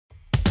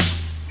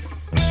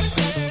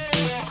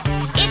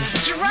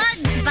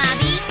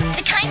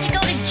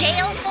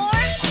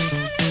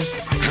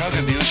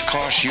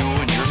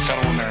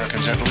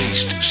at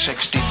least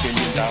 $60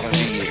 billion a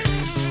year.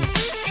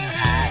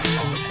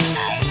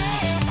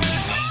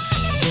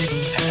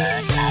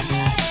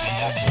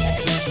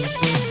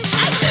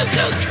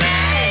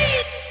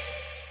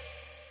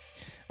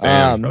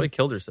 Man, she probably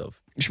killed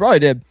herself. She probably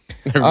did.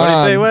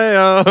 Everybody say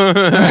way-o.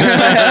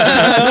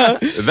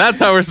 That's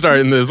how we're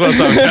starting this. What's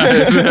up,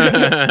 guys?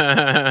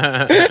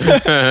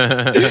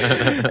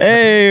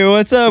 Hey,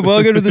 what's up?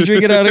 Welcome to the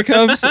Drink It Out of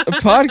Cups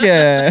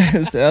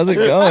podcast. How's it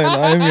going?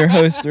 I'm your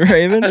host,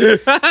 Raven.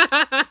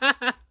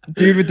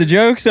 Dude with the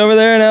jokes over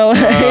there in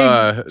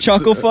LA.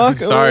 Chuckle fuck.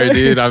 Sorry,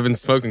 dude. I've been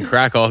smoking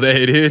crack all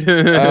day, dude. Oh,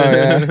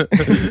 yeah.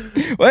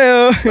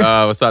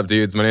 Wayo. What's up,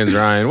 dudes? My name's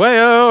Ryan.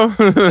 Wayo.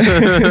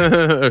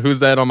 Who's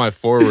that on my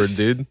forward,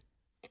 dude?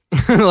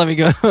 Let me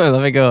go.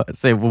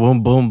 Say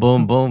boom, boom,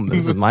 boom, boom.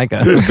 This is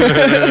Micah.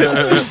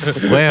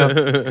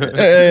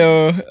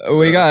 Wayo.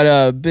 We got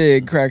a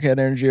big crackhead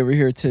energy over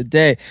here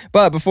today.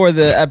 But before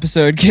the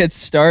episode gets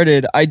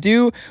started, I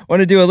do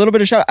want to do a little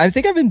bit of shout. I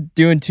think I've been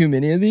doing too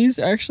many of these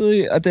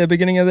actually at the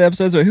beginning of the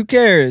episodes, but who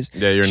cares?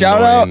 Yeah, you're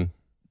shout annoying. out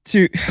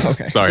to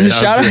Sorry.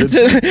 shout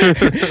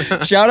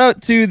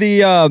out to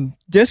the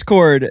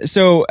Discord.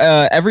 So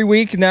every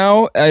week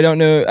now, I don't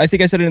know, I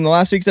think I said it in the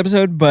last week's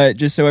episode, but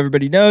just so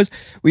everybody knows,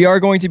 we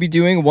are going to be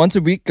doing once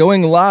a week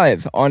going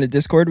live on a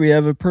Discord. We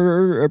have a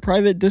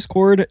private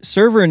Discord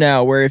server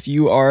now where if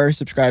you are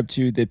subscribed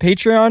to the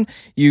Patreon,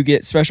 you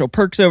get special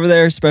perks over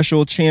there,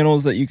 special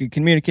channels that you can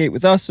communicate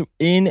with us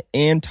in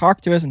and talk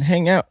to us and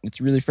hang out.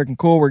 It's really freaking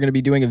cool. We're going to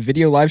be doing a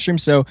video live stream.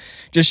 So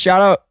just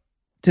shout out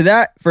to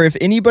that for if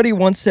anybody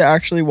wants to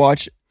actually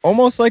watch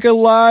almost like a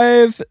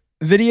live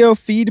video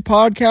feed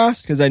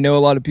podcast, because I know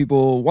a lot of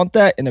people want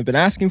that and have been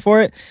asking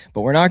for it,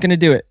 but we're not going to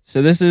do it.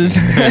 So this is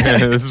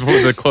this is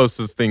the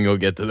closest thing you'll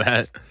get to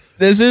that.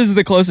 This is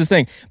the closest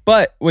thing.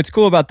 But what's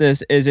cool about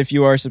this is if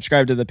you are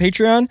subscribed to the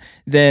Patreon,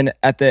 then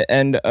at the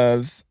end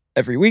of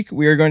every week,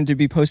 we are going to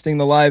be posting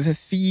the live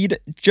feed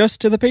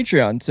just to the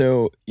Patreon.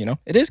 So, you know,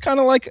 it is kind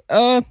of like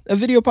a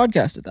video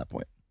podcast at that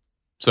point.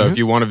 So if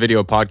you want a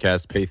video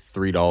podcast, pay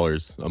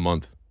 $3 a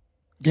month.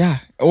 Yeah.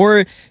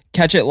 Or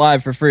catch it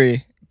live for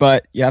free.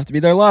 But you have to be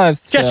there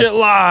live. Catch it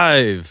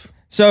live.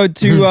 So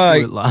to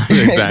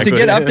Exactly. to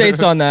get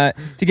updates on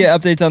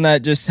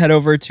that, just head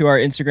over to our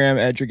Instagram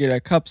at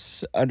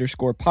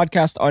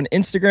drinkitout_cups_podcast on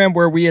Instagram,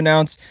 where we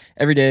announce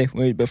every day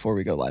before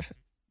we go live.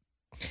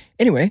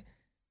 Anyway,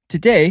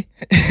 today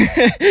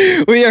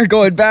we are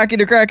going back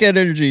into crackhead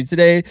energy.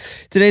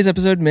 Today's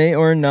episode may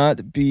or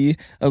not be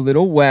a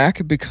little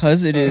whack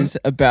because it is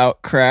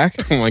about crack.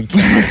 Oh my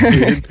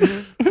god,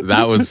 dude.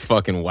 That was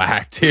fucking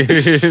whack, dude.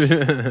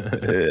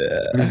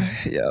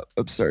 Yeah,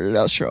 I'm started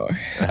out strong.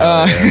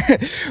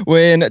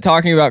 When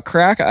talking about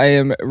crack, I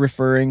am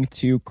referring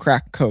to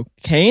crack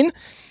cocaine.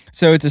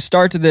 So to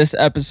start this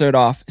episode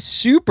off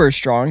super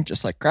strong,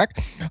 just like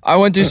crack, I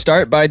want to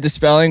start by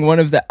dispelling one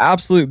of the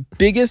absolute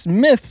biggest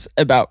myths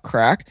about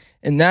crack,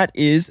 and that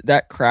is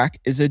that crack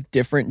is a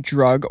different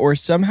drug or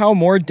somehow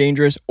more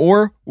dangerous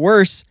or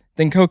worse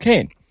than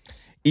cocaine.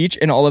 Each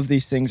and all of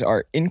these things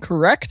are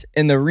incorrect,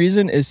 and the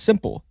reason is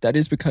simple. That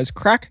is because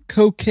crack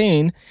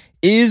cocaine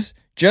is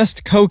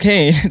just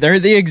cocaine. They're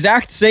the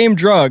exact same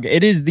drug.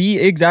 It is the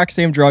exact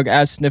same drug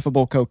as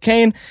sniffable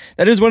cocaine.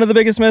 That is one of the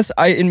biggest myths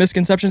and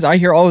misconceptions I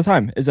hear all the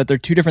time, is that they're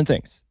two different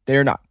things. They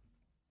are not.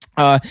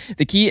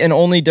 The key and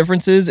only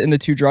differences in the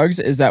two drugs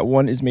is that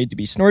one is made to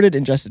be snorted,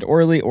 ingested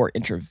orally, or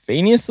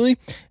intravenously,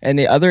 and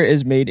the other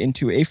is made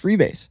into a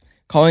freebase.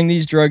 Calling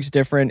these drugs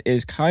different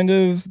is kind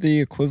of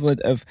the equivalent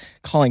of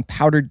calling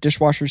powdered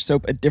dishwasher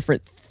soap a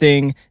different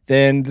thing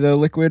than the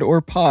liquid or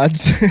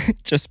pods.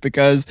 Just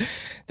because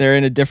they're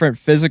in a different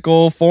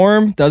physical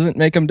form doesn't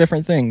make them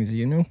different things,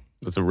 you know?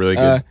 That's a really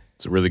good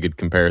it's a really good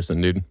comparison,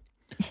 dude.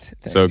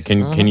 So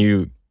can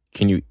you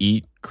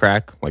eat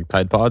crack like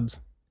Tide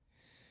Pods?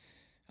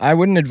 I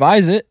wouldn't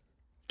advise it.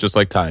 Just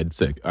like Tide,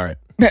 sick. All right.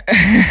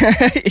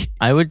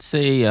 I would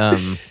say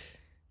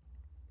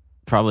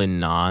probably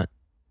not.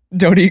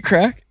 Don't eat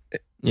crack?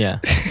 Yeah.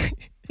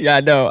 Yeah,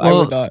 no, I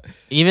would not.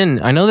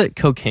 Even, I know that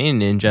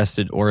cocaine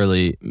ingested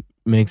orally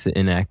makes it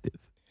inactive.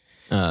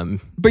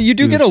 But you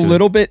do get a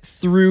little bit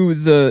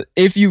through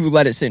if you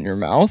let it sit in your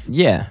mouth.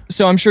 Yeah.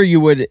 So I'm sure you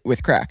would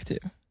with crack too.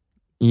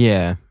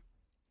 Yeah.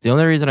 The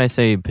only reason I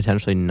say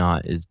potentially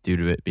not is due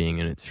to it being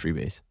in its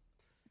freebase.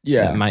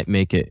 Yeah. It might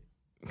make it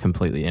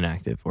completely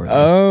inactive.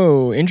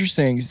 Oh,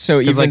 interesting.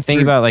 So even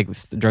think about like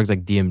drugs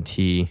like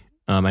DMT.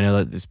 I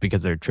know that it's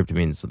because they're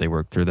tryptamines, so they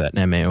work through that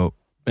MAO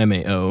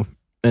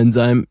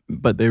enzyme,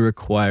 but they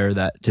require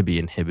that to be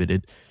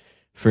inhibited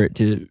for it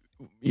to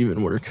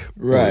even work.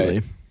 Right.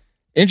 Really.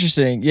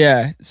 Interesting.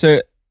 Yeah.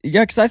 So,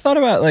 yeah, because I thought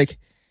about like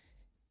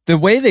the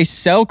way they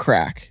sell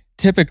crack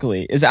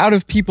typically is out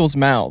of people's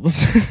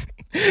mouths.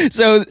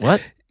 So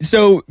what?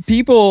 So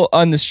people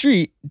on the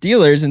street,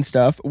 dealers and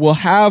stuff, will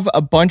have a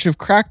bunch of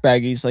crack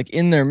baggies like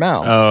in their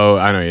mouth. Oh,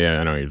 I know.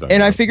 Yeah, I know what you're talking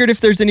and about. I figured if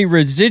there's any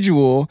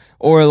residual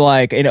or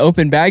like an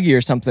open baggie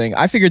or something,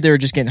 I figured they were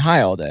just getting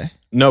high all day.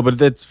 No,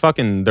 but it's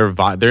fucking.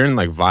 They're in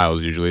like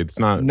vials usually. It's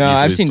not. No,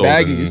 usually I've seen sold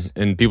baggies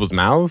in people's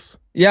mouths.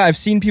 Yeah, I've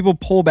seen people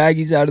pull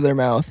baggies out of their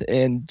mouth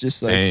and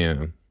just like.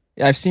 Damn.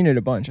 Yeah, I've seen it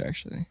a bunch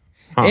actually.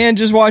 Huh. And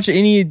just watch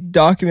any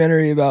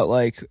documentary about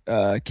like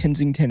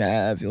Kensington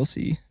Ave. You'll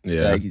see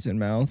Yeah. baggies in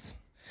mouths.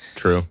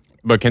 True.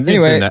 But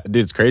Kensington, Anyway.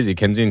 dude, it's crazy.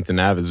 Kensington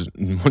Ave is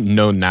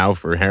known now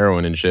for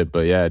heroin and shit.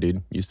 But yeah,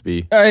 dude, used to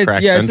be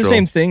crack Yeah, central. it's the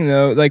same thing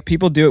though. Like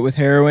people do it with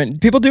heroin.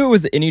 People do it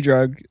with any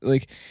drug.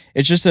 Like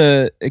it's just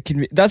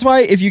that's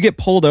why if you get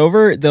pulled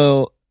over,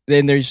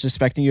 then they're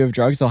suspecting you of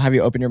drugs. They'll have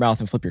you open your mouth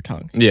and flip your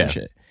tongue. Yeah. And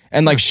shit.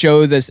 And like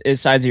show this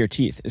sides of your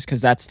teeth is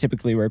because that's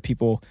typically where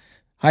people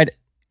hide it.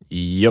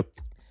 Yep.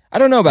 I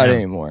don't know about it Yeah.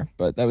 anymore,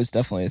 but that was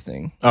definitely a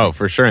thing. Oh,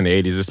 for sure in the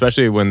 80s,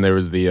 especially when there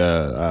was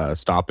the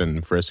stop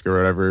and frisk or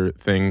whatever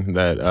thing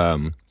that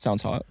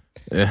Sounds hot.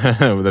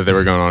 that they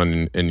were going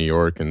on in New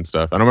York and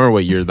stuff. I don't remember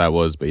what year that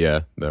was, but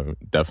yeah, that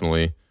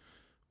definitely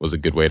was a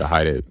good way to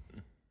hide it.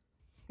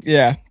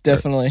 Yeah,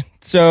 definitely.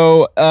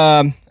 So,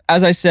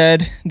 as I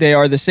said, they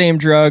are the same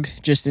drug,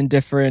 just in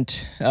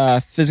different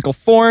physical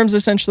forms.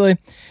 Essentially,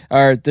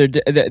 or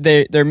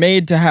they're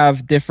made to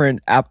have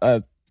different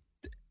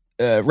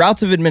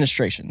routes of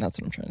administration. That's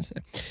what I'm trying to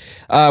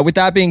say. With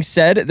that being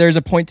said, there's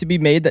a point to be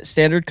made that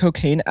standard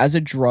cocaine as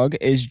a drug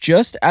is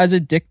just as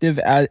addictive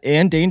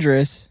and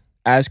dangerous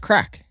as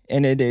crack.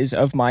 And it is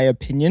of my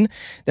opinion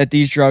that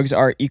these drugs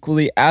are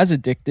equally as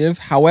addictive.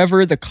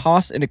 However, the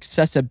cost and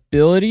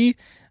accessibility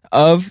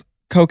of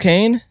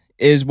cocaine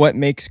is what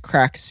makes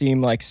crack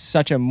seem like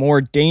such a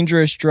more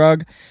dangerous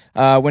drug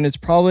when it's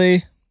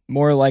probably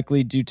more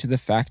likely due to the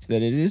fact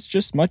that it is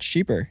just much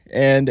cheaper.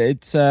 And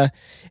it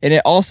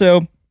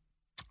also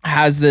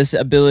has this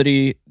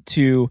ability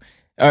to,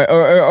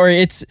 or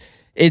its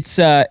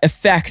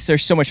effects are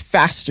so much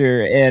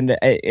faster, and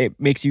it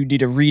makes you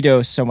need a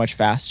redose so much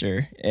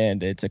faster,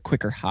 and it's a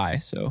quicker high,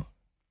 so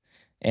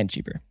and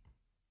cheaper.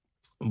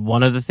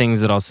 One of the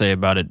things that I'll say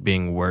about it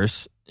being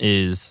worse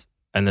is,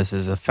 and this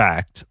is a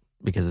fact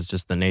because it's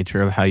just the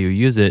nature of how you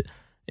use it,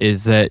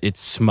 is that it's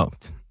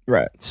smoked.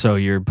 Right. So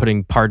you're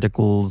putting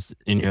particles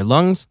in your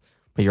lungs,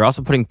 but you're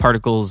also putting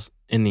particles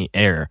in the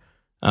air.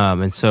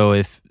 And so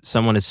if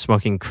someone is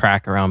smoking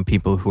crack around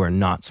people who are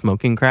not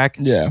smoking crack,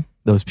 Yeah.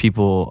 those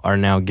people are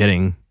now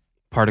getting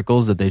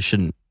particles that they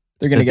shouldn't.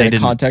 They're going to that they get a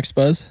didn't- context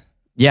buzz.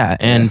 Yeah,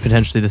 and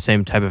potentially the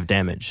same type of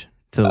damage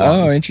to the Oh,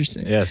 lungs.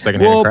 interesting. Yeah,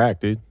 secondhand Well, crack,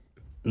 dude.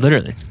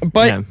 Literally.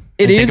 But yeah. it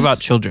And think is- about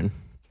children.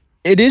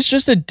 It is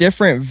just a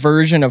different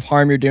version of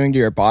harm you're doing to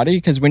your body,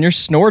 because when you're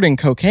snorting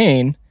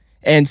cocaine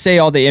and say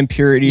all the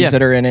impurities Yeah.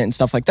 that are in it and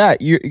stuff like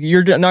that,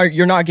 you're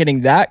not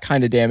getting that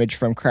kind of damage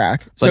from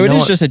crack. So But it no is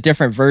one- just a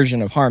different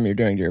version of harm you're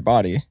doing to your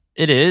body.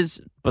 It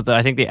is, but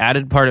I think the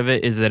added part of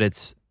it is that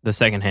it's the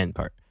secondhand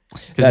part.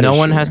 Because That no is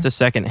one true. has to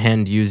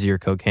secondhand use your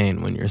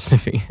cocaine when you're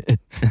sniffing it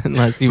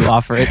unless you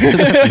offer it to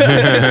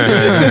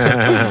them.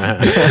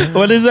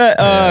 What is that?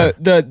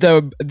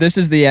 The This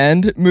Is the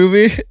End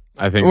movie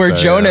I think where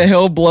so, Jonah yeah.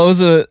 Hill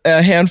blows a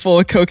handful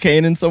of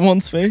cocaine in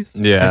someone's face.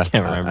 Yeah, I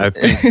can't remember.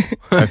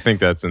 I think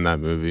that's in that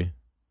movie.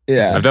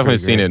 Yeah. I've definitely pretty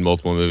seen great. it in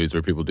multiple movies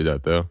where people do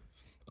that though.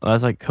 Well,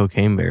 that's like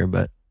Cocaine Bear,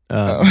 but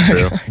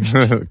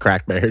True.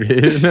 Crack bear,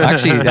 dude.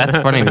 actually, that's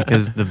funny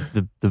because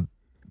the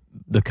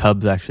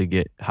cubs actually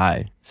get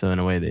high. So in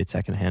a way, they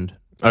secondhand.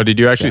 Oh, did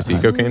you actually see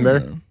Cocaine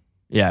Bear?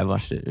 Yeah, I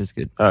watched it. It was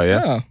good. Oh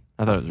yeah. Oh,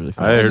 I thought it was really I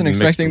fun. I heard wasn't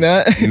mixed- expecting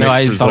that. No,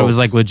 I mixed thought it was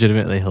like results.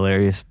 legitimately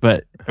hilarious,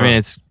 but I mean,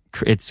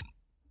 it's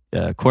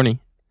corny.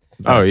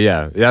 Oh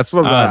yeah, that's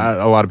what Um,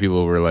 a lot of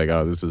people were like.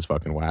 Oh, this is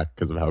fucking whack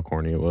because of how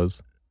corny it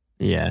was.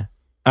 Yeah.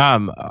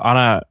 On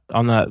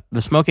the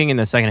smoking in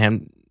the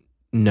secondhand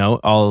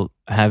note, I'll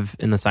have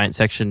in the science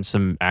section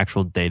some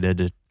actual data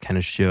to kind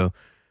of show.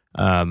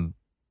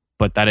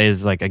 But that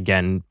is like,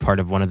 again, part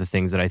of one of the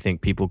things that I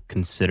think people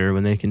consider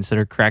when they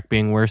consider crack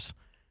being worse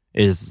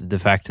is the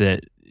fact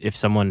that if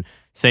someone,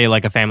 say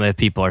like a family of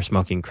people are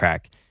smoking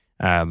crack,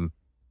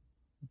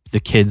 the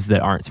kids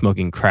that aren't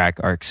smoking crack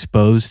are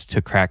exposed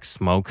to crack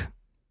smoke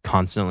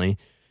constantly.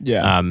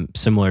 Yeah.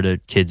 Similar to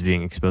kids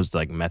being exposed to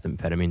like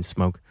methamphetamine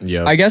smoke.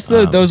 Yeah, I guess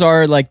those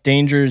are like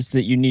dangers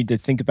that you need to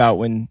think about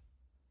when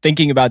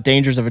thinking about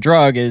dangers of a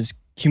drug is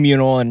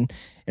communal and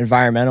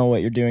environmental,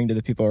 what you're doing to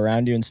the people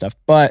around you and stuff.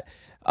 But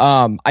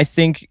I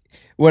think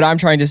what I'm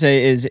trying to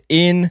say is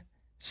in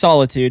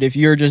solitude, if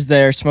you're just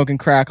there smoking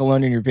crack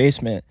alone in your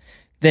basement,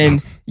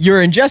 then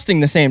you're ingesting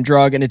the same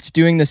drug and it's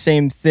doing the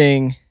same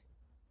thing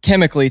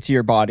chemically to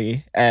your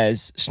body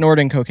as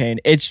snorting cocaine.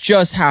 It's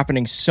just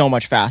happening so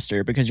much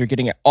faster because you're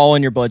getting it all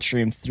in your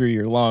bloodstream through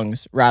your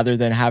lungs rather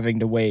than having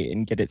to wait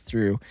and get it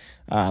through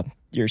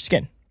your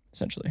skin,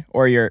 essentially,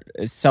 or your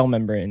cell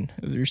membrane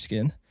of your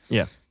skin.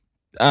 Yeah.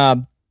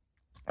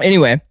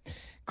 Anyway,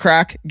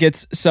 crack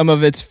gets some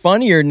of its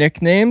funnier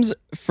nicknames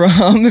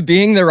from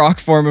being the rock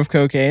form of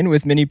cocaine,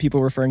 with many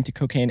people referring to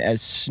cocaine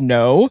as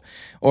snow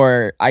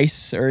or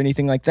ice or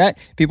anything like that.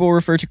 People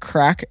refer to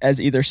crack as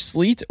either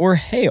sleet or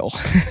hail.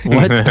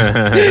 What?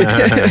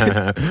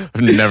 I've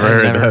never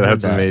heard that. heard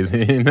That's that.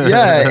 amazing.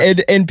 Yeah,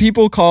 and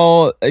people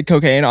call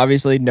cocaine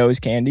obviously nose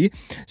candy.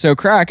 So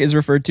crack is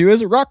referred to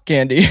as rock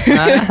candy.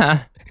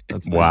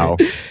 That's Wow.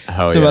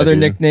 Hell Some yeah, other dude.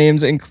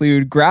 nicknames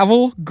include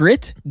gravel,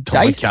 grit,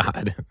 dice. Oh my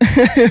God.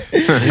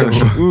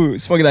 Ooh,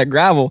 smoking that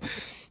gravel.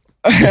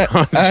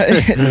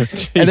 And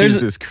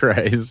Jesus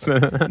Christ.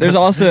 there's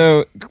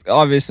also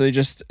obviously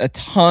just a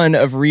ton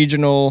of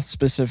regional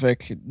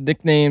specific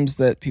nicknames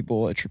that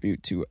people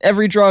attribute to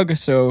every drug,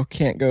 so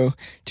can't go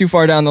too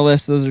far down the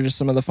list. Those are just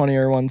some of the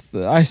funnier ones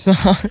that I saw.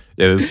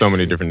 Yeah, there's so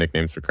many different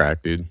nicknames for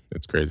crack, dude.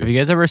 It's Have crazy. you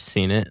guys ever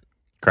seen it?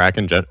 Crack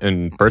in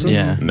person?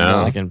 Yeah.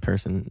 No. Like in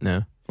person?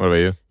 No. What about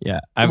you? Yeah.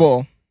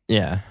 Well,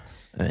 Yeah.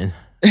 I mean,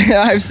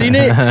 I've seen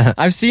it.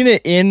 I've seen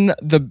it in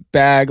the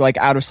bag, like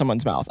out of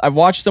someone's mouth. I've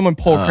watched someone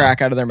pull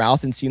crack out of their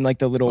mouth and seen like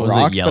the little Was it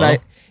rocks. yellow?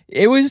 But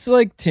it was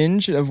like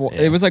tinge of.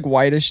 Yeah. It was like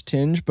whitish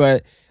tinge,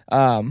 but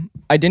I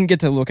didn't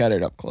get to look at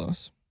it up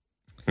close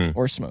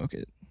or smoke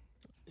it.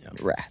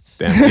 Rats.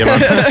 Damn.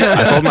 Yeah,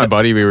 I told my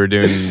buddy we were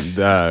doing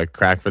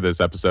crack for this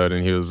episode,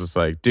 and he was just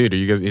like, "Dude, are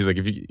you guys?" He's like,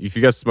 "If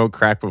you guys smoke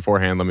crack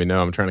beforehand, let me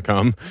know. I'm trying to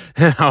come."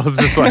 And I was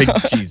just like,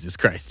 "Jesus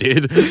Christ,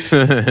 dude!"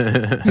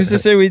 Who's to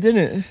say we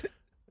didn't?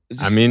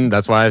 I mean,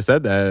 that's why I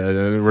said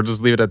that. We'll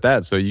just leave it at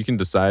that, so you can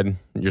decide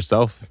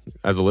yourself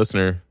as a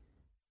listener.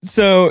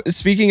 So,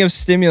 speaking of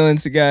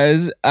stimulants,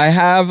 guys, I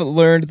have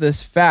learned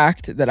this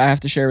fact that I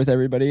have to share with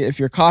everybody. If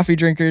you're coffee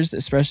drinkers,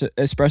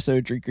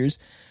 espresso drinkers,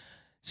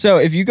 so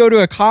if you go to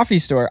a coffee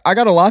store, I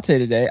got a latte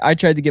today. I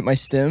tried to get my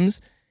stims.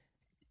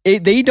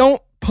 They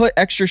don't put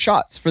extra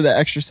shots for the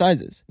extra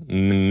sizes.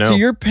 No. So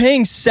you're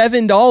paying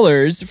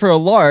 $7 for a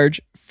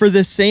large for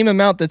the same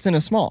amount that's in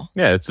a small.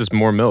 Yeah, it's just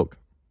more milk.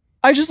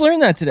 I just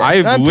learned that today.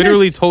 and I've I'm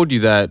literally pissed. told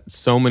you that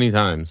so many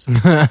times.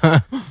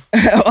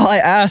 Well, I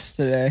asked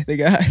today, the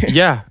guy.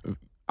 Yeah,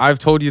 I've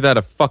told you that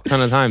a fuck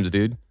ton of times,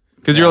 dude.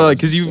 Because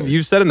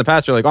you've said in the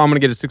past, you're like, oh, I'm gonna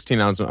get a 16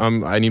 ounce.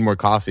 I need more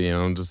coffee,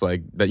 and I'm just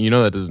like that. You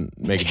know that doesn't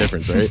make a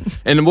difference, right?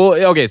 And well,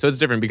 okay, so it's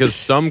different because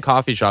some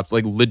coffee shops,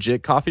 like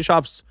legit coffee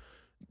shops,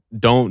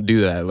 don't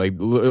do that. Like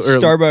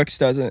Starbucks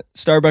doesn't.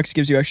 Starbucks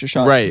gives you extra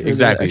shots. right, for the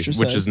exactly, extra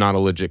which size. is not a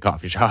legit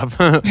coffee shop.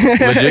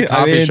 Legit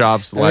coffee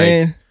shops,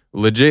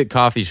 legit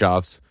coffee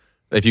shops.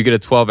 If you get a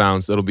 12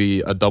 ounce, it'll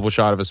be a double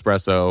shot of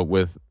espresso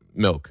with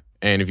milk,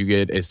 and if you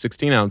get a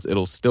 16 ounce,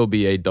 it'll still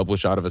be a double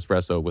shot of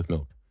espresso with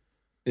milk.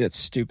 It's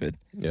stupid.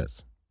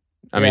 Yes.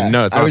 I mean,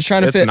 no, it's I not, was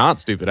trying to it's fit- not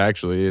stupid,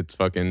 actually. It's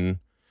fucking...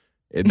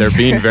 They're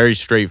being very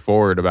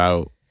straightforward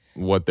about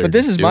what they're But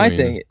this is doing. my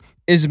thing.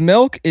 Is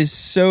milk is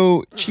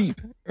so cheap,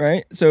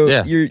 right? So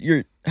Yeah.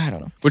 you're I don't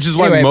know. Which is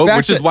why Anyway, back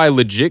which is to- why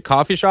legit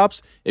coffee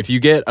shops, if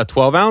you get a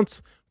 12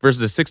 ounce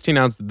versus a 16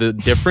 ounce, the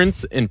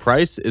difference in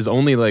price is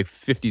only like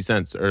 50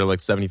 cents or like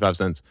 75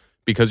 cents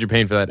because you're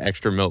paying for that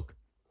extra milk.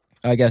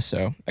 I guess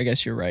so. I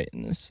guess you're right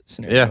in this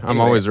scenario. Yeah, I'm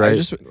Anyway, always I right.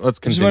 just Let's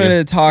just continue.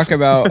 wanted to talk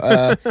about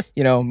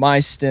my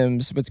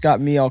stims, what's got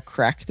me all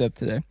cracked up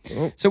today.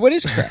 Oh. So what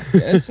is crack,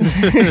 guys?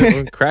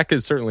 Crack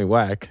is certainly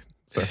whack.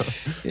 So.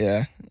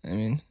 Yeah, I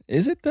mean,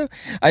 is it though?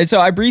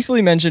 I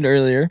briefly mentioned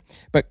earlier,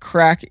 but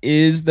crack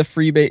is the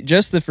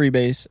just the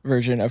freebase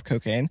version of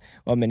cocaine,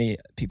 while many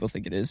people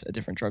think it is a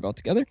different drug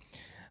altogether.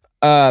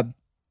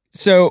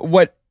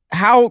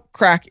 How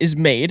crack is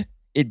made,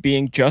 it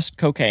being just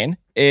cocaine,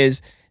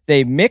 is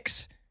they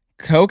mix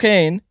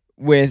cocaine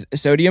with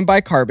sodium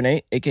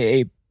bicarbonate,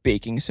 aka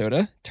baking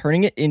soda,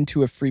 turning it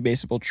into a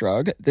freebasable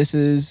drug. This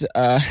is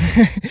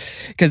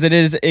because it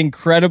is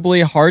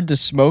incredibly hard to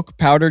smoke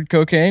powdered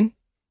cocaine.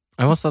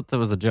 I almost thought that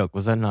was a joke.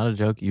 Was that not a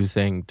joke? You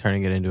saying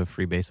turning it into a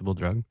free baseable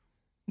drug?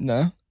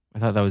 No. I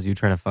thought that was you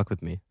trying to fuck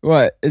with me.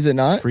 What? Is it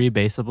not? Free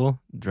baseable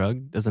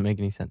drug doesn't make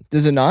any sense.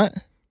 Does it not?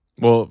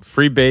 Well,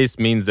 free base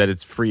means that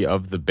it's free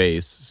of the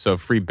base. So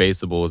free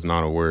baseable is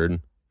not a word.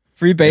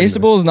 Free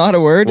baseable is not a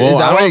word? Well, Is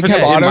that I why don't it know kept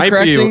if it might be-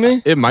 auto-correcting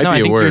me? It might No, be I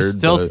a think word. you're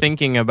still but-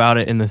 thinking about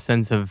it in the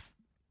sense of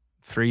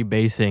free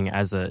basing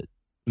as a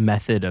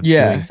method of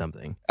Yeah. doing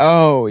something.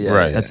 Oh, yeah.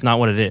 Right. yeah. That's not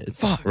what it is.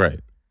 Fuck. Right.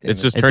 Damn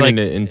It's it. just It's turning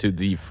like- it into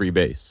the free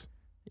base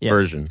Yes.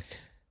 version.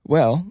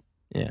 Well,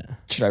 Yeah.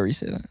 should I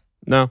re-say that?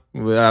 No,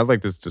 I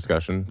like this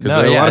discussion because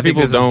No, a yeah, lot I of think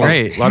people this is don't.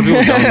 great. A lot of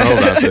people don't know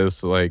about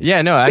this. Like,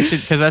 Yeah, no, actually,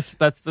 because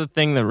that's the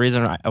thing. The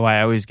reason why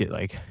I always get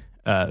like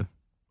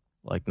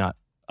not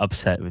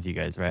upset with you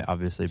guys, right?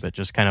 Obviously, but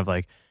just kind of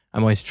like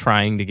I'm always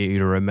trying to get you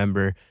to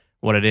remember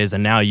what it is,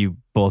 and now you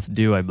both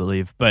do, I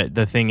believe. But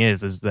the thing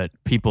is that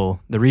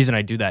people. The reason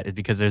I do that is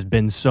because there's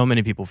been so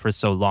many people for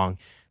so long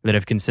that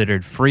have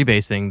considered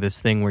freebasing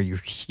this thing where you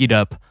heat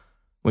up,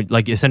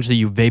 like essentially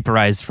you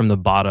vaporize from the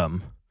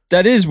bottom.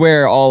 That is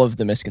where all of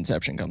the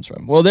misconception comes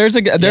from. Well, there's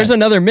Yes.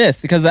 another myth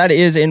because that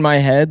is in my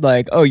head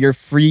like, oh, you're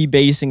free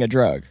basing a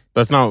drug.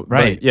 that's not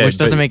Right, but- yeah, which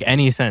doesn't but- make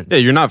any sense. Yeah,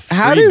 you're not.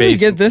 How did we free-based-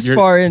 get this you're-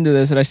 far into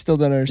this and I still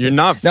don't understand? You're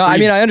not. No, I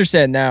free- mean, I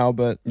understand now,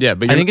 but Yeah,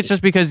 but I you're, think it's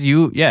just because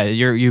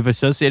you've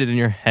associated in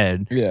your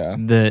head yeah.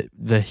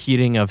 the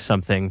heating of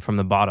something from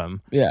the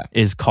bottom Yeah.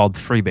 is called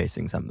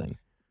freebasing something,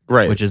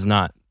 right. which is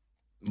not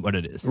what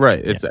it is.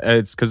 Right. It's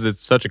because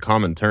it's such a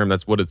common term.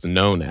 That's what it's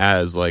known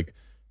as, like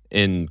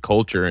in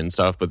culture and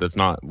stuff. But that's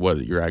not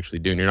what you're actually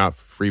doing. You're not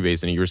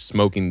freebasing. You're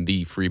smoking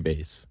the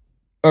freebase.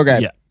 Okay.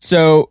 Yeah.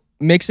 So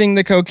mixing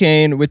the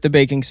cocaine with the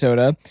baking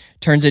soda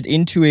turns it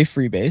into a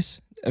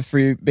freebase. a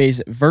free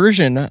base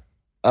version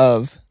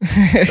of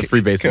The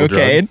free baseball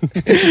cocaine.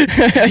 drug.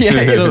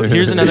 Yeah. So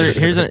here's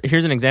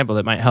an example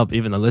that might help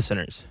even the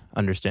listeners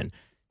understand.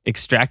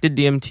 Extracted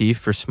DMT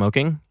for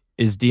smoking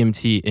is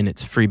DMT in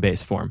its free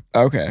base form.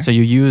 Okay. So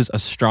you use a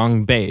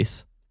strong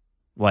base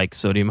like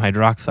sodium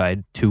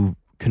hydroxide to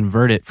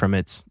convert it from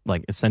its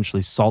like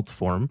essentially salt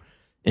form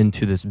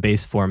into this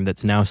base form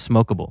that's now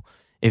smokable.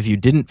 If you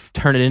didn't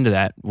turn it into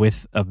that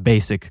with a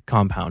basic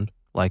compound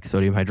like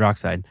sodium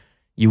hydroxide,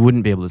 you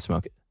wouldn't be able to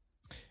smoke it.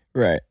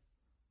 Right.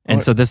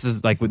 And so this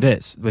is like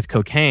with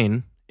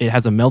cocaine, it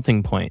has a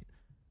melting point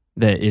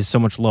that is so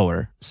much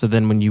lower. So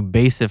then when you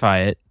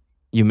basify it,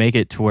 you make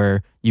it to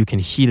where you can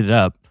heat it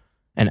up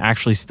and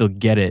actually still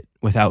get it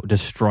without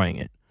destroying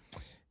it.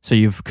 So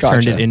you've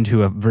turned it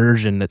into a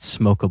version that's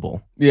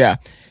smokable. Yeah.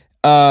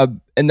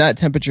 And that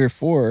temperature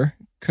for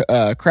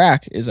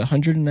crack is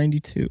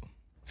 192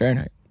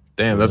 Fahrenheit.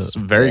 Damn, that's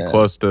very Yeah.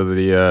 close to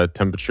the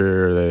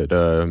temperature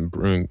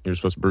that you're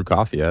supposed to brew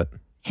coffee at.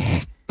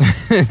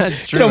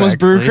 That's You true. could almost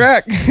brew actually.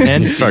 crack.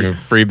 And You fucking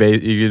free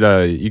base.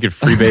 You could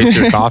free base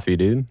your coffee,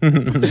 dude.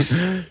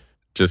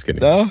 Just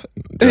kidding. No?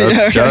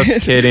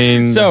 Just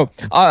kidding. So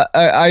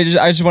I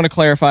just want to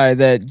clarify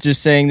that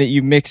just saying that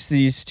you mix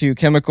these two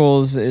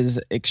chemicals is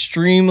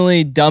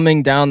extremely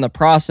dumbing down the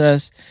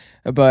process.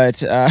 But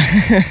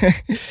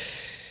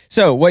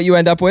so what you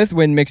end up with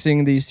when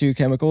mixing these two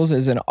chemicals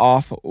is an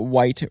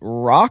off-white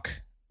rock.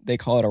 They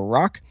call it a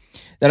rock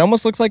that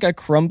almost looks like a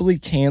crumbly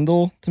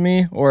candle to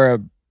me, or a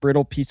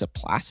brittle piece of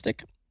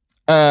plastic.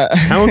 kind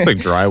of looks like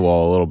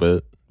drywall a little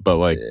bit, but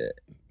like,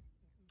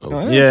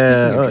 Oh,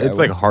 yeah, speaking of it's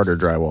like drywall. harder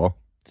drywall.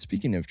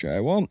 Speaking of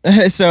drywall,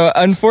 so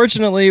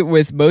unfortunately,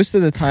 with most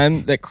of the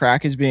time that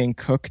crack is being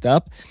cooked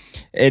up,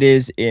 it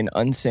is in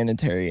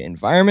unsanitary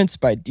environments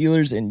by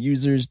dealers and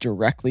users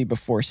directly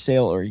before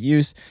sale or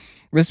use.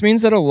 This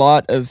means that a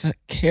lot of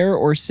care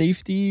or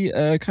safety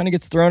kind of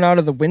gets thrown out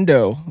of the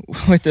window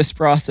with this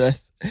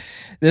process.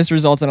 This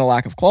results in a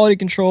lack of quality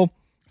control,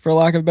 for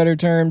lack of better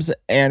terms,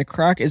 and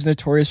crack is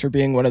notorious for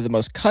being one of the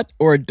most cut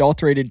or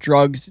adulterated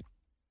drugs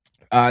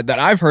that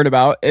I've heard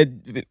about,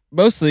 it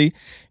mostly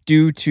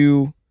due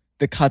to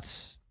the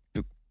cuts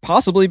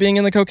possibly being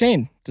in the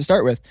cocaine to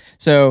start with.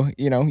 So,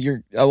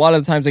 you're a lot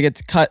of the times I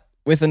get cut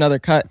with another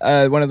cut.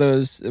 One of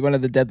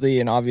the deadly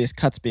and obvious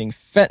cuts being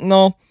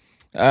fentanyl,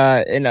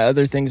 and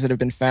other things that have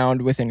been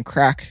found within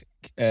crack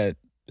are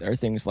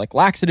things like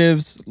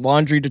laxatives,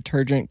 laundry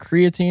detergent,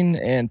 creatine,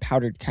 and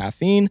powdered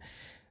caffeine.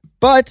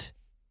 But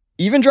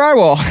even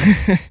drywall.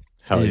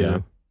 Hell yeah.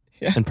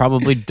 And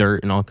probably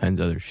dirt and all kinds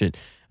of other shit.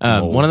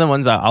 One of the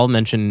ones I'll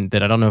mention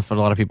that I don't know if a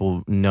lot of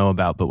people know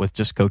about, but with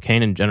just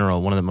cocaine in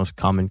general, one of the most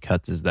common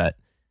cuts is that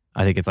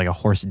I think it's like a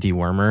horse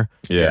dewormer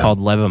called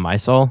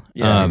levamisole.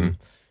 Yeah.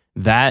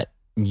 That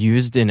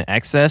used in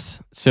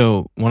excess.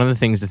 So one of the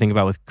things to think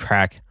about with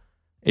crack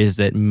is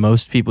that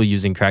most people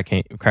using crack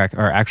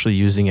are actually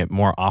using it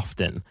more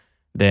often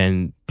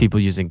than people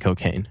using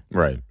cocaine.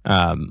 Right.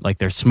 Like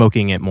they're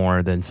smoking it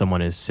more than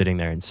someone is sitting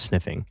there and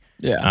sniffing.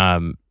 Yeah.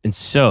 And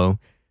so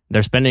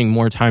they're spending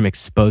more time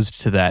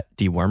exposed to that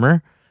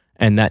dewormer,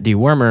 and that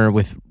dewormer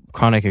with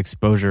chronic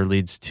exposure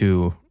leads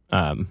to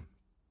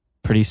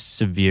pretty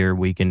severe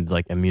weakened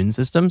like immune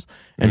systems.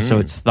 And so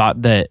it's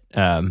thought that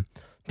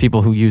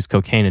people who use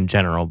cocaine in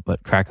general,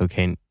 but crack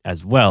cocaine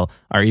as well,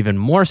 are even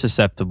more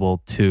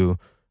susceptible to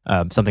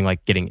something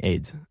like getting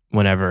AIDS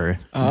whenever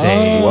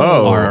they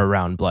Whoa. are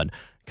around blood,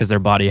 because their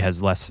body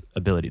has less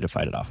ability to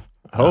fight it off.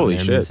 Holy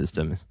their immune shit.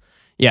 system.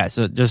 Yeah,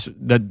 so just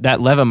that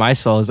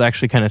levamisole is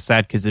actually kind of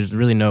sad because there's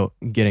really no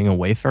getting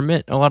away from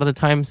it a lot of the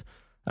times.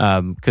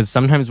 Because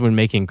sometimes when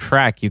making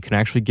crack, you can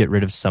actually get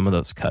rid of some of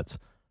those cuts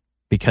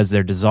because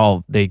they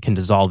can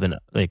dissolve in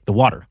like the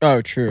water,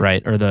 Oh, true.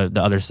 right? Or the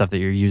other stuff that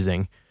you're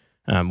using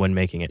when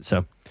making it.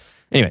 So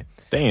anyway,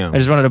 Damn. I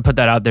just wanted to put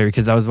that out there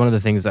because that was one of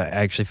the things that I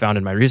actually found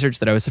in my research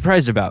that I was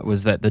surprised about,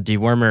 was that the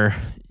dewormer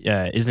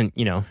isn't,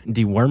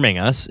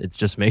 deworming us. It's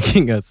just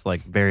making us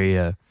like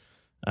very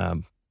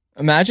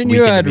Imagine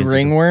you weakened had immune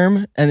system.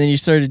 ringworm and then you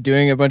started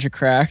doing a bunch of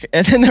crack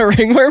and then the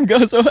ringworm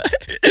goes away.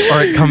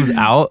 or it comes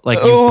out, like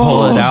you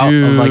pull it out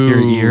of like your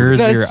ears,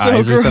 That's your so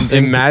eyes or gross.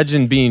 something.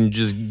 Imagine being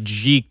just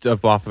jeeked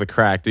up off of the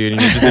crack, dude,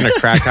 and you're just in a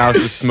crack house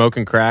just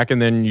smoking crack, and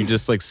then you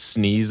just like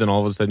sneeze, and all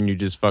of a sudden you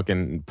just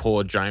fucking pull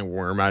a giant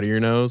worm out of your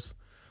nose.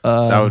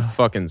 That would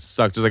fucking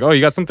suck. Just like, oh,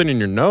 you got something in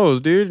your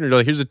nose, dude. And you're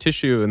like, here's a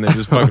tissue, and then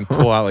just fucking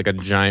pull out like a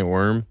giant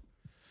worm.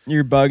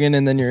 You're bugging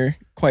and then you're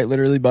quite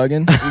literally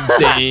bugging.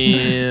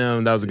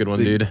 Damn, that was a good one,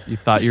 dude. You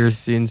thought you were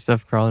seeing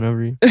stuff crawling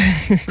over you?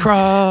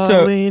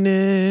 Crawling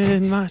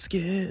in my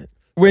skin.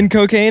 When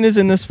cocaine is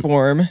in this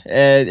form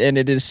and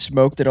it is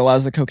smoked, it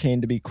allows the cocaine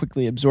to be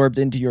quickly absorbed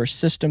into your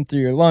system through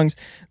your lungs,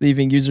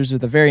 leaving users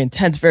with a very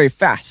intense, very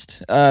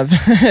fast,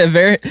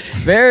 very,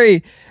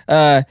 very,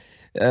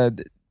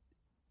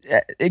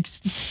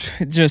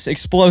 just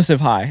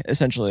explosive high,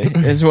 essentially,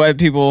 is what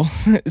people.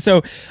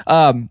 So,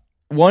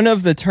 one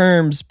of the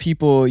terms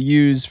people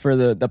use for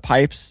the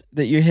pipes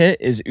that you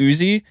hit is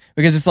Uzi,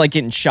 because it's like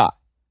getting shot.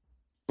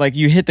 Like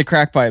you hit the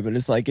crack pipe, but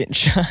it's like getting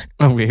shot.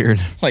 Oh, weird.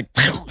 Like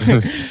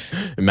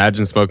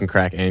Imagine smoking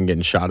crack and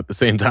getting shot at the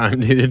same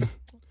time, dude.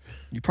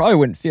 you probably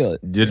wouldn't feel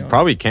it. You'd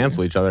probably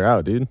cancel each other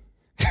out, dude.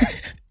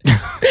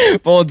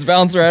 Bullets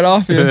bounce right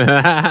off you.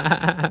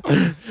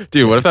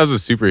 Dude, what if that was a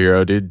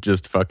superhero, dude?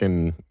 Just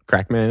fucking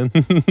crack man.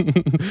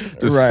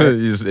 Just, Right.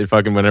 He's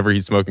fucking whenever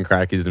he's smoking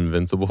crack, he's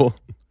invincible.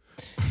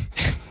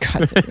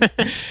 God damn it.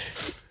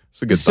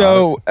 It's a good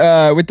So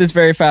with this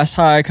very fast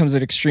high comes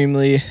an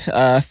extremely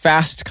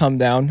fast come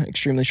down,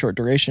 extremely short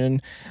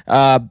duration.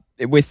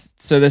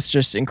 So this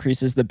just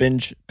increases the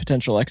binge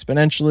potential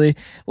exponentially.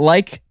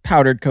 Like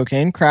powdered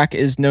cocaine, crack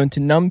is known to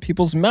numb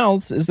people's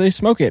mouths as they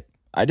smoke it.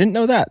 I didn't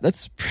know that.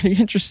 That's pretty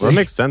interesting. Well,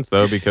 that makes sense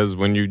though, because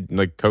when you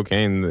like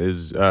cocaine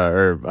is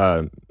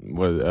not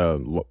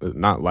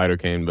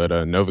lidocaine, but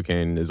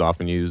novocaine is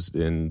often used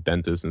in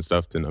dentists and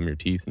stuff to numb your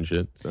teeth and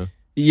shit. So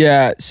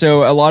Yeah,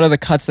 so a lot of the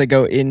cuts that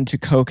go into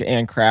coke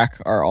and crack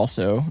are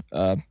also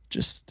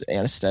just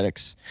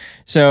anesthetics.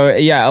 So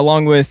yeah,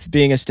 along with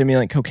being a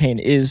stimulant, cocaine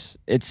is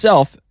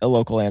itself a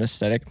local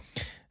anesthetic.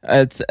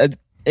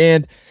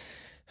 And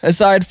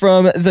aside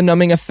from the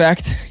numbing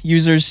effect,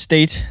 users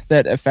state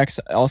that effects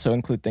also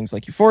include things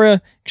like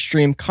euphoria,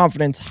 extreme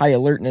confidence, high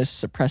alertness,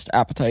 suppressed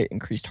appetite,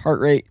 increased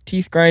heart rate,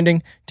 teeth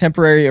grinding,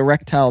 temporary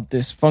erectile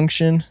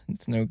dysfunction,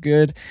 it's no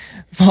good,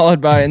 followed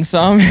by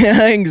insomnia,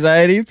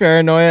 anxiety,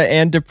 paranoia,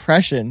 and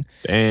depression.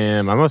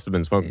 damn, I must have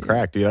been smoking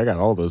crack, dude. I got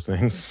all those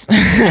things.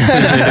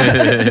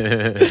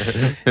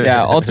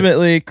 Yeah,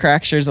 ultimately,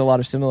 crack shares a lot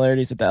of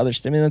similarities with the other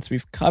stimulants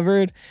we've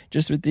covered,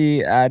 just with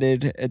the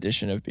added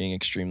addition of being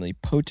extremely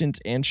potent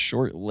and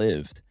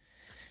short-lived.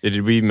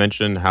 Did we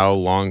mention how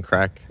long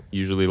crack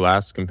usually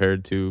lasts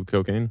compared to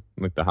cocaine?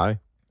 Like the high?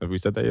 Have we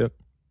said that yet?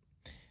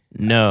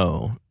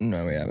 No,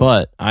 No, we haven't.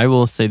 but I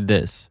will say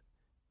this: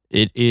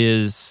 it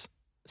is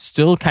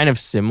still kind of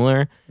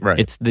similar. Right.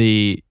 It's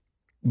the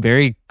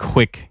very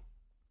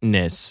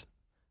quickness,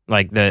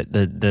 like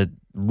the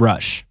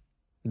rush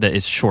that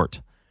is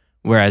short.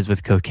 Whereas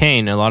with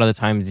cocaine, a lot of the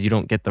times you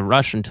don't get the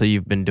rush until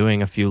you've been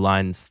doing a few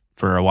lines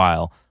for a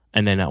while.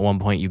 And then at one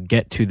point you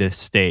get to this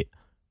state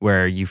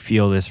where you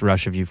feel this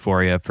rush of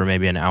euphoria for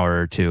maybe an hour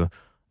or two.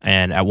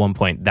 And at one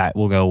point that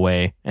will go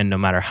away. And no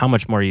matter how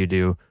much more you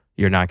do,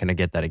 you're not going to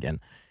get that again.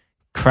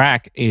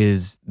 Crack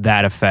is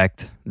that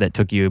effect that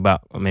took you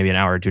about maybe an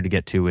hour or two to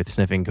get to with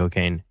sniffing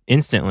cocaine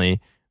instantly.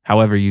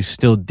 However, you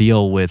still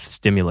deal with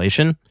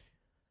stimulation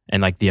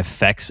and like the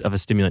effects of a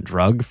stimulant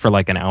drug for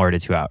like an hour to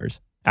 2 hours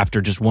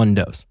after just one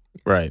dose.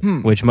 Right.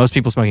 Which most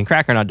people smoking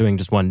crack are not doing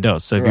just one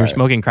dose. So if you're Right.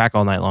 smoking crack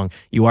all night long,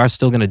 you are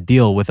still going to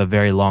deal with a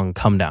very long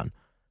come down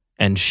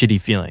and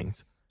shitty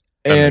feelings.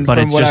 And But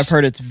from it's what just- I've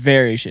heard, it's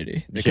very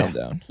shitty to Yeah. come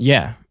down.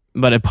 Yeah,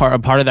 but a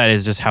part of that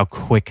is just how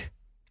quick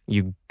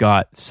you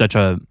got such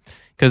a,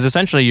 because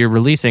essentially you're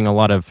releasing a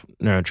lot of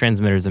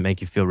neurotransmitters that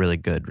make you feel really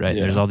good, right?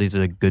 Yeah. There's all these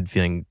good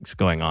feelings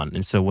going on,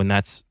 and so when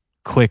that's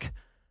quick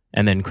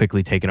and then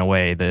quickly taken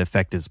away, the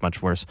effect is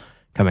much worse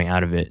coming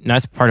out of it. And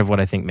that's part of what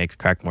I think makes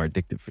crack more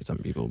addictive for some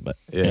people. But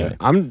Yeah,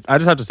 anyway. I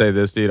just have to say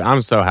this, dude.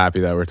 I'm so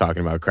happy that we're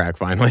talking about crack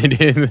finally,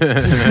 dude.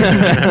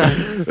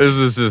 This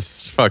is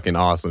just fucking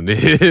awesome, dude.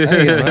 I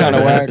think it's kind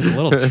of whack. It's a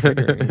little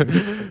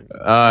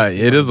triggering.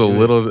 It is a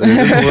little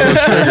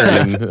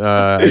triggering.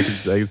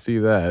 I can see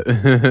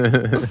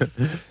that.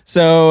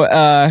 So,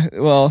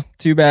 well,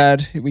 too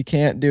bad we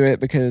can't do it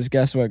because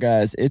guess what,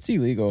 guys? It's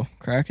illegal.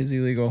 Crack is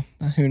illegal.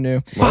 Who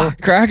knew?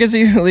 Crack is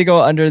illegal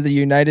under the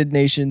United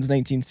Nations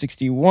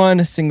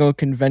 1961 Single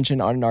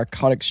Convention on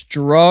Narcotics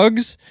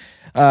Drugs.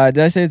 Did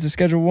I say it's a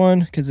Schedule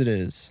 1? Because it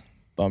is.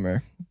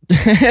 Bummer.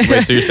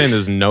 Wait, so you're saying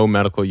there's no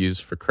medical use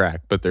for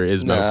crack, but there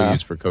is medical Nah.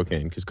 use for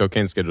cocaine? Because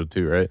cocaine's Schedule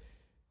 2, right?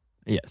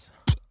 Yes.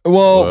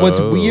 Well, what's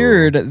Whoa.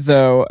 weird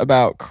though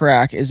about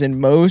crack is in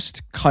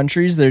most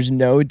countries there's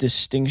no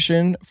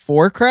distinction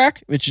for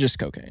crack. It's just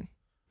cocaine.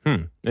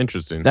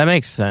 Interesting. That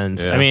makes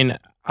sense. Yeah. I mean,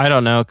 I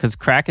don't know, because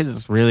crack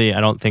is really,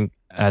 I don't think,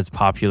 as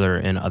popular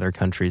in other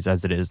countries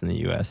as it is in the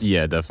U.S.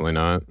 Yeah, definitely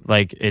not.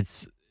 Like,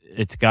 it's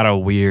got a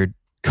weird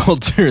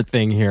culture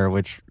thing here,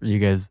 which you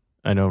guys,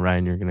 I know,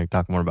 Ryan, you're going to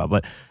talk more about,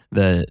 but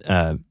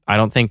I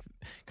don't think,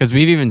 because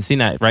we've even seen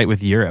that right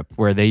with Europe,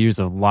 where they use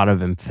a lot of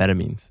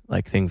amphetamines,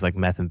 like things like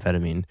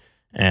methamphetamine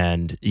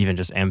and even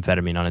just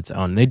amphetamine on its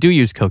own. They do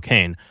use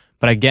cocaine,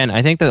 but again,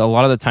 I think that a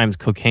lot of the times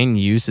cocaine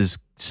use is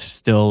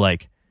still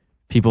like,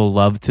 people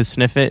love to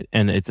sniff it,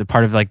 and it's a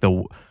part of like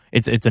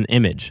it's an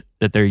image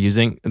that they're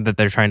using, that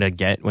they're trying to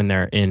get when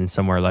they're in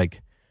somewhere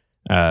like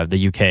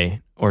the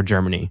UK or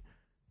Germany.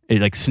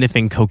 Like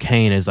sniffing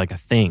cocaine is like a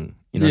thing,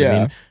 you know what I Yeah.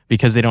 mean?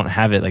 Because they don't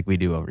have it like we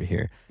do over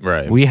here.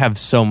 Right. We have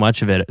so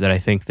much of it that I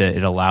think that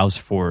it allows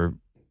for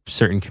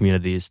certain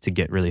communities to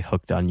get really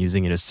hooked on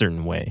using it a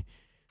certain way,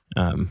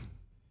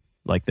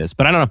 like this.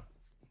 But I don't know.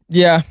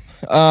 Yeah.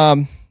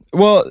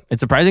 Well, It's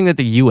surprising that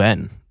the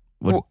UN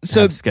would Well,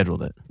 so- have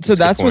scheduled it. so a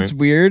good that's what's point.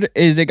 weird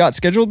is it got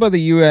scheduled by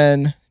the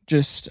UN.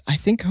 Just I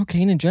think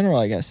cocaine in general.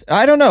 I guess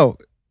I don't know.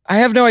 I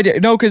have no idea.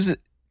 No, because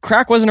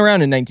crack wasn't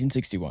around in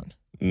 1961.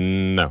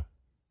 No.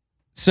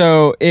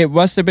 So it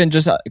must have been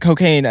just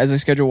cocaine as a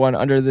Schedule 1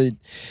 under the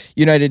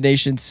United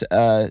Nations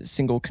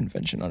Single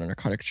Convention on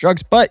Narcotic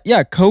Drugs. But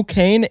yeah,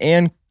 cocaine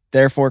and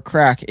therefore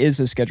crack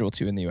is a Schedule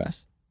 2 in the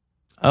U.S.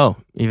 Oh,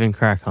 even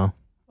crack, huh?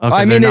 Oh,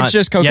 I mean, it's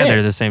just cocaine. Yeah,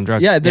 they're the same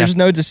drug. Yeah, there's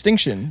no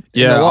distinction.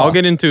 in Yeah, the law. I'll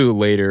get into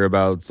later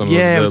about some Yeah,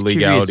 I of was the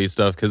legality curious.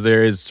 stuff because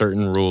there is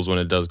certain rules when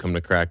it does come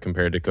to crack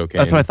compared to cocaine.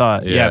 That's what I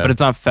thought. Yeah, but it's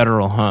not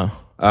federal, huh?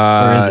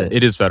 or is it?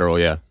 It is federal,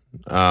 yeah.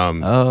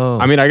 Oh.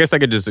 I mean, I guess I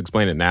could just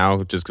explain it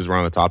now just because we're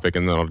on the topic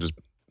and then I'll just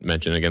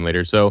mention it again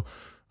later. So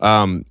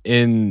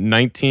in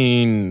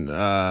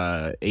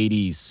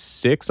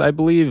 1986, I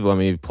believe, let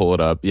me pull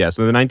it up. Yeah,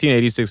 so the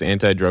 1986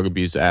 Anti-Drug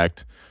Abuse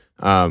Act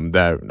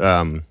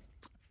that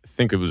I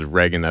think it was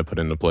Reagan that put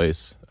into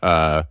place,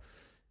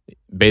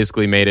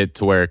 basically made it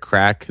to where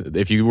crack,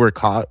 if you were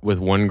caught with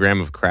 1 gram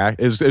of crack,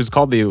 it was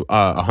called the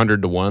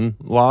 100 to 1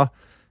 law.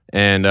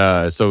 And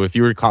so if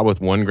you were caught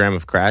with 1 gram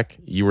of crack,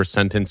 you were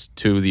sentenced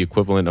to the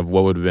equivalent of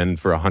what would have been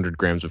for 100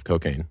 grams of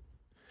cocaine.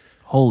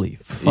 Holy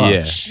fuck.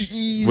 Yeah.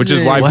 Jesus. Which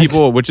is why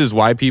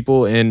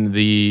people in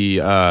the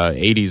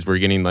 80s were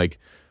getting like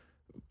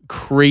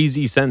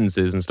crazy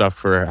sentences and stuff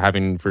for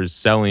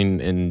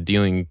selling and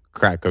dealing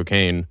crack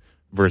cocaine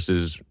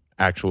versus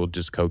actual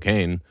just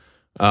cocaine.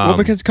 Well,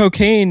 because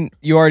cocaine,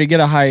 you already get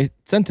a high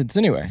sentence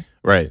anyway.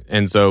 Right.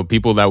 And so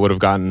people that would have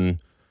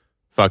gotten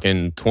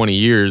fucking 20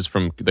 years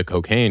from the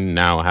cocaine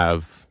now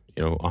have,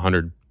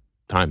 100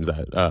 times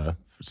that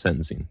for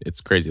sentencing.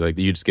 It's crazy. Like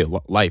you just get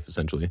life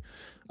essentially.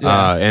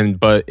 Yeah.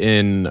 But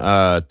in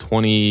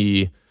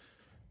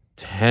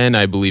 2010,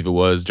 I believe it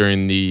was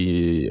during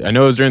the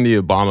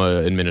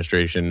Obama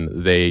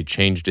administration, they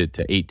changed it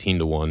to 18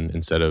 to 1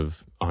 instead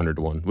of 100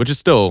 to 1, which is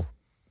still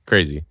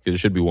crazy because it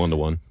should be 1 to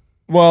 1.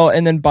 Well,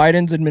 and then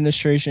Biden's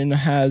administration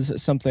has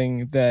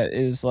something that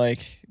is like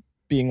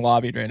being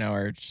lobbied right now,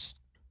 or just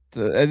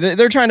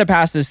they're trying to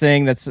pass this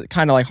thing that's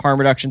kind of like harm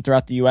reduction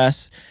throughout the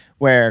U.S.,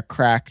 where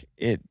crack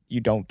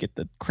you don't get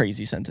the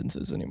crazy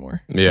sentences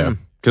anymore. Yeah,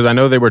 because I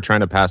know they were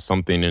trying to pass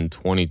something in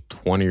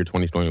 2020 or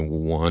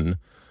 2021. I think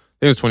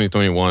it was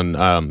 2021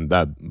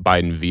 that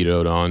Biden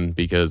vetoed on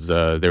because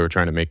they were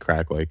trying to make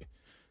crack like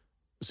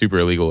super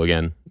illegal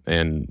again,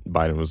 and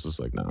Biden was just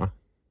like, nah,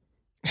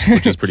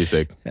 which is pretty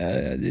sick.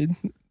 Yeah, dude.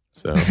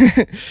 So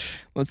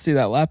Let's see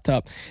that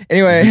laptop.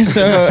 Anyway,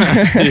 so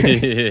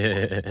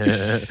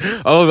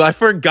oh, I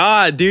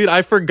forgot, dude.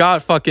 I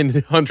forgot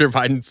fucking Hunter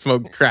Biden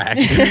smoked crack.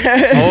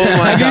 Oh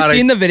my have god. you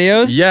seen the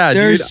videos? Yeah,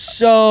 they're dude.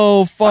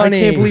 so funny.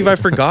 I can't believe I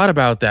forgot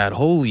about that.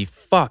 Holy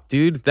fuck,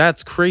 dude.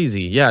 That's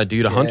crazy. Yeah,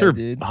 dude. Hunter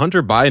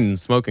Biden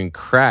smoking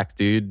crack,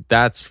 dude.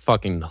 That's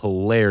fucking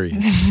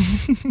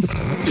hilarious.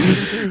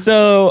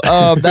 So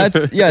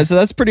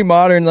that's pretty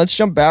modern. Let's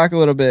jump back a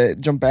little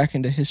bit, jump back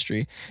into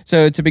history.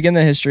 So to begin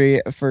the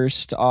history,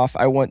 first off,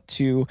 I want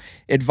to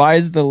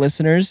advise the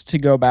listeners to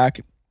go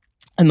back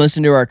and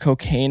listen to our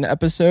cocaine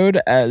episode,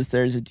 as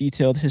there's a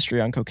detailed history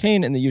on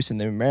cocaine and the use in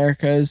the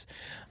Americas.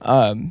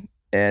 And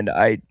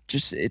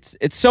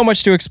it's so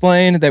much to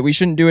explain that we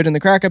shouldn't do it in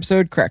the crack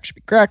episode. Crack should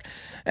be crack.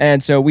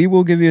 And so we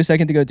will give you a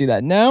second to go do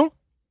that now.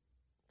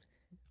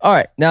 All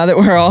right, now that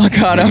we're all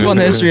caught up on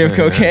the history of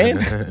cocaine,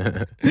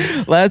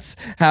 that's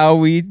how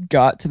we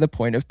got to the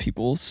point of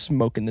people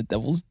smoking the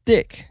devil's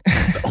dick.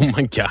 Oh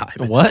my god.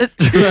 What?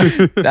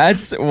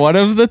 That's one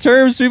of the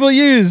terms people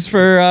use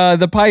for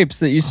the pipes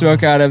that you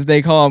smoke out of.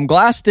 They call them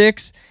glass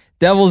dicks,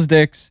 devil's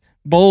dicks,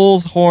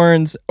 bowls,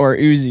 horns, or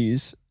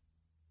Uzis.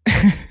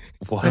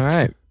 What? All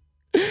right.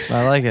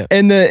 I like it.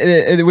 And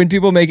when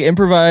people make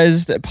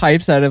improvised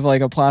pipes out of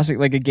like a plastic,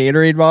 like a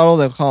Gatorade bottle,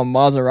 they'll call them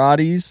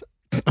Maseratis.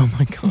 Oh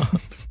my god.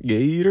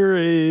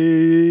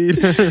 Gatorade.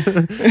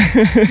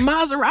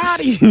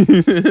 Maserati.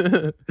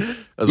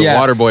 That's a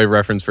Waterboy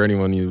reference for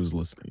anyone who's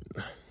listening.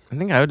 I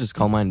think I would just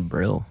call mine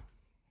Brill.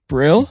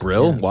 Brill?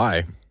 Brill? Yeah.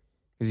 Why?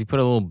 Because you put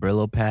a little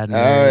Brillo pad in Oh,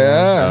 there.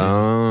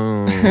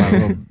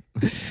 yeah. Oh.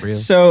 Brill.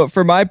 So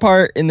for my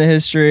part in the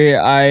history,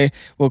 I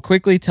will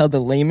quickly tell the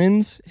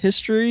layman's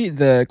history,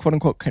 the quote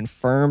unquote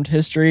confirmed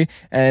history,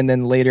 and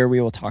then later we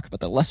will talk about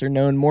the lesser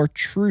known, more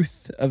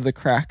truth of the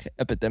crack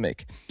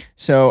epidemic.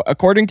 So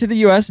according to the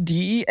US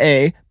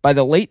DEA, by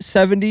the late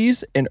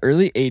 70s and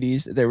early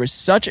 80s, there was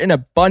such an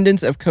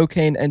abundance of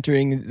cocaine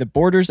entering the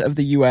borders of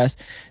the US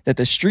that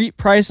the street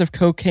price of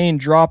cocaine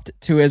dropped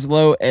to as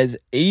low as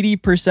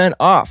 80%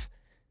 off.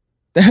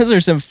 Those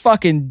are some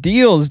fucking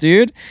deals,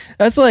 dude.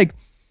 That's like,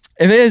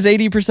 if it is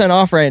 80%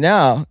 off right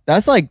now,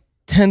 that's like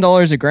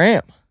 $10 a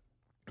gram.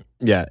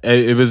 Yeah,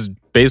 it was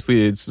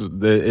basically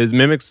it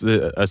mimics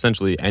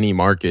essentially any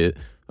market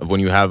of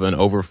when you have an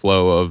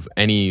overflow of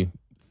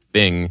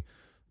anything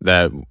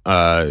that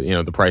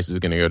the price is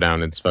going to go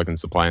down. It's fucking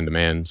supply and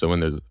demand. So when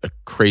there's a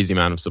crazy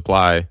amount of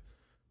supply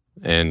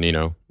and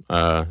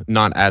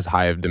not as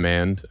high of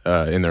demand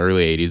in the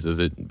early 80s as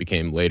it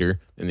became later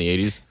in the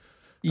 80s.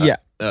 Yeah.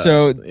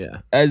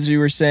 As you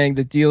were saying,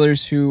 the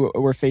dealers who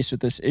were faced with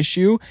this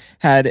issue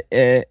had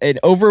an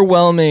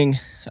overwhelming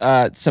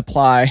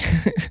supply.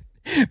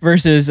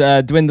 versus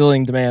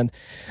dwindling demand.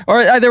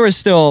 Or there was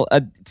still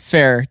a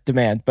fair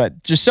demand,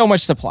 but just so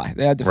much supply.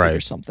 They had to figure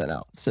something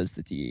out, says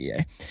the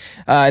DEA.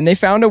 And they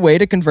found a way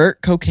to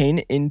convert cocaine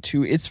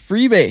into its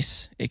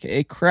freebase,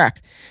 aka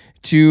crack,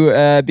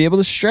 to be able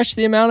to stretch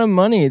the amount of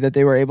money that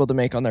they were able to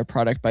make on their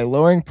product by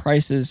lowering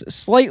prices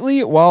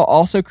slightly while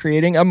also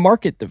creating a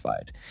market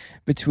divide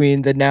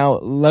between the now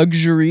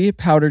luxury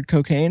powdered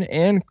cocaine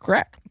and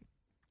crack.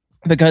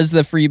 Because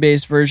the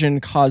freebase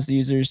version caused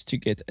users to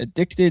get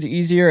addicted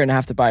easier and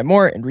have to buy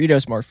more and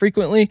redose more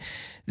frequently,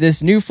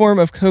 this new form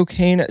of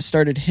cocaine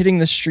started hitting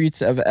the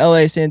streets of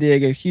LA, San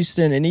Diego,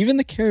 Houston, and even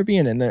the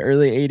Caribbean in the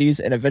early 80s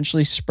and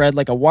eventually spread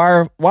like a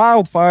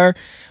wildfire,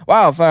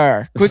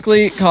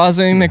 quickly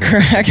causing the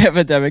crack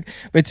epidemic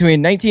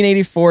between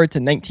 1984 to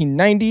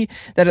 1990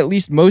 that at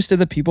least most of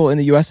the people in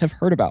the US have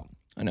heard about.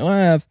 I know I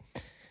have.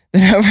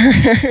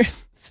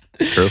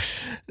 True.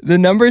 The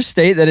numbers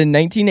state that in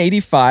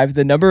 1985,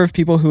 the number of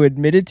people who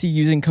admitted to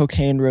using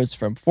cocaine rose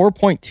from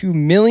 4.2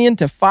 million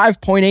to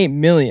 5.8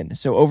 million.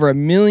 So over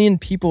 1 million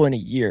people in a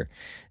year.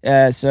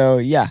 It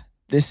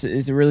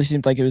really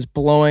seemed like it was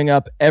blowing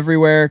up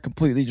everywhere,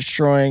 completely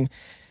destroying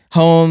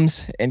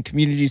homes and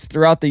communities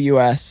throughout the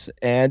U.S.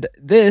 And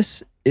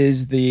this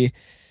is the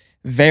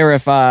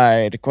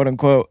verified, quote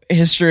unquote,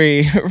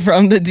 history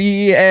from the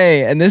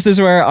DEA. And this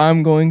is where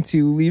I'm going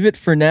to leave it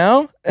for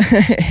now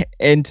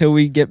until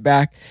we get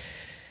back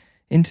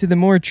into the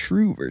more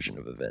true version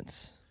of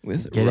events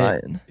with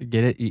Ryan.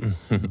 Get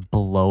it?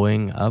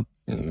 Blowing up.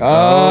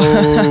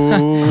 Oh,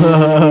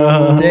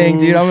 dang,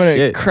 dude, I'm going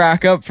to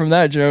crack up from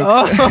that joke.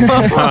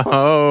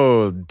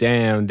 Oh,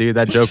 damn, dude,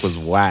 that joke was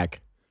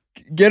whack.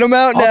 Get him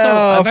out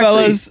now,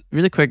 fellas.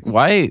 Really quick,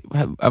 why?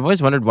 I've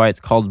always wondered why it's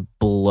called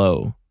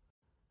blow.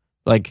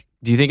 Like,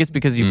 do you think it's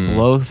because you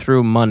blow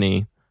through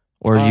money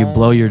or you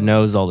blow your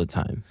nose all the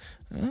time?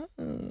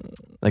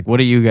 Like, what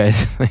do you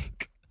guys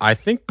think? I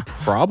think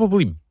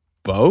probably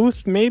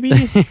both, maybe.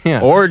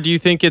 Yeah. Or do you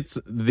think it's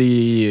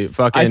the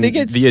fucking? I think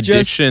it's the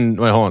addiction.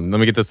 Wait, hold on. Let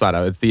me get this side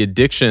out. It's the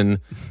addiction.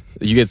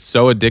 You get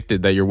so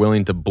addicted that you're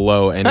willing to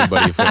blow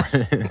anybody for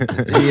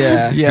it.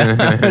 Yeah.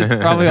 It's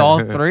probably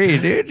all three,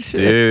 dude.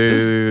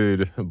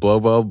 Dude,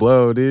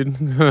 blow, dude.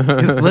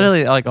 It's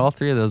literally like all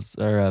three of those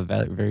are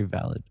very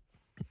valid.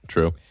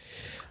 True.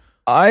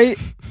 Are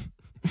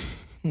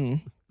you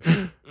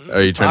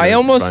trying to I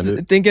almost find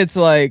it? think it's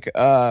like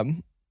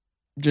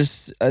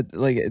just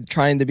like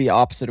trying to be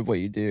opposite of what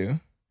you do.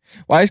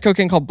 Why is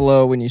cocaine called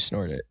blow when you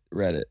snort it?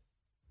 Reddit.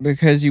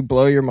 Because you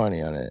blow your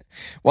money on it.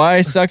 Why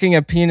is sucking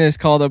a penis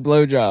called a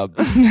blowjob?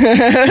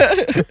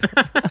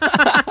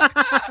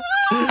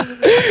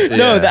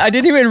 No, I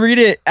didn't even read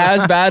it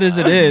as bad as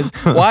it is.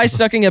 Why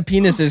sucking a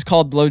penis is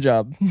called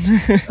blowjob?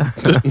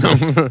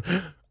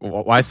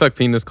 Why suck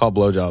penis called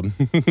blowjob?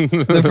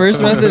 The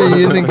first method of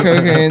using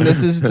cocaine,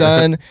 this is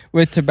done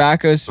with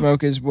tobacco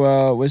smoke as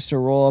well, was to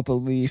roll up a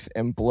leaf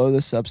and blow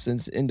the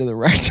substance into the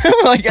rectum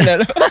like an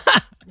edible.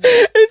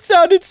 It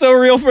sounded so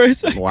real for a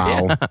second.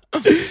 Wow.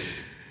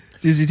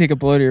 Does you take a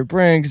blow to your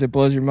brain because it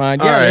blows your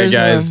mind? All right,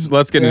 guys,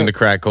 let's get into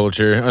crack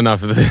culture.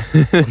 Enough of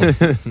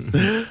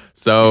this.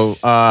 So,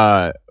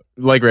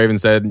 like Raven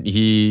said,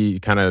 he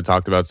kind of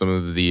talked about some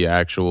of the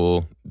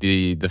actual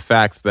the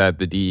facts that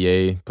the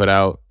DEA put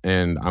out,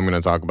 and I'm going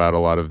to talk about a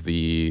lot of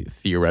the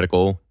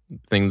theoretical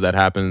things that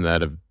happened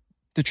that have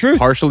the truth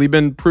partially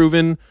been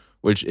proven,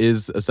 which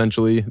is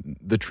essentially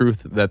the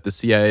truth that the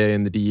CIA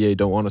and the DEA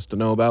don't want us to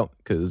know about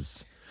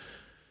because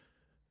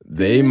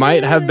they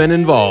might have been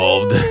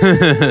involved.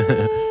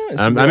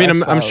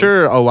 I'm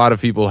sure a lot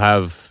of people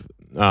have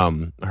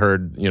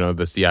heard,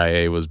 the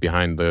CIA was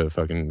behind the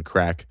fucking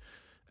crack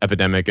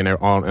epidemic and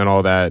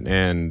all that.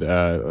 And,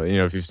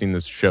 if you've seen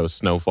this show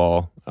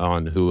Snowfall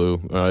on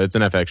Hulu, it's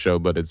an FX show,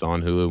 but it's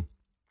on Hulu.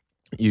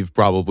 You've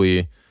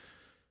probably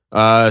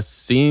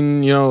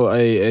seen,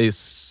 a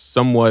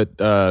somewhat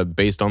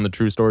based on the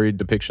true story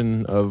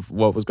depiction of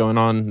what was going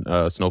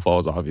on.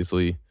 Snowfall is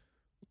obviously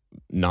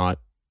not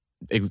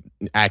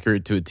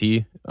accurate to a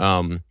T.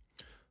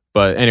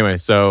 But anyway,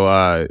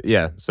 so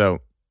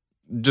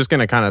just going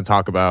to kind of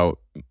talk about,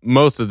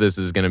 most of this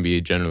is going to be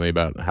generally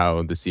about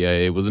how the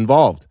CIA was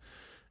involved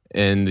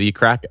in the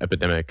crack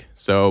epidemic.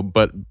 So,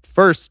 but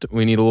first,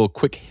 we need a little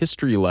quick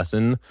history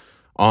lesson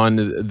on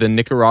the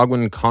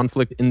Nicaraguan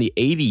conflict in the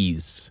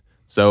 80s.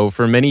 So,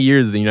 for many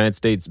years, the United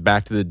States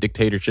backed the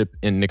dictatorship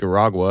in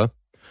Nicaragua,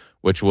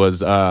 which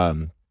was I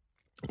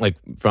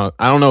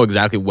don't know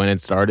exactly when it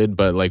started,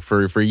 but like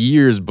for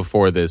years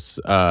before this,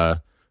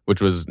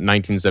 which was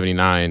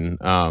 1979,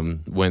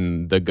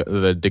 when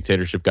the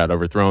dictatorship got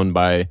overthrown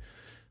by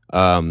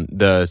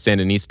the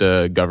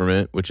Sandinista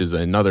government, which is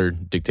another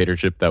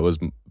dictatorship that was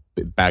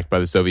backed by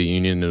the Soviet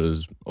Union. It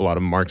was a lot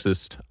of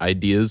Marxist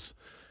ideas,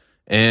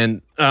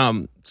 and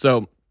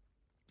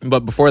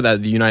but before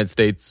that, the United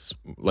States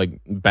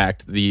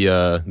backed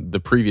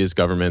the previous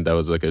government that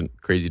was like a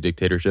crazy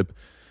dictatorship.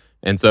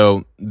 And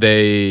so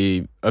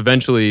they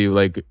eventually,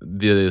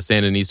 the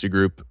Sandinista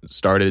group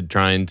started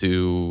trying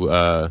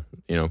to,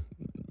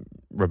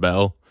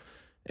 rebel.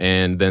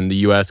 and then the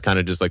U.S. kind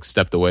of just like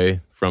stepped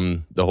away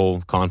from the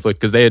whole conflict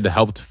because they had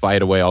helped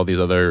fight away all these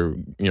other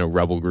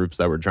rebel groups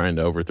that were trying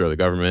to overthrow the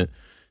government.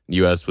 The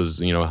U.S. was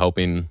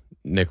helping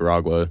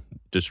Nicaragua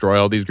destroy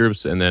all these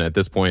groups, and then at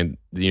this point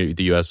the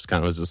U.S.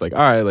 kind of was just like, all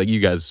right, like you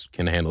guys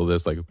can handle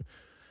this, like.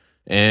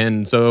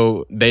 And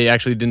so they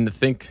actually didn't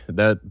think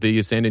that the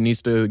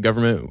Sandinista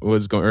government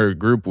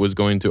group was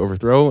going to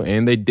overthrow,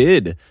 and they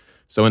did.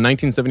 So in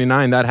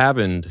 1979, that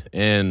happened,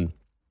 and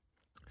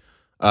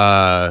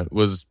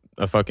was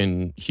a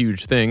fucking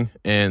huge thing.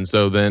 And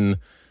so then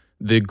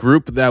the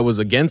group that was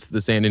against the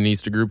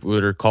Sandinista group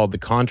were called the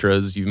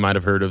Contras. You might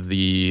have heard of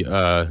the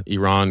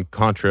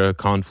Iran-Contra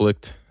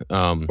conflict.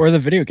 Or the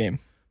video game.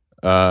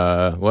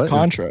 What?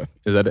 Contra.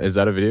 Is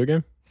that a video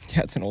game?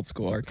 Yeah, it's an old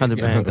school arcade.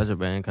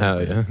 Contraband.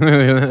 Hell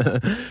yeah.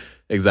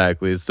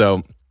 Exactly.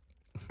 So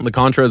the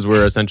Contras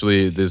were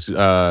essentially this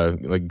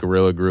like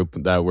guerrilla group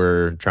that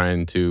were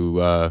trying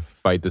to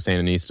fight the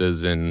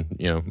Sandinistas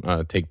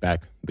and take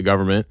back the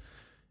government.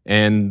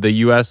 And the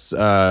U.S.,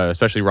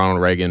 especially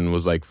Ronald Reagan,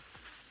 was like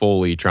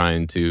fully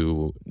trying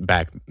to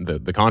back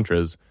the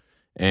Contras.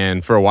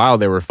 And for a while,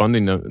 they were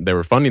funding the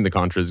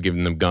Contras,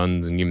 giving them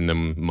guns and giving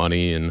them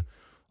money and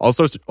all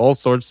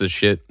sorts of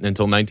shit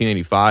until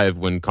 1985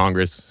 when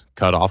Congress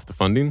cut off the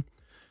funding.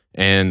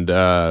 And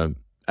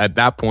at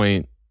that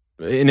point,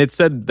 and it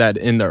said that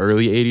in the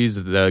early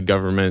 80s, the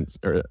government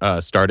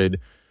started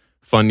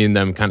funding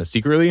them kind of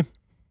secretly,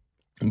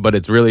 but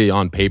it's really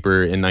on paper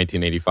in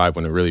 1985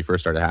 when it really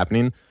first started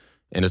happening.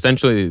 And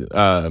essentially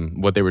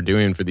what they were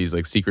doing for these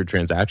like secret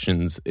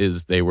transactions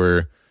is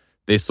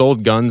they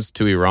sold guns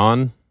to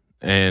Iran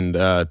and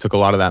took a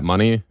lot of that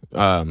money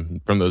from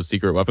those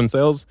secret weapon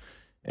sales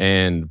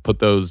and put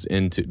those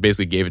into,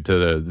 basically gave it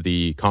to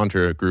the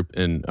Contra group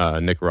in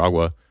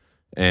Nicaragua,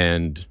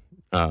 and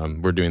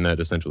we're doing that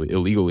essentially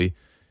illegally.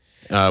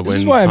 This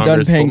is why I'm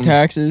done paying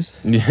taxes.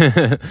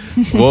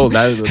 Well,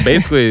 that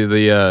basically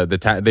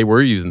they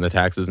were using the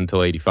taxes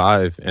until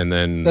 85, and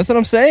then that's what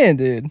I'm saying,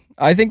 dude.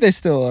 I think they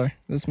still are.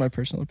 That's my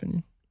personal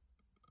opinion.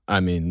 I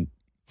mean,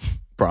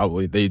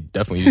 probably they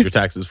definitely use your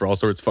taxes for all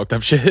sorts of fucked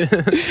up shit.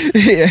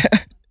 Yeah,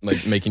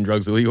 like making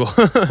drugs illegal.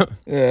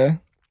 Yeah.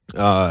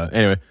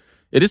 Anyway.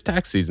 It is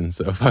tax season,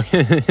 so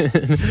fucking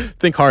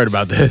think hard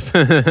about this.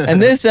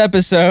 And this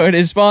episode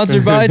is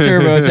sponsored by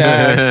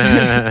TurboTax.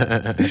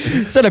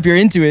 Set up your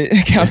Intuit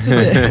account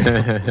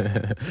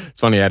today. It's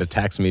funny, I had a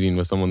tax meeting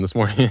with someone this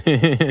morning.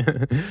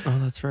 Oh,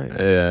 that's right.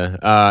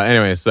 Yeah.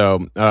 Anyway,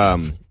 so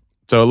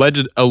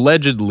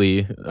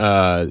allegedly,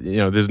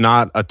 there's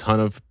not a ton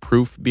of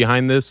proof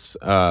behind this.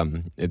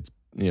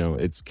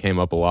 It's came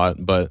up a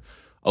lot, but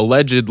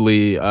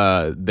allegedly,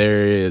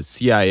 their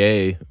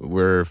CIA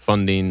were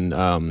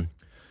funding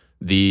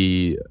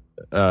the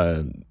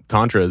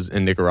Contras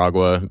in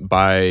Nicaragua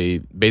by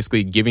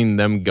basically giving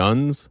them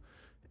guns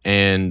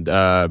and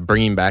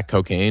bringing back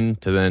cocaine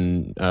to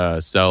then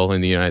sell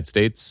in the United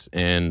States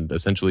and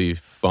essentially to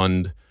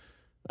fund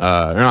these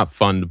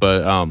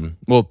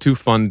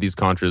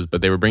Contras, but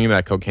they were bringing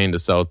back cocaine to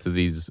sell to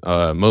these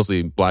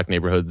mostly black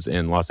neighborhoods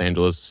in Los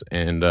Angeles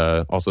and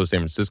also San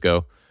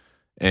Francisco.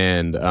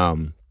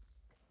 And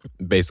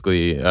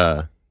basically,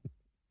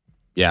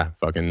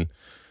 fucking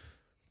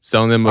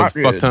selling them a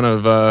fuck ton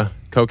of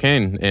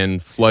cocaine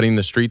and flooding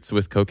the streets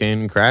with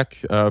cocaine and crack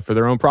for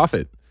their own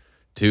profit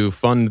to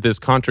fund this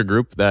Contra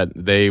group that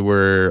they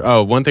were.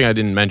 Oh, one thing I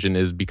didn't mention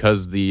is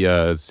because the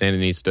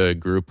Sandinista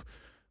group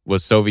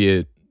was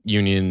Soviet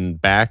Union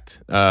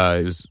backed.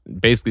 This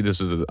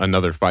was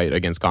another fight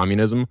against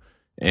communism,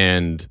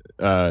 and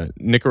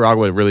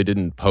Nicaragua really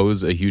didn't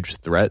pose a huge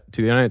threat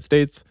to the United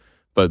States.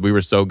 But we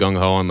were so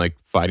gung-ho on like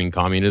fighting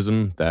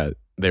communism that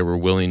they were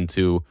willing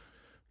to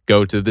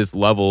go to this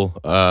level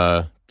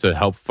to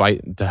help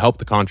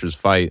the Contras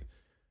fight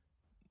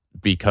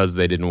because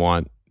they didn't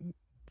want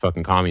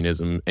fucking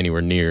communism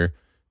anywhere near.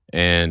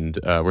 And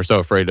we're so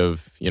afraid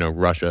of,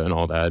 Russia and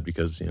all that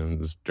because, it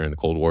was during the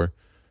Cold War.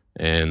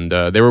 And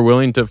they were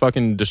willing to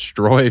fucking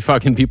destroy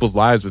fucking people's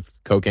lives with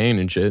cocaine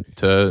and shit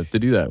to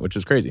do that, which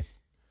is crazy.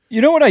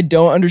 You know what I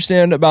don't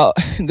understand about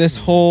this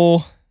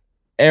whole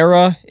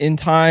era in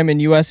time in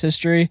U.S.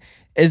 history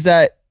is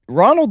that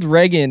Ronald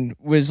Reagan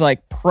was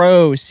like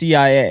pro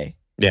CIA,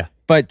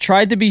 but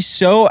tried to be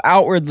so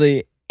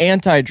outwardly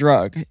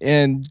anti-drug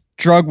and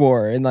drug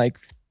war and like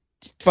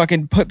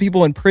fucking put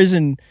people in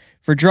prison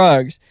for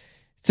drugs.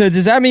 So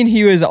does that mean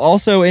he was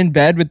also in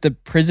bed with the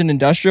prison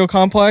industrial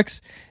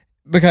complex?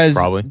 Because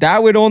probably.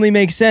 That would only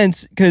make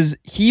sense because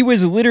he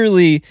gave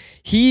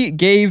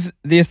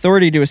the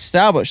authority to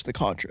establish the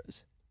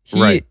Contras.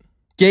 He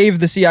gave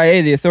the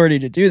CIA the authority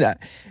to do that.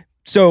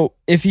 So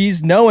if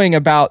he's knowing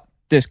about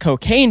this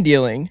cocaine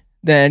dealing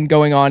then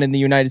going on in the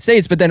United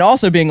States, but then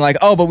also being like,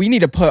 oh, but we need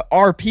to put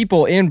our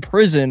people in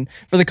prison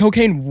for the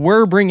cocaine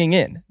we're bringing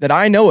in that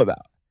I know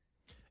about.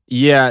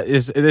 Yeah,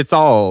 it's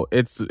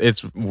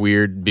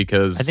weird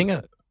because I think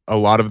a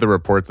lot of the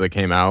reports that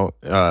came out,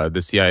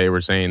 the CIA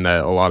were saying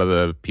that a lot of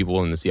the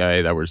people in the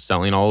CIA that were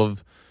selling all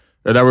of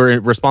that were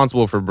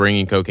responsible for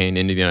bringing cocaine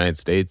into the United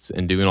States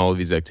and doing all of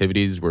these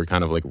activities were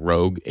kind of like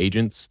rogue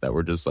agents that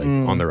were just like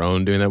on their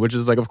own doing that, which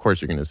is like, of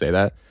course you're going to say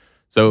that.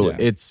 So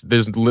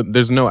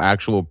there's no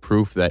actual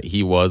proof that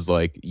he was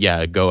like,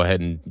 yeah, go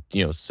ahead and,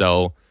 you know,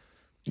 sell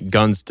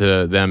guns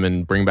to them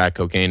and bring back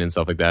cocaine and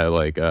stuff like that.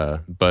 Like,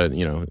 but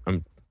you know,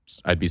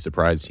 I'd be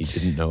surprised he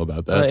didn't know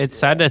about that. It's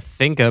sad to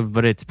think of,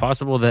 but it's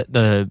possible that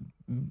the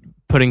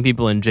putting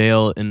people in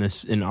jail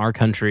in our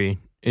country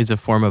is a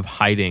form of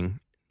hiding,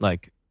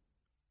 like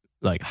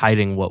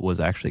hiding what was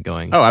actually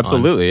going on. Oh,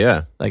 absolutely,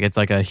 yeah. Like it's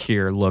like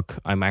here, look,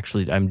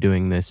 I'm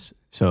doing this,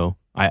 so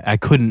I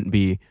couldn't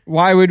be.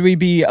 Why would we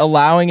be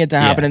allowing it to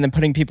happen and then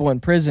putting people in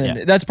prison?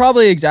 Yeah. That's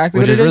probably exactly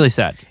what it is. Which is really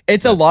sad.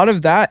 It's a lot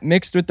of that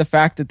mixed with the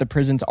fact that the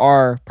prisons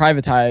are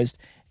privatized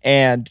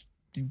and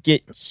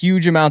get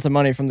huge amounts of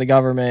money from the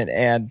government,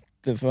 and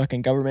the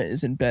fucking government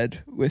is in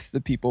bed with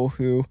the people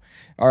who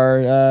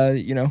are,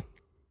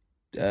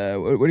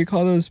 what do you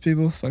call those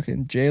people?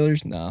 Fucking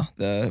jailers? No,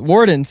 the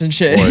wardens and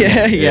shit.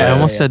 I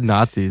almost said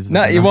Nazis.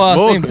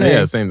 Same thing.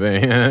 Yeah, same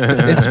thing.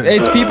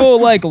 it's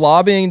people like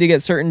lobbying to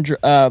get certain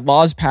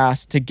laws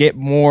passed to get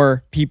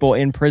more people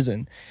in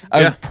prison.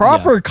 A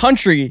proper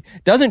country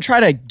doesn't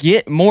try to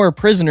get more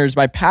prisoners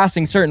by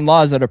passing certain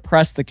laws that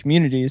oppress the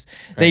communities.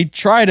 Right. They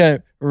try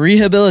to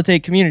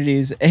rehabilitate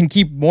communities and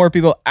keep more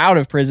people out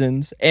of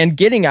prisons and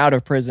getting out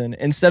of prison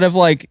instead of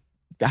like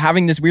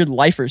having this weird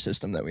lifer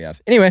system that we have.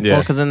 Anyway.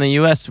 Well, because in the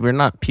U.S., we're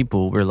not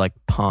people, we're like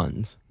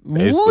pawns.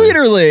 Basically.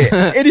 Literally.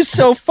 It is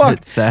so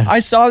fucked. It's sad. I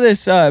saw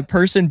this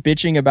person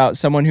bitching about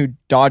someone who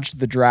dodged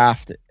the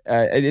draft.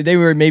 They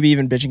were maybe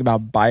even bitching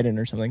about Biden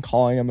or something,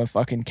 calling him a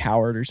fucking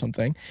coward or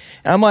something.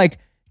 And I'm like,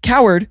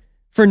 coward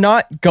for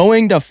not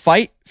going to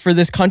fight for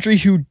this country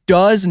who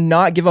does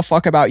not give a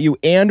fuck about you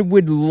and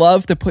would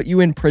love to put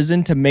you in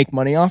prison to make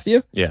money off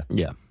you? Yeah.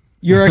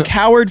 You're a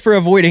coward for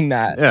avoiding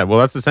that. Yeah, well,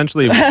 that's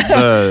essentially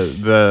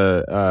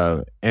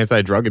the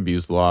anti-drug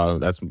abuse law.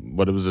 That's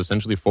what it was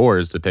essentially for,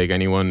 is to take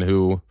anyone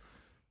who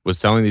was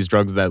selling these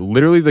drugs that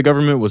literally the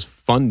government was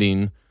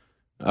funding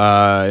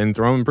and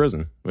throw them in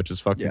prison, which is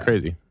fucking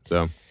crazy.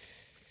 So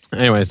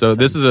anyway, so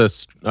this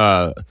is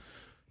a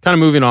kind of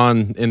moving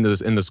on in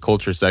this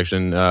culture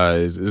section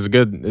is a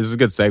good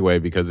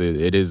segue, because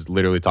it is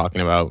literally talking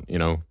about, you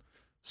know,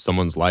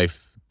 someone's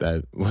life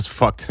that was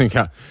fucked and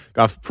got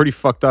pretty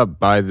fucked up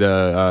by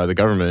the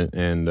government,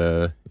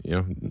 and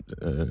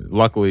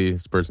luckily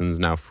this person is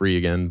now free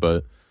again.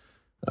 But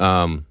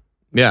I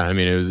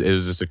mean, it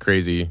was just a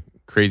crazy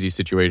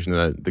situation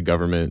that the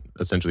government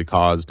essentially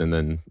caused, and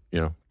then,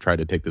 you know, tried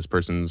to take this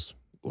person's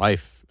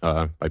life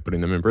by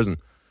putting them in prison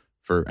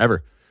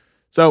forever.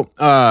 So,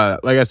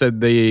 like I said,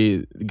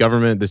 the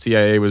government, the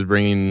CIA, was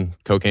bringing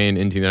cocaine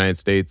into the United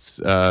States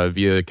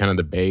via kind of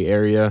the Bay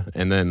Area,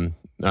 and then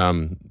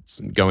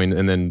going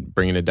and then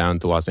bringing it down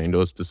to Los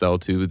Angeles to sell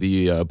to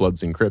the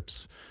Bloods and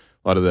Crips,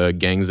 a lot of the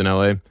gangs in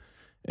LA.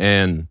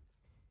 And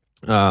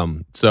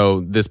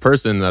so this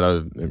person that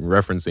I'm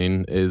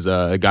referencing is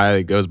a guy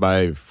that goes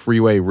by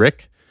Freeway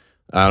Rick.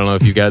 I don't know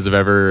if you guys have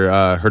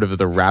ever heard of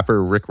the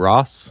rapper Rick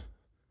Ross.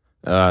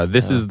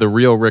 This is the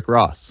real Rick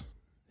Ross.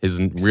 His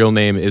real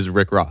name is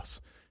Rick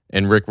Ross.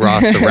 And Rick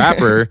Ross, the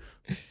rapper,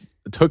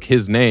 took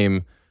his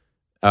name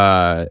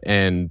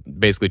and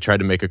basically tried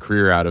to make a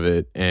career out of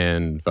it.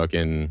 And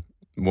fucking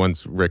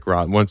once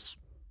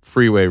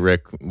Freeway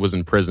Rick was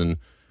in prison,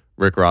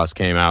 Rick Ross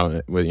came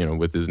out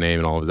with his name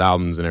and all of his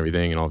albums and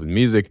everything and all of his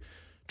music,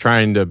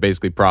 trying to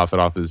basically profit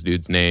off this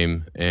dude's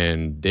name,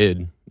 and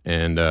did.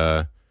 And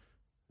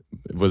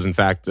was in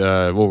fact,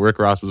 Rick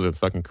Ross was a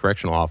fucking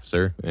correctional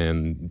officer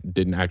and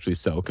didn't actually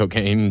sell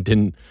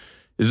cocaine.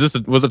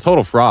 Was a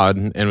total fraud,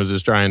 and was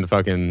just trying to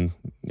fucking,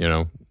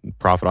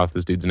 profit off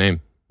this dude's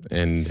name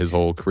and his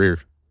whole career.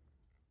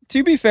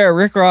 To be fair,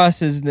 Rick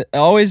Ross has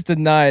always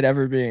denied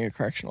ever being a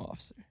correctional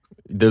officer.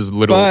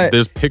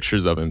 There's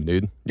pictures of him,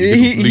 dude.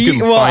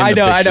 I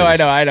know.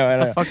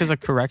 What the fuck is a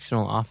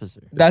correctional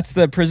officer? That's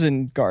the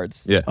prison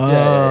guards. Yeah.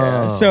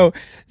 Yeah.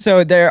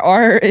 So there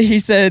are. He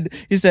said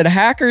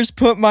hackers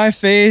put my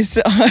face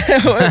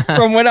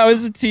from when I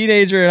was a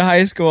teenager in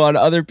high school on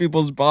other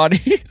people's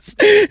bodies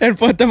and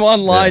put them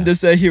online to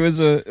say he was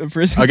a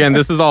prison. Again,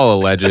 this is all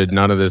alleged.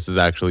 None of this is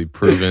actually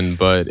proven,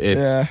 but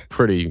it's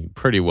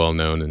pretty well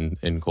known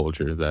in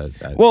culture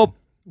that. Well,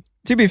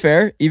 to be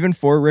fair, even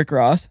for Rick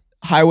Ross,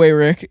 Highway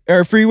Rick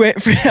or Freeway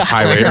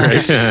Highway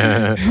Rick.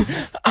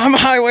 I'm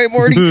Highway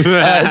Morty.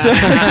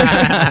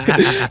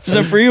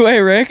 So Freeway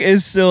Rick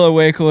is still a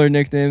way cooler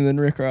nickname than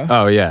Rick Ross.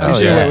 Oh yeah, we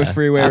should have went with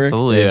Freeway Rick.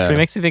 Absolutely. Yeah. It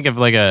makes me think of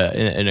like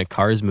in a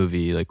Cars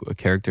movie, like a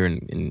character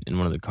in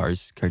one of the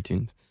Cars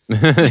cartoons.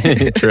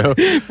 True.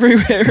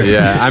 Freeway Rick.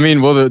 Yeah, I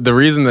mean, well, the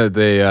reason that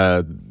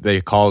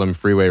they called him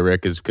Freeway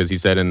Rick is because he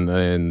said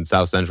in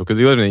South Central, because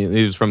he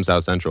was from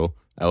South Central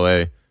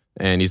LA.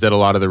 And he said a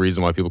lot of the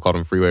reason why people called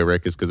him Freeway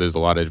Rick is because there's a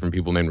lot of different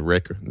people named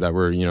Rick that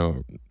were,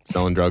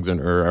 selling drugs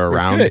or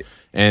around. Okay.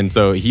 And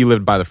so he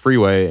lived by the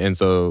freeway. And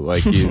so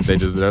like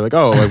they're like,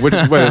 oh, like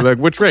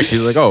which Rick?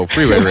 He's like, oh,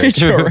 Freeway Rick.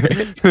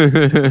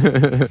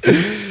 Rick.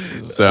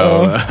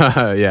 So,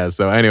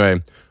 So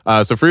anyway,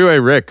 So Freeway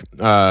Rick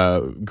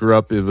grew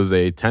up. It was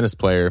a tennis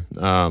player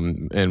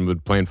and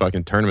would play in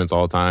fucking tournaments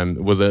all the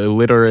time. Was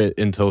illiterate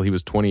until he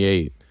was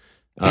 28,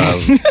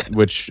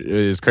 which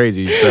is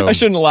crazy. So I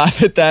shouldn't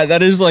laugh at that.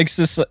 That is like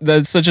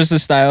that's such a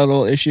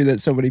societal issue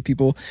that so many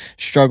people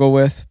struggle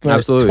with. But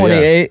Absolutely,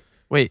 28,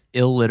 Wait,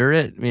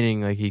 illiterate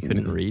meaning like he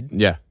couldn't read?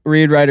 yeah,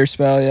 read, write, or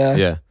spell. Yeah.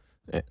 yeah.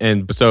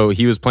 And so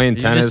he was playing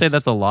Did you tennis. just say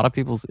that's a lot of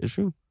people's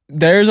issue?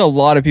 There's a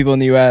lot of people in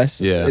the U.S.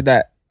 Yeah.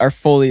 that are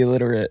fully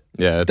illiterate.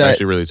 Yeah, it's that-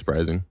 actually really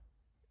surprising.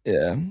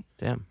 Yeah.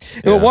 Damn.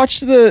 But Yeah. watch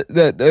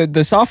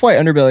the soft white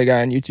underbelly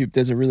guy on YouTube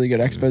does a really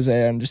good expose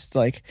on just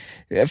like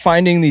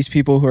finding these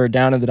people who are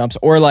down in the dumps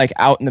or like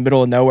out in the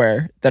middle of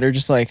nowhere that are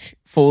just like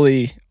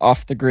fully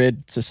off the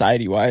grid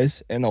society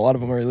wise, and a lot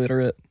of them are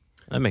illiterate.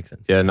 That makes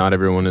sense. Yeah, not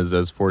everyone is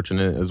as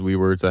fortunate as we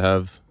were to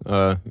have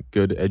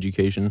good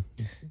education.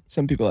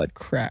 Some people had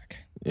crack.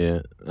 Yeah.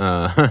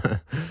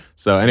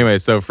 So anyway,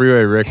 so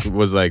Freeway Rick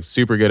was like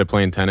super good at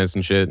playing tennis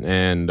and shit,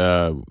 and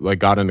like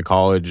got into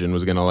college and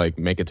was gonna like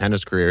make a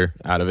tennis career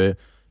out of it.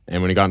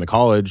 And when he got into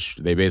college,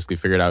 they basically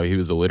figured out he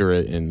was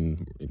illiterate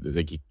and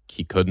like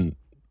he couldn't.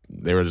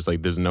 They were just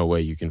like, "There's no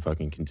way you can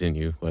fucking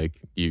continue. Like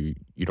you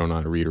don't know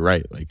how to read or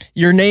write. Like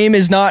Your name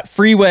is not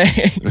Freeway.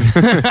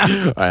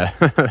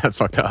 that's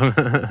fucked up." All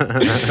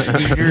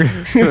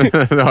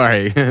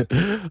right,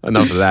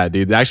 enough of that,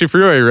 dude. Actually,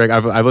 Freeway Rick,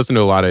 I've listened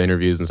to a lot of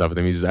interviews and stuff with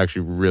him. He's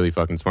actually really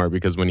fucking smart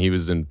because when he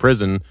was in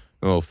prison,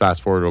 we'll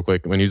fast forward real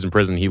quick. When he was in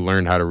prison, he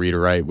learned how to read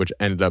or write, which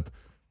ended up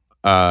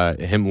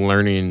him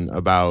learning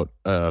about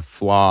a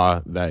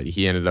flaw that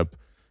he ended up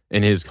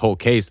in his whole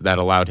case that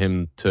allowed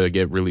him to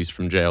get released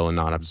from jail and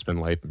not have to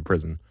spend life in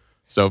prison.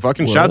 So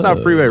fucking shouts out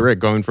Freeway Rick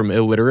going from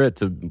illiterate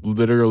to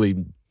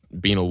literally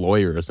being a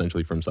lawyer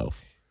essentially for himself.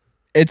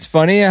 It's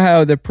funny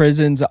how the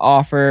prisons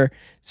offer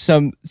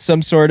some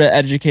sort of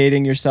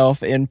educating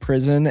yourself in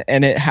prison,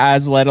 and it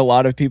has led a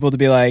lot of people to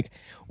be like,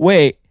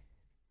 wait,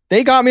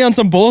 they got me on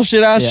some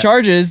bullshit ass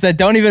charges that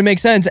don't even make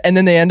sense, and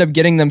then they end up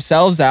getting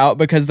themselves out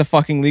because the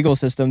fucking legal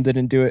system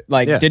didn't do it,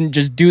 didn't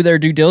just do their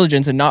due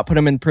diligence and not put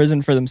them in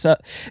prison for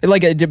themselves.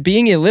 Like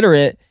being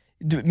illiterate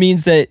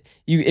means that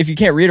if you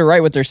can't read or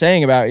write what they're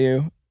saying about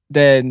you,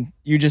 then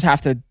you just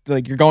have to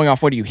you're going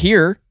off what you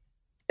hear,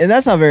 and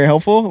that's not very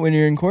helpful when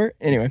you're in court.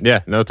 Anyway,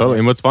 Yeah, no, totally.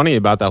 And what's funny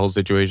about that whole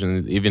situation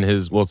is even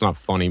it's not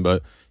funny,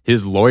 but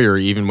his lawyer,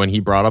 even when he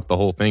brought up the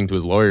whole thing to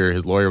his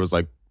lawyer was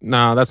like,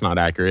 "No, that's not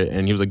accurate."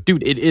 And he was like,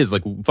 "Dude, it is.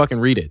 Like, fucking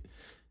read it."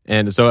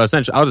 And so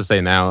essentially, I'll just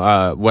say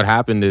now, what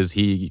happened is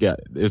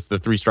it's the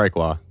 3-strike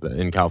law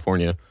in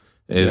California.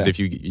 Is if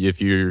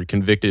you're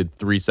convicted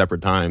 3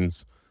 separate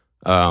times,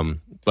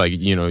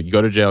 you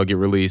go to jail, get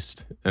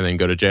released, and then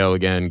go to jail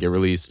again, get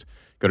released,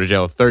 go to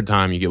jail a 3rd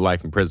time, you get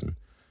life in prison.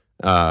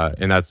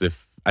 And that's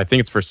I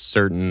think it's for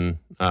certain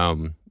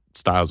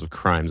styles of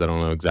crimes. I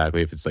don't know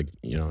exactly if it's like,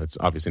 it's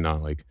obviously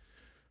not like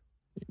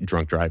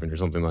drunk driving or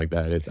something like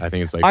that. I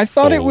think it's like I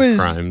thought it full was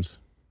crimes.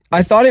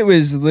 I thought it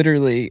was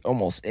literally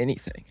almost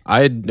anything.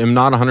 I am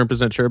not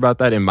 100% sure about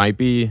that. It might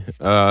be,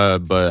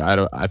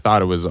 but I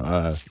thought it was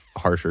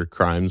harsher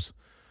crimes.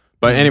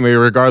 But anyway,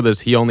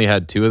 regardless, he only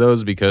had 2 of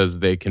those because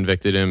they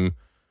convicted him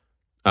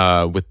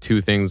with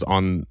 2 things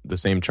on the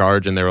same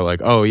charge, and they were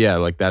like, "Oh yeah,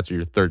 like that's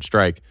your 3rd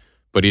strike."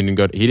 But he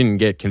didn't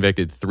get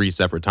convicted 3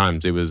 separate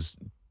times. It was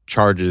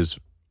charges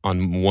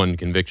on 1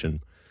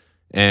 conviction.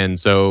 And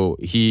so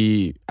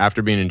he,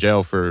 after being in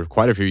jail for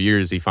quite a few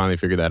years, he finally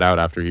figured that out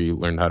after he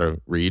learned how to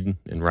read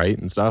and write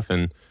and stuff,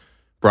 and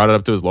brought it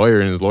up to his lawyer,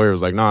 and his lawyer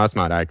was like, "No, that's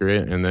not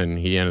accurate." And then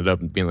he ended up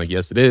being like,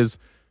 "Yes, it is."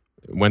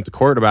 Went to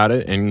court about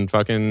it, and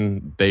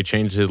fucking they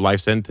changed his life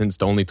sentence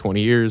to only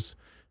 20 years.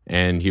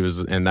 And I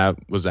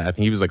think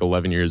he was like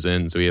 11 years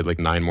in, so he had like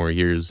 9 more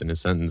years in his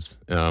sentence.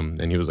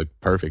 And he was like,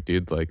 "Perfect,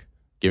 dude. Like,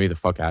 get me the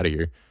fuck out of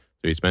here."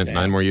 So he spent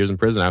 9 more years in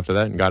prison after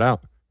that and got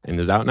out, and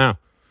is out now.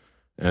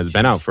 And has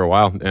been out for a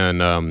while.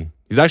 And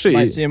he's actually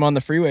Might see him on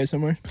the freeway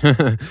somewhere.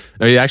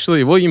 No, he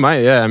actually, well, you might,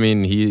 yeah. I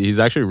mean, he's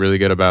actually really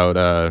good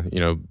about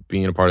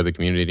being a part of the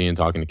community and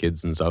talking to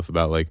kids and stuff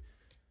about like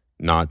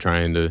not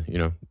trying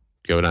to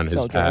go down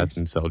his path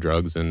and sell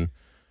drugs, and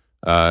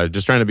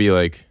just trying to be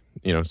like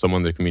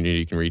someone the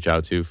community can reach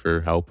out to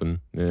for help. And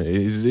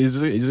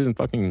he's a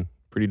fucking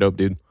pretty dope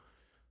dude.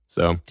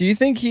 So Do you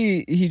think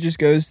he just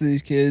goes to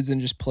these kids and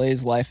just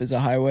plays life as a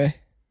highway?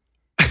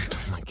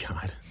 oh my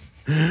god,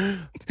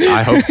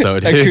 I hope so,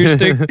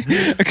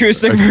 dude.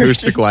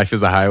 Acoustic life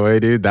is a highway,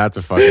 dude. That's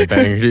a fucking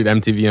banger, dude.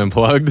 MTV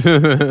Unplugged.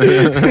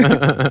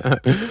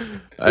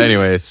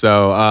 Anyway,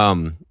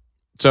 so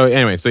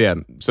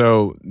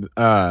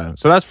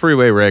that's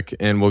Freeway Rick,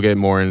 and we'll get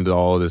more into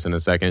all of this in a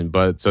second.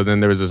 But so then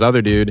there was this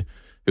other dude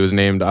who was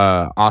named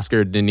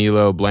Oscar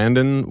Danilo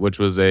Blandon, which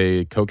was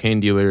a cocaine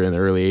dealer in the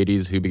early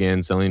 80s who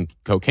began selling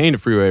cocaine to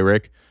Freeway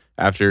Rick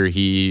after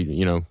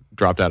he,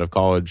 dropped out of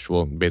college.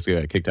 Well, basically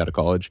got kicked out of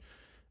college.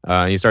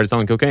 He started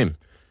selling cocaine.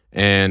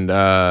 And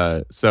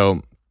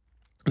so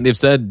they've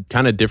said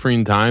kind of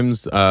differing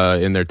times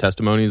in their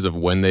testimonies of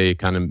when they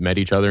kind of met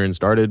each other and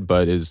started,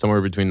 but is somewhere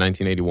between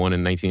 1981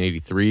 and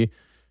 1983.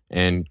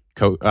 And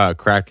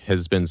crack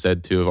has been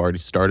said to have already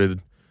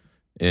started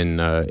in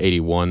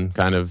 81,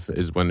 kind of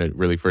is when it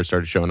really first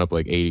started showing up,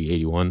 like 80,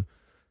 81.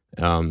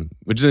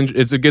 Which is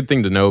it's a good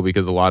thing to know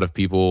because a lot of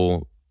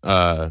people,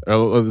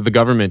 the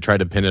government tried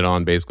to pin it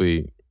on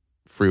basically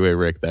Freeway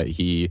Rick that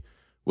he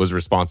was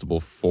responsible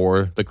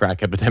for the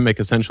crack epidemic,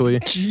 essentially.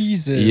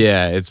 Jesus.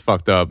 Yeah, it's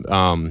fucked up,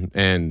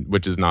 and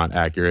which is not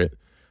accurate.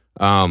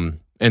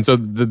 And so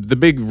the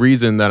big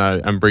reason that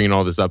I'm bringing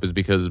all this up is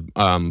because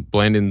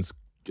Blandon's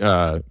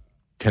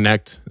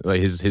connect,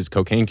 like his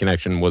cocaine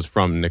connection, was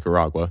from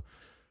Nicaragua,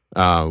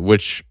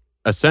 which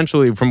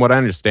essentially, from what I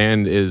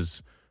understand,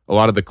 is a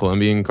lot of the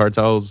Colombian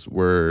cartels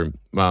were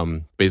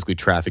basically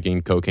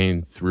trafficking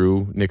cocaine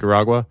through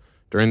Nicaragua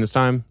during this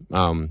time.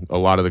 A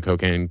lot of the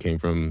cocaine came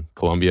from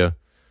Colombia,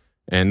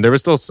 and there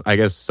was still, I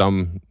guess,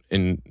 some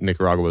in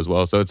Nicaragua as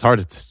well. So it's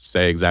hard to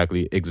say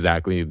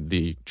exactly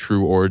the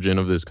true origin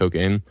of this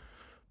cocaine,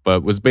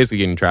 but was basically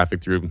getting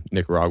trafficked through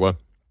Nicaragua.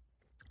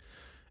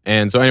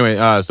 And so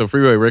anyway, so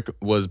Freeway Rick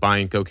was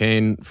buying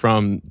cocaine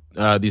from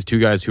these two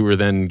guys who were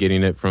then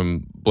getting it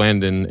from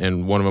Blandon,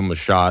 and one of them was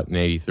shot in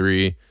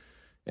 83,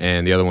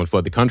 and the other one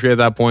fled the country at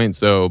that point.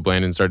 So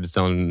Blandon started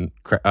selling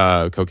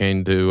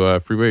cocaine to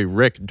Freeway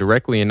Rick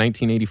directly in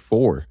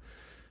 1984,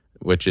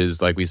 which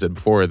is, like we said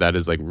before, that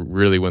is like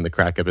really when the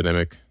crack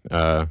epidemic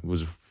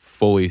was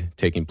fully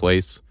taking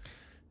place.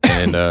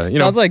 And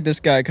Sounds like this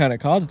guy kind of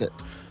caused it.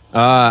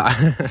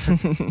 I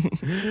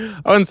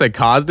wouldn't say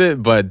caused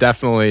it, but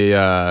definitely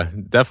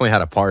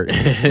had a part, a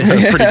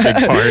pretty big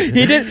part.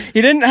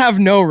 He didn't have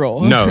no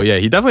role. No, yeah,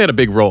 he definitely had a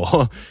big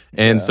role.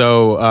 And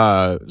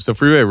so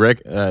Freeway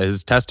Rick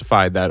has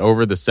testified that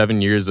over the 7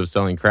 years of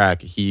selling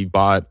crack, he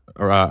bought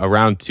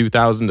around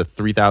 2,000 to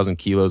 3,000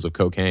 kilos of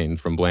cocaine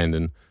from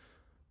Blandon,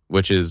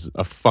 which is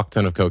a fuck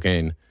ton of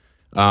cocaine.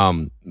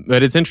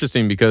 But it's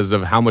interesting because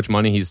of how much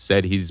money he's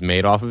said he's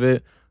made off of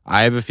it.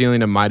 I have a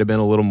feeling it might have been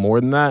a little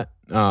more than that.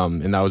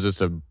 And that was just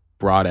a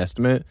broad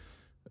estimate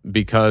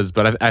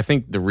but I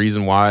think the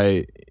reason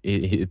why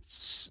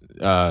it's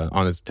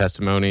on his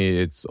testimony,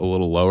 it's a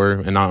little lower.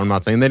 And I'm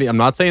not saying that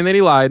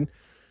he lied.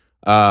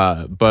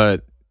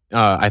 But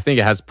I think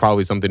it has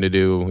probably something to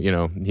do,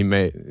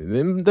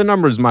 the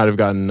numbers might have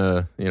gotten,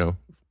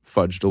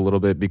 fudged a little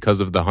bit because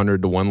of the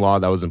 100-to-1 law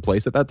that was in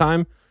place at that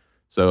time.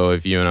 So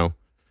if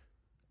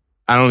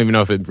I don't even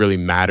know if it really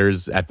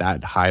matters at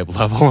that high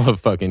level of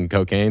fucking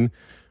cocaine.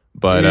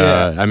 But,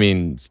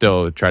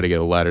 still try to get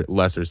a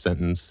lesser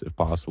sentence if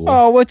possible.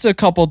 Oh, what's a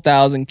couple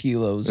thousand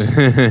kilos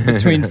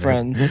between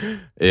friends?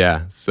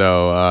 Yeah.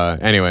 So,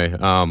 anyway,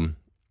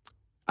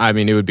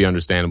 it would be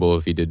understandable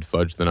if he did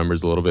fudge the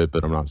numbers a little bit,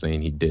 but I'm not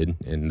saying he did.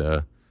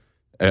 And,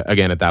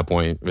 again, at that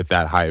point, with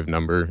that high of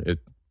number, it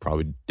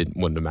probably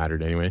wouldn't have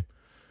mattered anyway.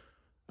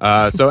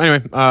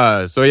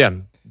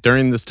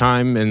 During this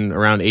time in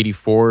around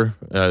 84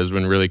 is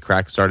when really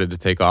crack started to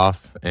take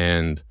off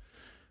and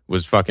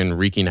was fucking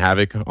wreaking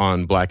havoc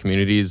on black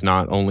communities,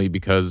 not only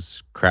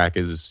because crack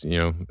is,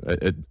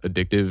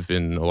 addictive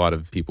and a lot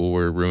of people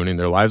were ruining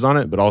their lives on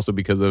it, but also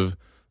because of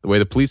the way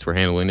the police were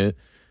handling it.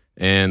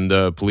 And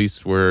the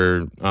police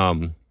were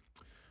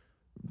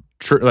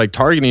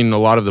targeting a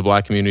lot of the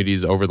black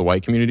communities over the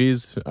white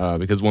communities,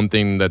 because one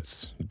thing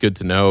that's good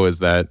to know is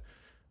that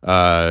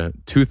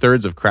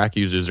 2/3 of crack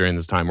users during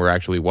this time were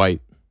actually white,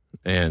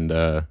 and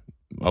a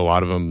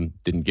lot of them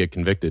didn't get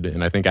convicted.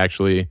 And I think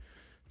actually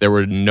there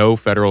were no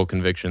federal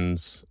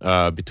convictions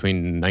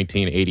between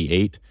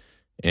 1988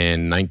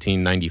 and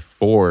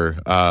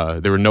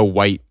 1994. There were no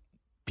white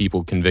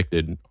people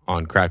convicted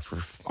on crack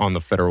on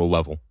the federal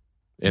level.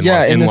 In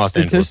Los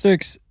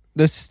Angeles.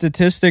 The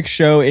statistics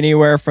show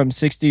anywhere from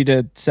 60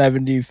 to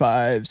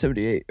 75,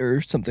 78 or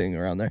something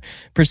around there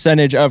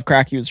percentage of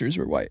crack users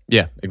were white.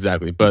 Yeah,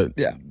 exactly. But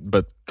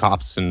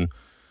cops and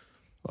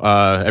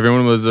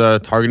everyone was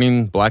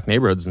targeting black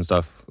neighborhoods and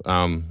stuff,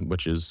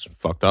 which is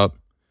fucked up.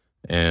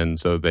 And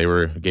so they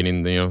were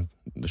getting the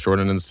short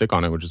end of the stick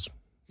on it, which is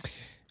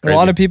crazy. A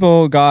lot of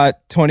people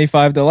got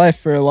 25 to life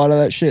for a lot of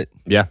that shit.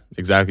 Yeah,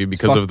 exactly,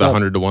 because of the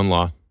 100-to-1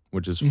 law,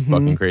 which is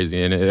fucking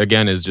crazy. And it,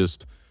 again, is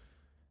just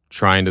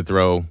trying to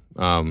throw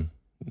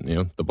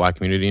the black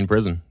community in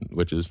prison,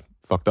 which is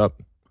fucked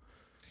up,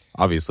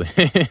 obviously.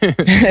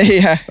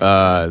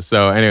 Yeah.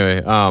 So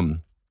anyway,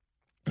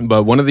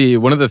 but one of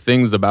the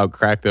things about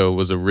crack, though,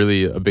 was a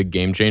big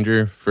game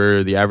changer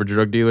for the average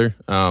drug dealer,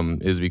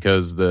 is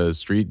because the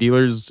street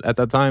dealers at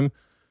that time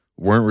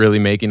weren't really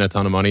making a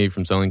ton of money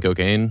from selling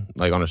cocaine,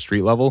 like on a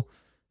street level.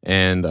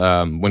 And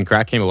when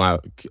crack came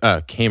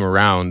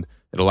around,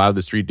 it allowed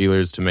the street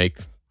dealers to make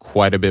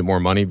quite a bit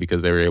more money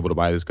because they were able to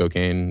buy this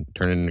cocaine,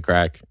 turn it into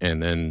crack,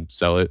 and then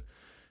sell it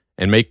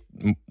and make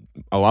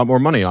a lot more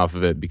money off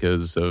of it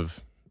because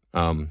of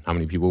how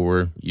many people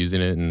were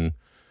using it and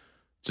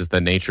just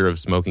the nature of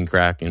smoking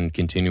crack and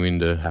continuing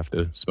to have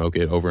to smoke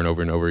it over and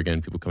over and over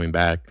again. People coming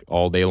back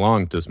all day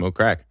long to smoke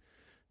crack.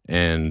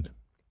 And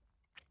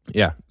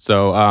yeah,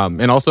 so,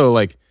 and also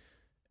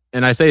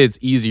and I say it's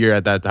easier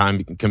at that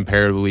time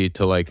comparatively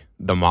to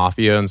the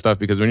mafia and stuff,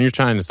 because when you're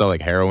trying to sell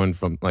heroin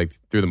from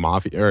through the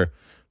mafia, or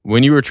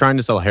when you were trying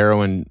to sell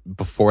heroin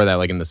before that,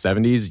 like in the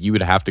 70s, you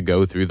would have to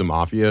go through the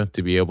mafia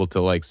to be able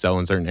to like sell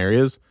in certain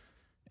areas,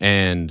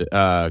 and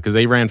because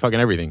they ran fucking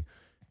everything.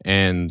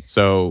 And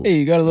so, Hey,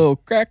 you got a little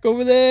crack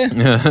over there?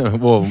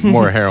 well,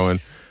 more heroin.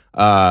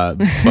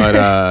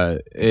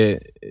 But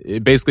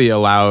it basically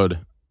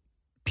allowed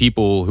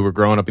people who were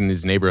growing up in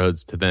these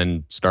neighborhoods to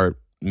then start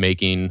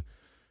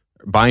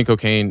buying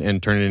cocaine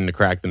and turning it into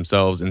crack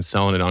themselves and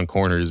selling it on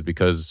corners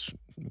because,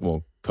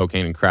 well,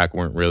 cocaine and crack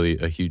weren't really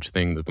a huge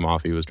thing that the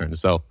mafia was trying to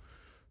sell.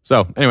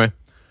 So anyway,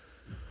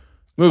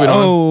 moving on.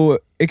 Oh,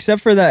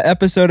 except for that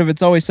episode of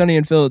It's Always Sunny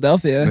in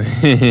Philadelphia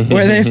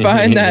where they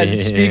find that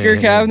speaker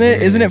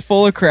cabinet. Isn't it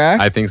full of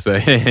crack? I think so.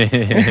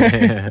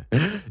 Yeah,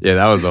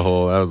 that was a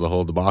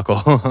whole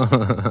debacle.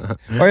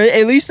 Or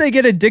at least they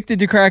get addicted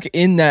to crack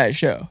in that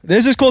show.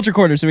 This is Culture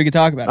Corner, so we can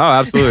talk about it. Oh,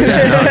 absolutely.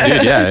 Yeah,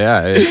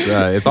 no, dude,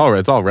 yeah. It's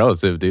all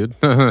relative, dude.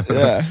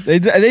 Yeah,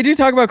 they do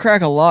talk about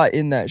crack a lot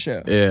in that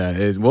show. Yeah,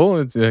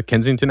 it's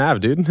Kensington Ave,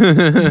 dude.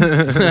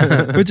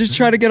 But just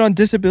try to get on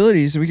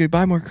disability so we could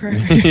buy more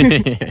crack.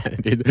 Yeah,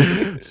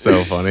 dude.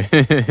 So funny.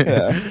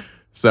 Yeah.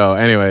 So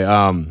anyway,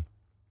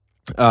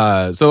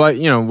 so like,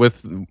 you know,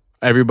 with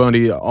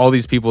everybody, all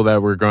these people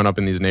that were growing up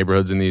in these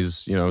neighborhoods, in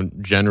these, you know,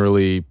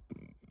 generally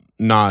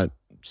not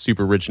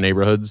super rich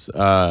neighborhoods,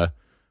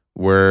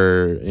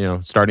 were, you know,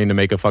 starting to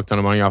make a fuck ton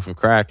of money off of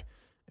crack.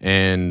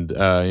 And,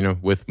 you know,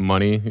 with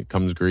money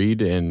comes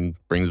greed and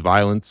brings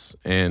violence.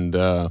 And,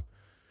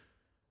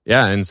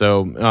 yeah. And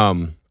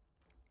so,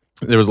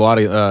 there was a lot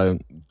of,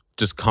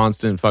 just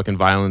constant fucking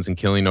violence and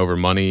killing over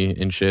money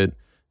and shit.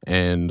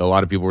 And a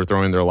lot of people were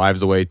throwing their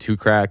lives away to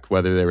crack,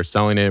 whether they were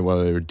selling it,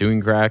 whether they were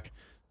doing crack.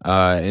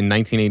 In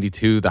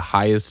 1982,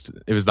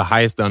 it was the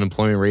highest the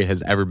unemployment rate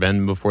has ever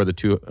been before the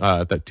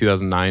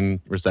 2009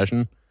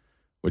 recession,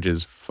 which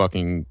is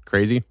fucking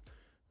crazy.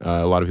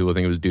 A lot of people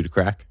think it was due to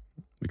crack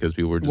because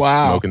people were just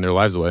smoking their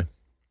lives away,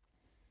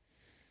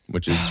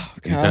 which is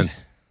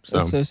intense. So,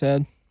 that's so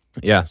sad.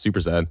 Yeah,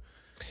 super sad.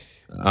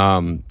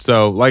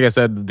 So like I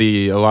said,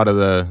 a lot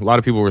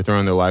of people were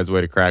throwing their lives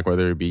away to crack,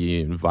 whether it be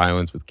in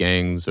violence with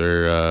gangs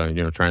or,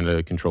 you know, trying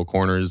to control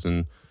corners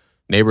and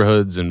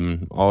neighborhoods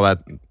and all that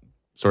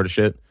sort of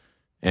shit.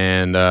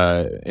 And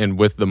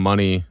with the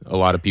money, a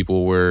lot of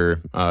people were,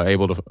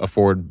 able to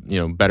afford, you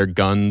know, better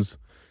guns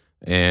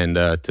and,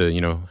 to,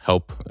 you know,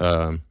 help,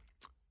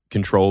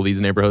 control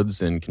these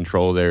neighborhoods and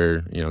control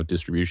their, you know,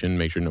 distribution,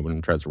 make sure no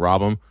one tries to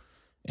rob them.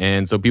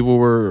 And so people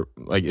were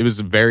like, it was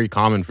very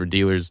common for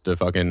dealers to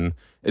fucking,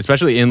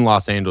 especially in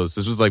Los Angeles,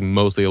 this was like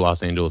mostly a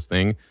Los Angeles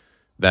thing,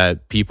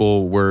 that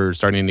people were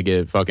starting to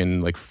get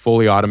fucking like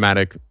fully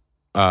automatic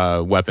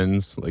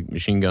weapons, like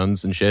machine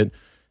guns and shit.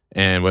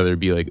 And whether it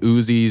be like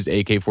Uzis,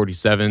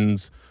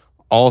 AK-47s,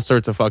 all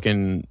sorts of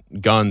fucking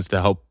guns to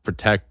help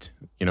protect,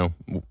 you know,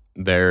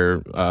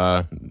 their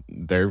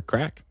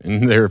crack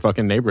in their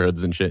fucking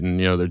neighborhoods and shit, and,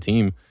 you know, their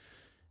team.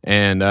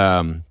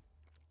 And,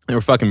 there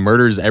were fucking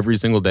murders every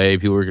single day.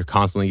 People were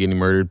constantly getting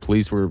murdered.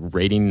 Police were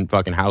raiding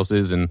fucking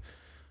houses and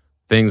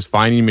things,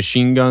 finding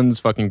machine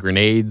guns, fucking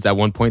grenades. At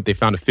one point, they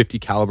found a 50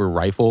 caliber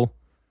rifle,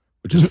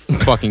 which is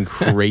fucking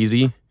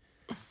crazy.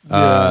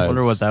 I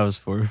wonder what that was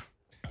for.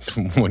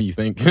 What do you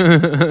think?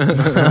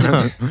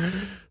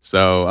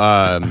 So,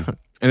 and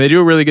they do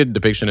a really good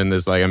depiction in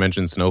this, like I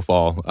mentioned,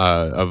 Snowfall,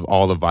 of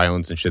all the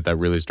violence and shit that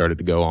really started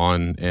to go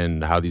on,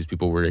 and how these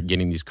people were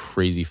getting these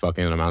crazy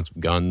fucking amounts of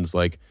guns.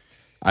 Like,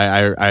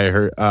 I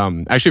heard,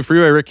 actually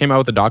Freeway Rick came out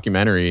with a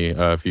documentary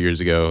a few years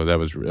ago that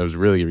was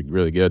really,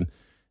 really good.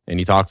 And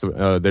he talks,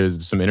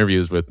 there's some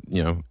interviews with,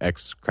 you know,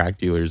 ex crack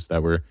dealers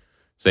that were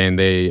saying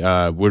they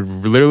would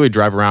literally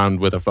drive around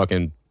with a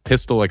fucking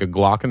pistol, like a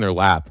Glock in their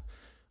lap,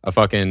 a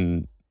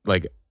fucking,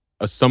 like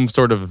some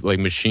sort of like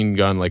machine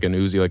gun, like an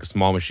Uzi, like a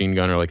small machine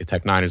gun or like a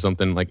Tech 9 or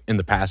something, like in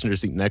the passenger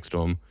seat next to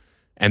them.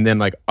 And then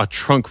like a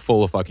trunk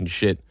full of fucking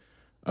shit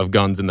of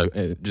guns in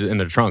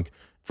the trunk.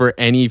 For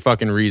any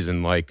fucking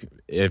reason, like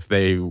if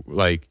they,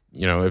 like,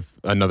 you know, if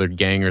another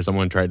gang or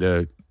someone tried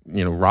to,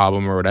 you know, rob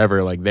them or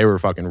whatever, like they were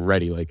fucking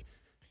ready, like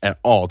at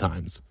all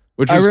times,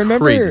 which was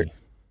crazy.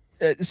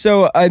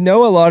 So I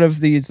know a lot of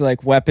these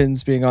like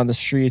weapons being on the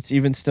streets,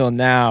 even still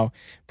now,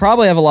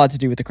 probably have a lot to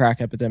do with the crack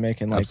epidemic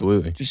and like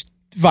absolutely just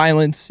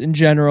violence in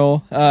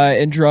general,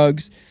 and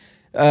drugs,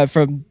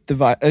 from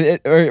the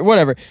or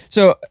whatever.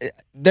 So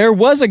there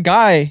was a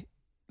guy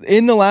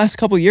in the last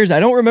couple of years, I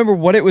don't remember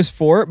what it was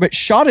for, but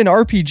shot an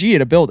RPG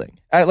at a building,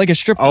 at like a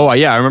strip club. Oh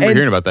yeah, I remember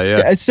hearing about that.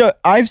 Yeah. So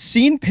I've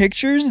seen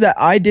pictures that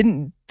I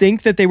didn't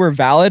think that they were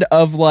valid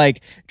of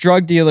like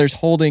drug dealers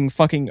holding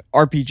fucking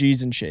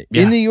RPGs and shit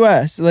in the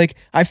US. Like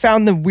I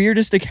found the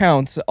weirdest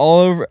accounts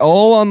all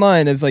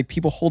online of like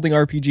people holding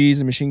RPGs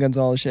and machine guns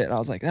and all this shit. And I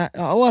was like, that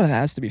a lot of that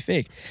has to be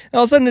fake. And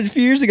all of a sudden, a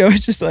few years ago,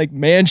 it's just like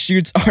man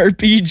shoots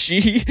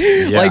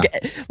RPG,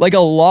 like a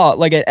law,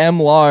 like an M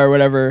law or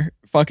whatever.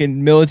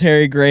 Fucking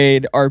military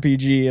grade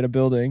RPG in a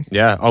building.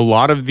 Yeah, a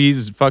lot of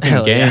these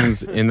fucking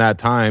gangs in that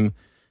time.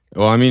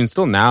 Well, I mean,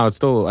 still now, it's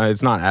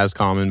not as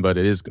common, but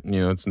it is.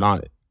 You know, it's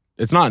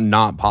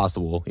not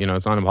possible. You know,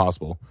 it's not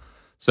impossible.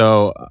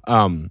 So,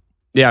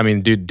 Yeah, I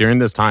mean, dude, during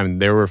this time,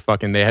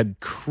 they had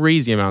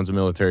crazy amounts of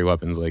military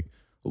weapons, like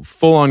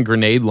full on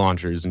grenade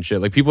launchers and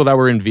shit. Like people that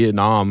were in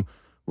Vietnam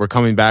were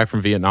coming back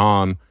from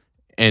Vietnam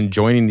and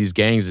joining these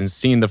gangs and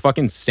seeing the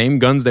fucking same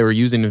guns they were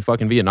using in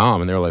fucking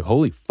Vietnam. And they were like,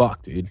 holy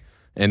fuck, dude.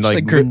 And Just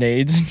like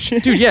grenades and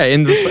shit. Dude, yeah,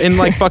 in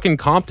like fucking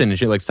Compton and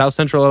shit, like South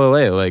Central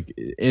LA, like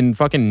in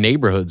fucking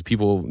neighborhoods,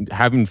 people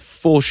having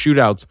full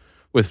shootouts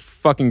with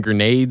fucking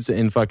grenades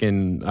and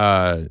fucking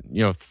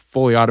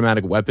fully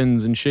automatic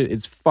weapons and shit.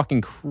 It's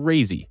fucking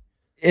crazy.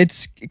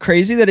 It's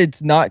crazy that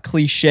it's not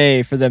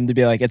cliche for them to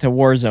be like, it's a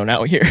war zone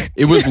out here.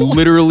 It was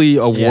literally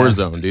a war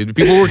zone, dude.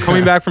 People were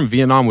coming back from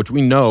Vietnam, which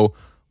we know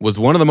was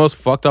one of the most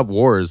fucked up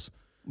wars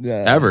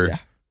ever. Yeah.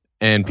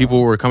 And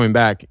people were coming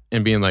back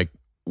and being like,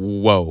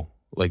 whoa,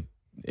 like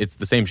it's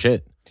the same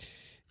shit.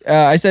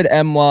 I said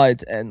M-Law,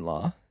 it's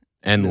N-Law.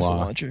 N-Law.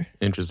 Launcher.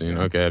 Interesting.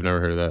 Yeah. Okay, I've never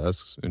heard of that.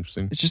 That's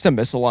interesting. It's just a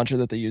missile launcher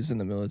that they use in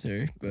the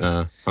military.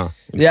 But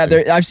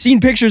yeah, I've seen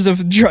pictures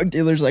of drug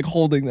dealers like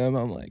holding them.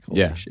 I'm like,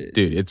 holy shit.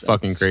 Dude, it's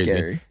fucking crazy.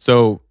 Scary.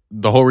 So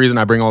the whole reason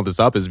I bring all this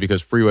up is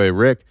because Freeway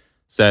Rick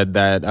said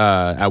that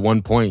at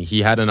one point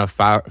he had enough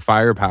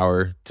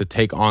firepower to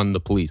take on the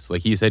police.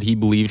 Like he said he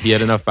believed he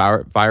had enough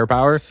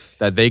firepower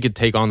that they could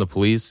take on the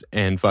police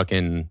and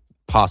fucking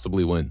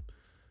possibly win.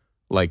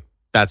 Like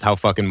that's how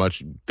fucking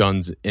much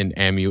guns and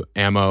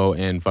ammo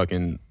and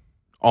fucking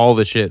all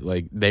the shit,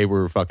 like they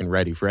were fucking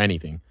ready for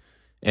anything.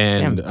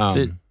 And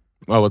Damn,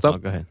 oh, what's up? Oh,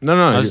 go ahead. No.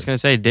 I was just gonna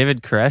say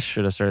David Koresh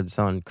should have started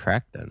selling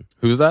crack then.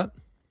 Who's that?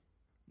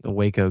 The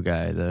Waco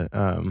guy,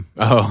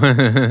 Oh,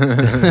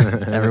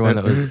 everyone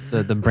that was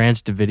the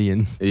Branch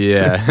Davidians.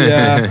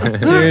 Yeah,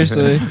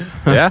 seriously.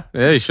 yeah,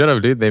 he should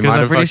have, dude. Because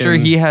I'm pretty sure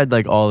he had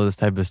like all of this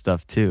type of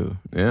stuff too.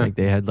 Yeah, like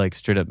they had like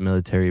straight up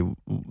military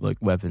like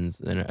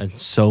weapons and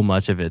so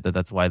much of it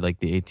that's why like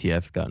the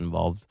ATF got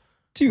involved.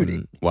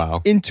 Dude,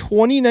 wow. In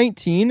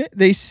 2019,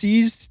 they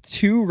seized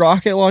 2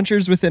 rocket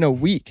launchers within a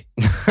week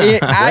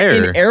at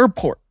an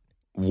airport.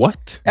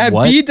 What? At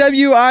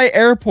BWI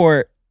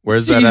Airport.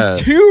 Where's that at?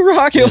 2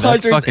 rocket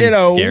launchers in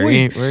a scary.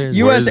 week.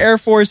 U.S. Air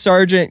Force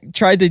Sergeant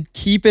tried to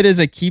keep it as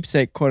a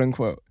keepsake, quote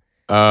unquote.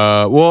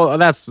 Well,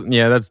 that's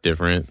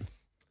different.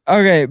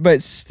 Okay,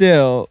 but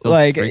still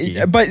like,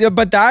 freaky.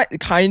 but that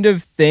kind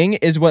of thing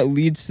is what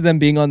leads to them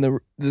being on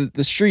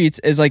the streets.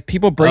 Is like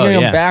people bringing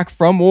them back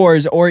from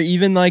wars, or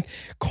even like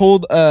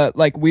cold,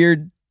 like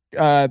weird,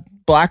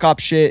 black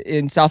ops shit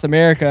in South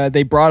America.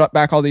 They brought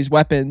back all these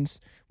weapons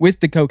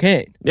with the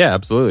cocaine. Yeah,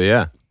 absolutely.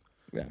 Yeah.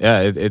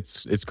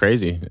 It's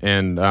crazy.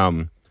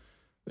 And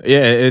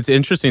it's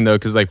interesting though,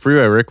 because like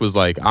Freeway Rick was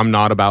like, I'm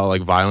not about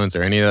like violence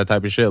or any of that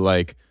type of shit.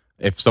 Like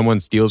if someone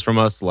steals from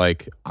us,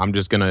 like I'm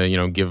just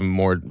gonna give them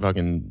more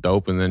fucking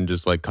dope and then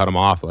just like cut them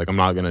off. Like I'm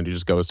not gonna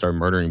just go start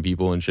murdering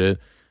people and shit.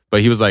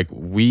 But he was like,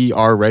 we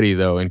are ready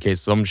though in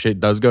case some shit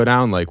does go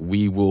down. Like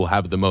we will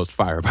have the most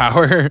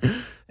firepower.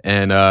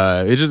 And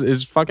it just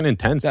is fucking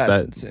intense.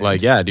 That's insane.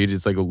 Like, yeah, dude,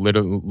 it's like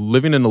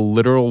living in a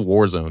literal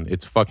war zone.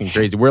 It's fucking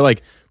crazy. We're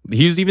like,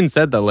 he's even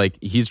said that like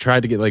he's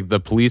tried to get like the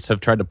police have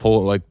tried to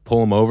pull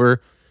him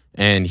over,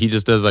 and he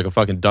just does like a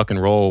fucking duck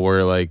and roll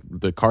where like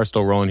the car's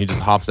still rolling, he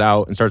just hops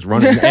out and starts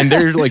running, and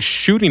they're like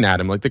shooting at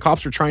him. Like the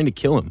cops are trying to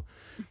kill him,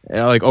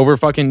 like over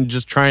fucking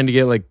just trying to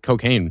get like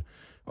cocaine.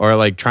 Or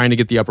like trying to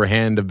get the upper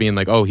hand of being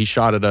like, oh, he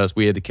shot at us,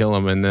 we had to kill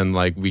him, and then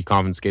like we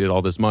confiscated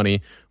all this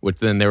money, which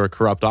then they were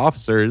corrupt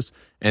officers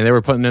and they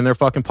were putting in their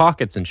fucking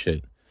pockets and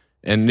shit.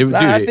 And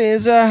life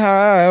is a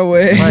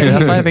highway. Right,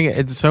 that's why I think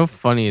it's so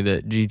funny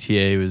that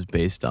GTA was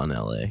based on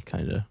LA,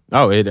 kind of.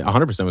 Oh, it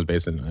 100% was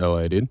based in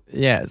LA, dude.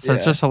 Yeah, so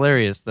it's just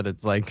hilarious that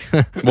it's like.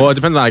 Well, it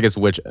depends on I guess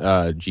which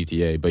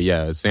GTA, but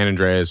yeah, San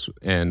Andreas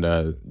and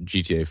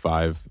GTA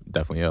 5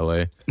 definitely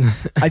LA.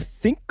 I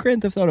think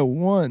Grand Theft Auto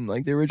 1,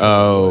 like the original.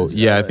 Oh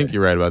yeah, I think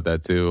you're right about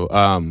that too.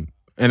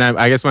 And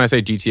I guess when I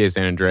say GTA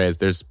San Andreas,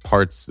 there's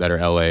parts that are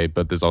LA,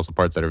 but there's also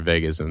parts that are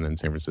Vegas and then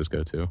San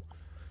Francisco too.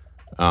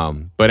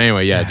 But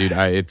anyway, yeah, dude,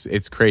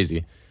 it's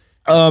crazy.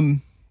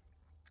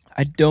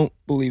 I don't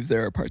believe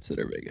there are parts that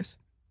are Vegas.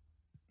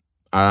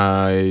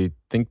 I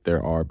think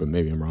there are, but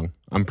maybe I'm wrong.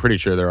 I'm pretty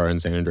sure there are in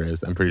San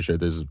Andreas. I'm pretty sure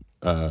there's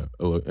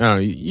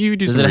you do.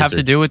 Does some it have research.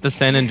 to do with the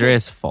San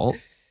Andreas fault?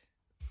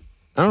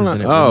 I don't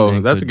know.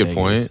 Oh, that's a good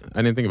point.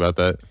 I didn't think about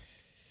that.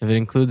 If it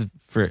includes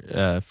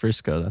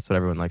Frisco, that's what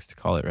everyone likes to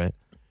call it, right?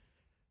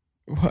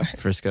 What?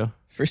 Frisco?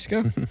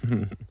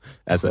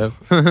 SF.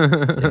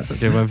 Yeah.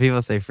 Dude, when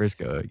people say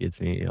Frisco, it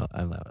gets me.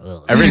 I'm like,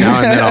 ugh. Every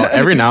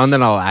now and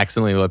then I'll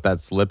accidentally let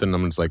that slip, and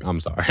I'm just like, I'm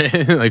sorry.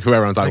 Like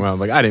whoever I'm talking about, I'm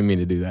like, I didn't mean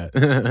to do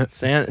that.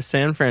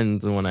 San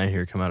Fran's the one I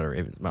hear come out of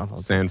Raven's mouth.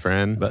 San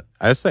Fran, but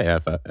I say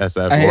SF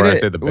I or I hate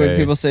say it the when Bay.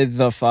 people say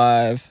the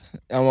 5.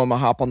 I want to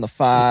hop on the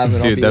 5.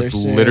 And Dude, I'll be that's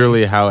there soon.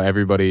 literally how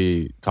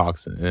everybody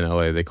talks in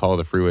LA. They call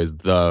the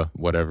freeways the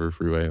whatever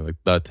freeway, like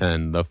the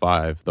 10, the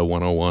 5, the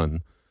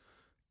 101.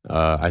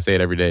 I say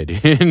it every day,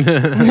 dude.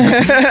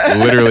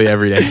 Literally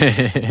every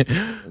day.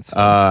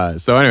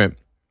 So anyway,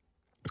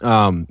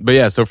 but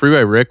yeah, so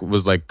Freeway Rick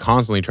was like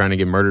constantly trying to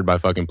get murdered by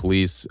fucking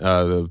police.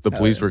 The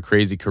police were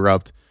crazy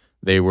corrupt.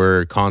 They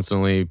were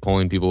constantly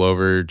pulling people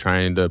over,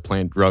 trying to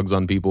plant drugs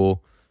on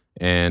people.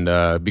 And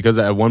because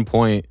at one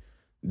point,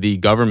 the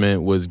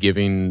government was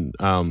giving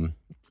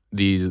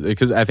these,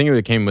 because I think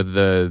it came with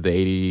the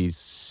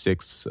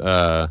 86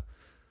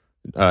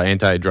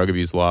 anti-drug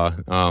abuse law,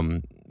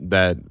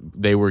 that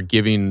they were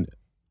giving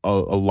a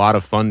lot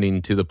of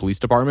funding to the police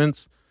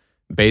departments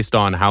based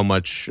on how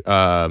much,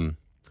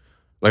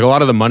 like a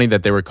lot of the money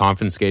that they were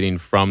confiscating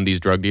from these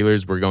drug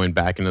dealers were going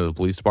back into the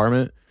police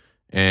department.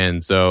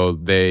 And so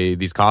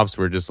these cops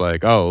were just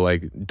like, oh,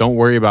 like, don't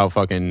worry about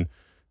fucking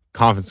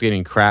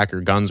confiscating crack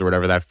or guns or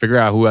whatever that. Figure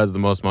out who has the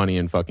most money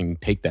and fucking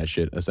take that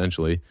shit,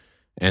 essentially.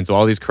 And so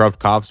all these corrupt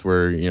cops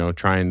were,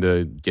 trying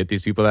to get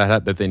these people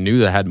that they knew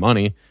that had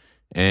money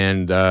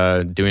and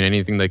doing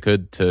anything they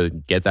could to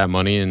get that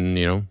money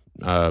and,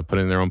 put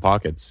it in their own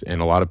pockets.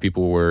 And a lot of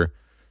people were,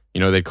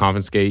 they'd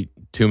confiscate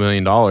 $2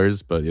 million,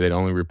 but they'd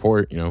only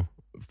report,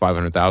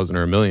 500,000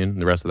 or $1 million.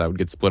 The rest of that would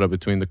get split up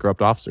between the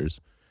corrupt officers.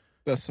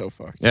 That's so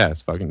fucked. Yeah,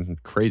 it's fucking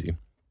crazy.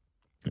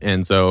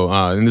 And so,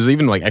 and there's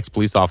even like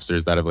ex-police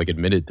officers that have like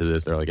admitted to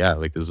this. They're like, yeah,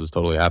 like this was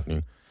totally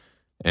happening.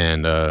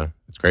 And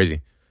it's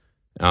crazy.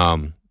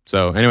 So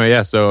anyway,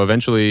 yeah, so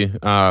eventually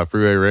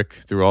Freeway Rick,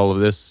 through all of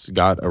this,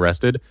 got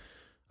arrested.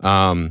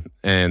 And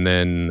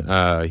then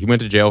he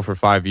went to jail for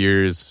 5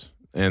 years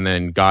and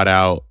then got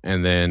out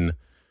and then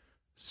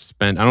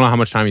spent, I don't know how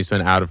much time he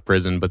spent out of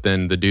prison, but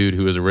then the dude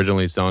who was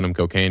originally selling him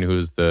cocaine, who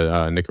was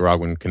the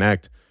Nicaraguan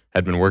Connect,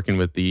 had been working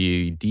with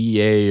the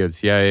DEA or the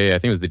CIA, I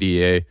think it was the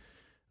DEA,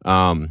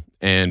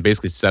 and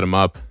basically set him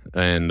up.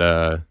 And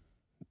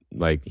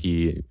like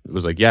he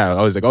was like, yeah,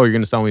 I was like, oh, you're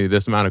going to sell me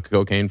this amount of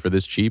cocaine for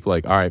this cheap?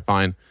 Like, all right,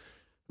 fine.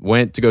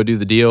 Went to go do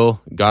the deal,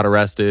 got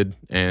arrested,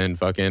 and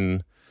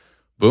fucking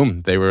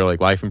boom, they were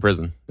like life in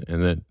prison.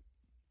 And then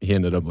he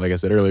ended up, like I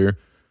said earlier,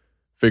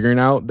 figuring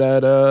out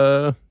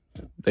that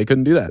they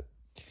couldn't do that.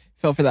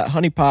 Fell for that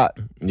honeypot.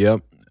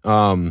 Yep.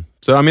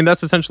 So I mean,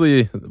 that's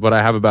essentially what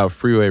I have about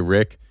Freeway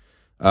Rick.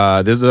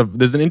 There's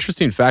an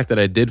interesting fact that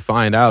I did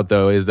find out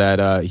though, is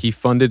that he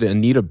funded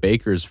Anita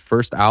Baker's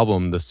first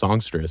album, The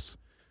Songstress,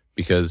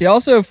 because he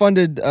also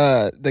funded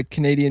the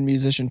Canadian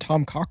musician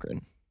Tom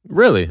Cochrane.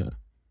 Really?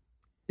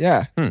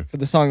 Yeah, for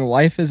the song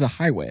 "Life Is a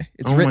Highway."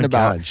 It's written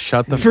about. God,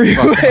 shut the Freeway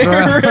fuck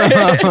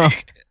up.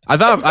 Rick.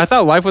 I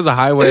thought "Life Was a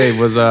Highway"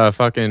 was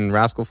fucking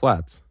Rascal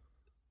Flatts.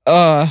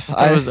 I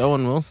thought it was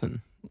Owen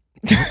Wilson.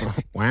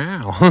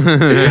 Wow.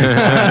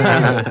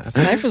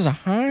 Life is a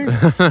highway.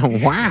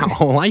 Wow,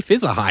 life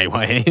is a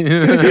highway.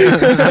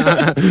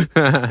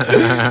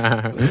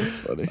 That's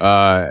funny.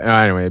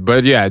 Anyway,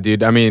 but yeah,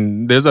 dude, I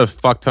mean, there's a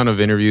fuck ton of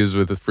interviews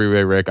with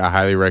Freeway Rick. I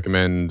highly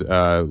recommend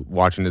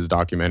watching his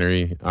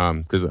documentary,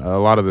 because a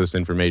lot of this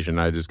information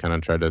I just kind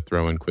of tried to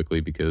throw in quickly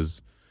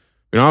because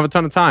we don't have a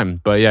ton of time.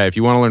 But yeah, if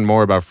you want to learn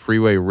more about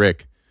Freeway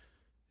Rick,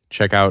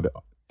 check out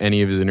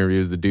any of his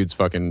interviews. The dude's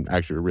fucking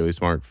actually really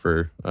smart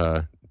for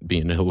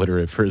being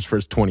illiterate for his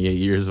first 28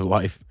 years of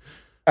life.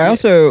 I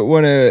also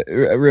want to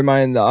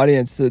remind the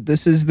audience that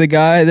this is the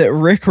guy that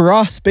Rick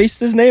Ross based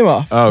his name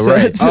off. Oh, so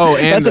right.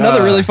 That's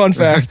another really fun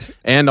fact.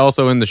 And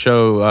also in the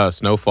show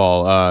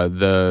Snowfall,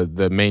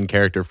 the main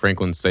character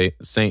Franklin Saint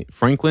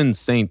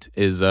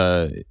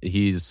is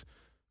he's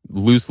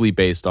loosely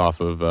based off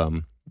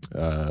of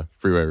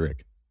Freeway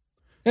Rick.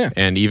 Yeah.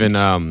 And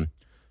even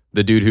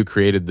the dude who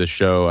created the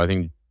show, I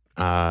think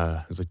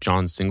it was like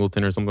John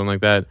Singleton or something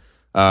like that.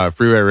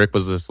 Freeway Rick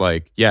was just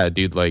like, yeah,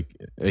 dude, like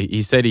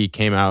he said he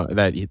came out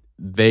that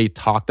they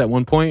talked at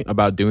one point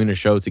about doing a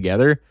show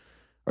together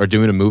or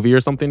doing a movie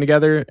or something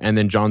together. And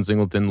then John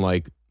Singleton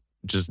like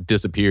just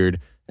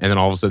disappeared. And then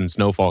all of a sudden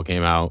Snowfall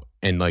came out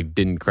and like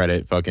didn't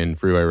credit fucking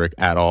Freeway Rick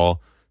at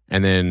all.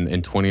 And then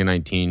in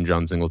 2019,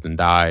 John Singleton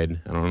died.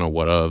 I don't know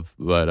what of,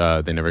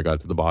 but they never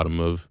got to the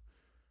bottom of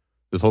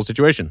this whole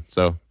situation.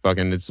 So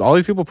fucking, it's all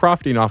these people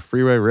profiting off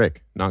Freeway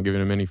Rick, not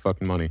giving him any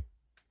fucking money.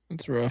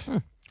 That's rough.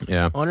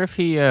 Yeah. I wonder if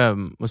he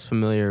was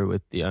familiar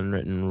with the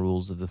unwritten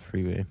rules of the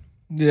freeway.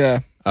 Yeah.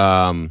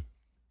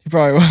 He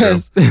probably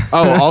was.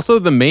 Oh, also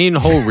the main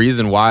whole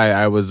reason why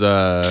I was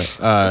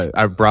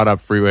I brought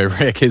up Freeway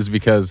Rick is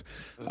because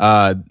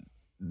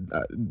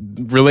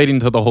relating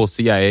to the whole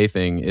CIA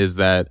thing is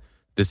that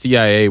the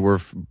CIA were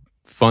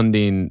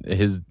funding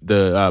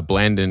the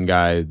Blandon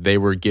guy. They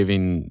were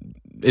giving,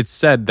 it's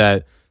said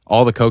that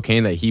all the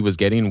cocaine that he was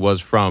getting was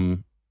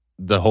from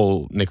the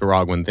whole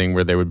Nicaraguan thing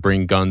where they would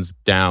bring guns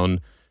down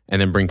and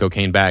then bring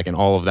cocaine back, and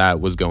all of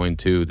that was going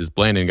to this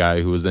Blandon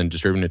guy who was then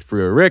distributing it to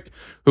Freeway Rick,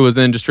 who was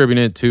then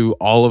distributing it to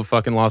all of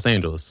fucking Los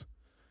Angeles,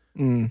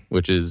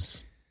 which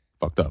is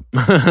fucked up.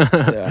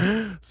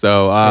 Yeah.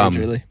 So,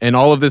 Majorly. and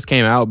all of this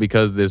came out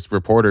because this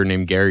reporter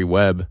named Gary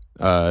Webb,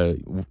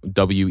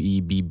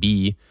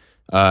 WEBB, in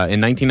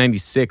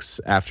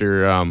 1996,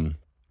 after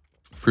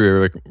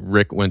Freeway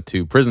Rick went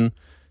to prison,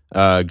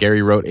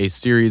 Gary wrote a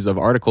series of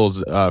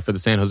articles for the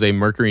San Jose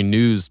Mercury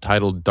News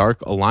titled Dark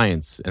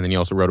Alliance. And then he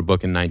also wrote a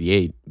book in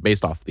 98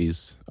 based off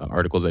these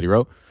articles that he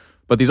wrote.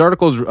 But these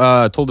articles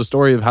told a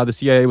story of how the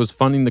CIA was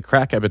funding the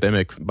crack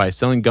epidemic by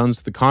selling guns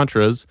to the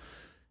Contras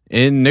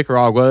in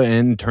Nicaragua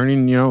and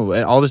turning,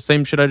 all the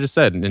same shit I just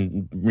said,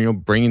 and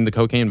bringing the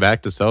cocaine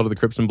back to sell to the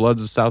Crips and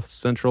Bloods of South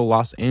Central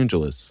Los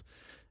Angeles.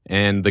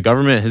 And the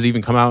government has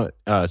even come out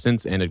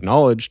since and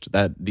acknowledged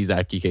that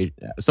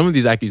some of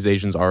these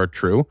accusations are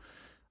true.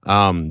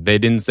 They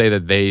didn't say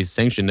that they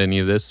sanctioned any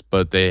of this,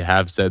 but they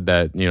have said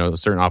that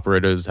certain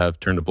operatives have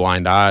turned a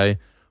blind eye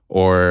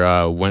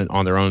or went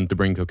on their own to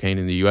bring cocaine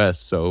in the U.S.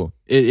 So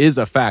it is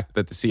a fact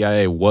that the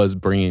CIA was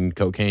bringing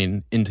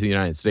cocaine into the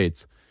United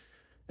States.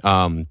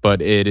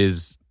 But it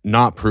is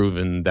not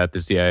proven that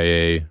the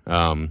CIA,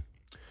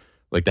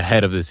 like the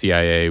head of the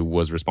CIA,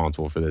 was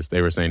responsible for this.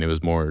 They were saying it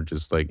was more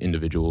just like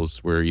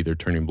individuals were either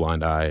turning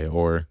blind eye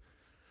or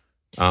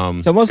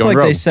it's almost like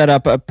they set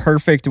up a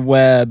perfect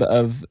web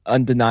of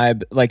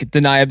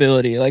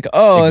deniability. Like,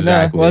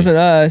 exactly. No, it wasn't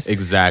us.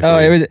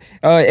 Exactly.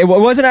 It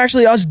wasn't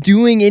actually us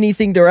doing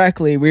anything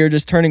directly. We were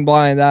just turning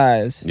blind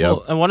eyes. Yep.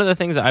 Well, and one of the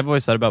things that I've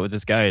always thought about with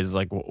this guy is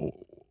like,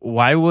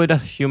 why would a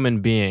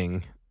human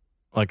being,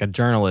 like a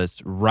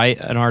journalist, write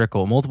an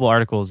article, multiple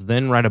articles,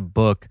 then write a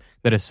book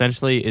that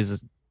essentially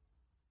is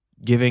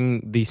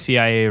giving the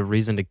CIA a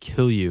reason to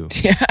kill you?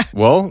 Yeah.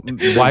 Well,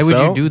 why would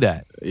you do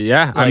that?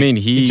 Yeah, Like, I mean,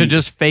 to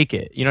just fake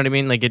it. You know what I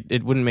mean? Like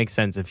it wouldn't make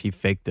sense if he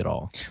faked it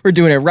all. We're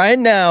doing it right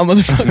now,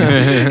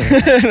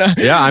 motherfucker.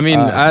 Yeah, I mean,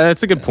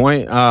 that's a good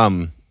point.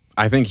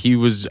 I think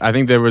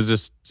there was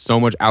just so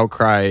much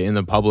outcry in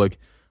the public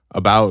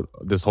about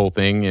this whole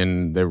thing,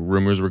 and the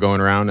rumors were going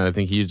around, and I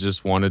think he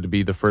just wanted to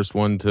be the first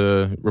one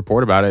to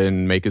report about it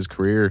and make his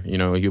career.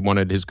 He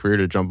wanted his career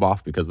to jump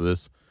off because of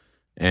this.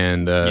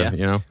 And,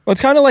 well,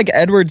 it's kind of like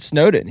Edward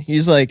Snowden.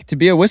 He's like, to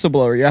be a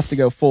whistleblower, you have to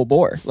go full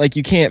bore. Like,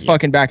 you can't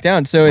fucking back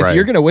down. So if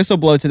you're going to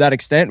whistleblow to that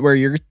extent where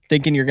you're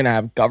thinking you're going to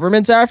have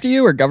governments after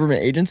you or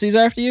government agencies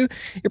after you,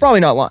 you're probably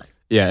not lying.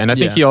 Yeah, and I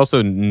think he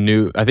also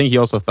didn't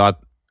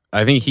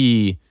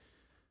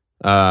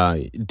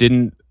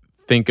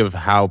think of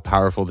how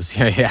powerful the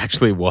CIA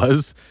actually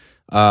was.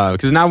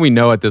 Because now we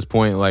know at this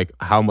point, like,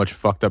 how much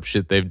fucked up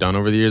shit they've done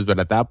over the years. But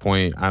at that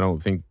point, I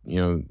don't think,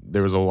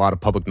 there was a lot of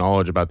public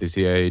knowledge about the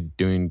CIA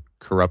doing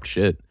corrupt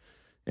shit.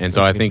 And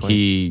so I think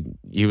he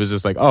was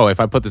just like, oh,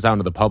 if I put this out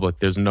into the public,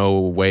 there's no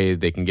way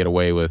they can get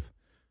away with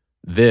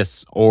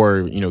this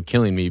or,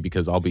 killing me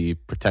because I'll be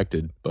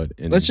protected. But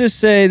let's just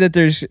say that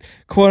there's,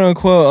 quote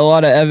unquote, a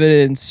lot of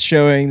evidence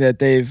showing that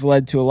they've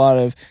led to a lot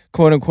of,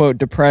 quote unquote,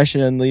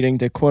 depression leading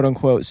to, quote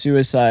unquote,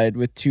 suicide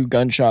with 2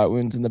 gunshot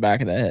wounds in the back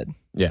of the head.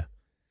 Yeah.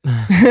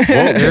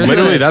 Well,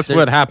 literally, that's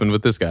what happened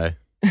with this guy.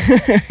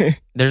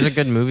 There's a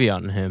good movie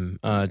on him.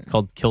 It's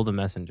called Kill the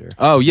Messenger.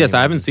 Oh, yes.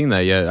 I haven't seen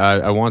that yet.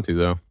 I want to,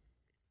 though.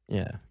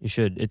 Yeah, you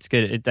should. It's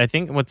good. I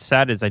think what's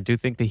sad is I do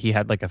think that he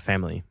had like a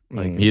family.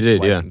 Like he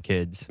did, wife and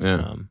kids.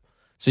 Yeah.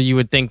 So you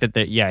would think that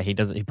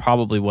he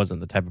probably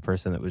wasn't the type of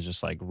person that was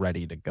just like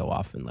ready to go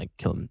off and like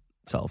kill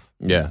himself.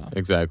 Yeah,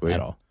 exactly.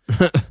 At all.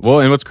 Well,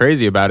 and what's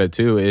crazy about it,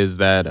 too, is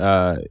that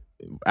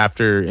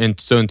in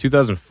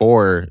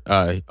 2004,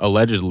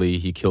 allegedly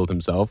he killed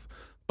himself,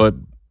 but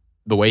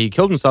the way he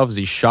killed himself is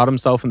he shot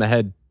himself in the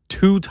head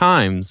 2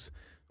 times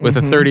with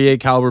a 38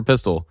 caliber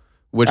pistol.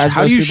 Which as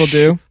most people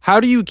do. How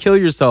do you kill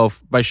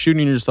yourself by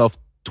shooting yourself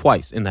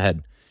twice in the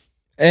head?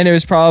 And it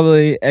was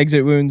probably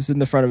exit wounds in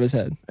the front of his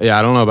head. Yeah,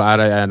 I don't know about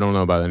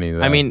any of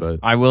that. I mean,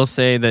 but I will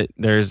say that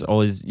there's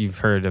always, you've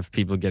heard of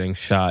people getting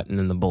shot and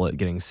then the bullet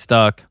getting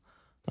stuck,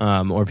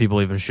 or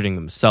people even shooting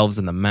themselves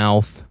in the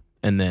mouth.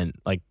 And then,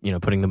 like,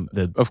 putting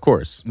the of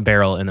course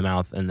barrel in the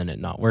mouth and then it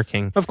not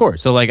working. Of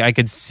course. So, like, I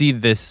could see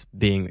this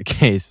being the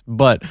case.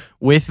 But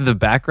with the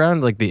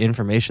background, like, the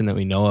information that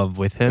we know of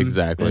with him.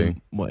 Exactly.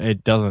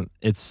 It doesn't,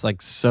 it's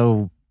like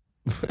so.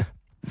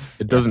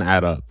 It doesn't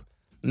add up.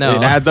 No.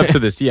 It adds up to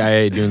the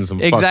CIA doing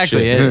some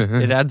exactly. fuck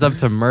shit. It adds up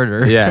to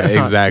murder. Yeah,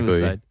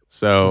 exactly.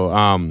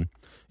 So,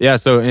 yeah,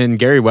 so and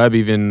Gary Webb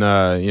even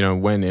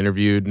went and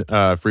interviewed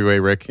Freeway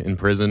Rick in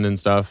prison and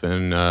stuff,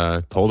 and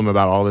told him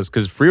about all this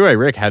because Freeway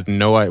Rick had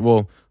no idea.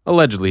 Well,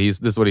 allegedly,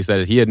 this is what he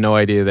said: he had no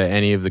idea that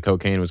any of the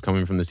cocaine was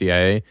coming from the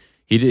CIA.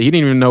 He didn't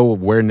even know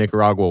where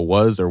Nicaragua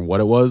was or what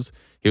it was.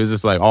 He was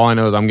just like, all I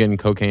know is I'm getting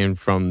cocaine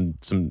from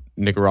some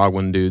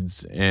Nicaraguan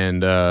dudes,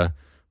 and I'm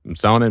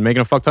selling it and making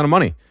a fuck ton of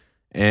money.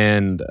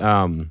 And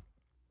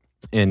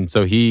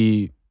so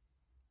he,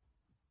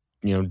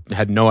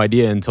 had no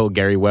idea until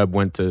Gary Webb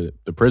went to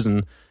the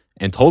prison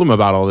and told him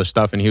about all this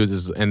stuff. And he was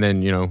just, and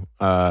then,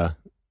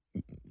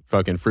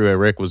 fucking Freeway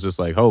Rick was just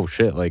like, oh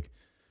shit, like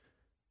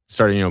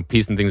started,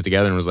 piecing things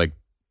together and was like,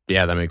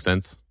 yeah, that makes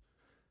sense.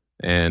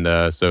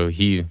 And so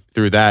he,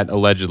 through that,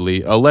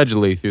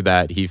 allegedly through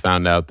that, he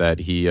found out that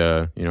he,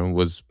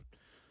 was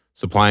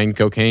supplying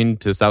cocaine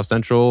to South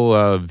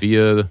Central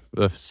via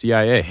the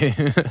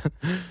CIA.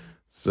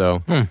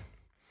 So,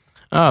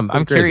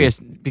 I'm curious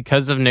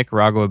because of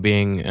Nicaragua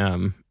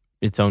being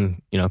its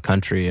own,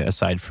 country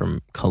aside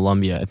from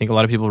Colombia. I think a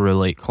lot of people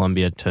relate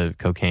Colombia to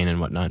cocaine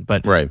and whatnot.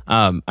 But right.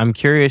 I'm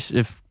curious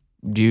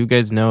do you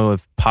guys know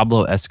if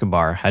Pablo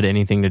Escobar had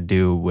anything to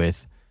do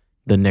with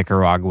the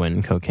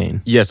Nicaraguan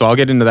cocaine? Yeah, so I'll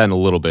get into that in a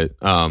little bit.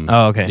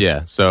 Okay.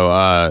 Yeah.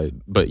 So,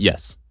 but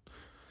yes.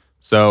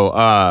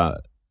 So,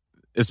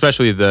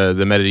 especially the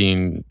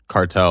Medellin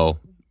cartel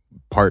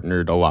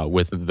partnered a lot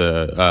with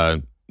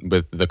the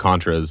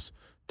Contras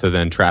to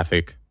then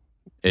traffic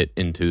it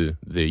into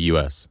the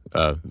U.S.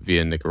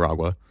 Via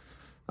Nicaragua.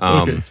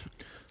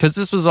 Because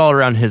this was all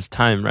around his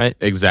time, right?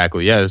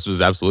 Exactly. Yeah, this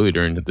was absolutely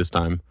during this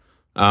time.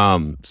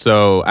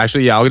 So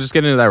actually, yeah, I'll just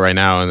get into that right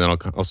now, and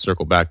then I'll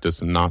circle back to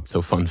some not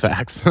so fun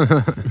facts.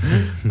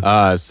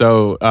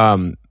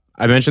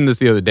 I mentioned this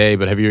the other day,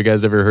 but have you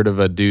guys ever heard of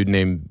a dude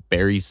named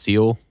Barry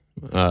Seal?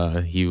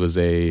 He was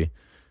a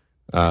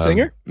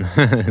Singer?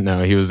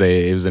 No, he was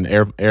an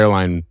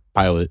airline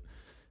pilot,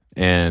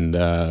 and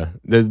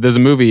there's a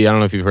movie, I don't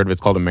know if you've heard of it.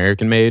 It's called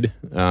American Made.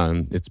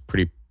 It's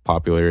pretty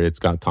popular. It's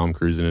got Tom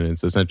Cruise in it.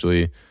 It's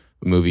essentially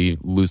a movie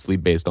loosely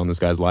based on this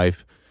guy's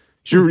life.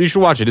 You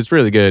should watch it. It's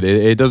really good.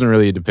 It doesn't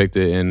really depict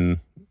it in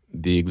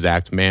the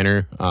exact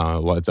manner.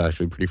 Well, it's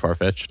actually pretty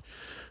far-fetched.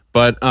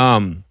 But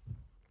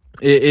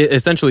it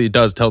essentially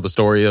does tell the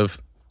story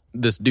of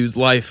this dude's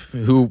life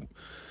who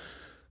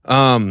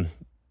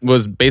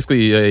was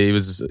basically he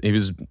was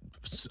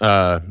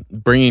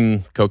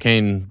bringing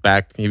cocaine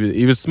back.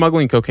 He was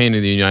smuggling cocaine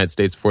in the United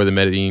States for the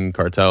Medellin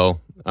cartel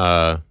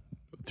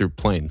through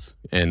planes.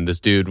 And this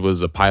dude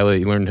was a pilot.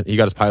 He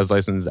got his pilot's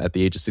license at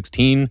the age of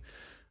 16.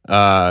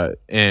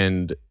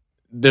 And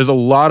there's a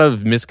lot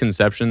of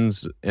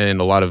misconceptions and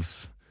a lot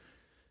of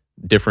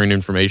different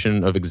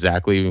information of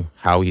exactly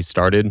how he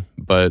started.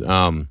 But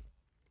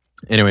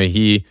anyway,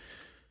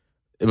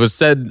 it was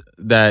said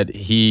that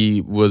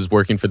he was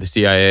working for the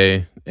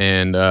CIA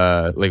and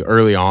like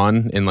early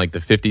on in like the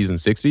 50s and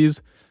 60s,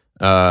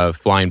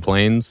 flying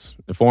planes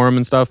for him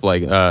and stuff.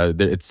 Like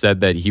it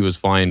said that he was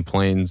flying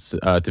planes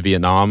to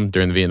Vietnam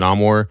during the Vietnam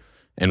War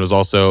and was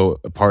also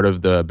a part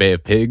of the Bay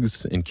of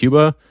Pigs in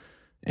Cuba.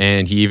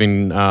 And he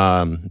even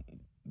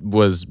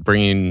was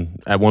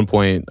bringing, at one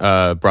point,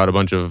 brought a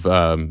bunch of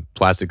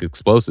plastic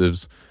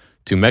explosives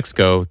to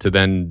Mexico to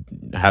then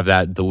have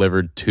that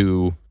delivered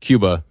to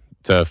Cuba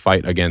to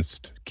fight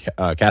against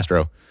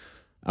Castro.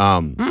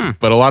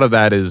 But a lot of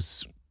that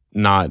is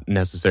not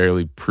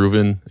necessarily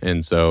proven,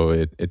 and so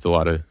it's a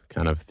lot of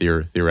kind of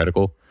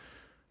theoretical.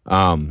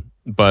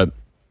 But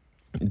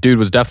dude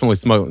was definitely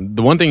smuggling.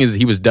 The one thing is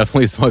he was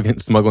definitely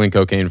smuggling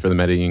cocaine for the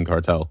Medellin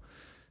cartel.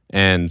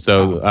 And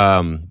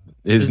so,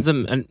 is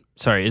the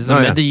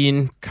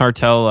Medellin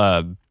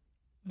cartel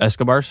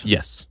Escobar's?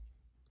 Yes.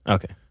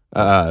 Okay.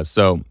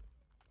 So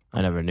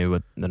I never knew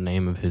what the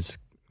name of his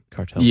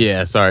cartel.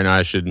 Yeah, sorry. No,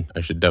 I should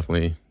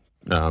definitely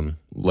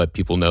let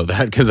people know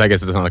that, because I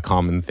guess it's not a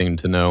common thing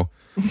to know.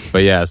 But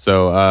yeah,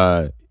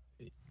 so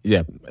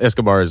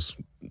Escobar's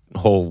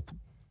whole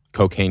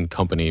cocaine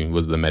company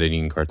was the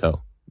Medellin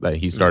cartel that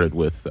he started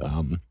with.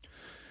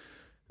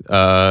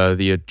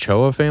 The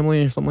Ochoa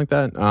family or something like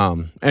that.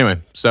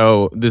 Anyway,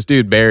 so this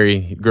dude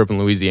Barry, he grew up in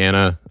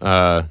Louisiana,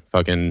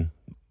 fucking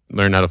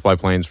learned how to fly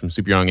planes from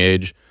super young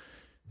age.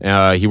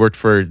 He worked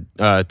for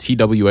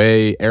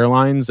TWA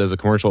Airlines as a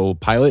commercial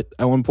pilot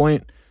at one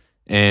point,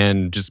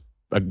 and just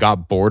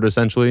got bored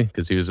essentially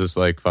because he was just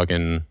like,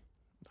 fucking,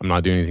 I'm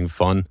not doing anything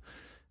fun.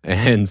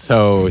 And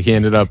so he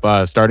ended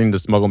up starting to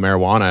smuggle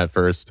marijuana at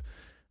first,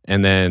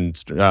 and then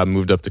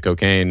moved up to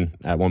cocaine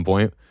at one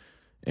point,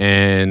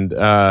 and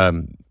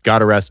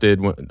got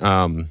arrested,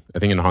 I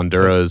think in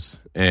Honduras,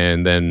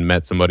 and then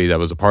met somebody that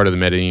was a part of the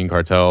Medellin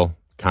cartel,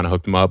 kind of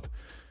hooked him up.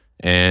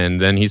 And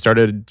then he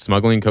started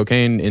smuggling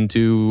cocaine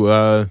into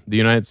the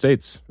United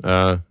States,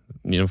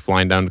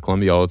 flying down to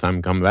Colombia all the time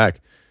and coming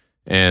back.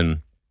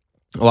 And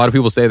a lot of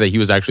people say that he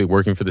was actually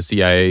working for the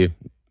CIA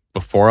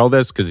before all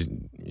this because,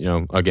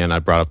 again, I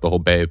brought up the whole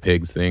Bay of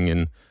Pigs thing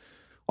and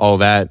all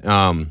that.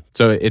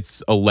 So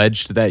it's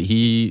alleged that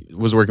he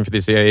was working for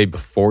the CIA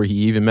before he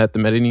even met the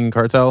Medellin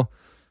cartel,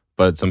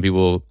 but some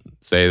people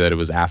say that it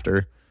was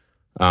after.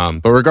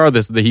 But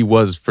regardless, that he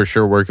was for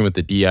sure working with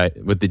the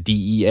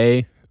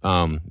DEA.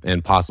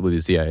 And possibly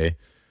the CIA,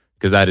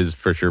 because that is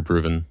for sure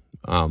proven.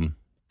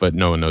 But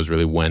no one knows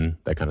really when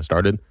that kind of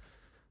started,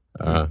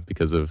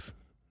 because of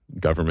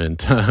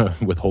government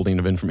withholding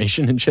of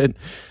information and shit,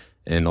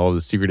 and all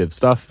the secretive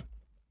stuff.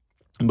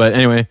 But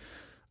anyway,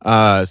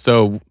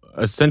 so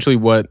essentially,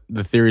 what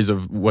the theories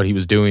of what he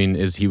was doing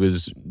is he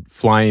was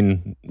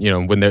flying.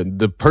 When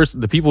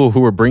the people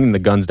who were bringing the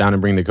guns down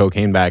and bringing the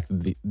cocaine back,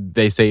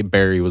 they say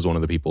Barry was one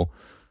of the people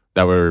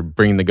that were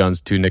bringing the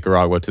guns to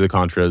Nicaragua, to the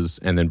Contras,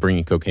 and then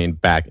bringing cocaine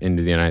back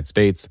into the United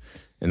States.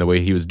 And the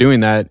way he was doing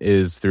that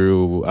is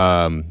through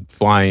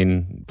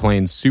flying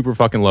planes super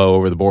fucking low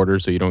over the border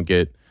so you don't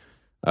get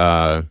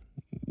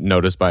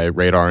noticed by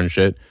radar and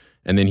shit.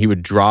 And then he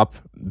would drop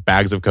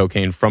bags of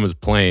cocaine from his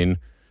plane,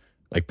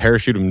 like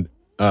parachute them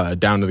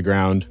down to the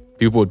ground.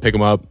 People would pick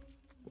him up,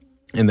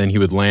 and then he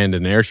would land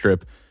in an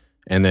airstrip.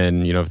 And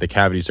then, if they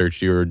cavity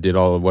searched you or did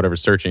all of whatever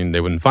searching, they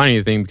wouldn't find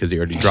anything because he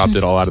already dropped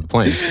it all out of the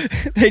plane.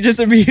 They just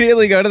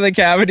immediately go to the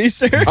cavity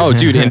search. Oh,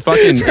 dude, in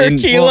fucking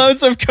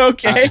kilos of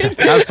cocaine.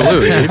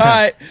 Absolutely. All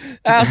right,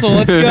 asshole,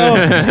 let's go.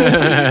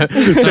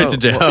 Straight to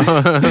jail.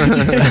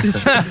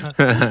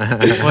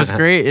 What's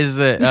great is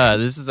that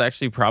this is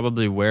actually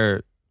probably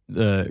where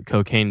the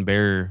Cocaine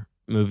Bear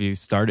movie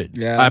started.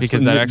 Yeah.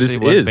 Because that actually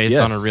was based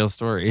on a real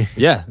story.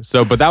 Yeah.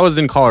 So, but that was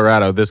in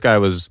Colorado. This guy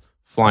was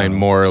flying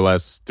more or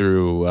less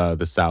through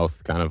the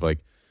South, kind of like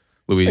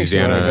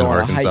Louisiana and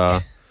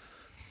Arkansas.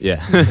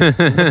 Yeah.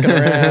 Looking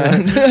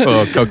around.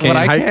 Well, cocaine What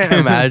I hike. can't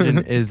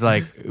imagine is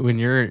like when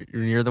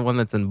you're the one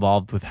that's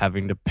involved with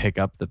having to pick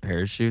up the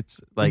parachutes,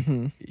 like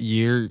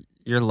your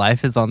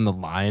life is on the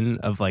line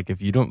of like,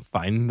 if you don't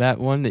find that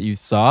one that you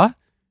saw,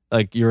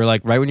 like you're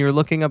like right when you were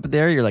looking up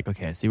there, you're like,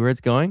 okay, I see where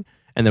it's going.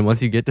 And then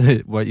once you get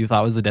to what you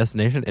thought was the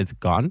destination, it's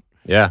gone.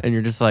 Yeah. And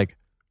you're just like,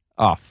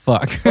 oh,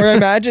 fuck. Or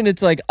imagine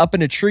it's like up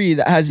in a tree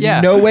that has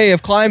no way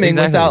of climbing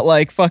without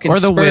like fucking Or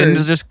the spurs.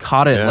 wind just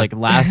caught it like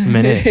last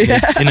minute.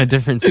 It's in a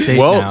different state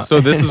now. So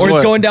this is Or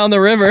it's going down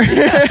the river.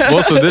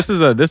 Well, so this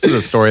is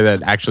a story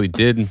that actually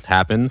did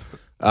happen.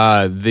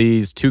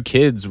 These two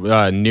kids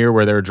near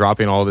where they were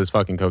dropping all this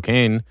fucking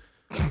cocaine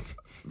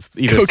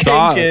either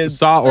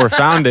saw or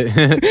found it,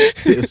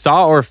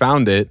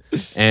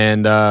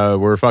 and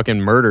were fucking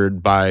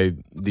murdered by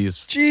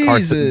these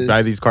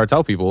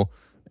cartel people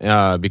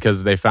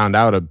because they found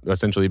out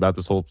essentially about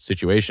this whole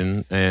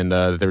situation, and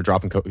they were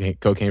dropping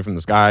cocaine from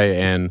the sky,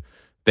 and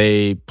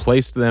they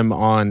placed them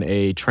on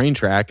a train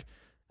track.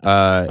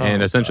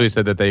 And essentially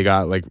said that they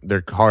got like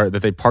their car,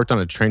 that they parked on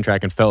a train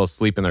track and fell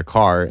asleep in their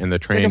car, and the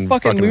train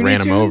fucking ran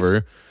them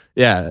over.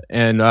 Yeah,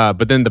 and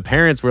but then the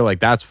parents were like,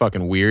 "That's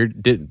fucking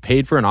weird."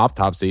 Paid for an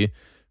autopsy,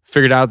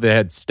 figured out they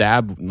had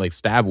stab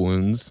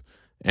wounds,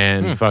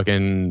 and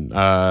fucking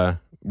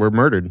were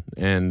murdered.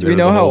 And do we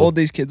know how old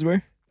these kids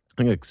were? I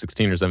think like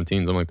 16 or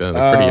 17, something like that.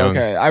 They're pretty young.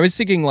 Okay, I was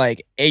thinking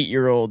like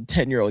 8-year-old,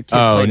 10-year-old kids.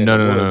 Oh, playing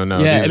no.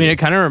 Yeah, I mean, it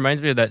kind of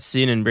reminds me of that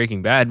scene in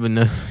Breaking Bad when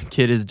the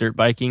kid is dirt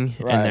biking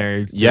and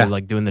they're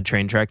like doing the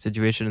train track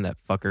situation, and that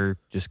fucker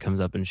just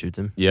comes up and shoots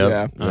him.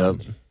 Yep.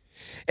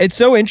 It's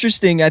so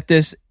interesting at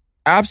this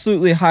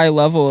absolutely high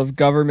level of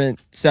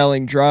government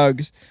selling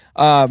drugs.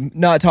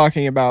 Not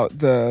talking about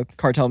the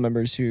cartel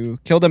members who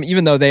killed them,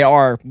 even though they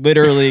are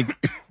literally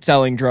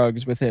selling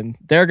drugs within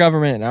their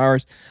government and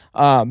ours.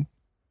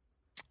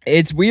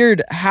 It's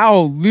weird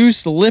how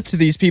loose-lipped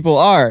these people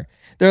are.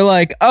 They're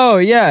like, oh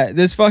yeah,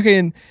 this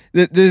fucking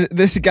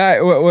this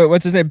guy,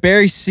 what's his name,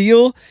 Barry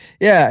Seal?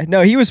 Yeah,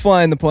 no, he was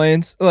flying the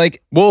planes.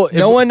 Like,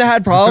 no one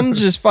had problems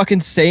just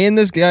fucking saying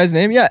this guy's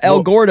name. Yeah,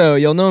 El Gordo,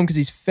 you'll know him because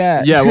he's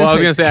fat. Yeah, well, I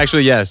was gonna say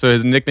actually, yeah. So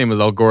his nickname was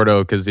El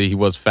Gordo because he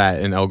was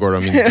fat, and El Gordo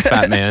means the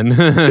fat man.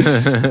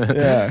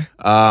 Yeah.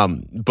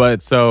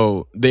 But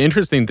so the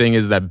interesting thing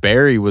is that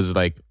Barry was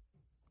like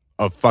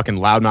a fucking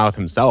loudmouth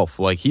himself.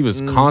 Like he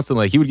was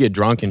constantly, like, he would get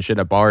drunk and shit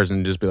at bars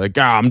and just be like,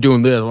 I'm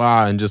doing this,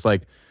 and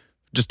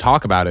just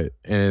talk about it.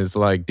 And it's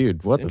like,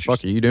 dude, what the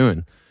fuck are you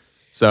doing?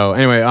 So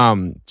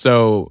anyway,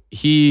 so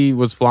he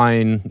was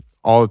flying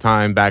all the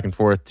time back and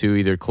forth to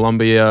either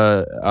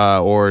Colombia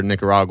or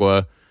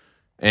Nicaragua.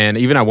 And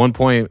even at one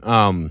point,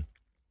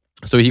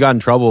 so he got in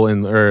trouble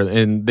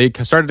and they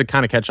started to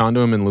kind of catch on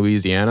to him in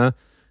Louisiana.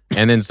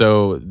 And then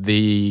so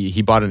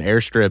he bought an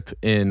airstrip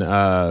in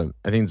I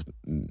think it's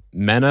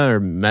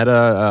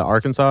Meta,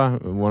 Arkansas.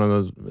 One of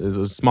those is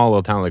a small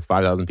little town, like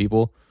 5,000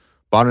 people.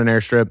 Bought an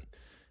airstrip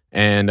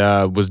and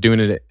was doing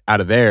it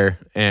out of there,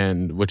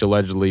 and which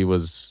allegedly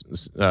was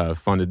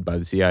funded by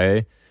the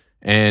CIA.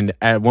 And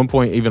at one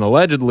point, even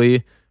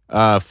allegedly,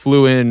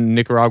 flew in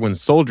Nicaraguan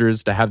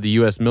soldiers to have the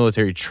U.S.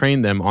 military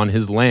train them on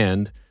his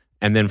land,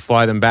 and then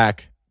fly them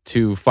back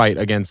to fight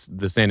against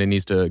the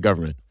Sandinista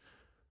government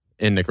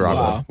in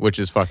Nicaragua, which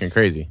is fucking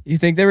crazy. You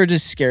think they were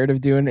just scared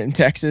of doing it in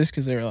Texas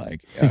because they were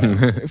like,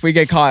 if we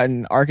get caught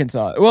in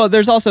Arkansas. Well,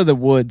 there's also the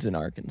woods in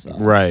Arkansas.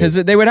 Right. Because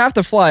they would have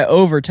to fly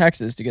over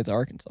Texas to get to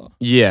Arkansas.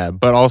 Yeah,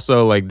 but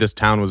also like this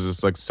town was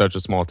just like such a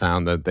small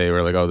town that they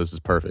were like, oh, this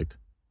is perfect.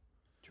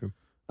 True.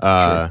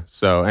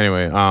 So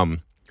anyway,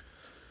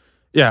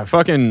 yeah,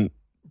 fucking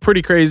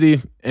pretty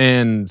crazy.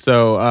 And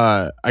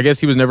so I guess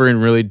he was never in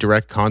really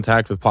direct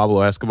contact with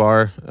Pablo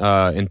Escobar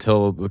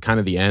until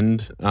the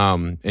end.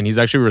 And he's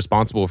actually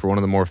responsible for one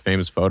of the more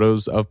famous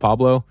photos of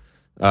Pablo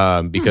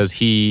because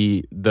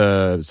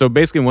so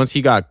basically once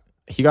he got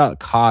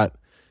caught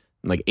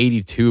in like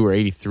 82 or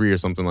 83 or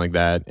something like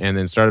that, and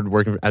then started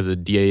working as a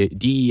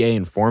DEA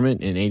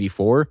informant in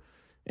 84.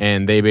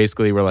 And they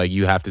basically were like,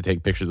 you have to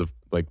take pictures of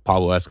like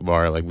Pablo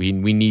Escobar. Like we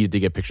needed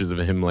to get pictures of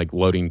him like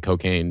loading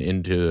cocaine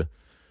into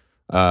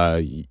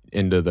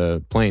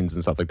the planes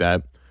and stuff like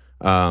that,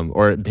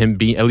 or him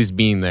at least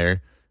being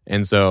there.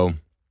 And so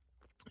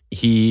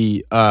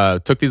he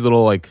took these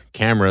little like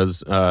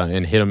cameras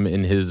and hid them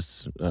in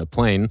his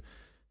plane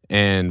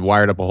and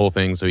wired up a whole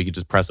thing so he could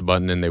just press a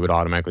button and they would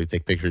automatically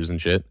take pictures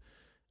and shit.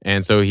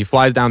 And so he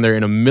flies down there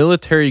in a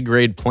military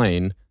grade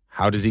plane.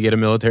 How does he get a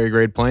military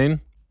grade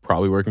plane?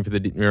 Probably working for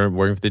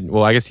the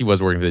well, I guess he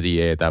was working for the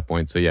DEA at that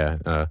point. So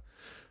yeah,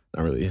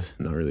 not really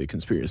a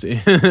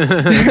conspiracy.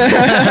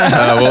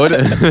 Well,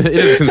 it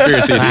is a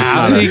conspiracy.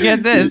 How did you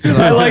get this?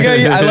 I like how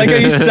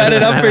you set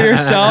it up for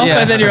yourself,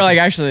 and then you're like,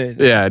 actually,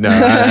 yeah, no, I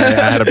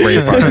had a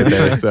brain fart right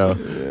there. So,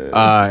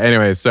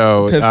 anyway,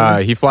 so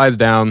he flies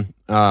down,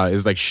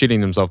 is like shitting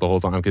himself the whole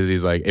time because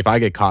he's like, if I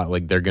get caught,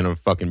 like they're gonna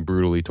fucking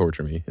brutally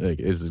torture me. Like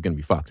this is gonna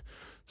be fucked.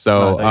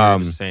 So, I thought you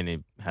were just saying he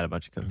had a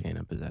bunch of cocaine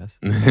up his ass.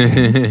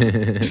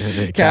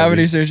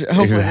 cavity surgery.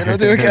 Hopefully, they don't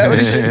do a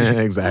cavity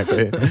surgery.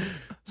 Exactly.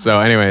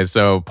 So anyway,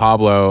 so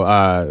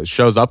Pablo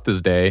shows up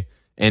this day,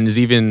 and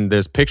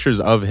there's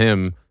pictures of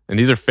him, and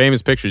these are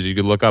famous pictures. You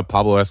could look up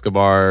Pablo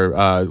Escobar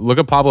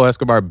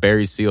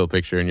Barry Seal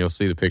picture, and you'll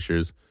see the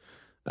pictures.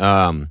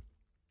 And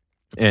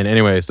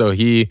anyway, so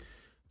he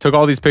took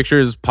all these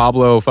pictures.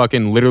 Pablo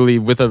fucking literally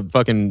with a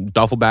fucking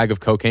duffel bag of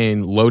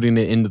cocaine, loading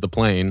it into the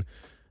plane,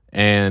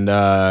 and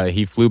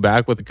he flew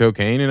back with the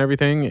cocaine and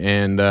everything.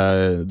 And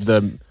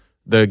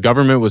the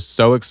government was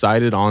so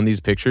excited on these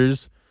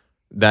pictures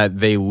that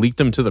they leaked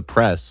them to the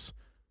press,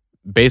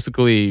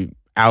 basically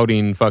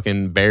outing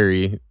fucking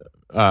Barry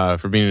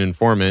for being an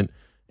informant.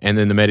 And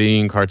then the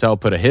Medellin cartel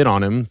put a hit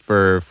on him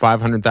for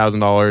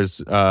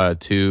 $500,000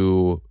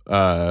 to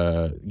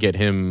get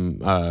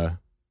him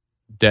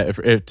dead,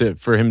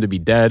 for him to be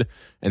dead,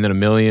 and then $1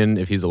 million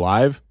if he's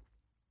alive.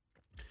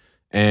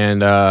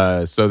 And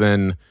so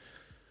then,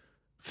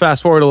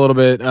 fast forward a little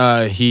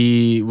bit,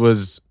 he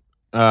was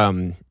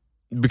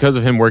because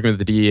of him working with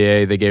the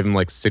DEA, they gave him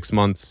like 6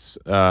 months,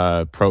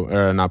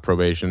 not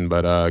probation,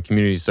 but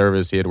community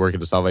service. He had worked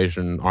at a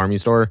Salvation Army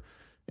store,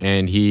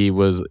 and he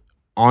was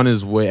on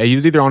his way. He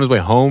was either on his way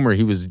home or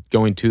he was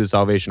going to the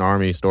Salvation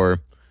Army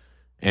store,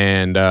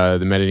 and the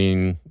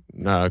Medellin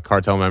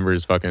cartel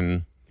members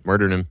fucking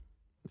murdered him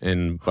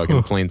in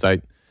fucking plain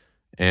sight,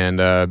 and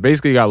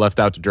basically got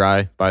left out to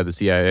dry by the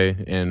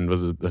CIA, and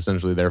was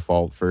essentially their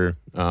fault for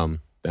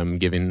them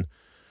giving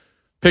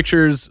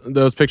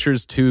those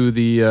pictures to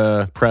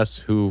the press,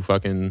 who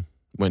fucking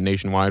went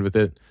nationwide with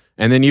it.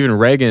 And then even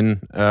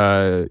Reagan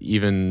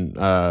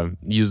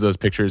used those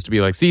pictures to be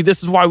like, see,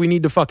 this is why we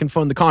need to fucking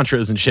fund the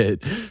Contras and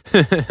shit.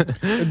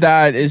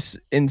 That is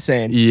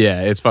insane.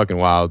 Yeah, it's fucking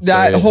wild.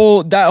 That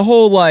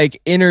whole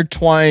like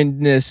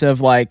intertwinedness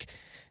of like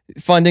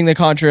funding the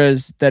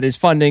Contras, that is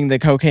funding the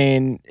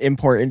cocaine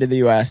import into the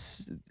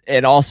US,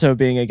 and also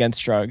being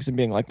against drugs and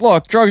being like,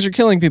 look, drugs are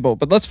killing people,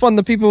 but let's fund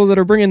the people that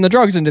are bringing the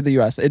drugs into the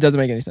US. It doesn't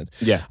make any sense.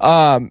 Yeah.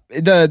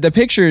 The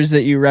pictures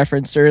that you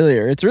referenced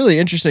earlier, it's really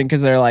interesting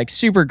because they're like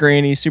super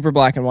grainy, super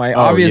black and white.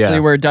 Oh, Obviously,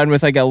 yeah. we're done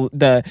with like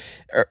the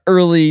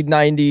early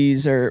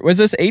 90s, or was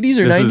this 80s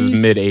or 90s? This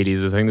was mid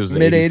 80s. I think it was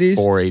Mid 80s?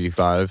 84,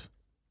 85.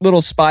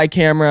 Little spy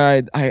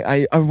camera.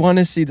 I want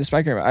to see the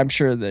spy camera. I'm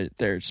sure that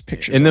there's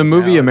pictures In the of it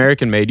movie now.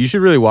 American Made, you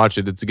should really watch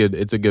it. It's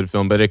a good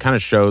film, but it kind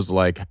of shows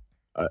like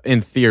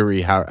in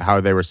theory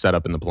how they were set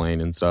up in the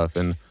plane and stuff.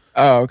 And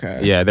Oh,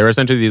 okay. yeah, there were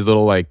essentially these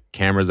little like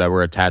cameras that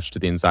were attached to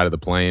the inside of the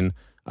plane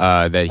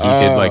that he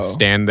could like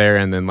stand there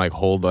and then like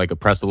hold like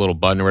press a little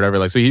button or whatever.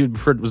 Like, so he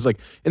was like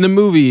in the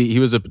movie, he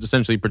was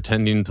essentially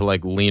pretending to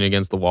like lean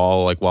against the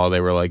wall like while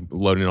they were like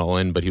loading it all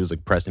in, but he was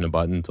like pressing a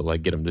button to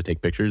like get him to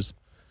take pictures.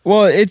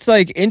 Well, it's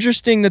like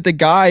interesting that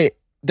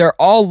they're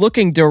all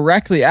looking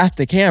directly at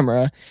the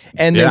camera,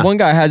 and then one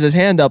guy has his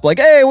hand up like,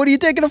 hey, what are you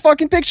taking a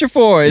fucking picture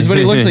for, is what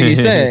he looks like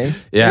he's saying.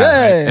 Yeah.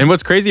 Hey. And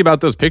what's crazy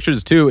about those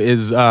pictures too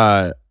is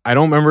I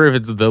don't remember if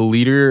it's the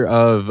leader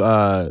of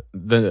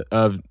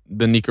the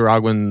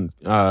Nicaraguan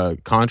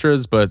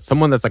Contras, but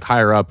someone that's like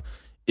higher up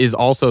is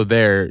also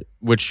there,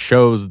 which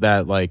shows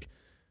that like,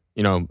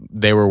 you know,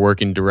 they were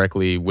working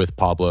directly with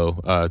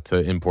Pablo to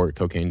import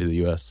cocaine to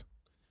the US,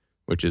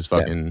 which is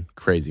fucking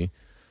crazy.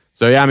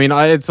 So yeah, I mean,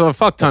 it's a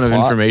fuck ton of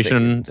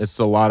information. Thickens. It's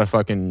a lot of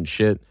fucking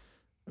shit,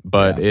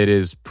 but it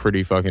is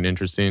pretty fucking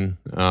interesting.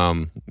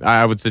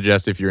 I would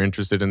suggest if you're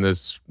interested in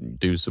this,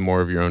 do some more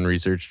of your own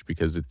research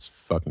because it's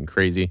fucking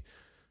crazy.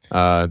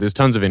 There's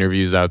tons of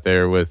interviews out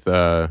there with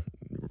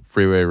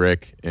Freeway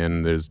Rick,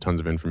 and there's tons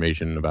of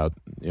information about,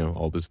 you know,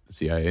 all this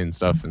CIA and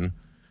stuff, and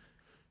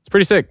it's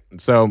pretty sick.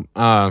 So,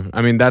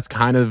 I mean, that's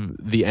kind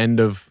of the end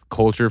of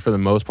culture for the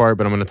most part,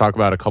 but I'm going to talk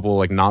about a couple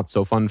like not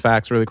so fun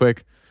facts really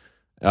quick.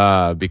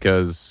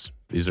 Because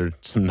these are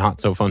some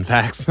not so fun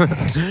facts.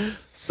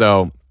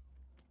 So,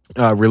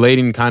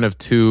 relating kind of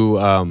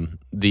to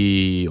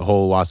the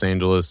whole Los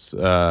Angeles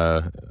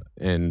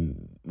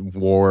and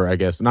war, I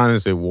guess, not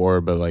necessarily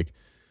war, but like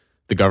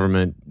the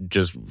government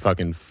just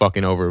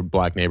fucking over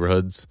black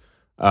neighborhoods.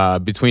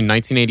 Between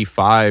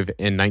 1985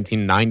 and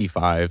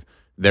 1995,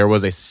 there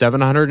was a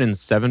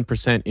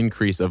 707%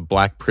 increase of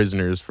black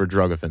prisoners for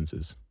drug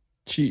offenses.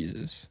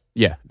 Jesus.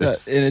 Yeah,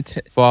 that's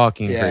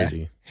fucking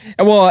crazy.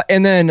 Well,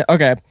 and then,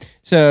 okay,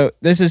 so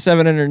this is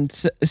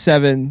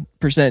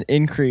 707%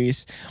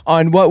 increase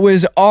on what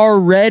was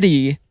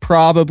already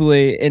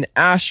probably an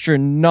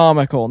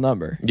astronomical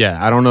number.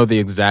 Yeah, I don't know the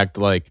exact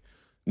like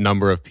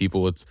number of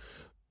people. It's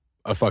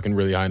a fucking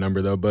really high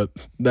number though, but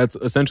that's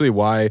essentially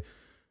why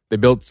they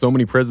built so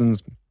many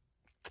prisons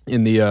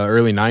in the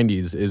early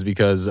 90s is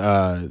because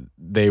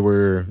they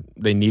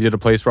needed a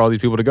place for all these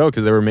people to go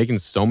because they were making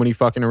so many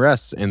fucking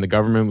arrests, and the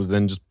government was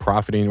then just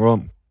profiting.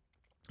 Well,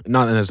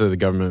 not necessarily the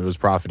government was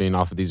profiting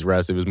off of these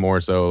arrests. It was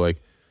more so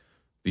like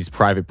these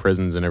private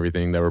prisons and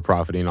everything that were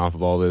profiting off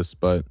of all this.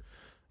 But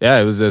yeah,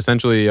 it was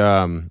essentially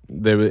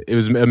it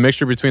was a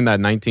mixture between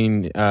that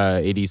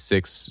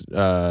 1986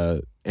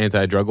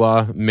 anti-drug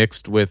law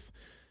mixed with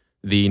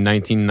the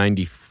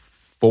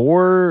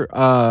 1994,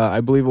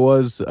 I believe it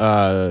was,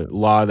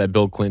 law that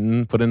Bill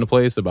Clinton put into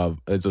place about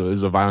it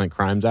was a Violent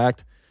Crimes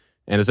Act,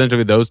 and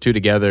essentially those two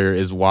together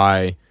is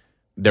why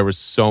there was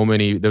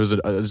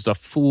just a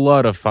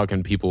flood of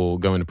fucking people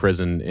going to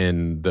prison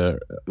in the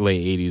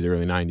late 80s,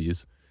 early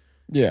 90s.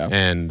 Yeah,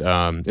 and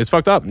it's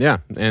fucked up. Yeah,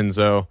 and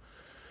so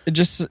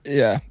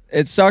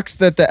it sucks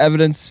that the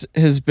evidence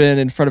has been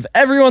in front of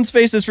everyone's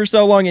faces for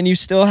so long, and you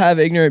still have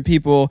ignorant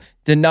people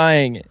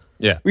denying it.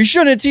 Yeah, we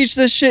shouldn't teach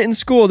this shit in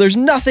school. There's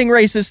nothing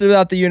racist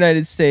about the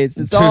United States.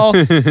 It's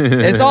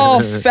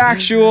all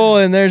factual,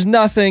 and there's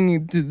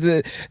nothing.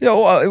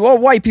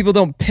 White people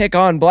don't pick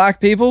on black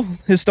people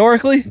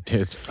historically.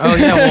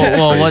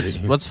 Well,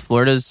 what's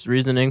Florida's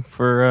reasoning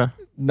for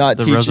not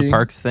the teaching Rosa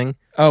Parks thing?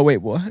 Oh wait,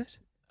 what?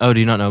 Oh, do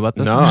you not know about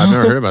this? No, I've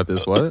never heard about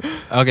this. What?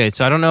 Okay,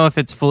 so I don't know if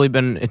it's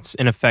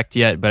in effect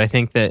yet, but I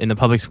think that in the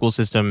public school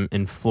system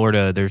in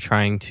Florida, they're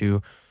trying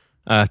to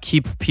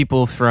keep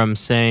people from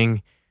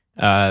saying.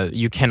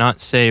 You cannot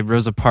say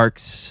Rosa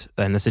Parks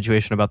and the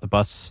situation about the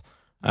bus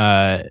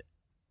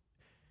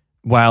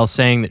while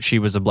saying that she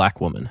was a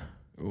black woman.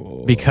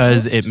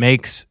 Because it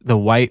makes the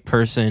white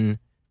person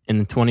in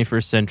the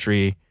 21st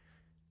century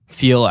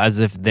feel as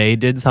if they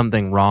did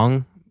something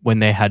wrong when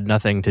they had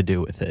nothing to do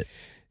with it.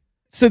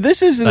 So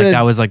this is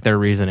that was like their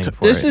reasoning for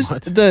it. This is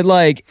the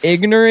like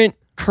ignorant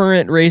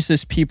current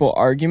racist people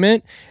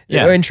argument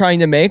and trying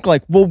to make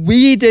like, well,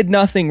 we did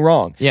nothing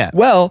wrong. Yeah.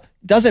 Well,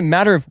 doesn't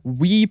matter if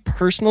we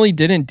personally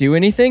didn't do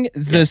anything.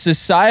 The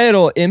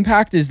societal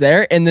impact is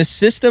there, and the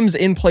systems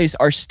in place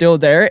are still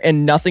there,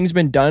 and nothing's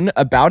been done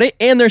about it.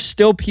 And there's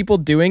still people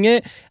doing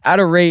it at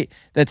a rate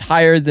that's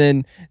higher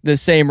than the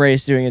same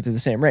race doing it to the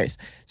same race.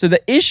 So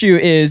the issue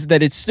is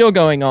that it's still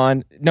going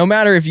on, no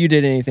matter if you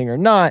did anything or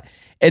not.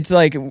 It's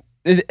like,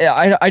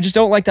 I just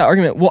don't like that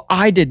argument. Well,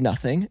 I did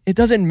nothing. It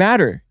doesn't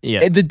matter.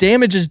 Yeah. The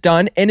damage is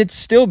done, and it's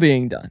still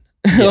being done.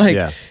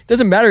 It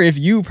doesn't matter if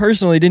you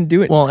personally didn't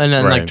do it. Well, and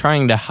then like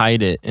trying to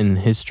hide it in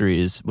history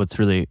is what's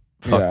really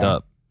fucked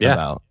up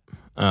about.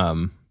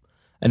 And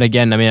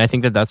again, I mean, I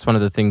think that's one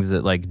of the things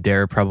that like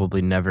Dare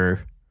probably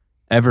never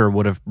ever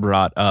would have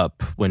brought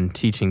up when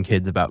teaching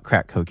kids about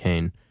crack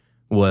cocaine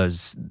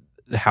was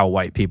how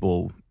white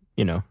people,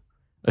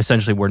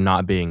 essentially were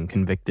not being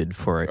convicted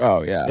for it.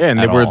 Oh, yeah. Yeah, and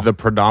they were the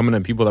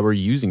predominant people that were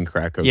using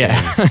crack cocaine.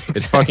 Yeah.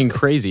 It's fucking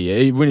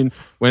crazy. When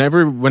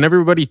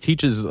everybody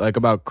teaches like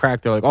about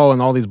crack, they're like, oh,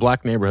 in all these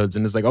black neighborhoods.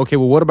 And it's like, okay,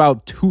 well, what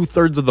about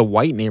 2/3 of the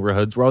white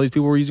neighborhoods where all these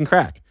people were using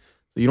crack?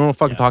 So you don't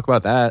fucking talk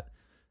about that.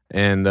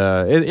 And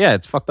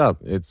it's fucked up.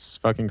 It's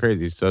fucking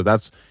crazy. So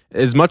that's,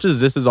 as much as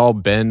this has all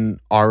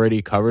been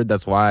already covered,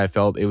 that's why I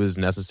felt it was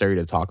necessary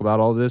to talk about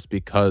all this,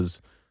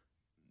 because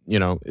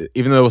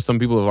even though some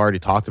people have already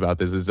talked about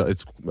this,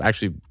 it's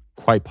actually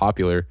quite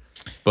popular,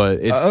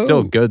 but it's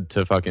still good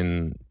to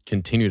fucking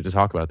continue to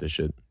talk about this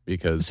shit,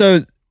 because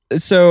So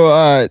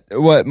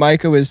what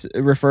Micah was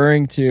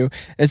referring to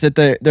is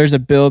that there's a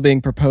bill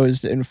being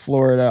proposed in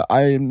Florida.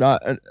 I am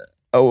not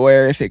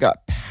aware if it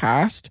got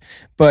passed,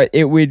 but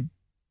it would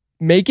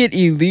make it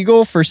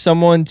illegal for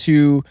someone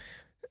to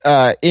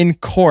in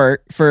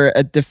court, for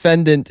a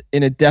defendant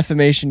in a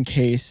defamation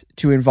case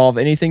to involve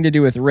anything to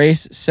do with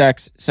race,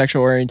 sex,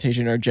 sexual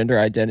orientation, or gender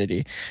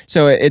identity.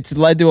 So it's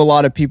led to a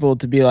lot of people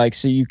to be like,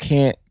 so you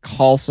can't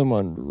call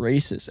someone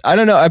racist. I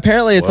don't know.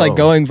 Apparently it's like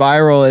going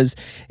viral as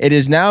it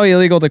is now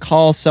illegal to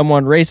call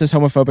someone racist,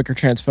 homophobic, or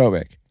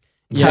transphobic.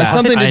 Yeah, has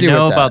something to do I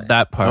know with about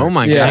that part. oh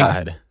my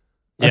God.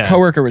 A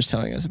coworker was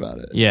telling us about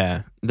it.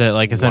 Yeah, that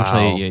like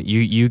essentially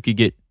you could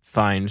get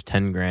fined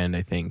 10 grand,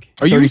 I think.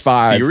 Are you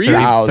serious?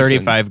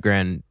 35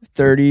 grand.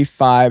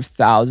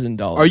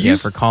 $35,000. Are you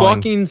for calling,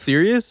 fucking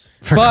serious?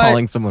 For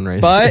calling someone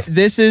racist. But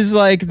this is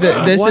like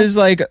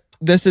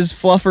this is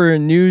fluffer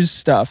news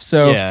stuff.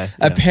 So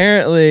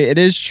apparently it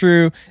is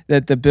true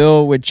that the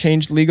bill would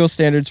change legal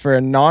standards for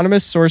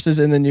anonymous sources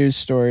in the news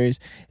stories.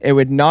 It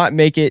would not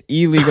make it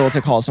illegal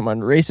to call someone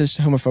racist,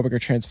 homophobic, or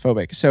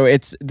transphobic. So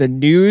it's the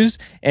news,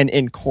 and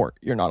in court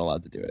you're not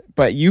allowed to do it,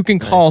 but you can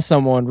call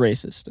someone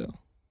racist still.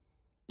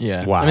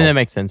 Yeah. Wow. I mean, that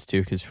makes sense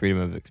too, because freedom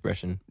of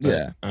expression.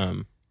 But,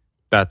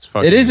 that's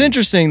fucking. It is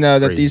interesting though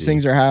that crazy. these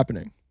things are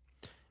happening.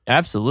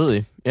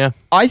 Absolutely. Yeah.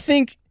 I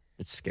think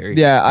it's scary.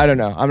 Yeah, I don't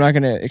know. I'm not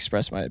going to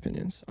express my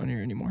opinions on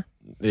here anymore.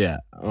 Yeah.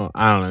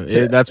 I don't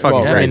know. That's fucking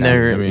I crazy. mean,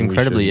 they're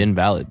incredibly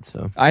invalid.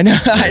 So I know.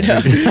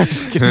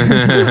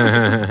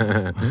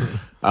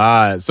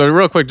 So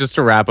real quick, just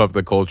to wrap up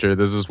the culture,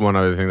 this is one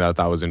other thing that I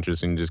thought was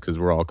interesting, just because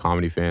we're all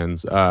comedy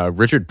fans.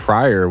 Richard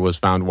Pryor was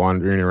found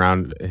wandering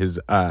around his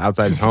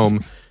outside his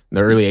home in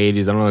the early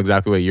 80s. I don't know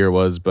exactly what year it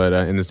was, but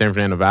in the San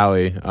Fernando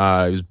Valley, he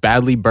was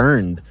badly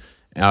burned.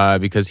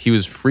 because he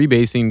was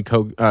freebasing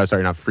coke.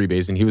 Sorry, not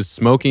freebasing. He was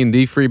smoking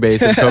the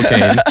freebase of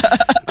cocaine.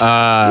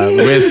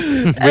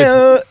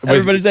 With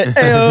Everybody say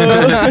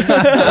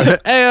ayo.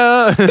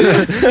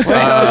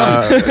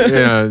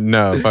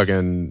 No,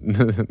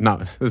 fucking not.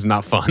 This is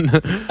not fun.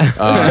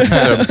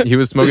 So he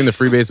was smoking the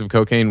freebase of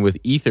cocaine with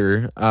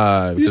ether.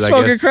 He's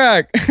smoking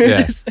crack.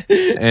 Yeah.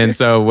 And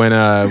so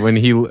when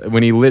he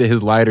lit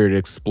his lighter, it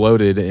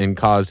exploded and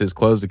caused his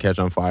clothes to catch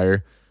on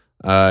fire.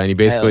 And he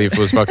basically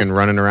was fucking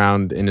running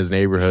around in his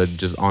neighborhood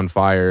just on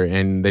fire.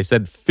 And they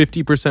said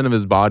 50% of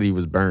his body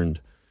was burned,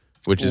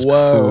 which is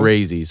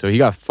crazy. So he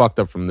got fucked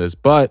up from this.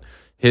 But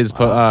his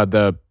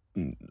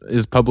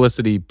his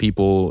publicity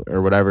people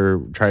or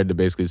whatever tried to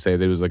basically say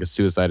that it was like a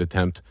suicide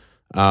attempt.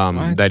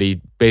 That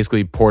he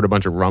basically poured a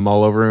bunch of rum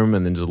all over him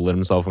and then just lit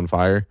himself on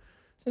fire.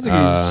 Sounds like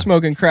he was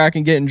smoking crack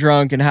and getting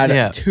drunk and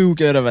had too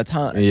good of a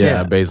time.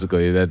 Yeah,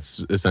 basically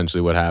that's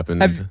essentially what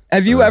happened.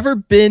 Have you ever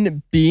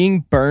been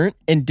being burnt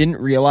and didn't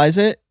realize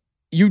it?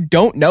 You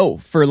don't know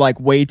for like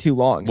way too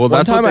long. Well,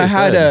 that's what they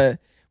said.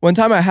 One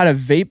time I had a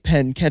vape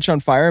pen catch on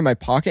fire in my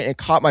pocket and it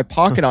caught my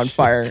pocket on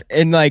fire.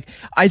 And like,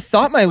 I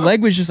thought my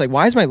leg was just like,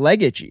 why is my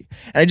leg itchy?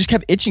 And I just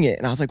kept itching it.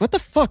 And I was like, what the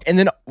fuck? And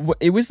then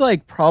it was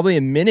like probably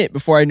a minute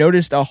before I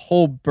noticed a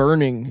whole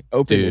burning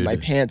open in my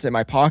pants and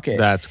my pocket.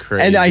 That's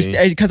crazy.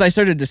 And because I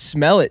started to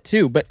smell it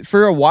too. But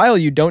for a while,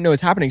 you don't know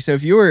what's happening. So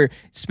if you were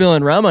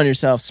spilling rum on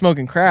yourself,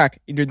 smoking crack,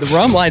 the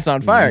rum light's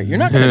on fire. You're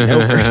not going to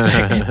know for a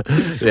second.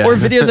 Yeah. Or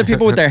videos of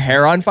people with their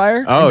hair on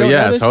fire. Oh,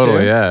 yeah,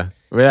 totally. Yeah.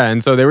 Yeah,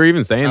 and so they were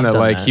even saying that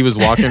like he was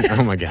walking.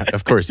 Oh my god!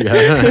 Of course you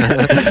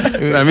have.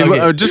 I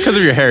mean, just because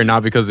of your hair,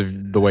 not because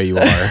of the way you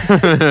are.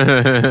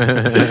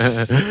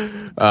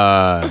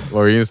 What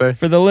were you gonna say?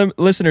 For the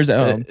listeners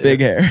at home,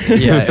 big hair.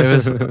 Yeah, it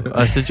was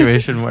a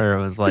situation where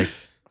it was like,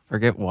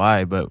 forget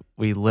why, but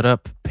we lit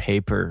up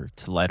paper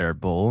to light our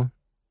bowl.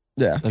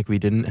 Yeah, like we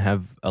didn't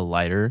have a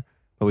lighter,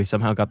 but we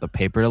somehow got the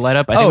paper to light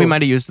up. I think we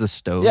might have used the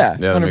stove. Yeah,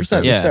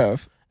 100% the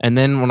stove. And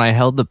then when I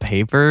held the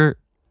paper,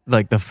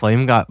 like the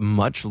flame got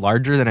much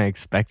larger than I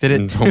expected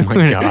it to. Oh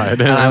my god!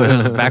 And it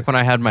was back when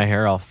I had my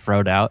hair all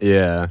froed out.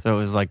 Yeah, so it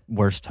was like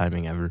worst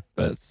timing ever.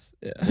 But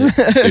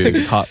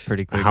dude, caught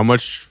pretty quick. How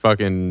much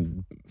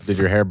fucking did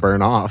your hair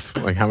burn off?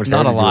 Like how much?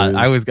 Not hair a lot.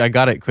 I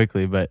got it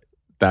quickly, but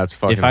that's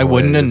fucking. If I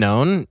wouldn't have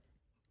known,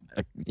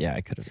 I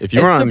could have. If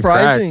you were on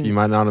crack, you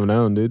might not have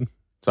known, dude.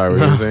 Sorry, what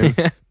were you saying?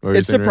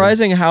 It's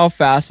surprising how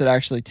fast it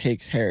actually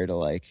takes hair to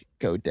like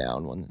go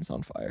down when it's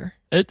on fire.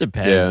 It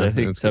depends. Yeah, I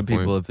think some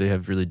people, if they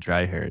have really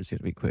dry hair, it's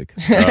gonna be quick.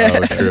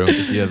 Oh, true.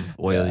 If you have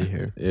oily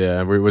hair.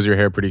 Yeah. Was your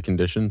hair pretty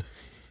conditioned?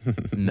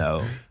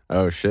 No.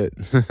 Oh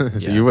shit. So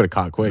you would have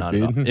caught quick,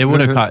 dude. It would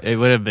have caught. It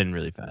would have been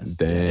really fast.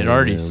 Damn. It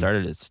already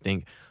started to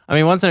stink. I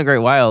mean, once in a great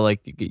while,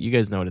 like you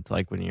guys know what it's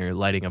like when you're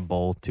lighting a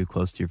bowl too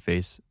close to your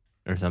face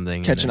or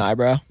something. Catch an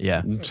eyebrow.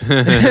 Yeah. That's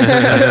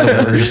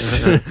the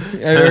worst. Have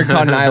you ever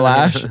caught an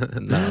eyelash?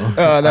 No.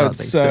 Oh, that would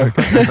suck.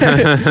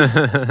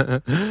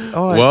 It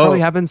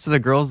probably happens to the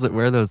girls that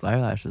wear those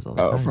eyelashes all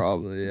the time. Oh,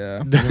 probably,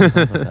 yeah.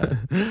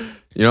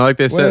 You know, like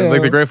they said,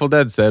 like the Grateful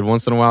Dead said,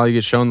 once in a while you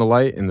get shown the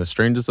light in the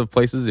strangest of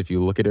places if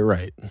you look at it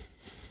right.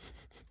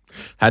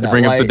 Had to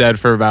bring up the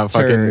dead for about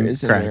fucking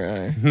crack.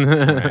 Right,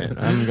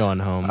 I'm going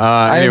home.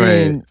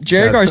 Anyway, I mean,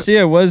 Jerry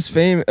Garcia was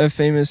a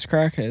famous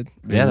crackhead.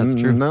 Yeah, that's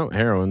true. No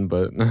heroin,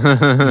 but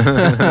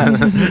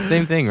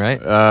same thing,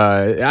 right?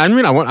 I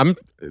mean,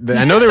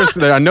 I know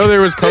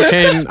there was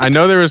cocaine. I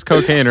know there was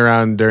cocaine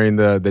around during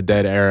the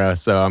Dead era.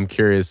 So I'm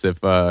curious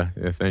if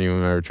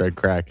anyone ever tried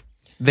crack.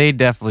 They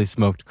definitely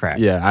smoked crack.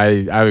 Yeah,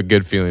 I have a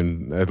good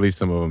feeling at least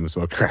some of them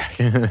smoked crack.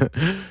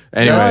 Anyway,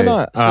 why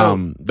not?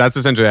 that's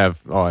essentially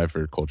all I have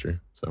for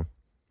culture. So,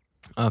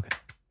 okay,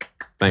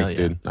 thanks,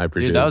 dude. I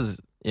appreciate it.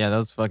 That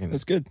was fucking.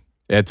 That's good.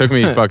 Yeah, it took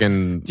me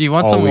fucking. Do you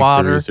want all some week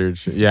water? To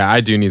research. Yeah,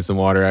 I do need some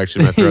water.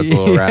 Actually, my throat's a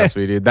little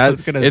raspy, dude.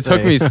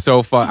 Took me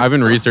so far. I've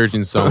been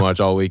researching so much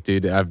all week,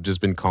 dude. I've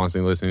just been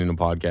constantly listening to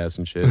podcasts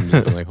and shit, and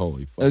just been like,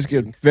 holy fuck. That was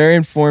good. Very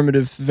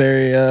informative.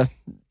 Very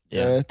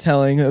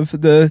telling of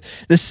the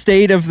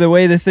state of the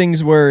way the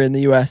things were in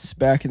the U.S.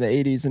 back in the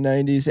 80s and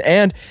 90s.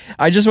 And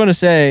I just want to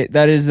say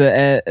that is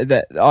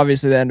that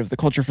obviously the end of the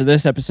culture for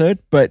this episode,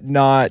 but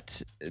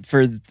not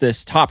for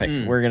this topic.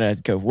 We're gonna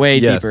go way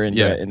deeper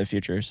into it in the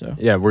future. So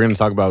yeah, we're gonna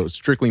talk about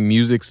strictly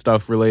music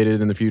stuff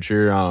related in the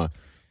future.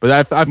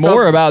 But I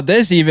more about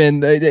this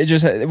even.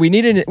 We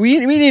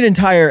need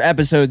entire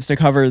episodes to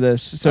cover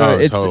this. So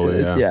I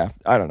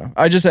don't know.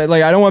 I just I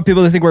don't want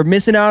people to think we're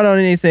missing out on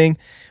anything.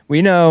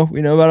 We know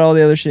about all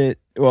the other shit.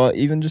 Well,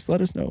 even just let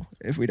us know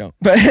if we don't.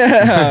 But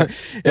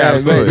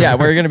absolutely.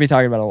 We're gonna be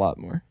talking about a lot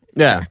more.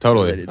 Yeah,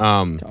 totally.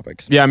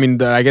 Topics. Yeah, I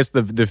mean, I guess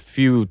the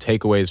few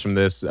takeaways from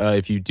this,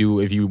 if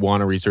you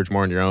want to research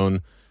more on your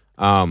own,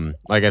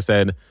 like I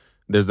said,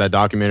 there's that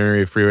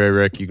documentary Freeway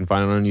Rick. You can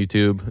find it on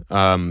YouTube.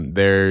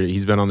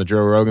 He's been on the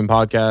Joe Rogan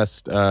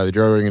podcast,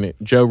 the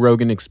Joe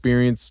Rogan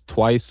Experience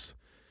twice.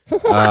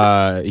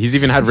 He's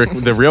even had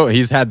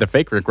he's had the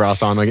fake Rick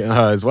Ross on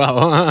as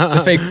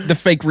well. the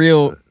fake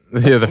real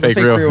Yeah, the fake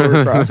real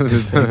Rick Ross.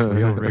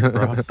 real Rick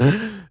Ross.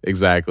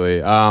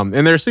 Exactly.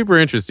 And they're super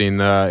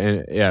interesting.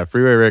 And yeah,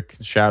 Freeway Rick,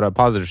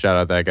 positive shout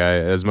out that guy.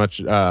 As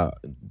much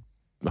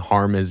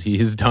harm as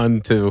he's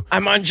done to,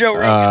 I'm on Joe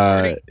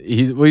Rogan.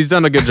 he's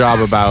done a good job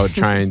about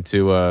trying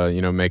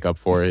to make up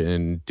for it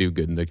and do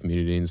good in the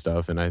community and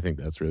stuff. And I think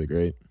that's really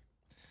great.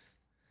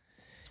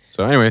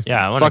 So, anyways,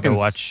 Yeah, I want to go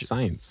watch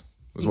Science.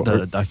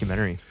 the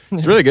documentary.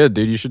 It's really good,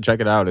 dude. You should check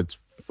it out. It's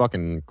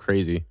fucking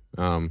crazy.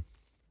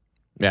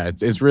 Yeah,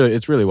 it's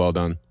really well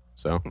done.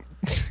 So,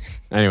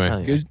 anyway,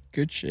 Hell yeah.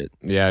 Good shit.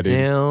 yeah, dude.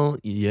 Hell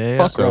yeah.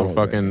 Fuck So Ronald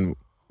fucking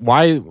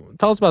why?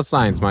 Tell us about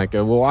science,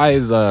 Micah. Well, why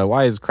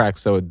is crack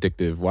so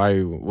addictive?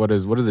 What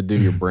does it do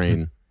to your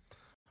brain?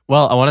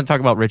 Well, I want to talk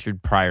about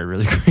Richard Pryor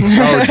really quick.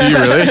 Oh, do you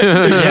really?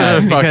 Yeah,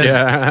 Fuck because-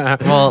 yeah.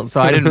 Well,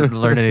 so I didn't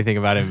learn anything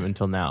about him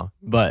until now,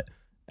 but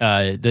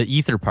the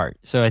ether part.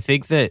 So I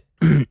think that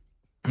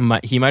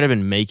he might have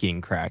been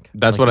making crack.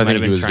 That's Like, what I might think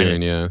have he been was trying to-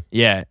 doing. Yeah.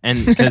 Yeah,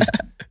 and because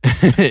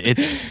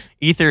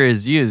ether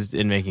is used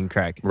in making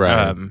crack,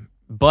 Right.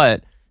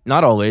 but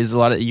not always.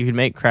 You can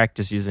make crack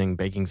just using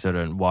baking soda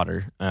and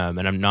water, and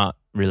I'm not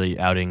really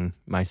outing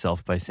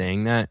myself by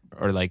saying that,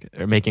 or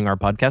making our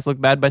podcast look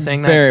bad by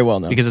saying that, Very well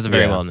known. because it's a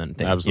very Yeah, well known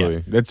thing. Yeah.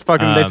 Absolutely. It's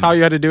fucking. They taught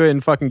you how to do it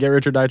and fucking Get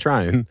Rich or Die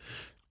Trying.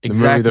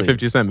 Exactly. The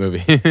 50 Cent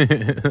movie.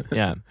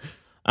 Yeah.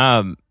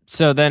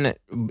 So then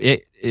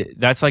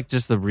that's like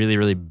just the really,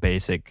 really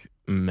basic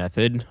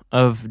method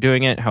of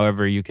doing it.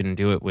 However, you can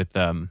do it with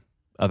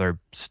other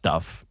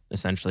stuff,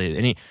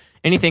 essentially.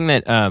 Anything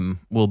that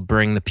will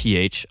bring the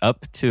pH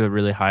up to a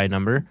really high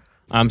number.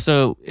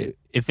 So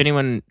if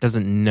anyone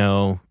doesn't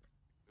know,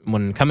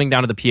 when coming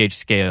down to the pH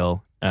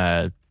scale,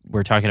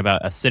 we're talking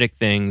about acidic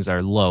things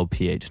are low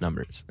pH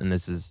numbers. And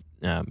this is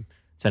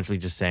essentially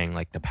just saying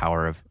like the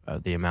power of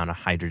the amount of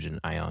hydrogen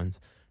ions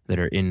that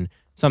are in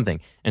something.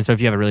 And so if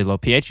you have a really low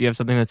pH, you have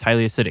something that's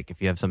highly acidic.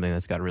 If you have something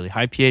that's got a really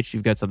high pH,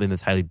 you've got something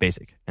that's highly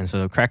basic. And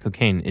so crack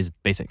cocaine is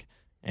basic.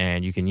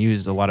 And you can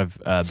use a lot of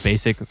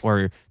basic,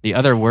 or the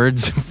other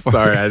words.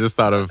 Sorry, I just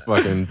thought of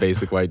fucking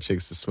basic white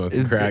chicks to smoke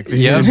crack. Dude.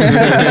 Yep.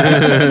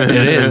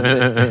 It is.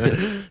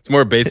 It's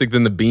more basic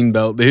than the bean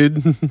belt,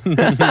 dude.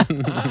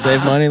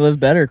 Save money, live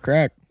better.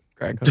 Crack.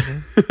 Crack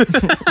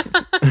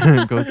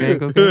cocaine.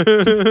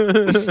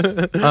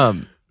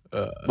 cocaine.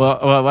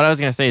 Well, what I was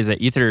going to say is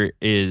that ether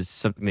is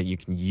something that you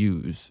can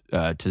use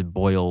to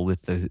boil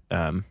with the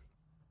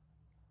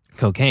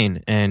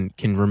cocaine and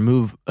can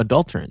remove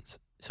adulterants.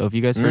 So if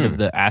you guys heard of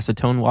the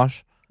acetone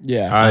wash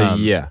Yeah.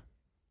 Yeah.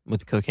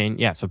 with cocaine,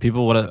 yeah. So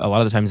people would a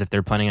lot of the times, if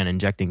they're planning on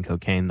injecting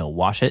cocaine, they'll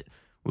wash it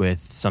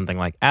with something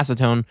like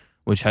acetone,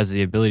 which has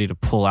the ability to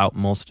pull out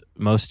most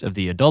of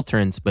the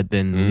adulterants, but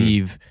then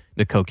leave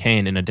the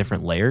cocaine in a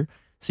different layer.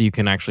 So you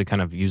can actually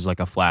kind of use like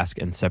a flask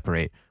and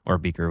separate, or a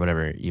beaker,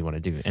 whatever you want to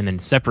do, and then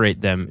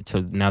separate them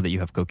to now that you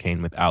have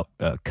cocaine without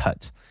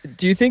cuts.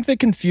 Do you think the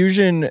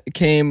confusion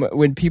came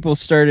when people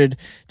started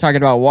talking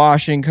about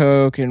washing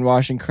coke and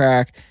washing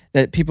crack,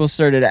 that people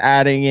started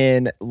adding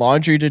in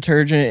laundry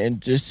detergent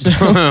and just soap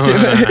to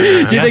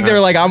it? Do you think they were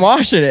like, I'm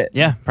washing it?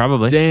 Yeah,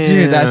 probably.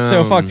 Dude, that's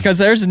so fucked, because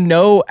there's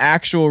no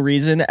actual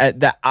reason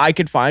that I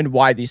could find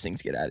why these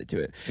things get added to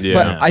it. Yeah.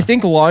 But I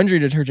think laundry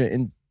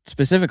detergent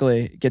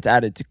specifically gets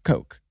added to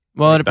coke.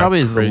 Well, it That's probably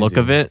is the look crazy.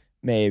 of it,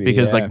 Maybe.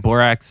 because yeah. like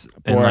borax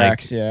and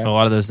like yeah. a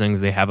lot of those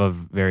things, they have a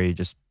very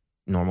just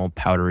normal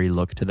powdery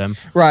look to them.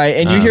 Right,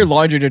 and you hear Um,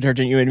 laundry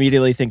detergent, you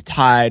immediately think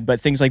Tide,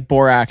 but things like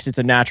borax, it's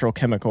a natural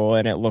chemical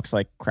and it looks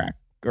like crack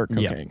or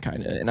cocaine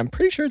kind of. And I'm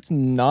pretty sure it's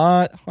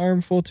not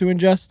harmful to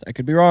ingest. I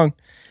could be wrong.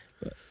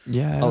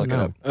 Yeah, I'll look it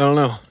up. I don't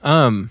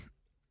know.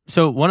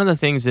 So one of the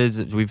things is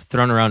that we've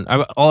thrown around.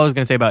 All I was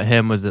going to say about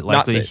him was that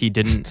likely safe. he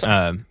didn't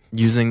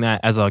using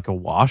that as like a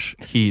wash.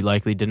 He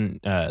likely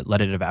didn't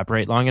let it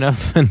evaporate long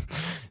enough,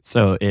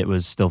 so it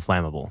was still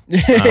flammable.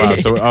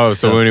 Wow,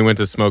 so when he went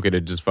to smoke it,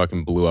 it just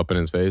fucking blew up in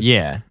his face.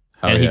 Yeah,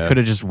 Hell and yeah. he could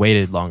have just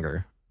waited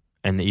longer,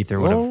 and the ether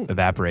would Well, have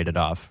evaporated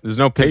off. There's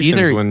no 'Cause patience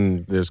either-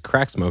 when there's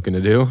crack smoking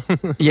to do.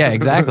 Yeah,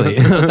 exactly.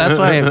 That's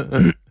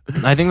why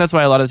I think that's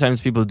why a lot of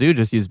times people do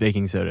just use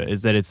baking soda.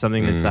 Is that it's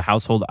something that's a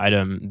household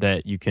item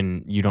that you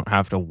don't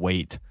have to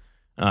wait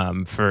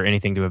for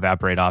anything to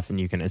evaporate off, and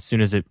you can, as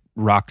soon as it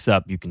rocks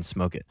up, you can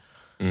smoke it.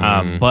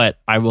 But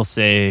I will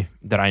say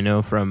that I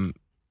know from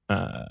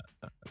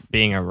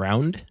being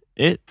around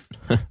it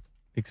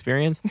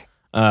experience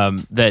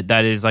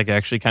that is like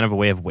actually kind of a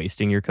way of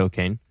wasting your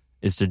cocaine,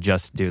 is to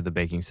just do the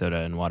baking soda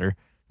and water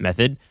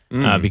method,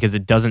 because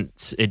it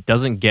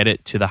doesn't get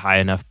it to the high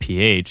enough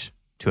pH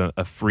to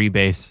a free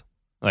base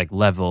like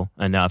level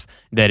enough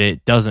that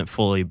it doesn't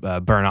fully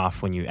burn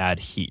off when you add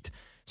heat.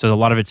 So a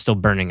lot of it's still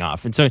burning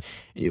off. And so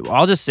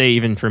I'll just say,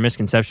 even for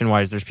misconception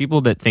wise, there's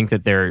people that think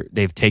that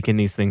they've taken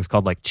these things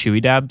called like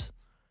chewy dabs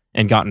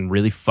and gotten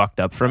really fucked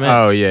up from it.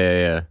 Oh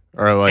yeah.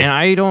 Or like, And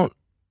I don't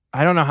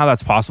know how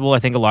that's possible. I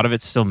think a lot of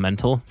it's still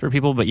mental for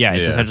people, but yeah,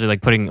 it's essentially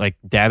like putting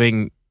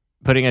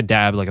a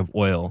dab like of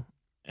oil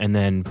and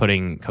then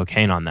putting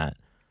cocaine on that.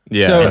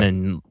 yeah, So- And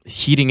then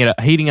heating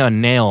a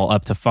nail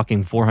up to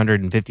fucking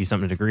 450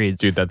 something degrees.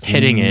 dude, that's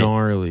hitting it.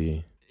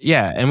 gnarly.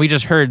 Yeah, and we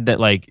just heard that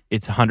like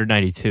it's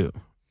 192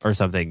 or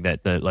something,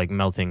 that the like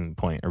melting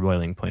point or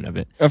boiling point of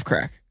it. Of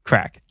crack.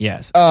 Crack,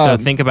 yes. So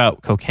think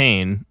about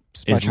cocaine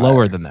much is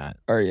lower higher. than that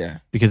Or yeah.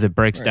 because it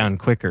breaks down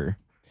quicker.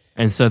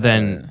 And so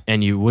then,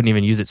 and you wouldn't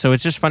even use it. So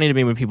it's just funny to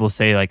me when people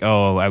say like,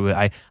 oh,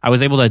 I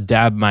was able to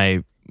dab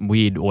my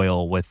weed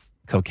oil with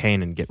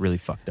cocaine and get really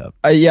fucked up.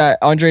 Yeah,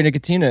 Andre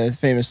Nicotina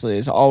famously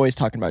is always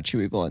talking about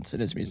chewy blunts in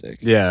his music.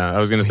 Yeah, I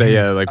was gonna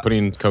say like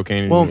putting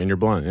cocaine in your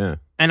blunt. Yeah,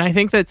 and I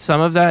think that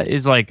some of that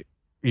is like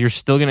you're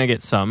still gonna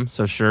get some.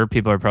 So sure,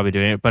 people are probably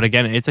doing it, but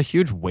again, it's a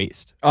huge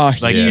waste. Oh,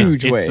 Like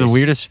huge it's waste. the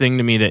weirdest thing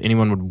to me that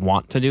anyone would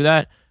want to do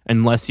that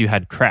unless you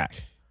had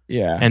crack.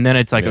 Yeah. And then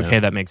it's like, Yeah. okay,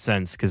 that makes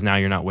sense because now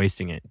you're not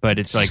wasting it. But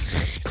it's like,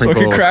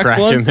 sprinkle Smoking crack crack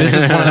in blunts? there. this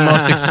is one of the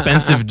most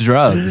expensive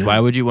drugs. Why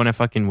would you want to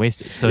fucking waste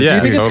it? So Do Yeah.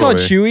 you think it's totally.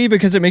 called chewy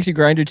because it makes you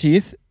grind your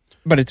teeth,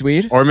 but it's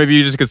weed? Or maybe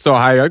you just get so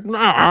high, like, don't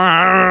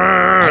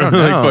like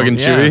know. fucking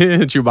Yeah. Chewy,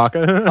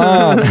 Chewbacca.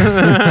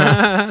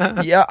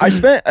 Yeah, I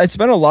spent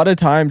a lot of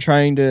time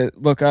trying to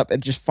look up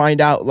and just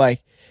find out,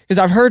 like, because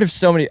I've heard of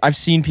I've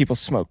seen people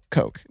smoke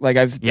coke. Like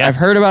I've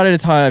heard about it a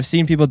ton. I've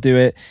seen people do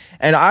it,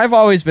 and I've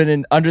always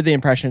been under the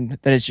impression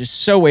that it's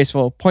just so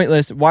wasteful,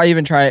 pointless. Why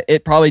even try it?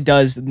 It probably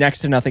does next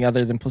to nothing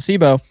other than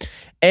placebo.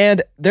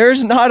 And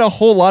there's not a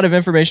whole lot of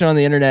information on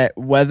the internet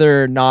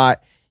whether or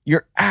not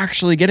you're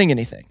actually getting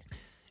anything.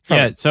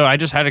 yeah. So I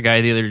just had a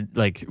guy the other,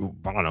 like,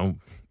 I don't know,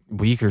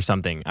 week or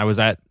something. I was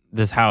at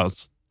this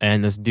house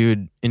and this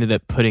dude ended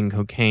up putting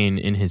cocaine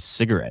in his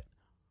cigarette.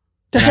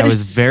 And I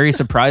was very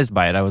surprised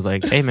by it. I was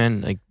like, "Hey,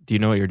 man, like, do you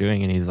know what you're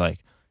doing?" And he's like,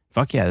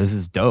 "Fuck yeah, this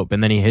is dope."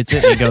 And then he hits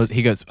it. And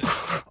he goes,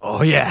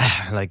 "Oh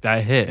yeah, like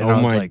that hit." And I Oh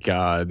was my like,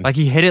 god! like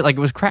he hit it like it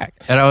was crack.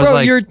 And I was Bro,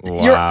 like,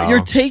 wow.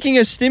 you're taking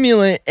a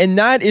stimulant, and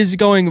that is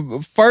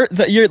going far.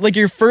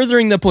 You're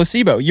furthering the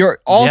placebo. You're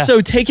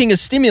also taking a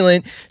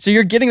stimulant, so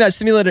you're getting that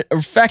stimulant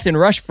effect and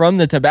rush from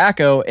the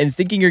tobacco, and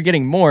thinking you're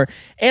getting more,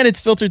 and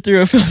it's filtered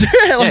through a filter.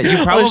 Like, yeah, you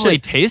oh, probably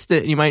shit. taste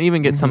it, and you might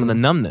even get some of the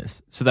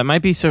numbness. So that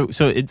might be so.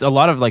 It's a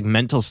lot of like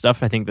mental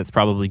stuff. I think that's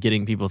probably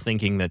getting people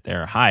thinking that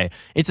they're high.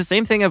 It's the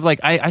same thing of like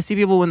I see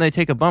people when they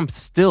take a bump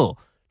still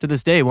to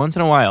this day. Once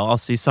in a while, I'll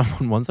see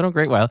someone once in a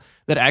great while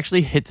that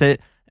actually hits it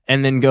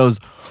and then goes,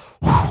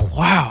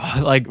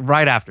 "Wow!" Like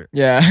right after,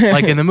 Yeah,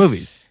 like in the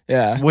movies.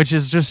 yeah. Which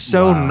is just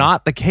so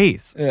not the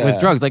case Yeah. with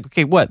drugs. Like,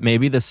 okay, what?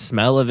 Maybe the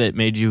smell of it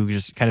made you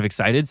just kind of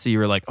excited. So you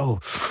were like, oh,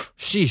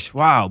 sheesh,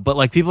 wow. But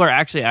like people are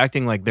actually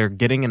acting like they're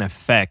getting an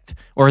effect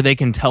or they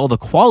can tell the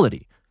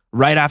quality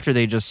right after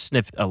they just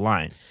sniffed a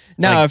line.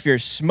 Now, if you're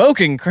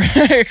smoking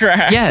crack,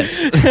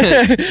 Yes.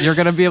 You're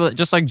going to be able to,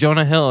 just like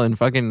Jonah Hill and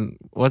fucking,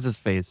 what's his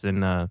face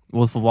in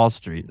Wolf of Wall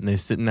Street. And they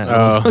sit in that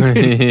little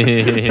fucking,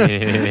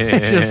 they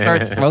just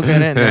start smoking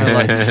it and they're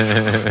like,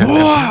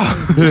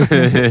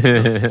 whoa.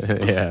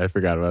 Yeah, I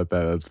forgot about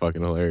that. That's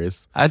fucking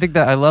hilarious. I think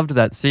that I loved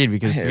that scene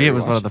because to me it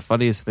was one watch of the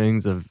funniest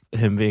things of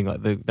him being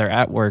like they're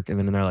at work and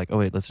then they're like, oh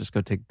wait, let's just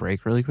go take a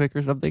break really quick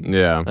or something.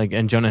 Yeah. Like,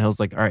 and Jonah Hill's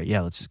like, all right,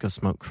 yeah, let's just go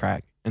smoke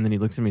crack. And then he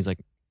looks at me, he's like,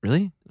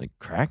 really? Like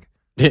crack?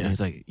 Yeah. And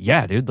he's like,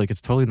 yeah, dude, like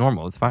it's totally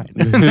normal. It's fine.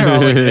 They're all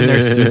like in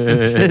their suits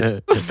and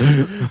shit.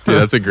 Dude,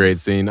 that's a great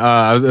scene.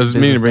 I was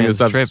meaning to bring this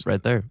up. Trip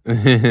right there.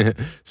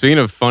 Speaking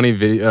of funny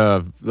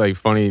like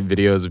funny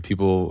videos of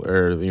people,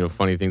 or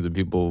funny things that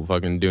people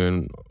fucking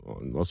doing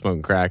while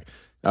smoking crack.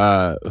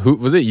 Who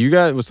was it? You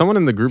guys? Was someone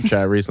in the group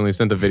chat recently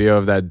sent a video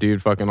of that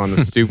dude fucking on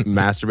the stoop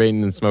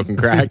masturbating and smoking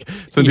crack?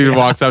 Some dude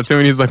walks up to him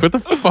and he's like, "What the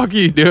fuck are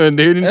you doing,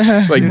 dude?"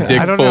 Like dick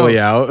I don't fully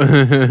know.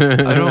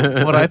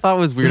 out. What I thought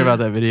was weird about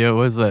that video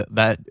was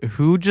that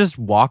who just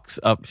walks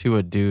up to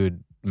a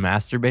dude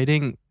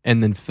masturbating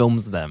and then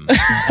films them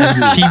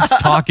and keeps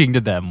talking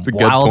to them a good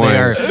while they point.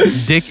 are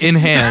dick in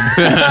hand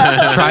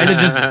trying to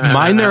just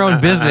mind their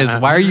own business.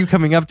 Why are you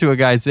coming up to a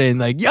guy saying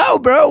like, yo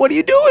bro, what are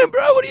you doing,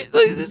 bro? What are you like,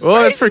 this is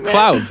Well, it's for crazy,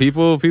 man." clout.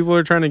 People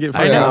are trying to get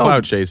fucking know.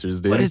 clout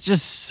chasers, dude. But it's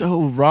just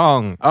so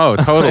wrong. Oh,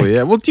 totally.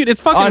 Yeah. Well, dude, it's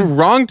fucking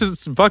wrong to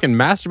fucking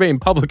masturbate in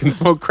public and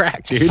smoke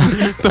crack, dude.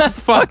 The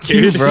fuck,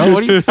 You, dude, bro,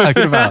 what are you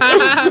talking about?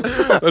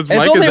 it's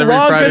only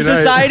wrong because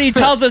society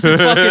tells us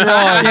it's fucking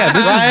wrong.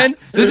 Yeah,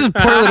 this is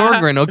Portland,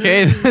 Oregon,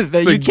 okay? That a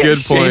you can't good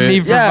shame point. me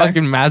for Yeah.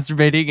 fucking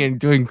masturbating and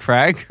doing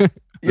crack.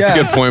 That's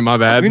a good point. My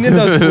bad. We need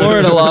those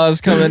Florida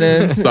laws coming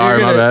in. Sorry,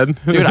 You're my gonna-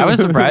 bad, Dude, I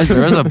was surprised.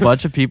 There was a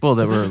bunch of people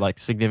that were like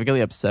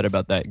significantly upset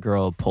about that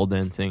girl pole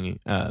dancing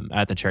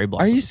at the Cherry Are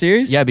Blossom. you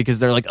serious? Yeah, because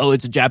they're like, oh,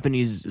 it's a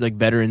Japanese like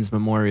veterans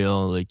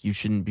memorial. Like you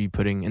shouldn't be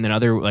putting. And then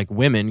other like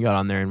women got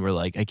on there and were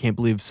like, I can't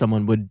believe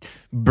someone would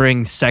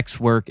bring sex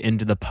work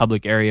into the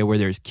public area where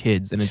there's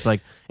kids. And it's like,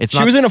 it's She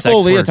not was in a sex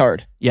full work.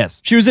 leotard. Yes.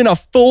 She was in a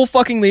full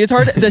fucking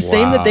leotard, the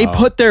same that they Wow.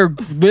 put their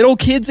little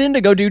kids in to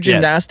go do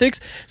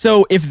gymnastics.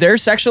 So if they're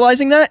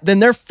sexualizing that, then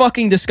they're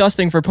fucking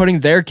disgusting for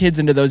putting their kids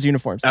into those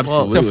uniforms.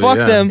 Absolutely, So fuck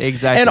yeah. them.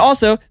 Exactly. And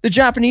also, the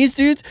Japanese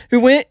dudes who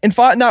went and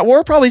fought in that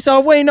war probably saw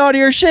way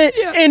naughtier shit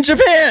in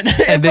Japan.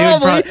 And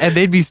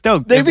they'd be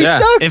stoked. They'd be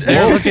stoked. If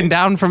they're looking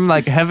down from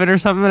like heaven or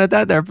something like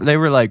that, they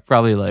were like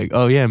probably like,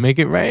 oh yeah, make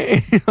it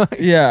rain.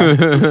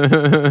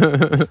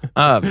 yeah.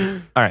 All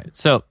right.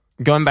 So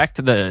Going back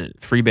to the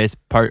freebase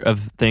part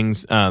of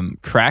things,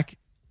 crack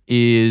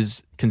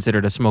is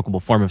considered a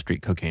smokable form of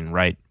street cocaine,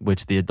 right?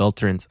 Which the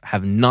adulterants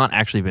have not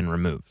actually been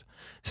removed.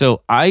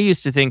 So I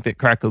used to think that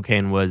crack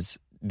cocaine was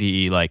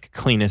the like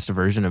cleanest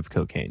version of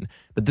cocaine,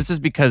 but this is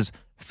because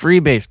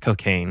freebase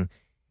cocaine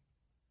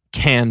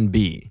can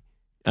be,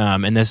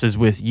 and this is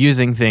with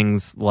using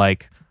things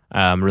like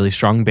really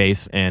strong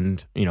base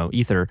and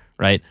ether,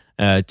 right,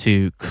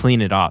 to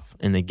clean it off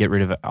and they get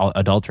rid of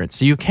adulterants.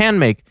 So you can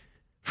make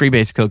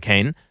freebase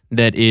cocaine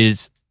that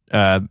is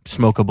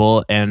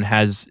smokable and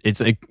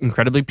it's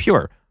incredibly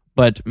pure.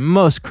 But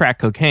most crack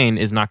cocaine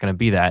is not going to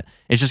be that.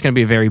 It's just going to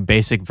be a very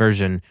basic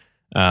version.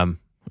 I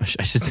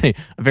should say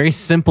a very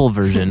simple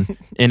version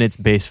in its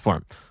base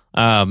form.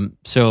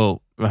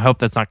 So I hope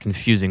that's not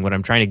confusing. What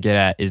I'm trying to get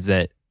at is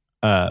that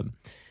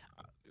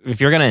if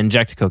you're going to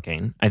inject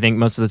cocaine, I think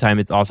most of the time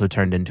it's also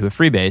turned into a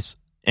freebase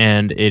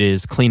and it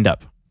is cleaned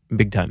up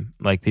big time.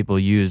 Like people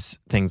use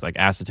things like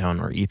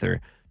acetone or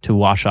ether to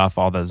wash off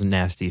all those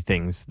nasty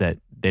things that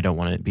they don't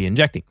want to be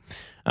injecting.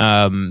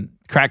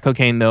 Crack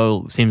cocaine,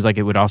 though, seems like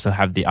it would also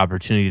have the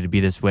opportunity to be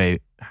this way.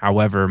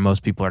 However,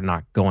 most people are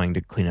not going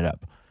to clean it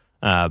up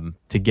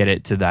to get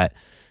it to that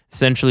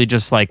essentially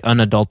just like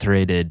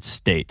unadulterated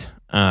state.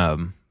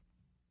 So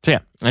yeah,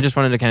 I just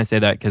wanted to kind of say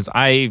that because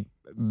I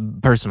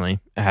personally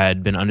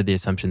had been under the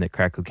assumption that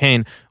crack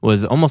cocaine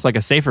was almost like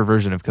a safer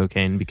version of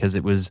cocaine because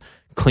it was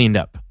cleaned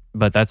up.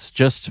 But that's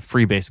just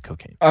freebase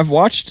cocaine. I've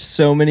watched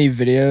so many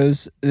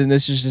videos, and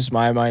this is just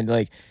my mind,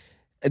 like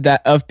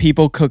that of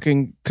people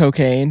cooking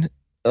cocaine,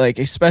 like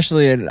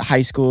especially in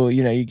high school.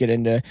 You get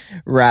into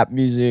rap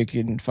music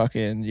and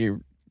fucking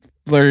you're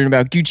learning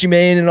about Gucci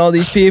Mane and all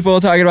these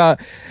people talking about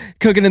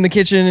cooking in the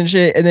kitchen and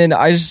shit. And then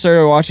I just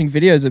started watching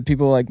videos of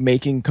people like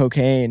making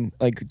cocaine,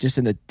 like just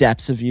in the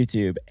depths of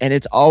YouTube. And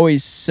it's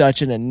always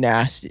such a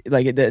nasty,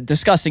 like a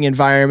disgusting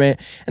environment.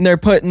 And they're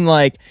putting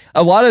like,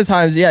 a lot of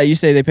times, yeah, you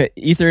say they put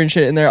ether and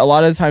shit in there. A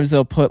lot of the times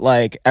they'll put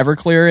like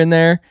Everclear in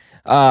there.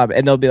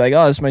 And they'll be like,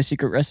 oh, this is my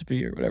secret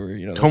recipe or whatever.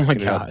 Oh my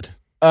God.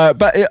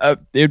 But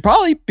it'd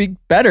probably be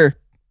better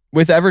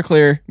with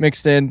Everclear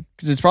mixed in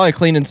because it's probably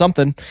cleaning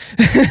something.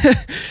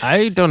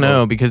 I don't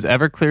know because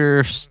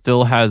Everclear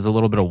still has a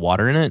little bit of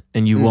water in it,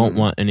 and you won't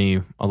want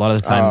any. A lot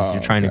of the times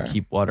you're trying to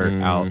keep water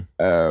out.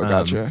 Oh,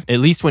 gotcha. At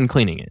least when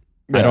cleaning it.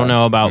 Yeah. I don't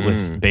know about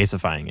with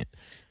basifying it.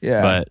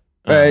 Yeah,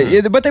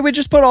 but but they would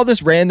just put all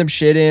this random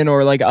shit in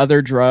or like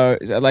other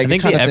drugs. Like I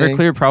think the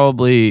Everclear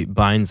probably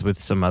binds with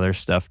some other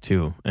stuff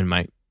too, and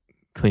might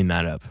clean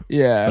that up.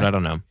 Yeah, but I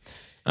don't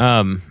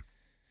know.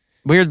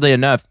 Weirdly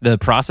enough, the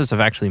process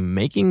of actually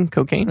making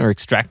cocaine or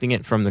extracting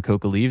it from the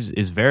coca leaves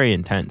is very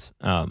intense.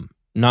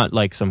 Not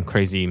like some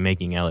crazy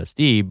making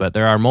LSD, but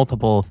there are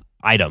multiple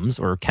items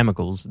or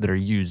chemicals that are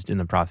used in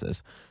the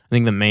process. I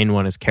think the main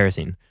one is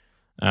kerosene.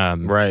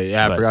 Right.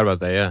 Yeah, I forgot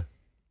about that. Yeah.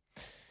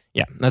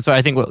 Yeah, that's why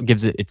I think what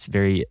gives it its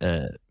very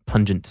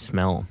pungent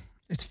smell.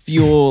 It's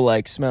fuel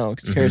like smell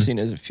because kerosene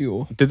is a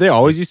fuel. Did they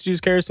always used to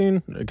use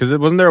kerosene? Because it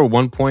wasn't there at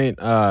one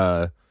point.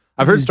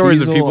 I've heard stories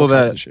of people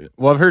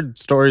I've heard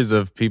stories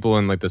of people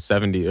in like the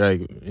 70s,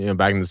 like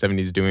back in the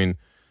 70s doing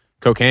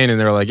cocaine, and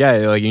they were like, yeah,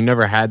 like you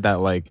never had that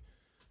like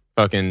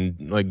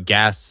fucking like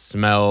gas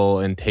smell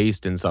and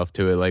taste and stuff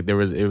to it. Like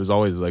it was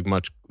always like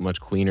much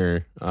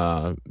cleaner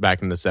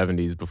back in the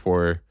 70s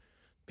before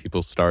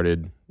people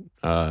started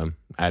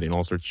adding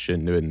all sorts of shit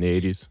into it in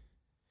the 80s.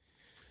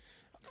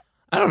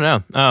 I don't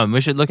know. We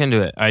should look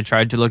into it. I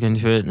tried to look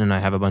into it, and I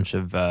have a bunch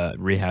of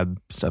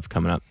rehab stuff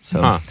coming up. So,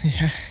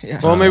 yeah.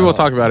 Well, maybe we'll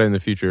talk about it in the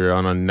future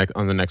on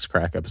the next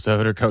crack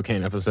episode or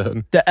cocaine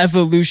episode. The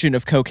evolution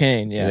of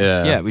cocaine.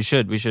 Yeah. We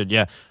should.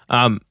 Yeah.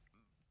 I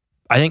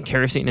think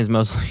kerosene is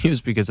mostly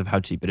used because of how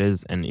cheap it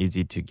is and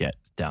easy to get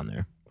down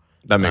there.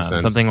 That makes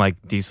sense. Something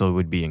like diesel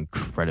would be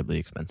incredibly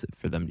expensive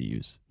for them to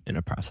use in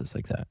a process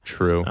like that.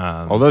 True.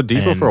 Although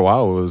diesel for a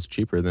while was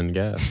cheaper than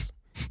gas.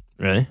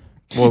 Really?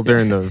 Well,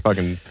 during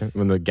the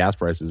when the gas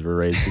prices were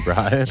raised super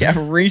high. Yeah,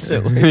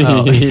 recently. Yeah.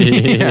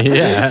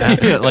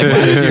 Like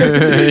last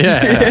year.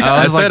 Yeah.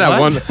 I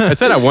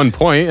said at one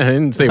point. I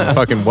didn't say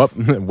fucking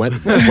when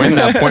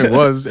that point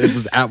was. It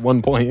was at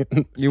one point.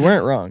 You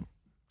weren't wrong.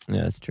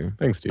 Yeah, that's true.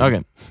 Thanks, dude.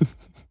 Okay.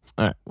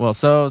 All right. Well,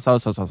 so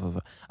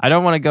I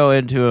don't want to go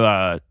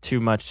into too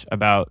much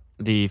about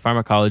the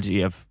pharmacology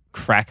of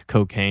crack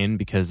cocaine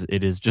because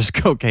it is just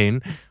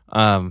cocaine.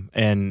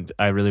 And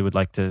I really would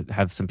like to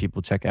have some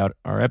people check out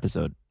our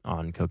episode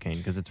on cocaine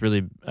because it's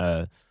really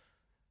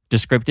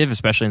descriptive,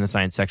 especially in the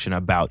science section,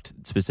 about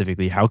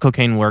specifically how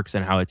cocaine works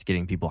and how it's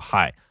getting people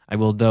high. I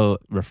will, though,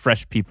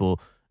 refresh people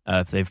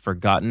if they've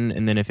forgotten.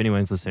 And then if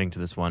anyone's listening to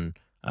this one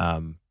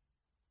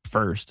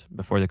first,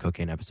 before the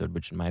cocaine episode,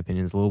 which in my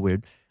opinion is a little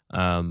weird,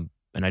 and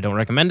I don't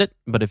recommend it,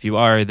 but if you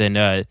are,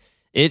 then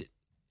it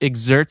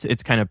exerts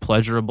its kind of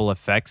pleasurable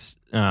effects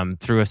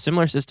through a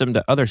similar system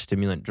to other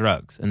stimulant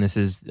drugs. And this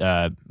is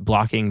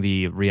blocking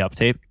the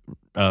reuptake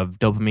of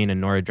dopamine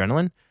and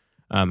noradrenaline,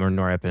 or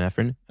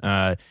norepinephrine.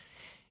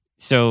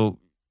 So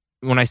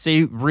when I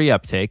say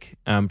reuptake,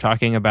 I'm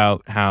talking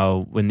about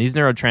how when these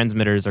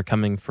neurotransmitters are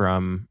coming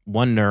from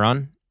one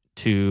neuron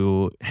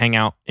to hang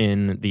out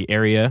in the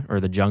area or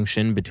the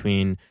junction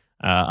between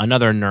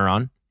another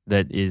neuron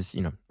that is,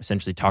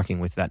 essentially talking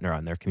with that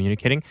neuron. They're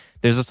communicating.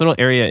 There's this little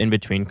area in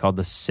between called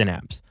the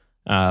synapse.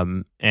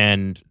 And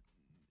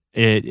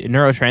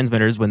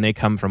neurotransmitters, when they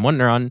come from one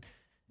neuron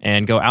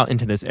and go out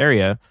into this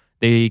area,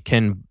 they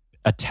can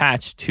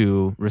attach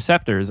to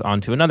receptors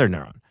onto another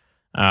neuron.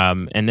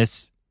 And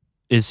this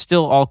is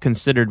still all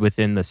considered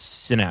within the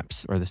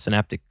synapse or the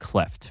synaptic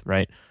cleft,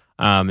 right?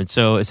 And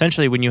so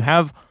essentially when you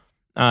have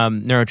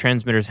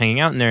neurotransmitters hanging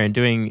out in there and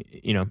doing,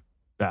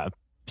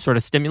 sort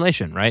of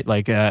stimulation, right?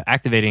 Like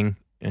activating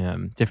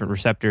different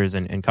receptors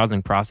and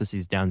causing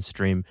processes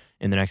downstream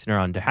in the next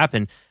neuron to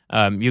happen,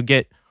 you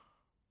get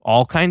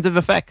all kinds of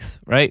effects,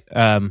 right?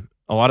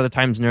 A lot of the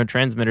times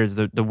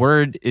neurotransmitters, the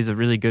word is a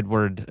really good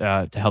word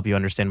to help you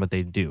understand what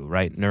they do,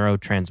 right?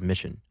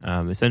 Neurotransmission.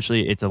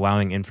 Essentially, it's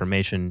allowing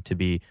information to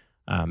be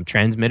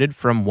transmitted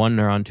from one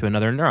neuron to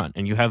another neuron.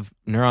 And you have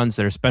neurons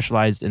that are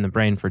specialized in the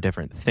brain for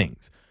different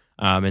things.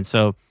 And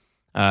so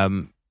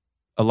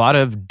a lot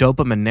of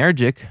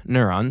dopaminergic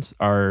neurons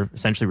are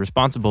essentially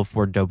responsible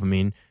for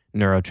dopamine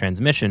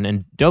neurotransmission.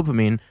 And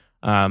dopamine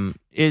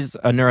is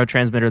a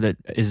neurotransmitter that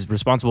is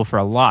responsible for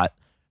a lot,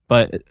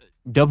 but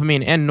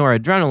dopamine and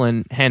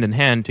noradrenaline hand in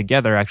hand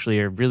together actually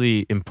are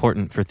really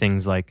important for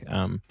things like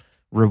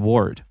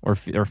reward or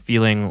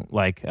feeling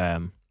like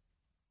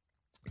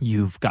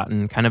you've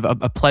gotten kind of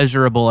a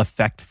pleasurable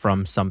effect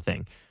from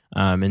something.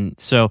 And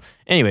so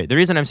anyway, the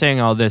reason I'm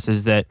saying all this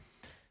is that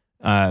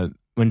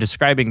when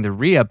describing the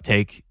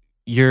reuptake,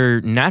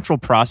 your natural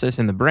process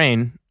in the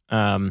brain,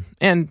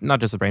 and not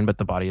just the brain, but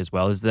the body as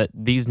well, is that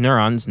these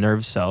neurons,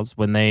 nerve cells,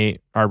 when they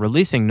are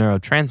releasing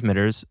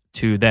neurotransmitters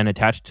to then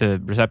attach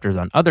to receptors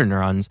on other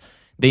neurons,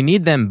 they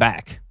need them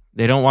back.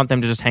 They don't want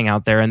them to just hang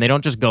out there, and they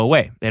don't just go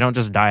away. They don't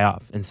just die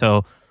off. And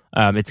so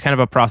it's kind of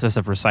a process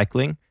of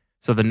recycling.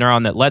 So the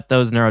neuron that let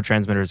those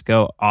neurotransmitters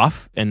go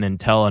off and then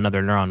tell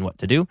another neuron what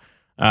to do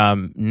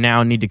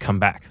now need to come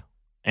back.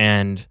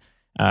 And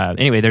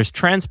anyway, there's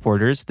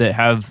transporters that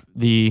have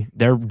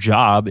their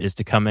job is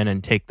to come in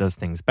and take those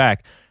things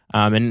back.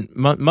 And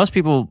most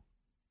people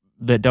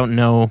that don't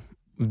know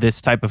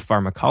this type of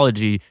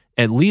pharmacology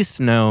at least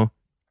know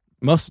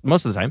most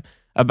of the time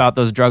about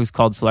those drugs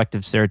called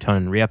selective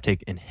serotonin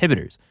reuptake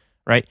inhibitors,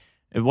 right?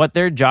 And what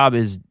their job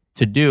is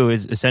to do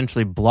is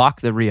essentially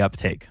block the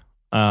reuptake,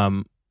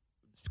 kind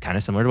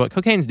of similar to what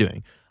cocaine's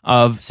doing,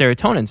 of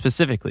serotonin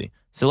specifically,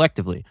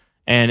 selectively.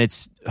 And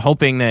it's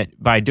hoping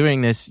that by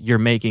doing this, you're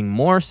making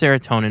more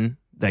serotonin,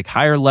 like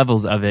higher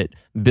levels of it,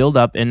 build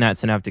up in that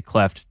synaptic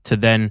cleft to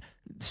then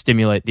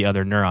stimulate the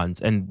other neurons.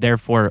 And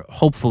therefore,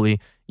 hopefully,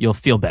 you'll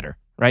feel better,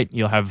 right?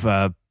 You'll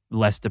have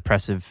less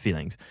depressive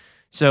feelings.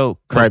 So,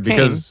 cocaine, right,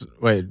 because,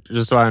 wait,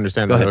 just so I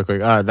understand Go that ahead. real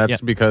quick. That's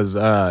because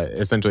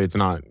essentially it's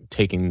not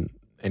taking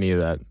any of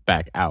that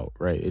back out,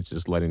 right? It's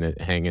just letting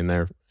it hang in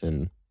there.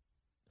 And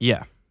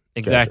yeah,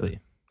 exactly.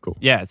 Gotcha. Cool.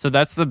 Yeah, so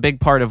that's the big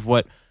part of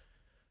what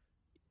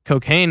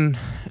cocaine,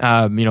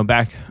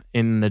 back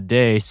in the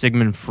day,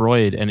 Sigmund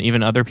Freud and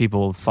even other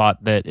people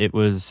thought that it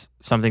was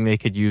something they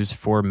could use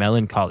for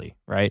melancholy,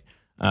 right?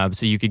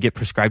 So you could get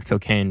prescribed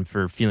cocaine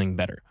for feeling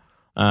better,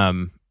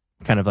 kind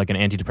of like an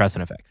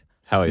antidepressant effect.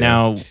 Hell yeah.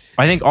 Now,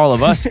 I think all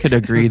of us could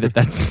agree that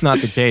that's not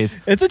the case.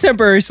 It's a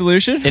temporary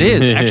solution. It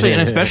is, actually,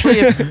 and especially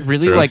if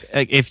really, True. like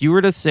if you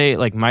were to say,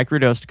 like,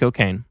 microdosed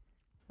cocaine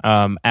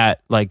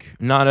at, like,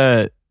 not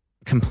a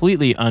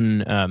completely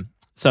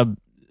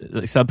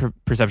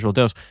sub-perceptual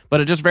dose,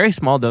 but a just very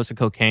small dose of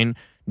cocaine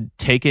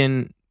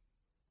taken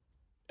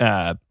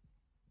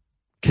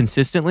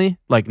consistently,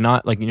 like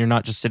not like you're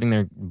not just sitting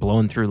there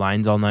blowing through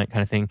lines all night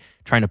kind of thing,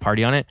 trying to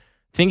party on it.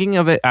 Thinking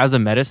of it as a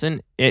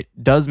medicine, it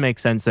does make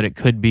sense that it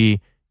could be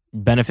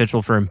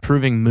beneficial for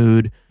improving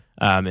mood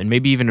and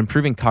maybe even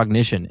improving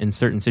cognition in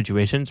certain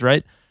situations,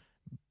 right?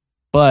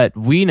 But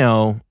we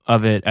know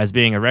of it as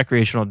being a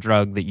recreational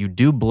drug that you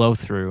do blow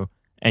through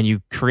and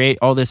you create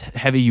all this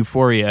heavy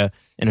euphoria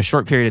in a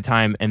short period of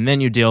time, and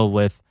then you deal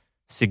with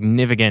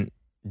significant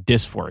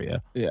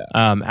dysphoria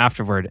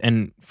afterward.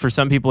 And for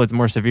some people, it's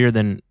more severe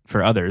than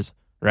for others,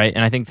 right?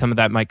 And I think some of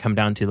that might come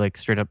down to, like,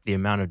 straight up the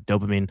amount of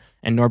dopamine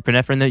and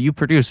norepinephrine that you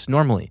produce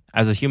normally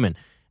as a human.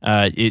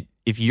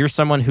 If you're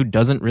someone who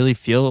doesn't really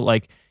feel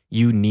like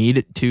you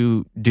need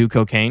to do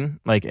cocaine,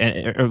 like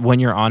when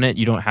you're on it,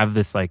 you don't have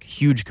this like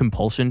huge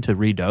compulsion to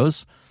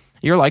redose,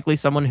 you're likely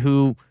someone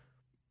who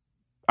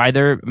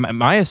either,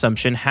 my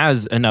assumption,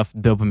 has enough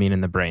dopamine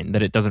in the brain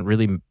that it doesn't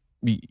really,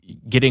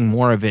 getting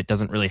more of it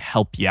doesn't really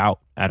help you out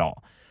at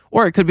all.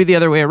 Or it could be the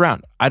other way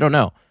around. I don't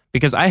know.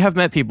 Because I have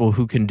met people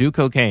who can do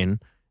cocaine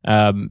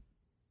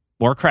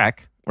or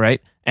crack,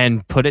 right,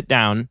 and put it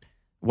down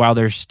while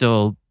there's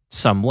still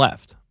some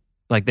left.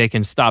 Like they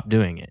can stop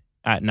doing it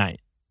at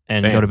night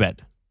and go to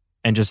bed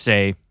and just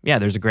say, yeah,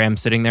 there's a gram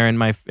sitting there in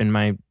my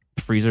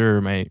freezer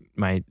or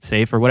my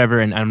safe or whatever,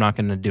 and I'm not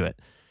going to do it.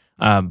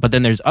 But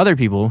then there's other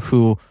people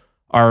who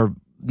are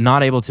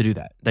not able to do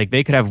that. Like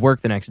they could have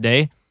work the next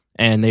day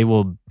and they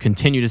will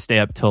continue to stay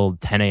up till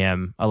 10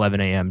 a.m., 11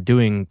 a.m.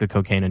 doing the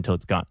cocaine until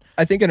it's gone.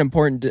 I think an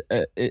important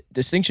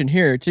distinction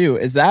here too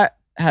is that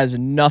has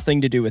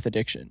nothing to do with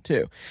addiction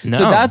too. No.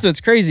 So that's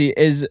what's crazy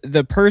is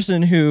the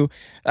person who,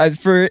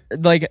 for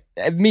like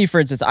me, for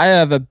instance, I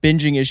have a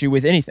binging issue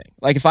with anything.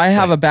 Like if I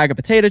have a bag of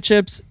potato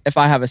chips, if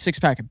I have a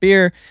 6-pack of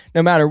beer,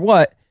 no matter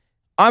what,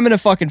 I'm going to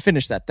fucking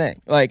finish that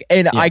thing. Like,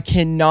 and I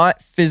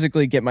cannot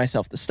physically get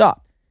myself to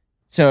stop.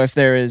 So if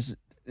there is,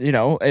 you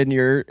know, in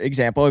your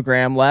example, a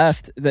gram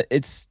left,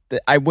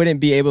 I wouldn't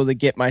be able to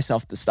get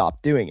myself to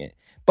stop doing it.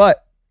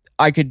 But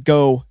I could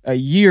go a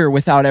year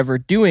without ever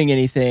doing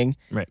anything.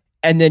 Right.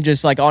 And then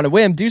just like on a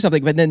whim do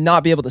something, but then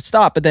not be able to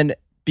stop, but then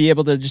be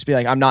able to just be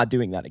like, I'm not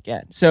doing that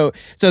again. So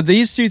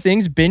these two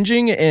things,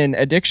 binging and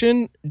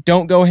addiction,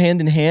 don't go hand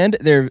in hand.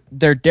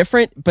 They're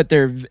different, but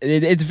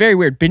it's very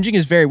weird. Binging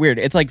is very weird.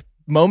 It's like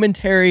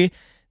momentary,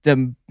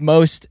 the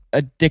most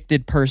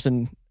addicted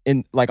person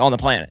in like on the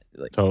planet.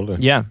 Like, Totally.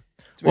 Yeah.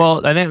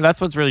 Well, I think that's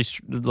what's really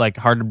like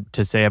hard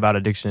to say about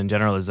addiction in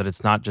general is that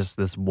it's not just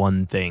this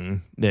one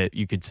thing that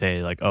you could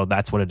say like, oh,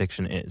 that's what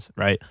addiction is,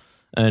 right?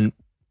 And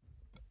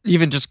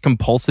even just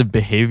compulsive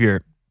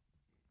behavior,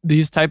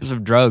 these types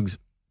of drugs,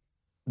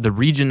 the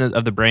region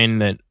of the brain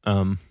that,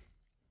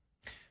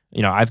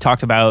 I've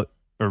talked about,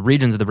 or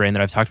regions of the brain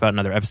that I've talked about in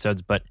other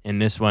episodes, but in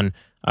this one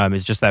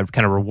is just that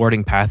kind of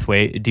rewarding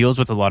pathway. It deals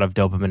with a lot of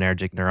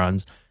dopaminergic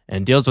neurons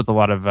and deals with a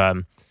lot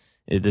of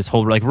this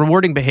whole like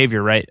rewarding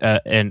behavior, right?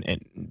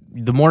 And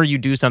the more you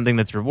do something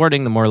that's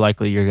rewarding, the more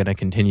likely you're going to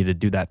continue to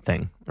do that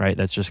thing, right?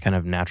 That's just kind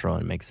of natural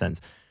and makes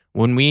sense.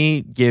 When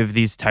we give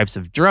these types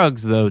of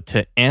drugs, though,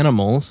 to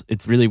animals,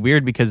 it's really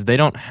weird because they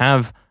don't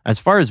have, as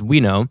far as we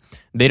know,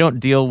 they don't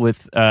deal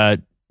with the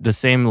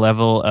same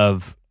level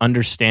of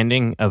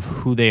understanding of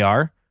who they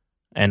are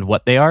and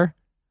what they are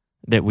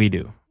that we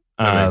do.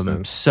 That makes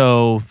sense.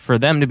 So for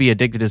them to be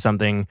addicted to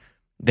something,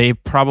 they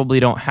probably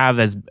don't have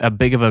as a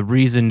big of a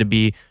reason to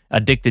be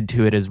addicted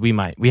to it as we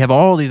might. We have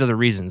all these other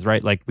reasons,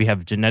 right? Like we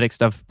have genetic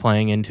stuff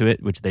playing into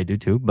it, which they do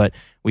too, but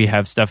we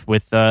have stuff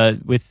with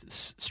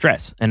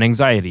stress and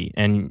anxiety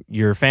and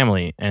your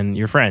family and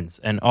your friends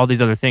and all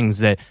these other things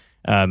that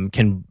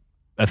can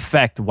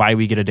affect why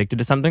we get addicted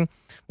to something.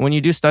 When you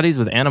do studies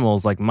with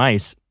animals like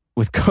mice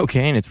with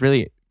cocaine,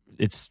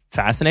 it's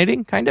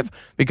fascinating kind of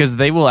because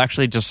they will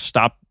actually just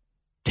stop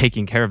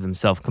taking care of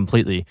themselves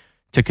completely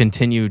to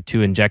continue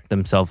to inject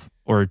themselves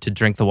or to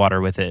drink the water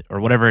with it or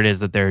whatever it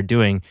is that they're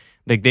doing.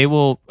 Like they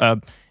will,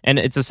 and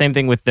it's the same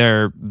thing with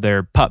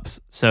their pups.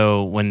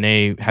 So when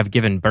they have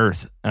given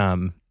birth,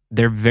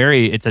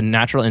 it's a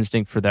natural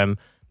instinct for them,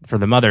 for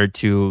the mother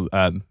to,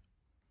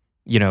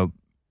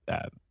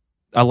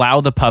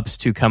 allow the pups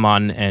to come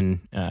on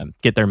and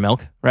get their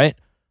milk, right?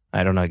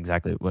 I don't know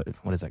exactly what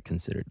is that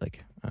considered.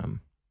 Like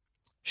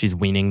she's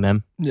weaning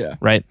them. Yeah.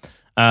 Right.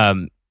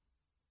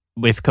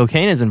 If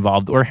cocaine is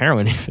involved or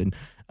heroin even,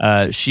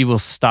 she will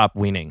stop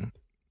weaning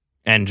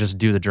and just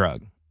do the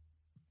drug.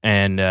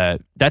 And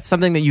that's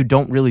something that you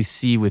don't really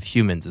see with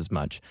humans as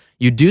much.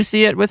 You do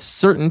see it with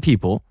certain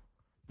people,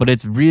 but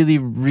it's really,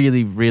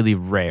 really, really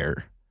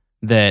rare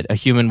that a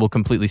human will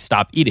completely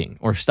stop eating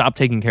or stop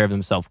taking care of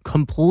themselves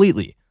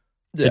completely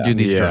to do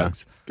these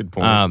drugs. Good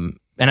point.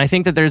 And I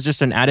think that there's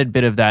just an added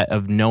bit of that,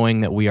 of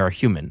knowing that we are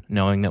human,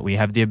 knowing that we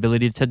have the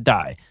ability to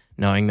die,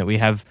 knowing that we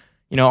have,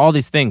 all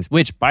these things,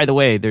 which, by the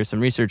way, there's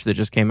some research that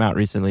just came out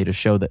recently to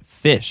show that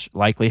fish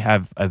likely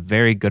have a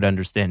very good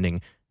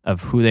understanding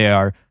of who they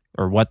are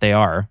or what they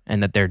are,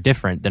 and that they're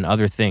different than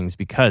other things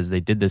because they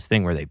did this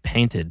thing where they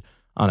painted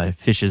on a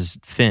fish's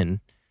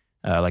fin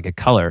like a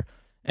color,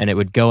 and it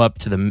would go up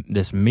to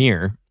this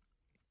mirror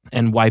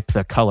and wipe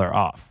the color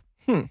off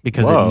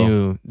because it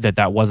knew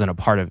that wasn't a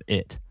part of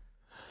it.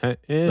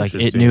 Like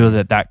it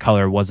knew that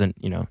color wasn't,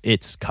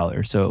 its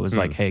color. So it was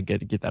like, hey,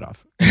 get that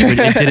off.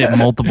 It did it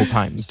multiple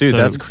times. Dude, so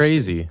that's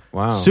crazy.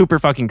 Wow. Super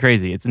fucking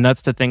crazy. It's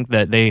nuts to think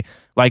that they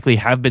likely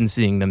have been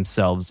seeing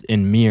themselves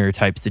in mirror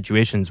type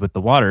situations with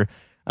the water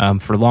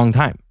for a long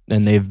time.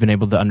 And they've been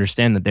able to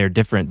understand that they're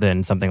different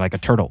than something like a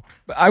turtle.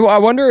 I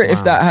wonder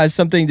if that has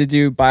something to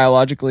do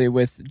biologically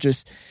with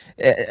just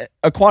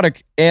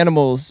aquatic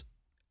animals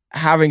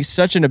having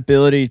such an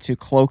ability to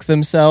cloak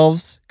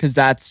themselves, because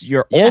that's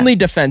your only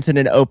defense in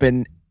an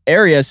open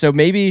area. So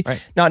maybe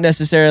not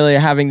necessarily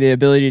having the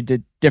ability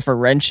to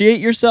differentiate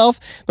yourself,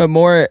 but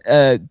more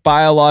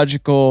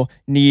biological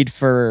need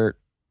for,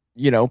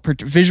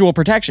 visual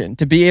protection,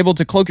 to be able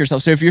to cloak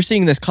yourself. So if you're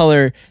seeing this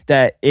color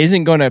that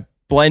isn't going to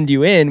blend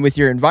you in with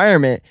your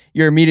environment,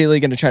 you're immediately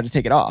going to try to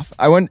take it off.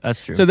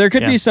 That's true. So there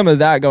could be some of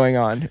that going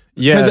on.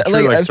 Yeah, true,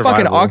 like a fucking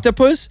survival.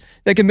 Octopus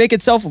that can make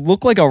itself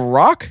look like a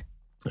rock.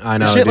 I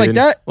know, shit dude. like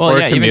that. Well, or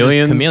yeah,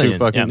 chameleons. even Who chameleon.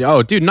 fucking,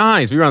 Oh, dude,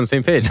 nice. We were on the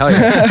same page. Hell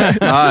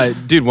yeah.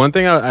 Dude, one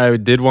thing I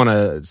did want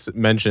to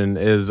mention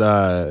is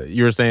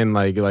you were saying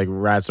like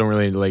rats don't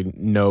really like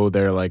know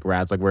they're like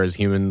rats, like whereas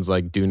humans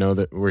like do know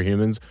that we're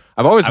humans.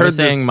 I've always heard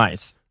saying this,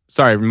 mice.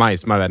 Sorry,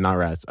 mice. My bad, not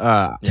rats.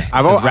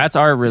 Because rats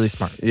are really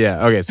smart.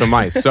 Yeah. Okay. So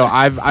mice. So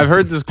I've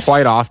heard this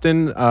quite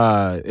often.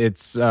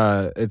 It's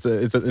a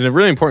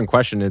really important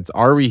question. It's,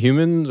 are we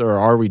humans or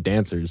are we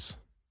dancers?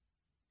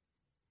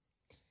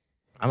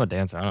 I'm a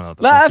dancer. I don't know what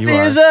the Life fuck you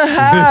is are. a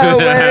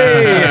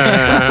highway.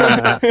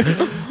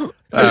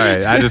 All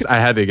right. I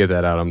had to get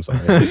that out. I'm sorry.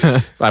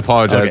 I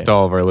apologize Okay. to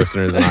all of our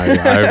listeners, and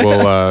I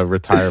will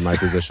retire my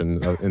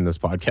position in this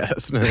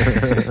podcast.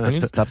 I need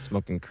to stop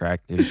smoking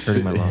crack, dude. It's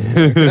hurting my lungs.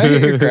 Can I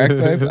get your crack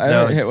pipe? I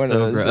No, don't hit it's one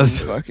so of those.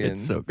 gross. Fucking,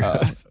 It's so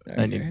gross.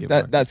 I need to get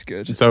more. That's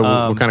good. So,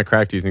 Um, what kind of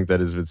crack do you think that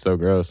is? If it's so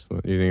gross,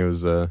 do you think it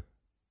was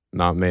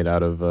not made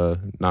out of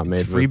not made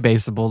It's with...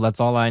 freebaseable. That's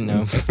all I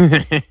know.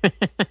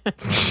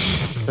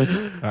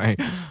 Sorry.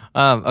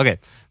 Okay.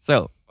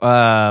 So,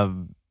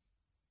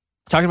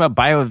 talking about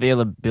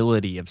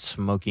bioavailability of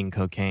smoking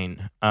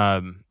cocaine,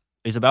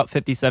 is about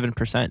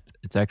 57%.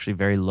 It's actually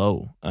very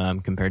low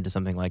compared to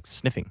something like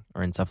sniffing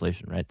or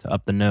insufflation, right? So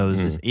up the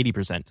nose is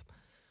 80%.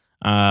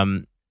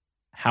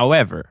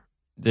 However,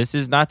 this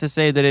is not to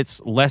say that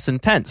it's less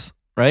intense,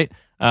 right?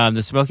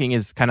 The smoking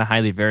is kind of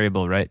highly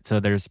variable, right? So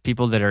there's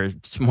people that are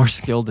more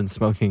skilled in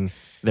smoking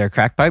their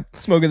crack pipe.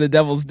 Smoking the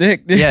devil's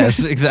dick, dude.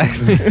 Yes,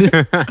 exactly.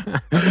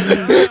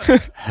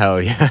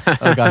 Hell yeah!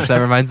 Oh gosh, that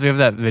reminds me of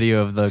that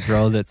video of the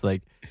girl that's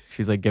like,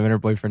 she's like giving her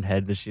boyfriend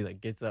head, and she like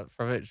gets up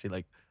from it. She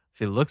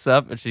looks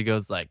up and she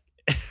goes like,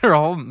 her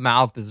whole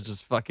mouth is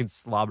just fucking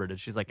slobbered, and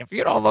she's like, if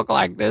you don't look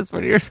like this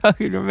when you're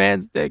sucking your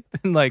man's dick,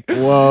 then like,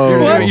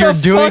 Whoa. What you're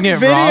the doing fuck it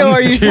video wrong.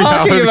 are you Dude, I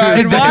talking was about? gonna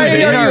And say, why this is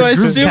in are our you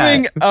group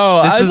assuming? chat.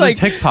 Oh, This I was was like, a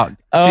TikTok.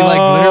 She like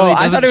literally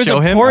I doesn't thought it was show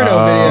a him. porno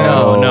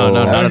video. No,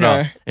 not at all.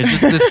 Okay. It's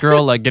just this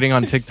girl like getting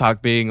on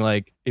TikTok being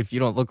like, if you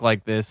don't look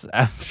like this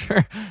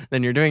after,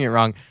 then you're doing it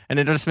wrong. And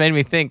it just made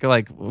me think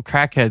like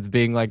crackheads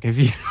being like, if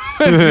you, if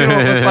you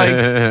don't look like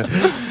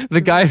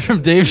the guy from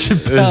Dave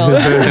Chappelle,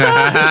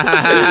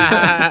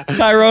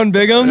 Tyrone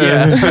Biggums.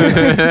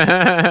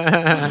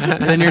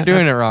 then you're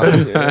doing it wrong.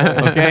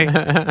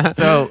 Okay.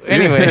 So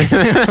anyway,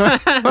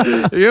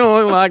 You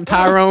don't look like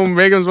Tyrone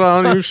Biggums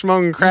while you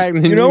smoking crack,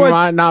 then You you, know what's-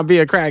 might not be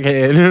a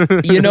crackhead.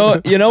 You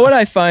know what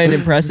I find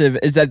impressive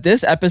is that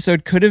this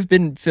episode could have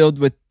been filled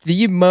with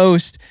the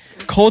most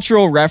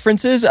cultural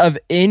references of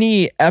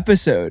any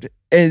episode.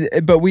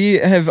 But we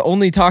have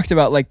only talked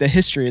about like the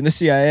history and the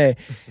CIA.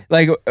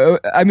 Like,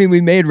 I mean,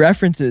 we made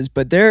references,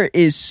 but there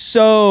is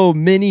so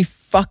many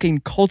fucking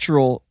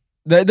cultural.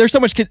 There's so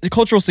much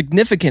cultural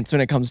significance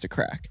when it comes to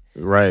crack.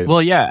 Right.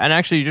 well, yeah, and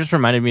actually, you just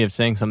reminded me of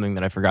saying something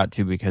that I forgot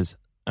to because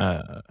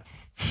I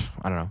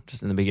don't know,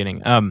 just in the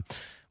beginning,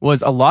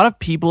 was a lot of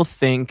people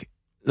think.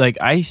 Like,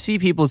 I see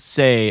people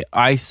say,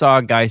 I saw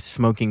a guy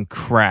smoking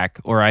crack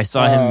or I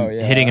saw him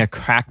hitting a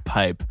crack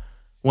pipe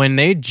when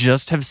they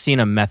just have seen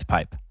a meth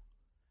pipe.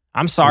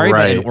 I'm sorry,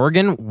 but in Right.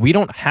 Oregon, we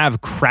don't have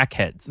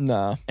crackheads.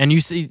 No. And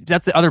you see,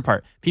 that's the other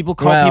part. People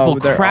call people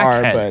there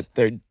crackheads.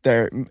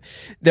 are, but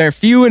they're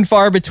few and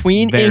far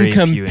between Very in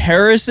few and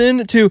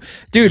comparison to.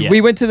 Dude, we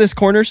Yes. went to this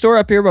corner store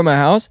up here by my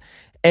house,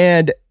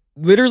 and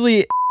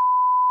literally,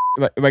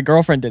 my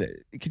girlfriend did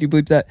it. Can you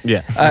bleep that?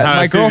 yeah.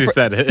 my As soon as you girlfriend-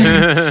 said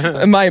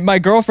it. My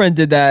girlfriend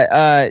did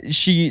that.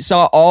 She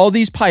saw all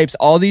these pipes,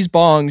 all these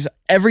bongs.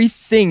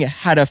 Everything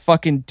had a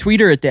fucking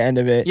tweeter at the end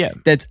of it. Yeah.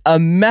 That's a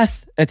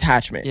meth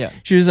attachment. Yeah.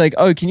 She was like,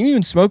 "Oh, can you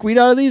even smoke weed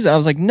out of these?" I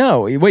was like,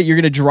 "No. Wait, you're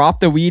gonna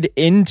drop the weed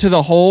into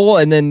the hole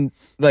and then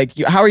like,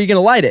 how are you gonna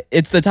light it?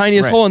 It's the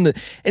tiniest Right. hole in the."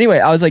 Anyway,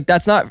 I was like,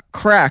 "That's not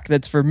crack.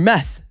 That's for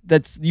meth.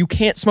 You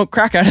can't smoke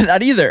crack out of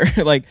that either."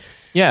 Like.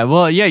 Yeah,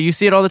 well, yeah, you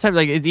see it all the time.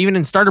 Like, it's even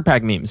in starter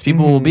pack memes,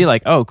 people will be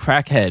like, "Oh,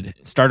 crackhead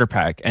starter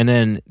pack," and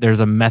then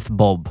there's a meth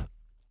bulb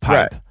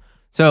pipe. Right.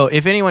 So,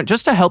 if anyone,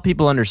 just to help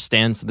people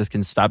understand, so this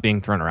can stop being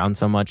thrown around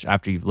so much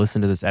after you've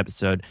listened to this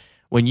episode,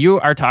 when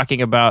you are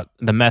talking about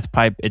the meth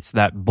pipe, it's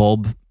that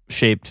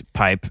bulb-shaped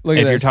pipe. Look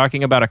at If you're this.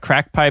 talking about a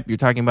crack pipe, you're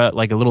talking about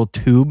like a little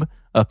tube,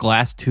 a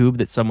glass tube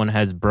that someone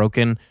has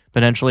broken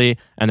potentially,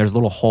 and there's a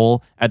little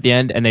hole at the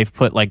end, and they've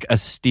put like a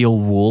steel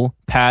wool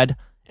pad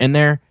in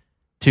there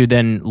to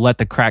then let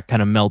the crack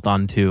kind of melt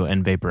onto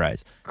and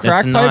vaporize.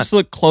 Crack That's pipes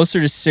look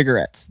closer to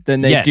cigarettes than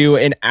they Yes. do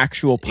an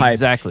actual pipe.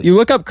 Exactly. You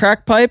look up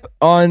crack pipe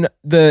on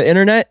the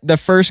internet, the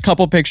first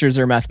couple pictures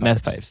are meth pipes.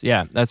 meth pipes.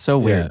 Yeah, that's so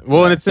weird.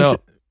 Well, and it's So-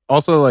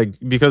 also like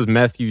because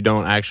meth you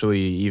don't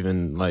actually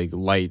even like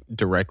light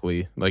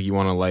directly. Like you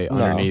want to light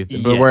No. underneath.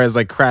 But Yes. whereas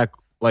like crack,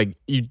 like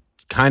you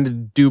kind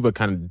of do but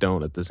kind of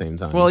don't at the same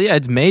time. Well, yeah,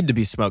 it's made to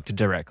be smoked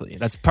directly.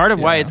 That's part of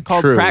why it's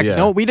called True, crack. yeah.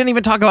 No, we didn't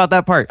even talk about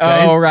that part.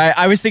 Guys. Oh, right.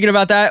 I was thinking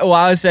about that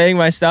while I was saying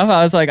my stuff.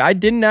 I was like, I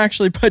didn't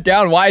actually put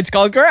down why it's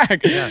called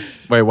crack.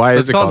 Wait, why So is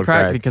it's it called called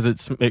crack because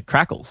it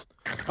crackles.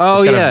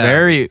 Oh It's got yeah. a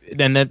very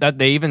and that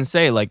they even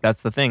say like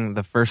that's the thing.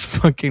 The first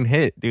fucking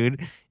hit,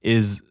 dude,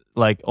 is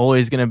like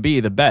always gonna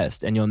be the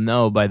best, and you'll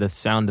know by the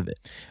sound of it.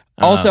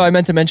 Also, I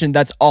meant to mention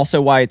that's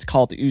also why it's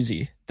called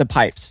Uzi, the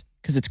pipes,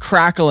 because it's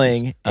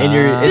crackling and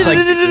it's like,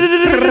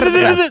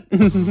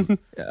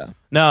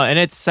 No, and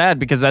it's sad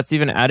because that's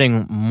even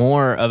adding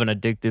more of an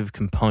addictive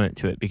component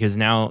to it because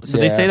now, so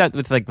they Yeah. say that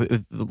with like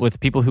with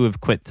people who have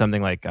quit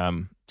something like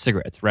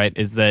cigarettes, right,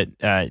 is that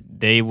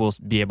they will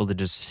be able to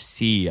just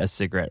see a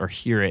cigarette or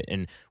hear it,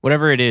 and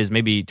whatever it is,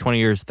 maybe 20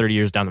 years, 30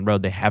 years down the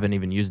road, they haven't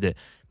even used it,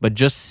 but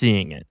just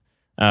seeing it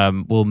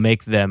will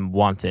make them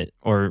want it,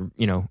 or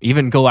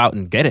even go out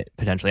and get it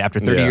potentially after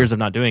 30 years of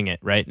not doing it,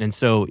 right? And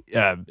so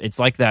it's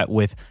like that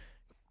with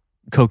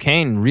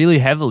cocaine really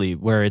heavily,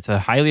 where it's a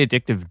highly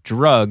addictive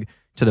drug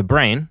to the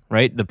brain,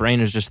 right? The brain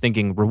is just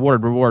thinking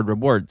reward, reward,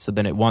 reward. So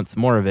then it wants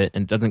more of it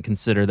and doesn't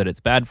consider that it's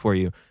bad for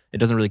you. It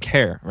doesn't really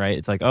care, right?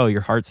 It's like, oh,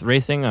 your heart's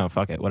racing. Oh,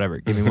 fuck it. Whatever.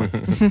 Give me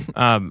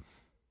more.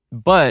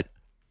 But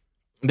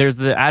there's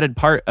the added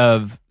part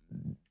of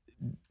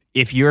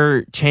if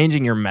you're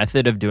changing your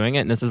method of doing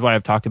it, and this is why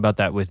I've talked about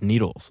that with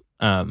needles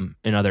in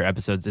other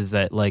episodes, is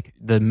that like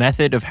the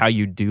method of how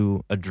you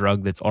do a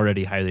drug that's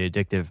already highly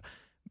addictive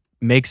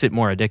makes it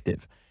more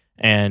addictive.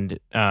 And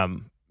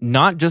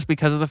not just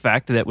because of the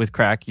fact that with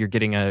crack you're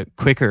getting a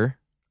quicker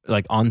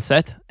like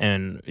onset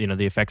and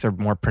the effects are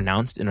more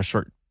pronounced in a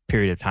short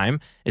period of time.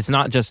 It's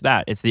not just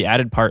that. It's the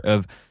added part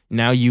of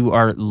now you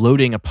are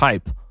loading a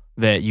pipe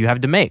that you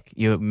have to make.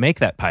 You make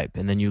that pipe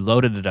and then you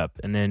loaded it up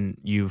and then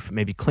you've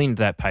maybe cleaned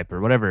that pipe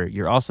or whatever.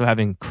 You're also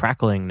having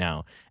crackling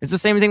now. It's the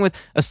same thing with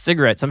a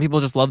cigarette. Some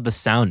people just love the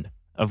sound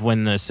of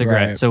when the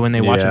cigarette. Right. So when they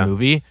watch a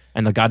movie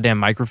and the goddamn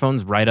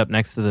microphone's right up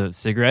next to the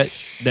cigarette,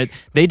 that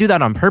they do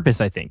that on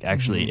purpose, I think,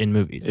 actually, in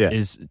movies,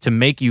 is to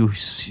make you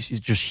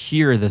just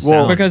hear the sound.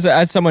 Well, because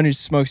as someone who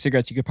smokes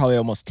cigarettes, you could probably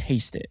almost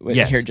taste it with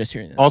just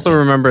hearing it. Also,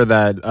 remember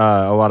that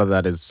a lot of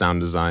that is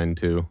sound design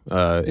too,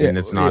 and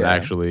it's not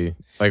actually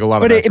like a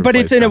lot of. But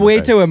it's in a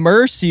way to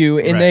immerse you,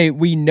 and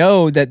we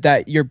know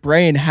that your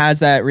brain has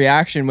that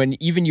reaction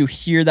when even you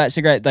hear that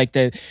cigarette, like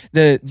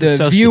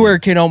the viewer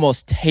can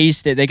almost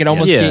taste it. They can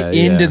almost get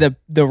into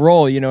the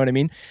role. You know what I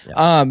mean?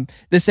 Yeah.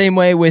 The same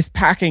way with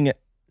packing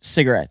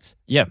cigarettes.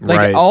 Yeah,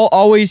 like I'll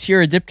always hear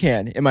a dip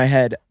can in my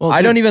head. Well,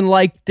 I don't even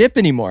like dip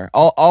anymore.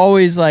 I'll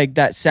always like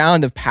that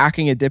sound of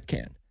packing a dip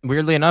can.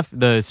 Weirdly enough,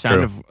 the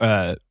sound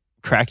of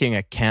cracking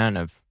a can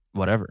of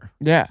whatever,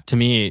 to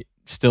me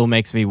still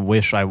makes me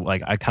wish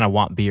I kind of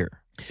want beer.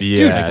 Yeah,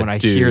 dude, like when I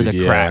hear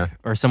the crack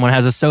or someone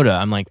has a soda,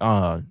 I'm like,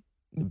 oh,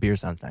 the beer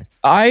sounds nice.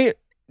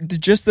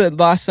 Just the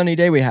last sunny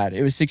day we had,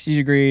 it was 60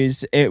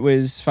 degrees. It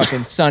was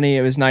fucking sunny.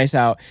 It was nice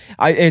out.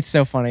 It's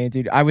so funny,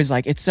 dude. I was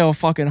like, it's so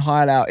fucking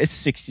hot out. It's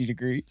 60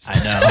 degrees.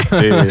 I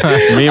know. Dude.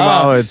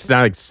 Meanwhile, it's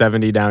now like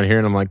 70 down here,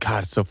 and I'm like,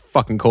 God, it's so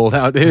fucking cold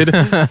out, dude.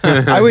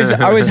 I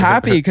was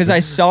happy because I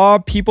saw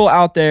people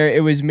out there.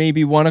 It was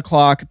maybe 1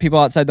 o'clock. People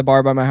outside the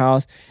bar by my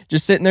house,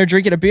 just sitting there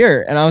drinking a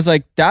beer, and I was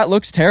like, that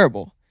looks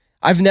terrible.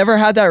 I've never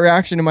had that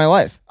reaction in my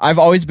life. I've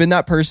always been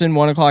that person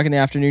 1 o'clock in the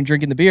afternoon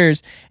drinking the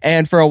beers.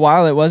 And for a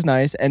while it was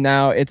nice. And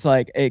now it's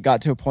like, it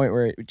got to a point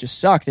where it just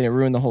sucked and it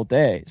ruined the whole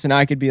day. So now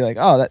I could be like,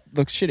 oh, that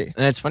looks shitty.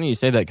 And it's funny you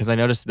say that because I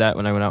noticed that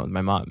when I went out with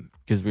my mom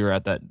because we were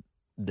at that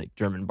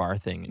German bar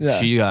thing. And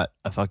she got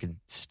a fucking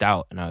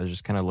stout. And I was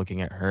just kind of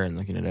looking at her and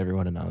looking at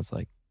everyone. And I was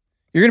like,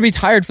 you're going to be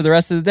tired for the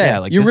rest of the day. Yeah,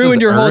 like you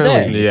ruined your whole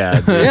day.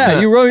 Yeah. Yeah,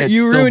 you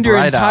ruined your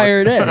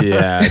entire day.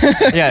 Yeah.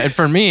 Yeah, and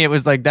for me, it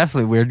was like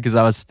definitely weird because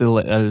I was still,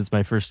 it was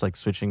my first like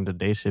switching to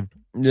day shift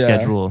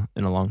schedule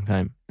in a long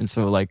time. And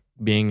so like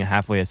being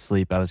halfway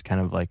asleep, I was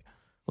kind of like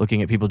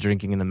looking at people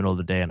drinking in the middle of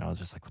the day and I was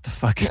just like, what the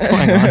fuck is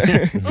going on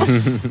here?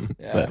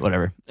 But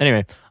whatever.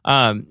 Anyway,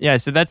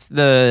 so that's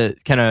the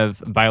kind of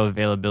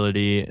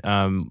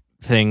bioavailability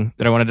thing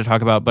that I wanted to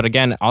talk about. But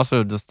again,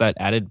 also just that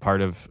added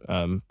part of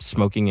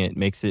smoking it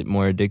makes it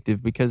more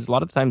addictive because a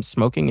lot of times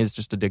smoking is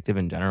just addictive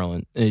in general.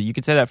 And you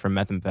could say that for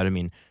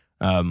methamphetamine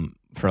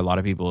for a lot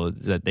of people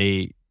is that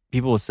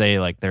people will say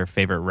like their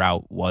favorite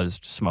route was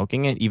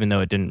smoking it, even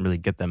though it didn't really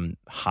get them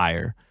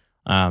higher.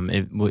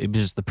 It was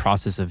just the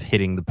process of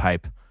hitting the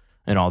pipe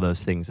and all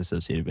those things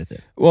associated with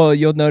it. Well,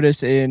 you'll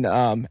notice in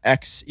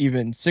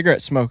even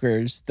cigarette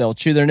smokers, they'll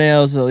chew their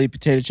nails, they'll eat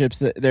potato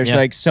chips. There's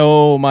like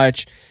so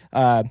much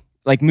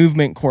like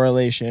movement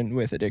correlation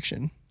with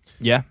addiction.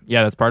 Yeah,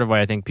 that's part of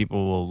why I think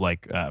people will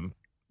like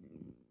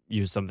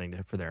use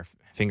something for their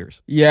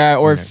fingers. Yeah,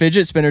 or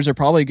fidget spinners are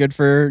probably good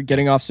for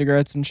getting off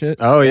cigarettes and shit.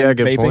 Oh yeah,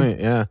 good point.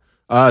 Yeah.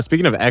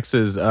 Speaking of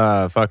X's,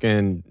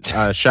 fucking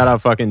shout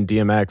out fucking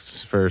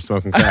DMX for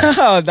smoking crack.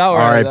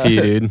 R.I.P.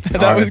 dude.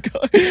 That was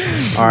good.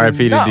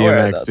 R.I.P. to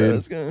DMX,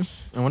 dude.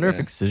 I wonder if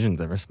Excision's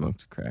ever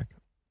smoked crack.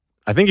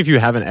 I think if you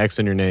have an X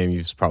in your name,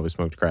 you've probably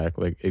smoked crack,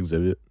 like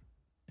Exhibit.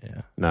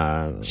 Yeah.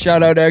 Nah.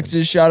 Shout out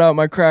X's. Shout out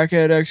my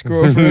crackhead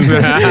ex-girlfriend.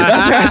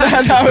 That's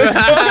right. That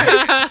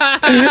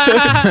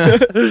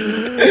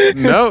was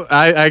going. No,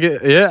 I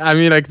get. Yeah, I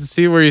mean, I can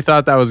see where you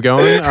thought that was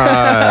going.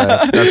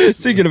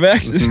 Speaking of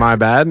X's, my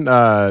bad. No,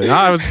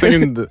 I was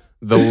thinking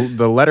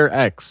the letter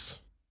X.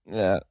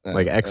 Yeah.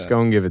 Like X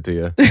go and give it to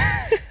you.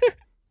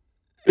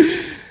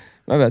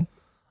 My bad.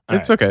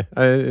 It's okay.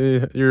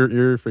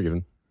 You're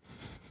forgiven.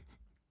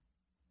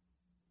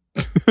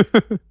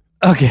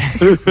 Okay.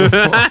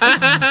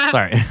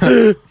 Sorry.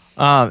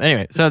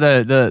 Anyway, so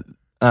the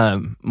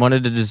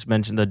wanted to just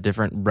mention the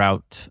different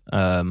route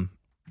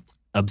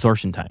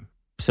absorption time.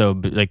 So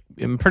like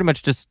I'm pretty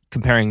much just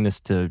comparing this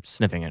to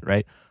sniffing it,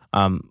 right?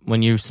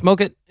 When you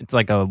smoke it, it's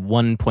like a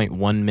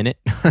 1.1 minute.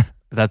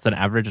 That's an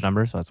average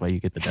number, so that's why you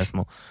get the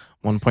decimal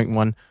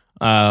 1.1.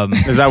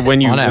 Is that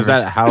when you? On Is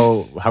that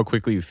average. how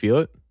quickly you feel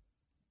it?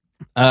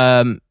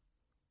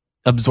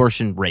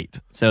 Absorption rate.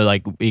 So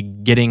like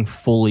getting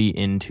fully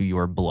into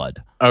your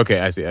blood. Okay,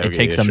 I see. Okay, It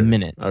takes yeah, a sure.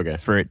 minute Okay.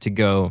 for it to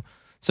go.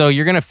 So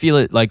you're gonna feel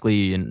it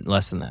likely in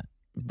less than that.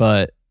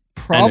 But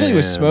Probably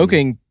with And-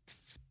 smoking,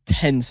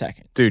 10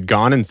 seconds. Dude,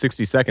 gone in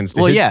 60 seconds.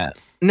 Dude. well, yeah.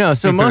 No,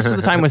 so most of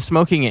the time with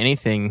smoking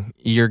anything,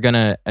 you're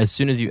gonna, as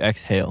soon as you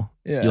exhale,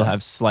 Yeah. you'll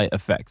have slight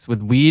effects.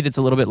 With weed, it's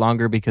a little bit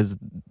longer because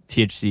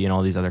THC and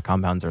all these other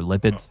compounds are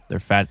lipids, they're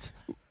fats.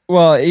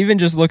 Well, even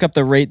just look up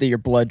the rate that your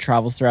blood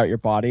travels throughout your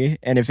body,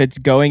 and if it's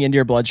going into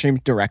your bloodstream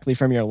directly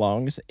from your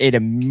lungs, it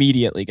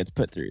immediately gets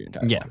put through your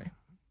entire Yeah. body.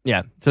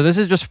 Yeah. So this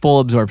is just full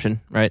absorption,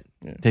 right?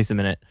 Yeah. Takes a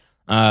minute.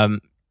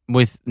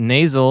 With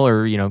nasal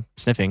or,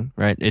 sniffing,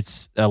 right?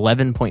 It's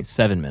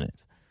 11.7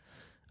 minutes.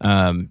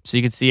 So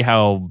you can see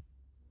how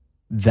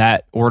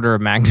that order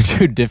of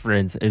magnitude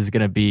difference is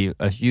going to be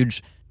a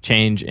huge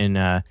change in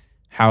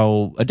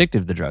how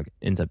addictive the drug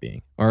ends up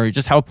being, or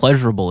just how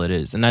pleasurable it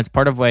is. And that's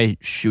part of why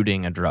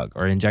shooting a drug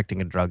or injecting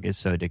a drug is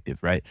so addictive,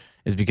 right?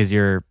 Is because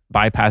you're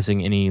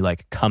bypassing any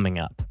like coming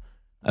up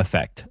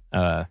effect.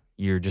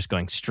 You're just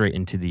going straight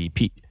into the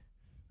peak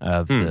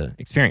of the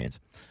experience.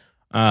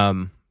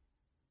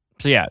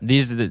 So yeah,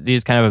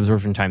 these kind of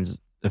absorption times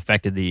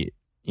affected the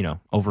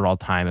overall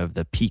time of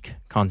the peak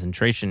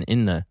concentration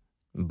in the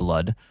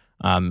blood.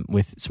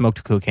 With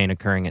smoked cocaine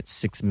occurring at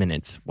 6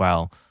 minutes,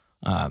 while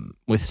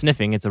with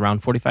sniffing it's around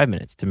 45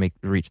 minutes to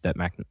reach that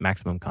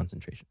maximum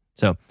concentration.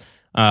 So,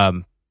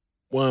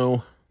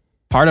 Well,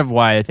 part of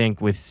why I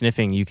think with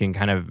sniffing you can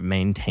kind of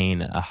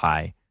maintain a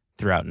high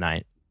throughout the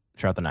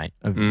night.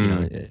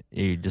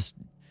 You just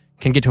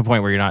can get to a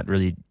point where you're not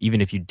really,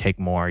 even if you take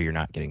more, you're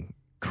not getting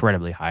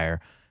incredibly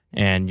higher.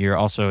 And you're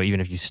also,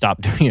 even if you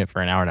stop doing it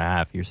for an hour and a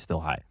half, you're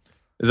still high.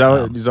 is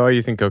that why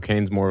you think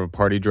cocaine's more of a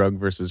party drug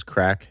versus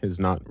crack is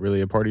not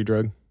really a party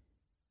drug?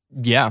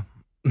 Yeah,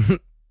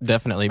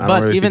 definitely. I don't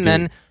But really even see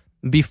then,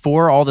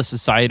 before all the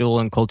societal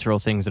and cultural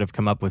things that have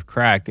come up with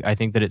crack, I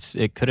think that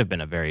it could have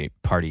been a very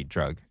party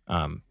drug.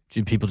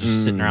 People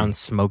just sitting around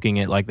smoking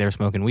it like they're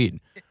smoking weed.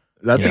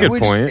 That's Yeah. a good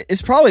Which point.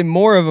 It's probably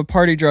more of a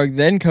party drug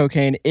than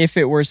cocaine if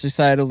it were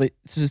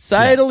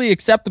societally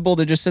acceptable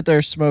to just sit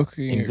there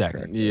smoking. your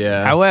Exactly. crack.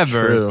 Yeah.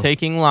 However, true.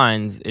 taking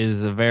lines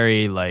is a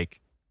very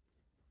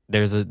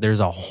there's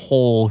a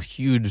whole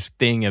huge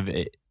thing of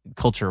it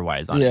culture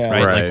wise on Yeah. it,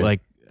 right? Right.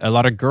 Like a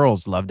lot of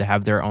girls love to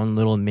have their own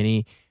little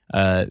mini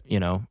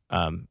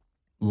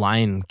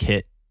line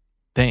kit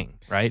thing,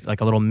 right?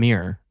 Like a little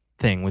mirror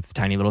thing with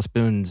tiny little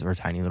spoons or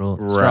tiny little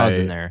straws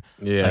in Right. there.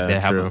 Yeah, Like they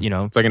have, true.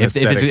 It's like an if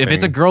aesthetic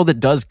it's a thing. girl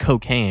that does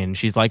cocaine,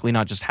 she's likely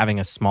not just having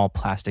a small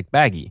plastic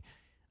baggie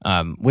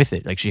with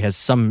it. Like she has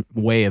some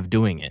way of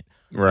doing it.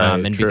 Right,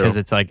 And true. because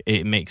it's like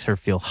it makes her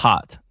feel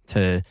hot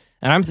to.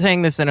 And I'm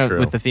saying this True.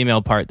 with the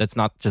female part. That's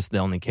not just the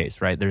only case,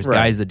 right? There's Right.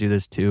 guys that do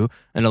this too,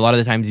 and a lot of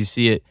the times you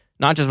see it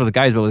not just with the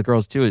guys, but with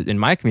girls too. In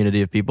my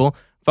community of people,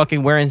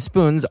 fucking wearing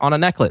spoons on a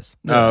necklace.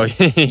 Oh,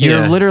 yeah.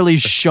 You're literally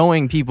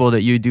showing people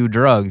that you do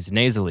drugs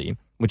nasally,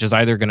 which is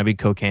either going to be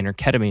cocaine or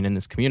ketamine in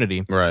this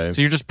community. Right.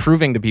 So you're just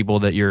proving to people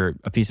that you're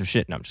a piece of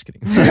shit. No, I'm just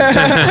kidding.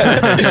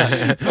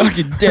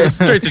 Fucking dick.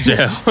 Straight to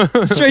jail.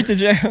 Straight to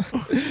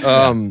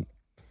jail.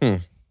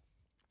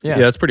 Yeah,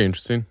 that's pretty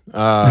interesting.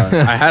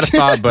 I had a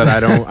thought, but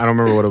I don't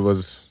remember what it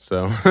was.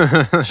 So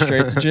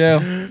Straight to jail.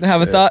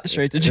 Have a thought,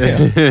 straight to jail.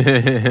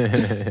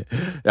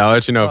 Yeah, I'll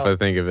let you know if I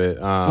think of it.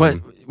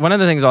 One of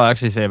the things I'll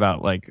actually say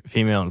about like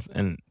females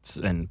and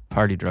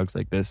party drugs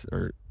like this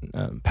or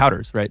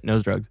powders, right,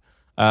 nose drugs,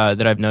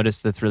 that I've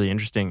noticed that's really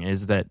interesting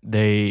is that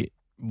they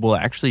will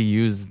actually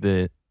use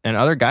and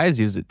other guys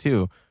use it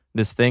too.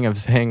 This thing of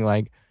saying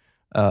like,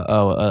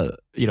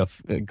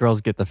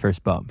 girls get the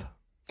first bump,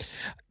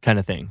 kind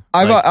of thing.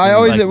 I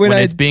always when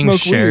I it's being smoke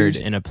shared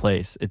weed. in a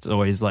place, it's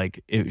always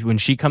like when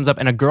she comes up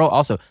and a girl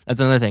also. That's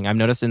another thing I've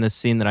noticed in this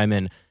scene that I'm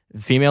in.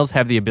 Females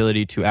have the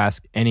ability to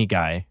ask any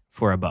guy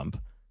for a bump.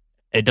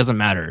 It doesn't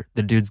matter.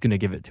 The dude's gonna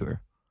give it to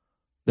her.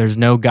 There's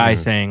no guy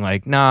saying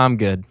like, "Nah, I'm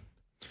good."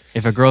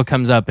 If a girl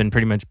comes up and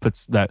pretty much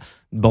puts that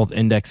both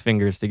index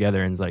fingers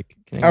together and is like,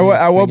 At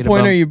what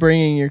point are you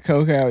bringing your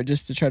coke out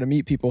just to try to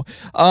meet people?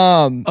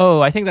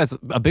 Oh, I think that's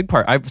a big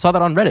part. I saw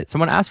that on Reddit.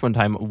 Someone asked one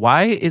time,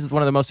 why is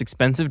one of the most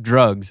expensive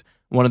drugs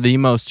one of the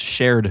most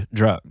shared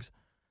drugs?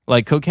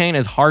 Like cocaine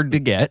is hard to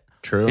get.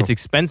 True. It's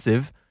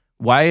expensive.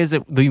 Why is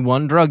it the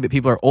one drug that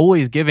people are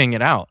always giving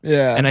it out?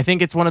 Yeah. And I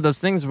think it's one of those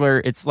things where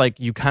it's like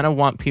you kind of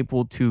want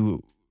people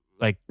to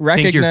like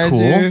Recognize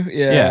think you're cool. you.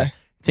 Yeah.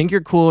 Think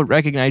you're cool,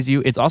 recognize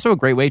you. It's also a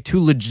great way to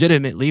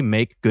legitimately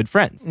make good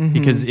friends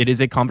because it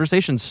is a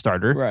conversation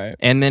starter, Right.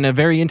 and then a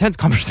very intense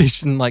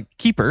conversation like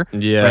keeper,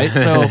 Yeah. right?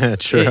 So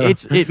True.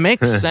 it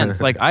makes sense.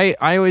 Like I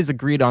always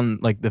agreed on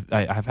like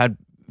I've had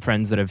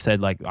friends that have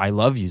said like I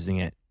love using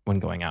it when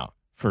going out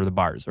for the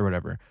bars or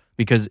whatever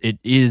because it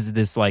is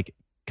this like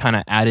kind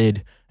of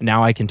added.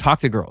 Now I can talk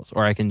to girls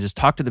or I can just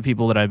talk to the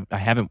people that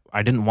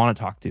I didn't want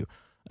to talk to.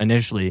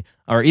 initially,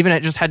 or even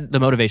it just had the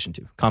motivation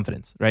to,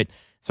 confidence, right?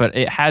 So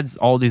it has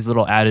all these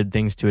little added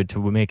things to it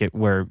to make it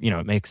where,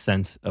 it makes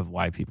sense of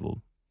why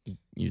people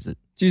use it.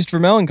 It's used for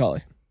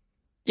melancholy.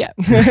 Yeah.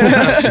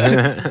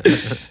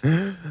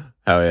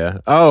 Hell yeah.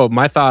 Oh,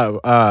 my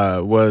thought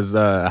was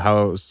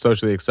how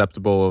socially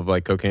acceptable of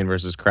like cocaine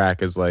versus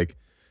crack is like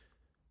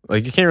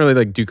you can't really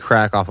like do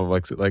crack off of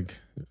like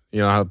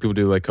how people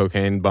do like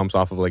cocaine bumps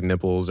off of like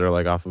nipples or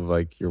like off of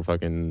like your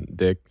fucking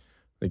dick.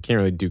 They can't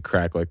really do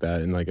crack like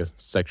that in like a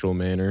sexual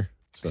manner.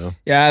 So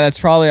yeah, that's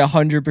probably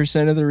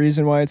 100% of the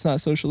reason why it's not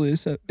socially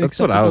acceptable. That's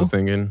what I was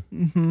thinking.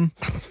 Mm-hmm.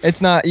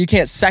 It's not. You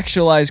can't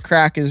sexualize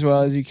crack as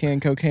well as you can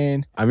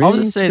cocaine. I mean, I'll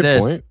just say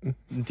this: point.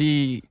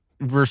 the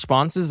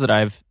responses that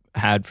I've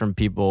had from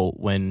people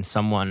when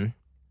someone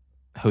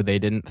who they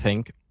didn't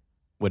think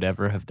would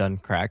ever have done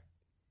crack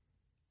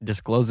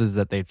discloses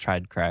that they've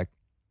tried crack,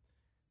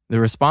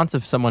 the response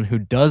of someone who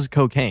does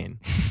cocaine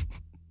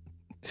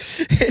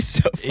It's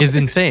so funny. is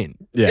insane.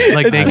 Yeah.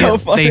 Like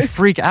It's they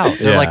freak out.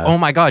 They're Yeah. like, "Oh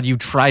my god, you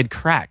tried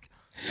crack!"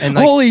 And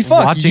like, Holy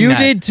fuck, watching you that-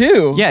 did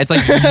too. Yeah, it's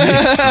like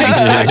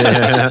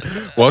Yeah.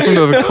 Welcome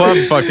to the club,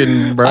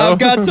 fucking bro. I've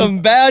got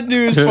some bad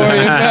news for you.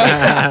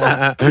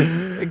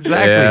 Exactly.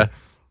 Yeah,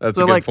 that's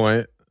So, a good like,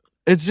 point.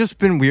 It's just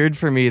been weird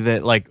for me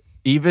that like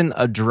even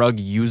a drug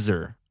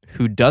user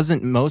who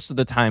doesn't most of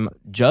the time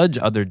judge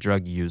other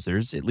drug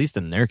users, at least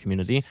in their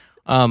community,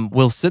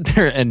 will sit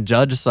there and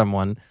judge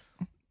someone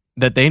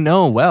that they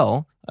know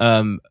well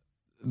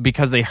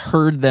because they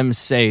heard them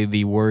say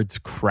the words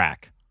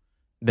crack.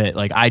 That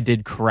like I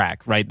did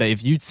crack, right? That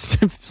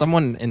if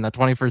someone in the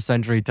 21st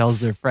century tells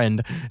their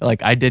friend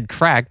like I did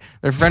crack,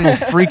 their friend will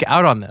freak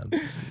out on them.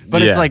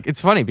 But Yeah.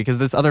 it's funny because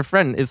this other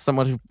friend is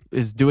someone who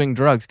is doing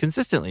drugs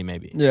consistently,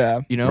 maybe.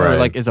 Yeah. Or Right.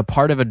 like is a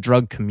part of a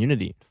drug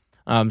community.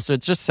 So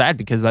it's just sad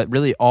because that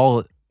really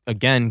all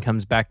again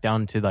comes back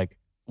down to like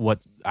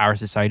what our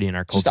society and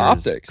our Just culture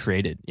has optics.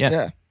 created.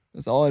 Yeah.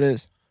 That's all it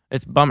is.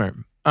 It's a bummer.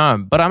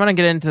 But I'm gonna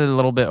get into a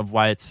little bit of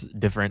why it's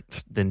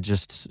different than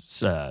just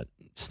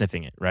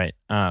sniffing it, right?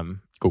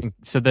 Cool.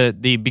 So the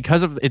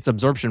because of its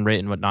absorption rate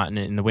and whatnot, and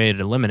in the way it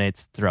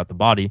eliminates throughout the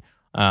body,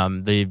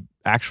 the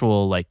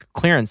actual like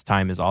clearance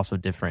time is also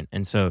different.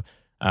 And so,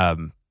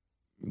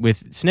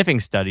 with sniffing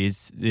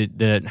studies,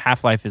 the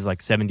half life is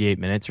like 78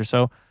 minutes or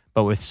so,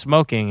 but with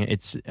smoking,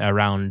 it's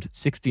around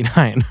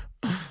 69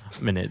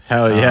 minutes.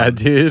 Hell yeah,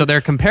 dude. So they're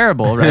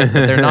comparable, right?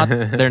 But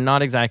they're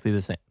not exactly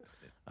the same.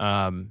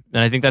 And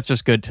I think that's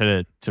just good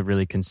to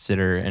really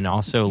consider, and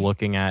also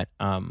looking at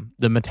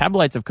the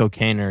metabolites of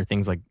cocaine are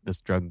things like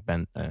this drug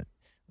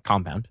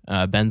compound,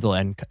 benzyl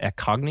and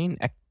eccognine.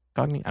 I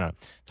don't know.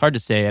 It's hard to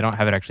say. I don't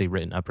have it actually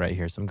written up right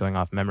here, so I'm going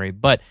off memory.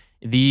 But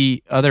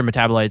the other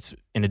metabolites,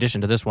 in addition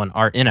to this one,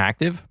 are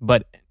inactive.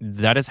 But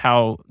that is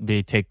how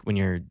they take when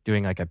you're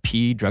doing like a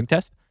pee drug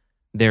test.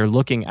 They're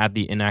looking at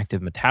the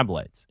inactive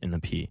metabolites in the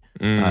pee,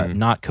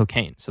 not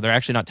cocaine. So they're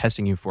actually not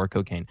testing you for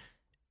cocaine.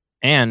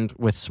 And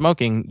with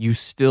smoking, you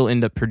still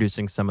end up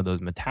producing some of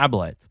those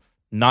metabolites.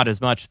 Not as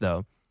much,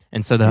 though.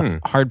 And so the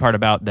hard part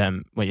about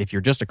them, if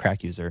you're just a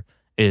crack user,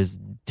 is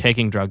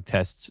taking drug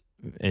tests.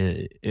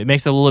 It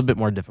makes it a little bit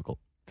more difficult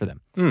for them.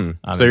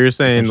 So you're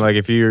saying like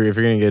if you're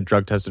gonna get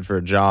drug tested for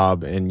a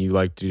job and you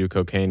like to do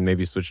cocaine,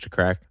 maybe switch to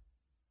crack?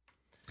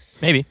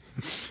 Maybe.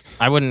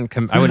 I wouldn't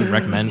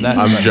recommend that.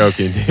 I'm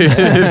joking,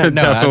 dude.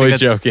 No, I Definitely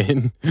think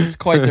joking. It's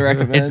quite the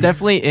recommend. It's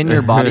definitely in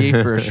your body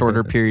for a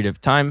shorter period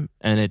of time,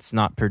 and it's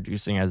not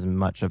producing as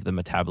much of the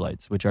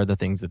metabolites, which are the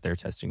things that they're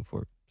testing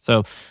for.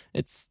 So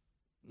it's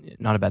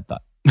not a bad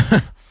thought.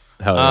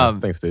 Hell yeah.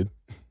 Thanks, dude.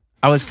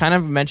 I was kind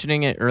of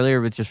mentioning it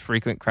earlier with just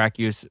frequent crack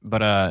use,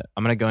 but I'm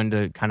going to go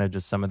into kind of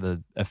just some of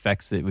the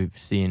effects that we've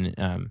seen,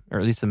 or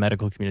at least the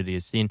medical community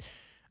has seen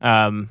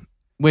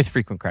with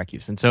frequent crack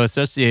use. And so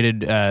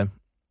associated,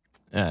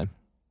 some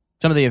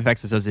of the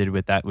effects associated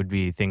with that would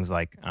be things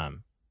like,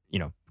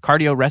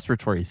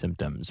 cardiorespiratory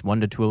symptoms 1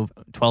 to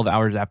 12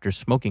 hours after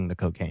smoking the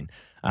cocaine.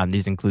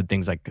 These include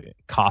things like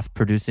cough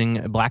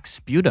producing black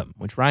sputum,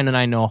 which Ryan and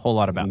I know a whole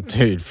lot about.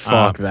 Dude,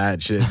 fuck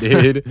that shit,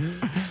 dude.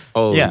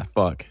 Holy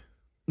fuck.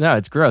 No,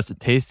 it's gross. It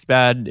tastes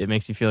bad. It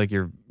makes you feel like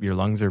your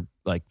lungs are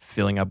like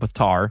filling up with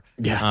tar.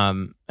 Yeah.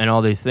 And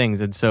all these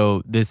things. And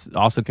so this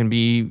also can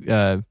be,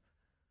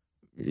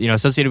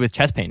 associated with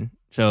chest pain.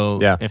 So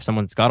if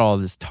someone's got all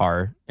this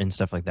tar and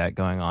stuff like that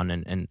going on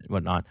and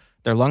whatnot,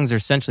 their lungs are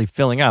essentially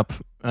filling up.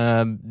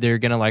 They're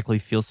going to likely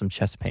feel some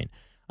chest pain.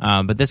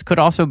 But this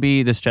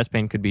chest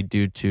pain could be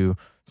due to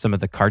some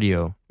of the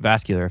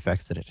cardiovascular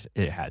effects that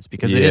it has,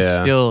 because it is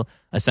still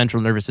a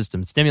central nervous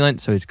system stimulant.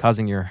 So it's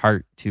causing your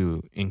heart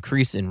to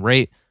increase in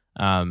rate,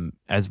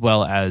 as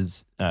well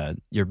as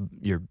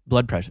your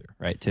blood pressure,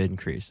 right, to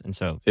increase. And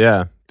so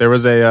there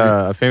was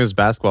a famous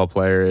basketball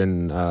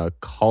player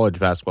college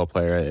basketball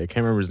player. I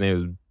can't remember his name. It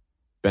was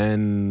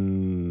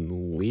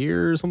Ben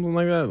Lear or something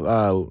like that.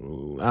 I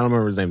don't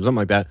remember his name, something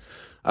like that.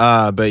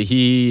 But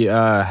he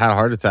had a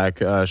heart attack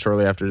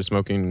shortly after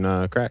smoking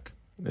crack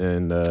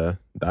and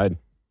died.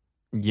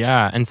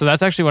 Yeah, and so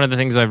that's actually one of the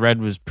things I've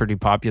read was pretty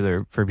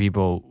popular for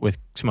people with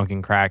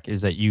smoking crack,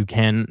 is that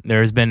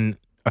there's been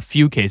a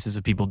few cases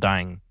of people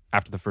dying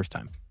after the first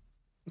time.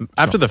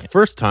 After the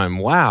first time,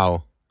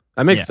 wow.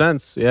 That makes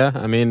sense. Yeah.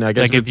 I mean, I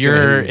guess like if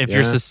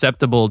you're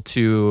susceptible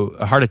to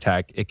a heart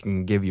attack, it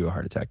can give you a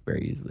heart attack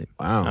very easily.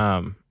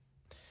 Wow.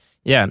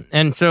 Yeah.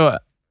 And so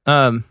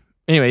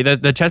anyway,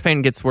 the chest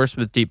pain gets worse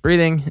with deep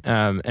breathing.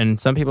 And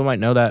some people might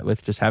know that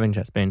with just having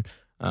chest pain,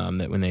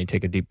 that when they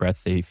take a deep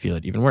breath, they feel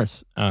it even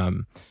worse.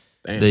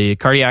 The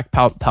cardiac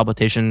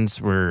palpitations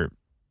were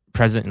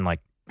present in like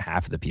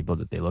half of the people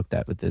that they looked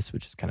at with this,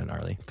 which is kind of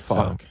gnarly.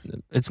 Fuck.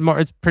 So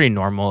it's pretty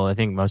normal. I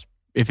think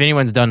if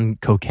anyone's done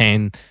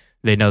cocaine,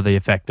 they know the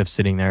effect of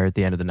sitting there at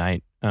the end of the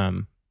night,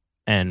 and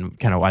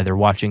kind of either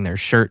watching their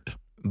shirt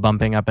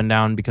bumping up and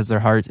down because their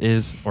heart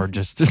is, or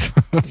just just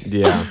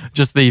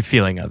the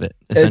feeling of it,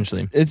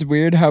 essentially. It's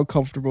weird how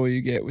comfortable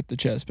you get with the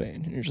chest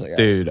pain. You're just like,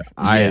 dude,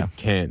 I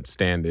can't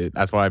stand it.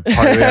 That's why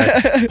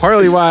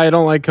partly why I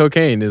don't like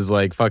cocaine is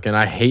like fucking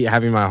I hate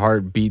having my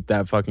heart beat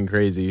that fucking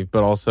crazy,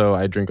 but also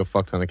I drink a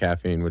fuck ton of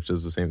caffeine, which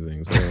is the same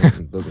thing, so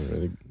it doesn't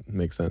really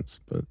make sense.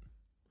 But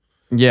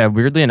yeah,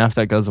 weirdly enough,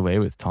 that goes away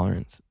with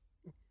tolerance.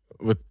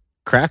 With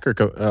crack or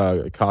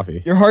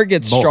coffee? Your heart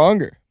gets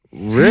stronger.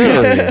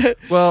 Really?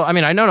 Well, I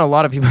mean, I know a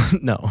lot of people.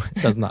 No,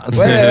 it does not.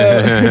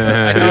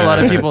 I know a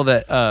lot of people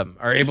that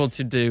are able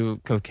to do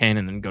cocaine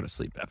and then go to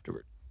sleep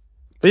afterward.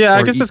 But yeah,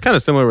 I guess that's kind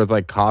of similar with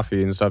like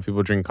coffee and stuff.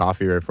 People drink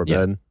coffee right before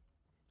bed.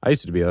 I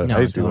used to be one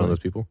of those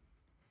people.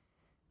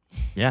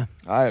 Yeah.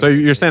 So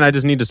you're saying I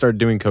just need to start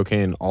doing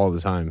cocaine all the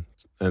time,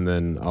 and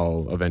then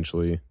I'll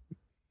eventually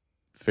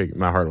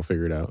my heart will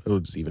figure it out. It'll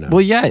just even out. Well,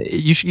 yeah,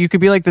 you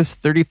could be like this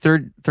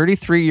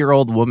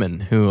 33-year-old woman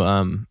who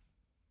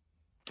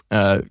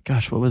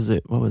gosh, what was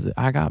it?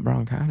 I got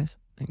bronchitis.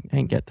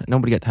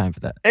 Nobody got time for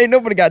that. Ain't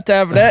nobody got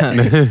time for that.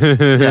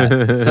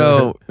 Yeah.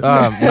 So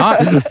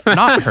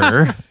not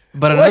her,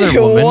 but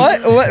another woman.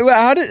 What?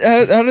 How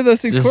did those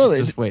things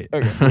correlate? Just wait.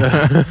 Okay.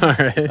 All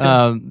right.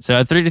 So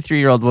a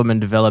 33-year-old woman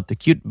developed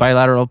acute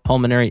bilateral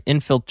pulmonary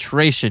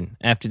infiltration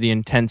after the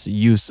intense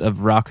use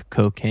of rock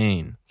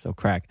cocaine, so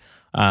crack.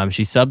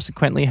 She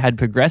subsequently had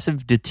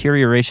progressive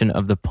deterioration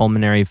of the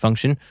pulmonary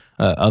function,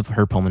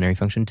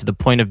 to the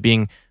point of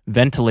being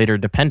ventilator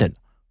dependent.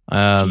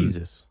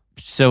 Jesus.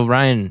 So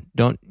Ryan,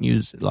 don't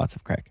use lots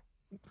of crack.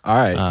 All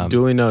right,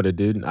 duly noted,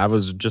 dude. I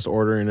was just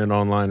ordering it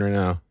online right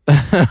now.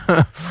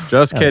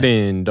 Just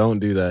kidding. Don't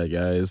do that,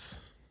 guys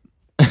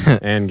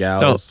and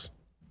gals. So,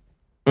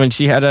 when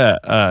she had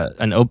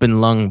an open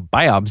lung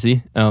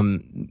biopsy,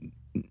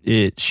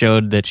 it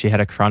showed that she had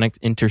a chronic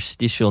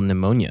interstitial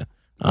pneumonia.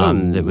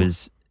 That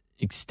was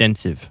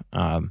extensive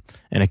and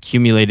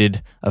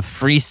accumulated of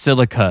free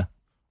silica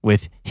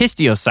with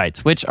histiocytes,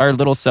 which are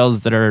little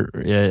cells that are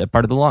a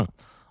part of the lung.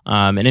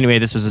 And anyway,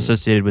 this was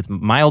associated with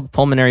mild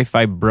pulmonary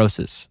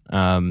fibrosis.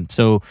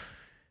 So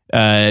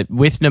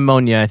with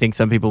pneumonia, I think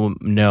some people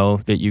know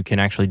that you can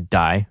actually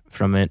die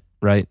from it,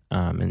 right?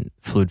 And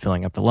fluid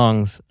filling up the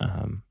lungs.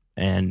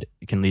 And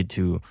it can lead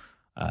to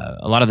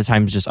a lot of the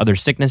times just other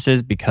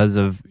sicknesses because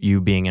of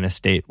you being in a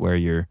state where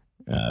you're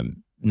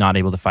not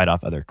able to fight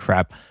off other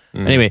crap.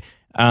 Anyway,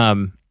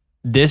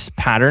 this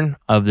pattern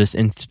of this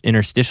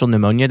interstitial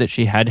pneumonia that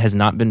she had has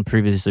not been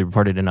previously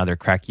reported in other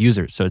crack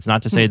users. So it's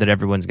not to say that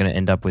everyone's going to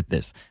end up with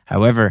this.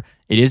 However,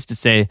 it is to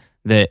say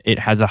that it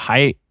has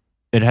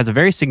a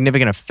very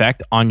significant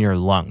effect on your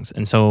lungs.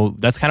 And so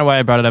that's kind of why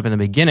I brought it up in the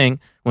beginning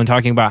when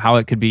talking about how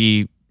it could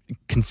be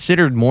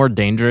considered more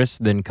dangerous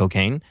than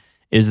cocaine,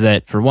 is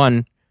that for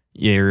one,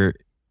 you're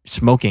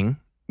smoking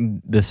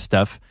this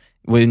stuff.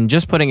 When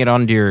just putting it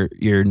onto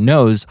your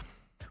nose,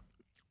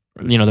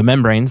 the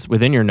membranes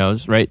within your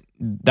nose, right?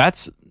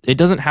 It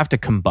doesn't have to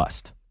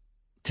combust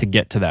to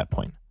get to that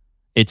point.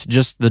 It's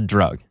just the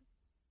drug,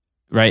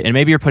 right? And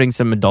maybe you're putting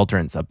some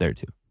adulterants up there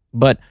too.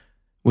 But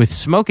with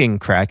smoking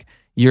crack,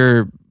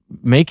 you're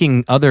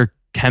making other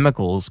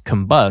chemicals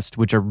combust,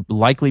 which are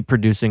likely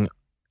producing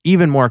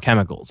even more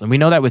chemicals. And we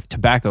know that with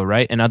tobacco,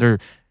 right? And other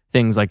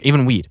things like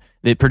even weed,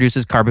 it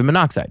produces carbon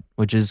monoxide,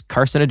 which is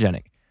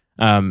carcinogenic.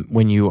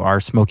 When you are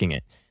smoking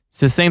it. It's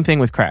the same thing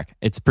with crack.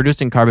 It's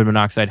producing carbon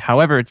monoxide.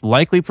 However, it's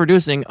likely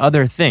producing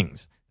other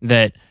things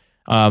that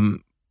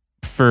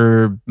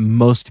for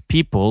most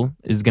people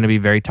is going to be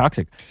very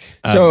toxic.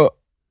 So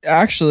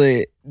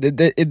actually,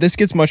 this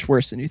gets much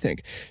worse than you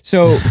think.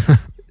 So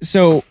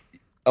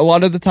a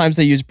lot of the times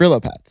they use Brillo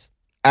pads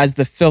as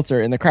the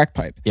filter in the crack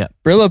pipe. Yeah.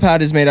 Brillo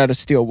pad is made out of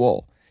steel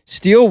wool.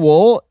 Steel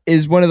wool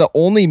is one of the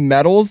only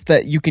metals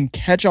that you can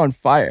catch on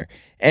fire.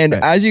 And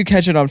as you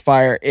catch it on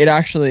fire,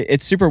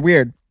 it's super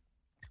weird.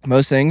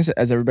 Most things,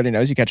 as everybody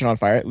knows, you catch it on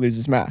fire, it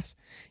loses mass.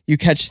 You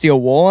catch steel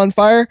wool on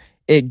fire,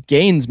 it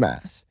gains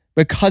mass.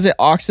 Because it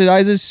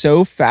oxidizes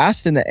so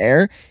fast in the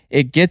air,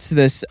 it gets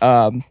this,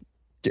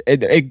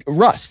 it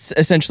rusts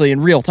essentially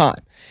in real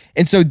time.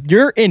 And so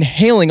you're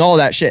inhaling all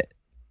that shit.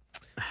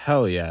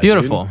 Hell yeah.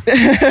 Beautiful.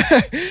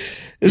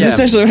 Is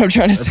essentially what I'm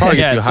trying to say. It probably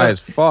gets you high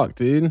as fuck,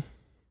 dude.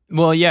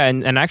 Well, yeah,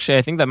 and actually,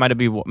 I think that might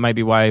be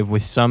why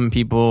with some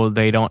people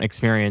they don't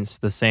experience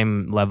the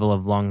same level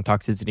of lung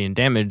toxicity and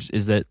damage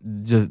is that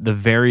the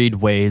varied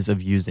ways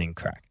of using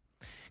crack.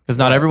 because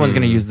not everyone's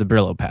going to use the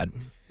Brillo pad.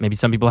 Maybe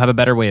some people have a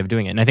better way of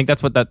doing it. And I think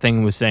that's what that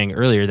thing was saying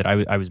earlier that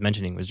I was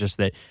mentioning, was just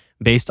that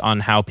based on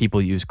how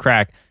people use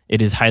crack,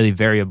 it is highly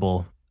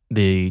variable,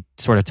 the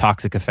sort of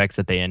toxic effects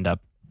that they end up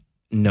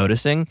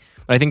noticing.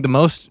 But I think the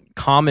most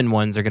common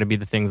ones are going to be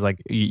the things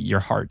like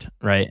your heart,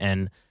 right,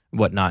 and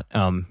whatnot.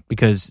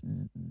 Because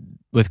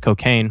with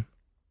cocaine,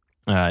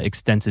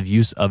 extensive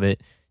use of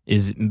it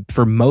is,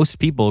 for most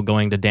people,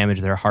 going to damage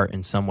their heart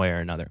in some way or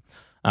another.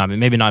 It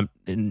maybe not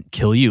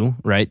kill you,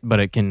 right?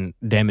 But it can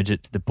damage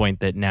it to the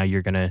point that now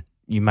you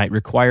might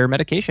require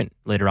medication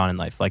later on in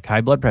life, like high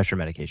blood pressure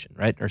medication,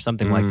 right? Or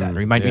something like that. Or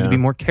you might need to be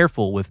more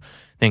careful with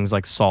things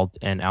like salt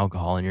and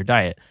alcohol in your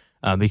diet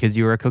because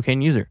you are a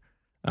cocaine user.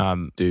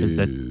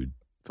 Dude,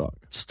 fuck.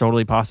 It's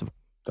totally possible.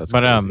 That's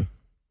but crazy.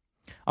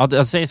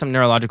 I'll say some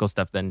neurological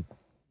stuff then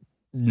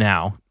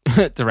now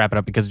to wrap it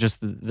up, because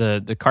just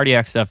the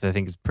cardiac stuff I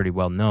think is pretty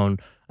well known.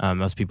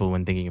 Most people,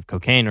 when thinking of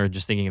cocaine or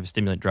just thinking of a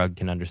stimulant drug,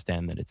 can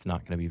understand that it's not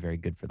going to be very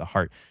good for the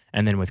heart.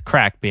 And then with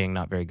crack being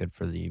not very good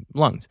for the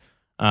lungs.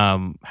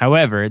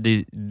 However,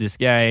 these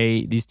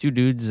two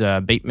dudes,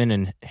 Bateman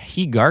and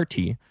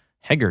Hegarty,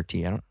 I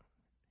don't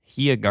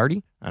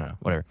know,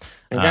 whatever.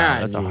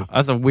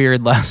 That's a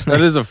weird last name.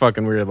 That is a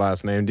fucking weird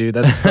last name, dude.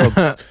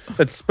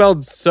 That's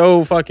spelled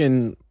so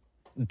fucking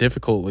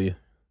difficultly.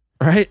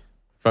 Right?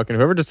 Fucking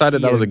whoever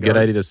decided that was a good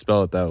idea to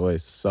spell it that way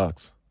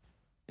sucks.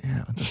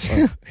 Yeah, what the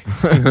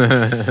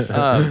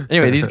fuck?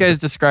 Anyway, these guys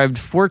described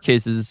 4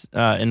 cases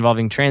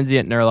involving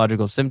transient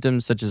neurological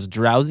symptoms such as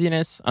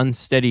drowsiness,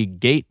 unsteady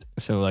gait,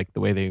 so like the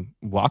way they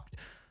walked,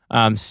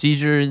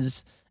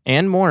 seizures,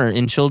 and more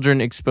in children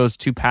exposed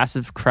to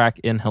passive crack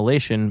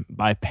inhalation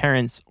by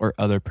parents or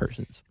other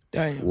persons.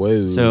 Dang.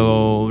 Whoa.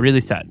 So really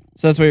sad.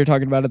 So that's what you're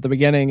talking about at the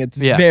beginning. It's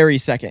very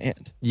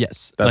secondhand.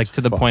 Yes, That's like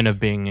to the fucked. point of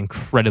being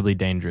incredibly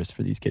dangerous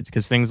for these kids,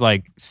 because things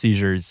like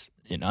seizures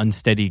and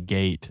unsteady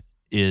gait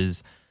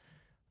is,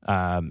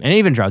 and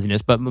even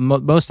drowsiness, but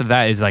most of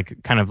that is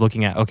like kind of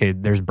looking at, okay,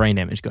 there's brain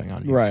damage going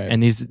on here. Right.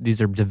 And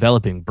these are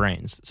developing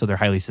brains, so they're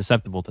highly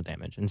susceptible to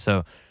damage. And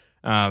so,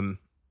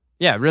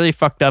 really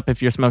fucked up.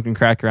 If you're smoking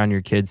crack around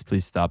your kids,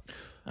 please stop.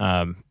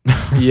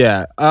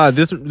 Yeah.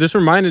 This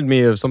reminded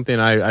me of something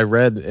I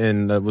read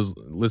and was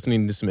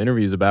listening to some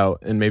interviews about,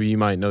 and maybe you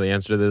might know the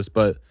answer to this,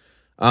 but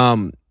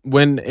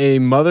when a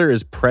mother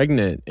is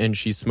pregnant and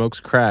she smokes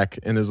crack,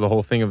 and there's the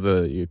whole thing of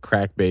the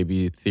crack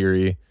baby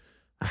theory,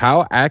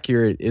 how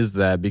accurate is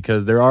that?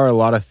 Because there are a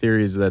lot of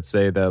theories that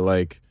say that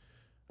like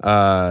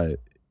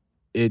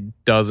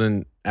it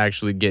doesn't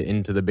actually get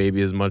into the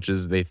baby as much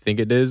as they think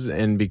it is.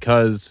 And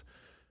because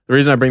the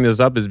reason I bring this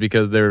up is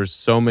because there's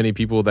so many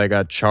people that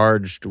got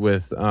charged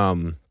with I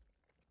think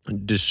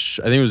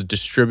it was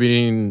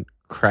distributing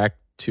crack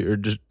to, or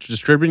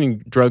distributing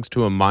drugs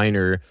to a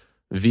minor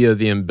via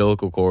the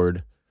umbilical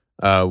cord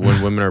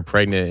when women are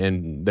pregnant,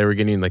 and they were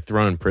getting like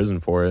thrown in prison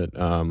for it.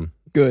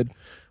 Good.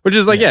 Which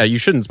is like, yeah, you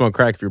shouldn't smoke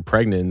crack if you're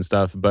pregnant and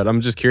stuff, but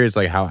I'm just curious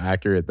like how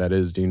accurate that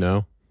is. Do you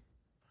know?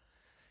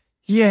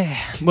 Yeah.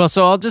 Well,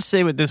 so I'll just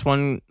say what this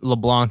one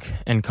LeBlanc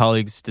and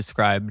colleagues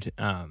described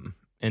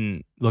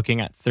in looking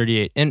at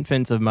 38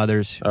 infants of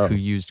mothers who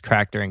used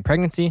crack during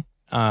pregnancy.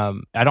 I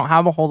don't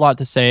have a whole lot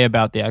to say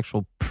about the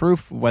actual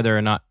proof, whether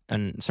or not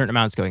a certain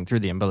amount's going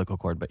through the umbilical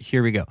cord, but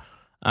here we go.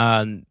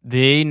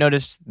 They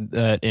noticed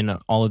that in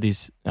all of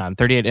these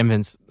 38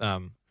 infants,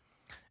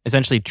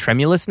 essentially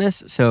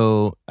tremulousness.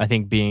 So I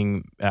think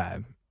being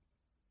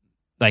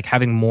like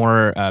having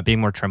more, being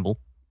more tremble,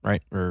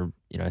 right? Or,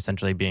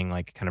 essentially being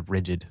like kind of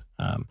rigid,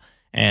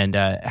 and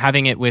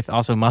having it with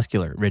also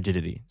muscular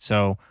rigidity.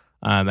 So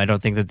I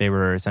don't think that they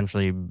were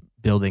essentially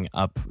building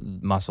up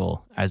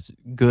muscle as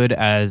good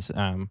as,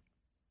 what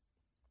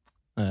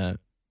am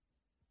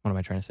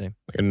I trying to say?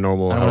 Like a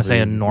normal. I don't want to say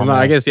a normal. Well,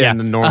 no, I guess the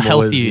normal a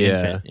healthy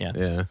is, infant.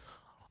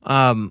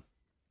 Yeah.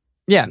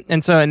 Yeah,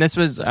 and this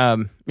was,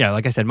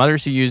 like I said,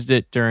 mothers who used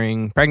it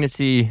during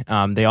pregnancy.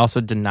 They also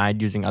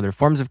denied using other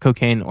forms of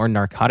cocaine or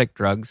narcotic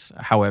drugs.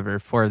 However,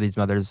 4 of these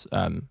mothers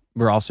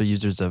were also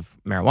users of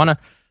marijuana,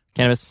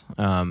 cannabis.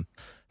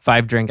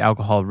 5 drank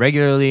alcohol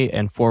regularly,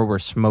 and 4 were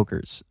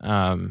smokers.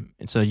 And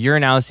so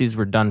urinalyses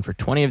were done for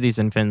 20 of these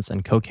infants,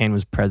 and cocaine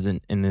was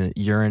present in the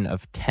urine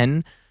of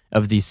 10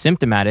 of the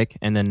symptomatic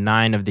and then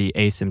 9 of the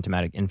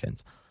asymptomatic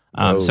infants.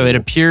 So it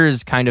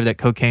appears kind of that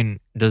cocaine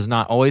does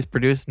not always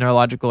produce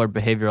neurological or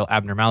behavioral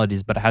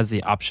abnormalities, but it has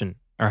the option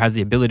or has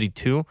the ability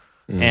to.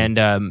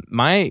 And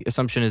my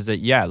assumption is that,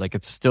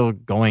 it's still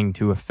going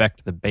to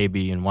affect the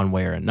baby in one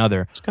way or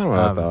another. That's kind of what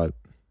I thought.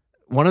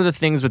 One of the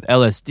things with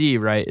LSD,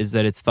 right, is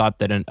that it's thought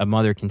that a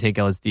mother can take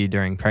LSD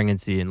during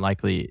pregnancy and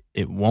likely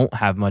it won't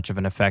have much of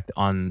an effect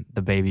on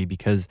the baby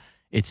because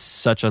it's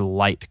such a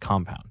light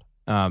compound.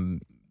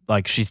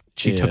 Like she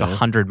took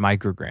 100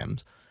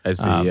 micrograms. I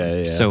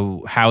see,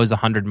 So how is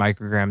 100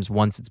 micrograms,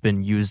 once it's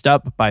been used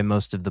up by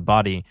most of the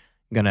body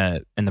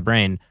and the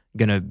brain,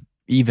 gonna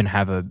even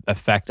have an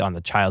effect on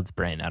the child's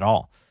brain at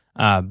all?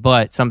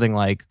 But something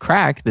like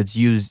crack that's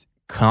used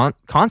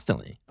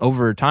constantly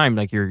over time,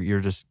 like you're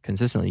just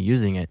consistently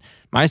using it.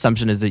 My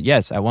assumption is that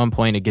yes, at one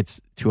point it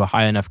gets to a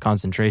high enough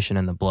concentration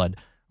in the blood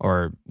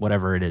or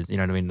whatever it is, you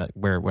know what I mean, like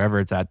wherever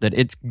it's at, that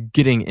it's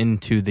getting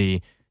into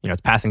the,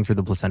 it's passing through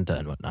the placenta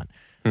and whatnot.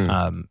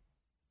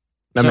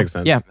 That So, makes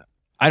sense. Yeah,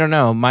 I don't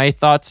know. My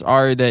thoughts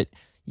are that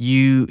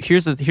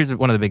here's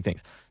one of the big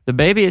things. The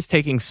baby is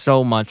taking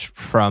so much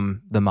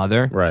from the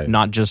mother, Right.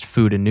 not just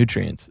food and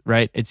nutrients,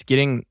 right? It's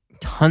getting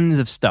tons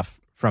of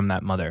stuff from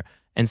that mother.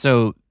 And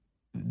so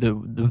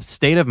the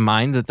state of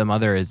mind that the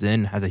mother is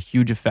in has a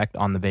huge effect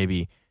on the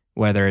baby,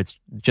 whether it's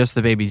just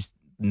the baby's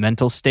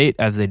mental state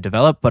as they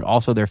develop, but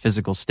also their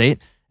physical state.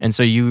 And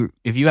so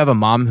if you have a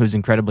mom who's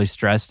incredibly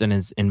stressed and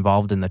is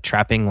involved in the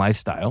trapping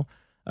lifestyle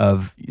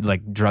of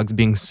like drugs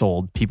being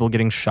sold, people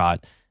getting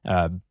shot,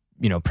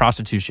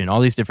 prostitution, all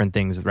these different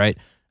things, right?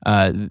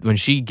 When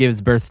she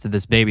gives birth to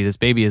this baby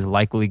is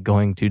likely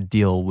going to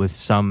deal with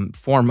some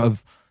form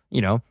of,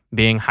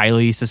 being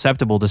highly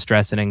susceptible to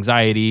stress and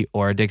anxiety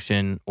or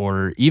addiction,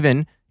 or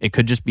even it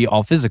could just be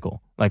all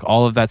physical. Like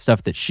all of that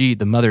stuff that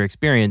the mother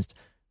experienced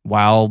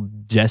while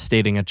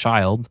gestating a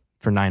child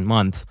for 9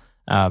 months,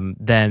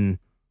 then,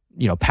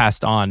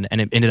 passed on, and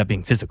it ended up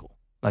being physical.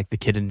 Like the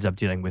kid ends up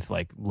dealing with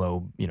like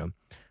low,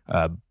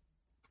 I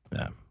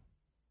don't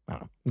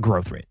know,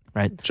 growth rate,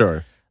 right?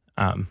 Sure.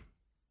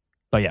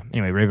 But yeah,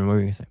 anyway, Raven, what were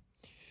you going to say?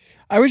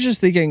 I was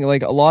just thinking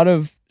like a lot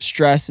of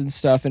stress and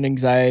stuff and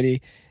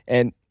anxiety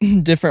and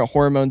different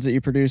hormones that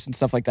you produce and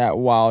stuff like that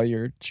while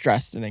you're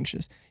stressed and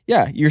anxious.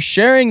 Yeah, you're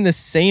sharing the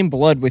same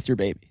blood with your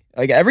baby.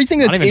 Like everything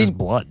that's Not even in just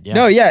blood. Yeah.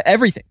 No, yeah,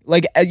 everything.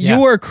 Like Yeah.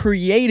 you are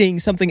creating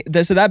something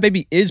so that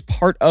baby is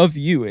part of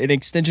you, an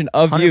extension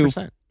of you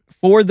 100%.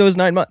 for those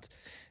 9 months.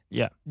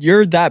 Yeah.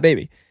 You're that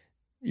baby.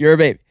 You're a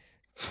baby.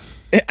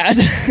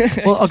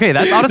 Well, okay,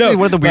 that's honestly No,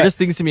 one of the but- weirdest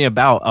things to me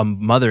about a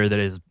mother that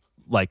is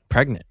like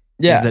pregnant.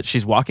 Yeah. Is that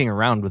she's walking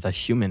around with a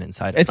human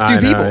inside of It's her. two I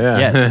know, people. yeah.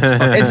 Yes, it's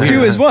fucking It's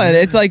two as one.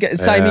 It's like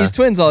Siamese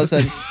twins all of a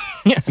sudden.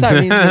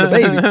 Siamese with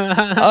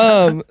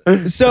a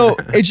baby. So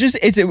it's just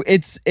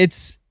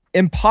it's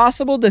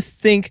impossible to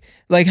think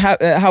like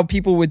how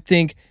people would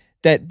think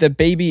that the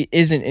baby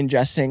isn't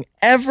ingesting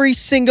every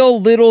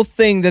single little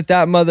thing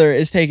that mother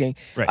is taking.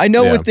 Right. I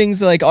know Yeah. with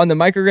things like on the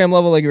microgram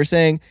level, like you were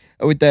saying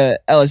with the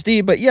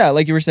LSD, but yeah,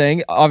 like you were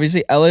saying,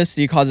 obviously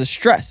LSD causes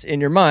stress in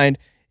your mind.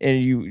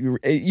 And you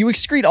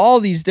excrete all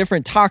these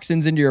different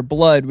toxins into your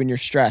blood when you're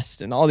stressed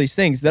and all these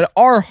things that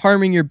are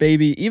harming your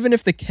baby, even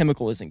if the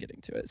chemical isn't getting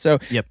to it. So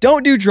Yep.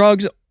 don't do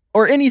drugs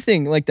or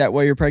anything like that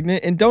while you're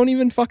pregnant, and don't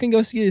even fucking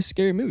go see a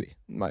scary movie,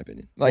 in my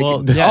opinion. Like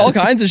Well, yeah. all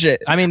kinds of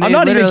shit. I mean, I'm they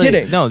not even literally-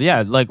 kidding. No,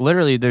 yeah, like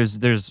literally, there's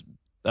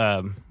what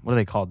are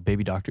they called?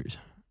 Baby doctors,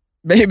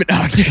 Baby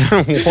doctor.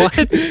 What?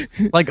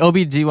 like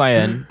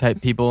OBGYN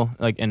type people,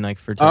 like and like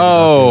fertility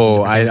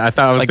Oh, doctors. I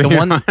thought I was Like the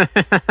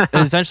thinking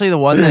one, essentially the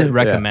one that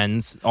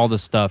recommends all the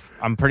stuff.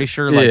 I'm pretty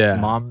sure like Yeah.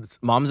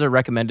 moms are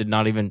recommended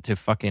not even to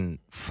fucking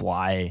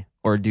fly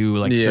or do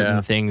like Yeah.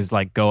 certain things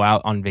like go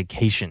out on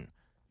vacation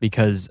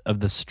because of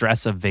the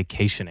stress of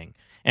vacationing.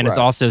 And it's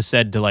Right. also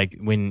said to like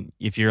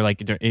if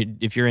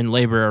you're in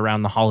labor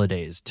around the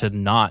holidays to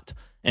not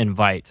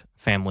invite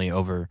family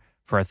over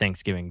for a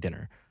Thanksgiving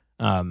dinner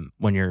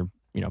when you're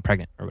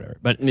pregnant or whatever.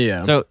 But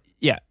Yeah. so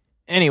yeah.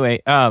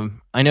 Anyway,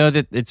 I know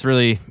that it's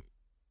really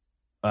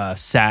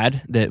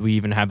sad that we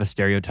even have a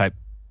stereotype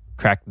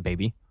crack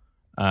baby.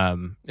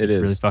 It's is.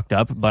 really fucked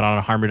up. But on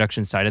a harm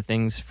reduction side of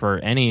things, for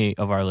any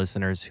of our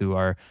listeners who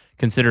are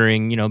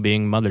considering,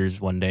 being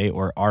mothers one day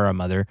or are a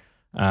mother,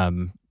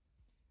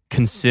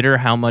 consider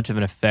how much of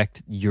an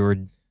effect your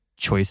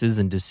choices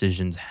and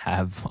decisions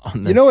have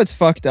on this. You know what's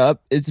fucked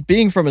up? It's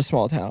being from a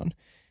small town.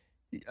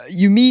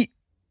 You meet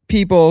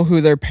people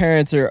who their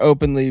parents are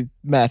openly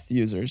meth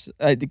users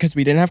because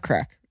we didn't have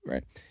crack,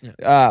 right?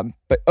 Yeah.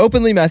 But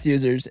openly meth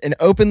users and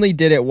openly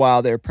did it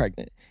while they're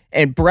pregnant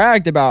and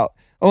bragged about,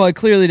 oh, it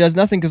clearly does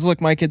nothing because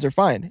look, my kids are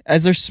fine.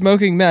 As they're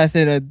smoking meth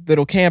in a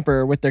little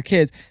camper with their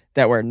kids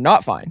that were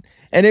not fine.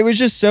 And it was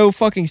just so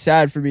fucking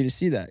sad for me to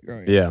see that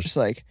growing Yeah. up. Just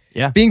like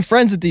Yeah. being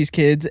friends with these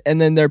kids and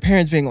then their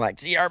parents being like,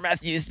 see, our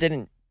meth use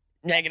didn't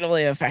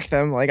negatively affect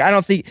them. Like, I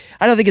don't think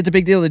it's a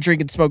big deal to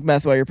drink and smoke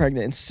meth while you're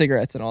pregnant and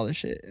cigarettes and all this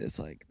shit. It's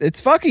like,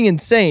 it's fucking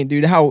insane,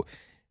 dude. How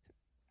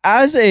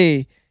as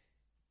a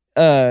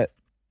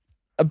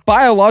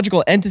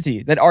biological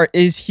entity that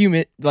is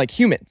human, like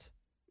humans,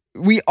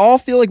 we all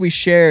feel like we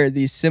share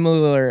these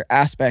similar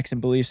aspects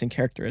and beliefs and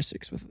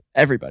characteristics with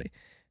everybody.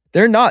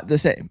 They're not the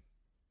same.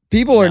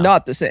 People are No.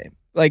 not the same.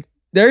 Like,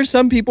 there's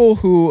some people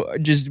who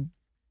just,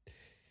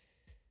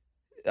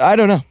 I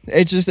don't know.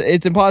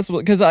 It's impossible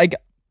because like,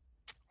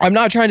 I'm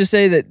not trying to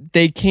say that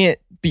they can't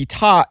be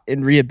taught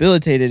and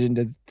rehabilitated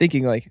into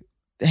thinking like,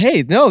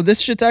 hey, no, this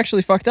shit's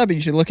actually fucked up and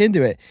you should look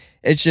into it.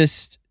 It's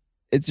just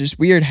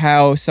weird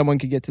how someone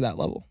could get to that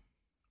level.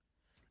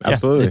 Yeah,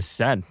 Absolutely. it's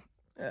sad.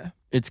 Yeah.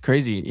 It's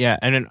crazy. Yeah,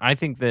 and then I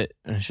think that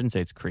and I shouldn't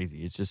say it's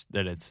crazy. It's just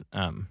that it's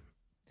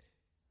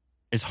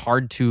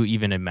hard to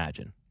even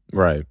imagine.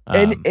 Right.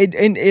 And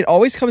it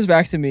always comes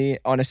back to me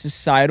on a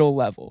societal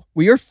level.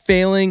 We are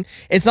failing.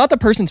 It's not the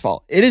person's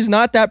fault. It is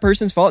not that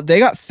person's fault. They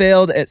got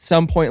failed at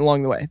some point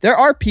along the way. There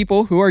are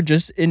people who are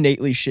just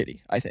innately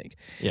shitty, I think.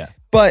 Yeah.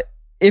 But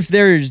if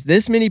there's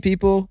this many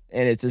people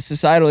and it's a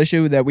societal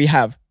issue that we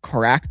have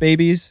crack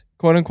babies,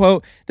 quote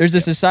unquote, there's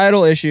a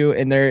societal issue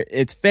and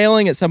it's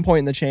failing at some point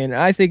in the chain.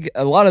 And I think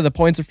a lot of the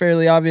points are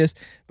fairly obvious,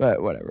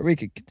 but whatever. We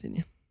could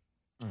continue.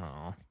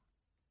 Oh.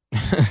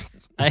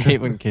 I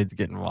hate when kids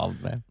get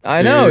involved, man.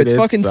 I know, Dude, it's it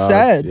fucking sucks.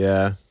 sad.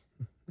 Yeah.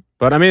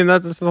 But I mean,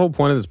 that's the whole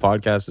point of this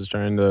podcast is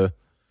trying to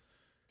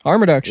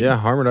Harm reduction. Yeah,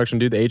 harm reduction,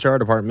 dude. The HR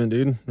department,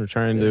 dude. We're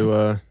trying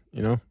to,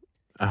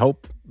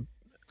 help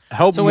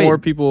So wait. more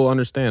people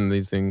understand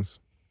these things.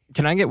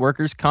 Can I get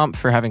workers' comp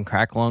for having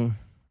crack lung?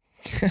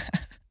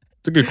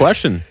 It's a good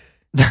question.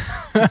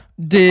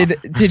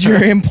 Did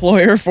your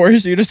employer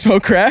force you to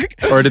smoke crack?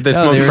 Or did they No,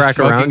 smoke they were crack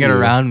smoking around it you?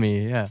 around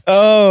me. Yeah.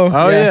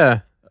 Oh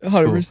yeah.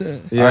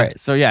 100%. Yeah. All right.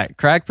 So yeah,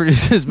 crack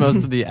produces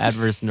most of the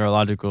adverse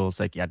neurological,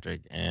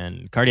 psychiatric,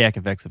 and cardiac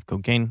effects of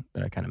cocaine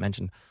that I kind of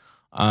mentioned.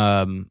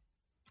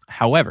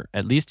 However,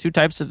 at least two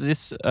types of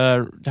this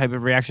type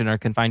of reaction are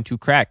confined to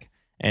crack,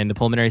 and the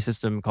pulmonary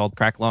system called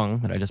crack lung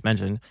that I just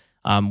mentioned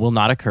will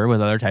not occur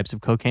with other types of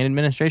cocaine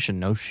administration.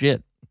 No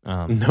shit.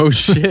 No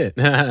shit.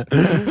 Hell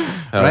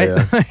Right?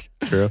 yeah.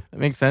 True. That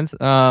makes sense.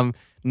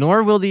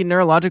 Nor will the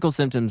neurological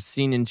symptoms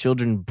seen in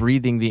children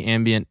breathing the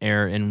ambient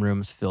air in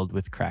rooms filled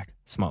with crack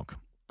smoke.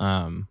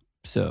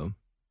 So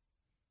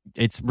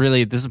it's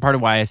really, this is part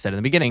of why I said in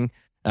the beginning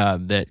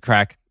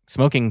that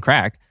smoking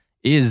crack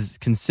is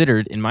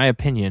considered, in my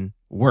opinion,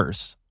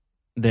 worse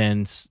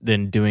than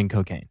doing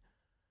cocaine,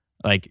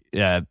 like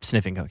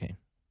sniffing cocaine,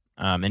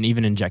 and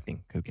even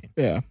injecting cocaine.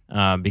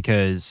 Yeah.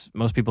 Because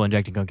most people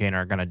injecting cocaine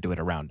are going to do it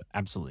around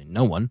absolutely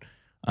no one.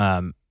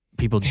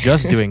 People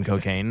just doing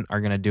cocaine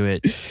are going to do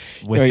it with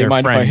Yo, their you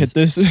mind friends. if I hit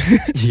this?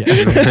 Yeah.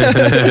 Dude,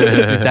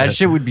 that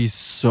shit would be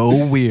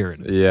so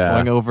weird. Yeah.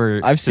 Going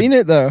over. I've seen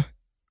it though.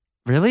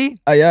 Really?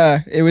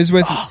 Yeah, it was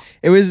with.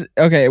 It was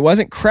okay. It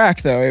wasn't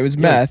crack though. It was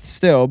meth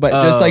still, but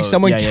just like Oh,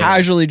 someone yeah, yeah, yeah.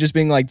 casually just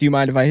being like, "Do you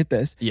mind if I hit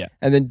this?" Yeah.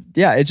 And then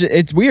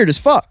it's weird as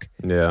fuck.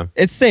 Yeah.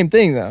 It's the same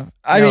thing though.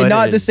 I No, mean, it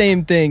not the is.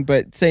 same thing,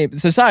 but same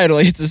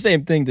societally, it's the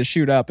same thing to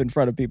shoot up in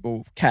front of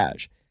people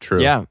cash.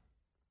 True. Yeah.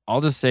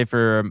 I'll just say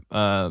for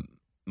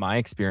my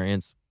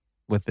experience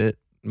with it,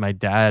 my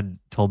dad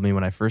told me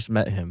when I first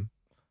met him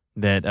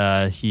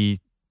that he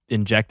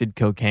injected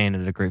cocaine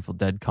at a Grateful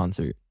Dead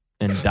concert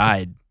and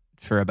died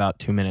for about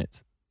 2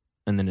 minutes.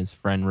 And then his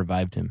friend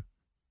revived him.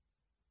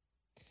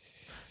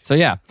 So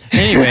yeah.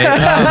 Anyway,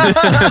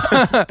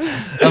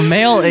 a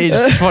male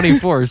aged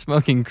 24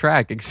 smoking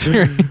crack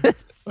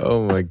experience.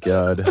 Oh my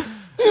god.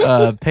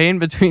 Pain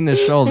between the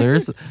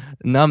shoulders,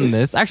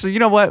 numbness. Actually, you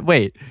know what?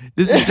 Wait.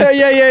 This is just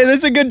yeah.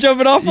 That's a good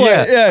jumping off point.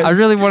 Yeah. I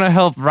really want to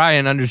help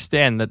Ryan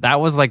understand that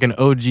was like an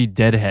OG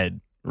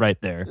deadhead right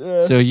there.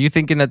 Yeah. So you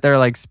thinking that they're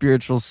like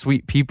spiritual,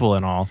 sweet people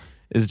and all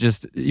is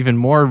just even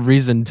more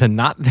reason to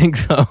not think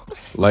so.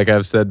 Like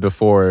I've said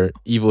before,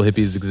 evil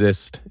hippies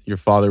exist. Your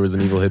father was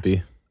an evil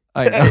hippie.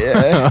 I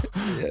know.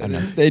 Yeah,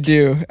 they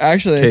do.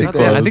 Actually, Case I think,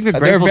 closed. I think the they're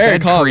Grateful very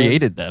Dead common.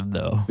 created them,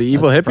 though. The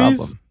evil That's the hippies?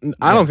 problem.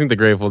 I don't Yes. think the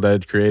Grateful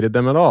Dead created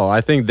them at all.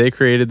 I think they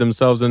created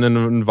themselves in an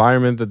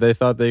environment that they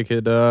thought they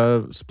could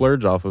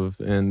splurge off of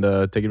and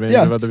take advantage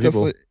of other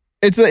people.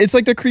 It's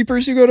like the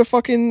creepers who go to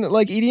fucking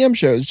like EDM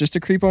shows just to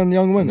creep on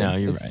young women. No,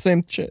 you're It's right. the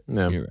same shit.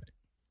 Yeah. You're right.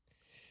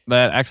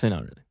 But actually,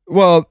 not really.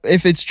 Well,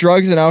 if it's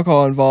drugs and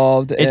alcohol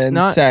involved It's and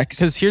not sex,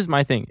 because here's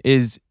my thing: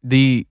 is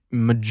the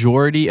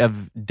majority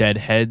of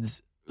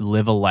deadheads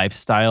live a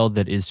lifestyle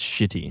that is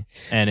shitty,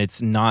 and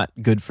it's not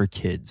good for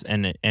kids,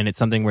 and it's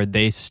something where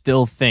they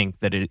still think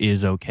that it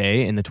is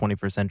okay in the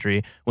 21st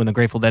century when the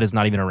Grateful Dead is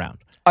not even around.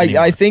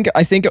 anymore. I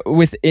think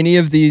with any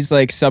of these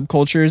like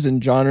subcultures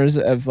and genres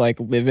of like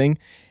living,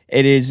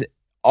 it is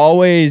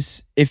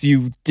always, if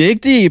you dig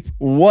deep,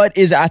 what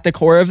is at the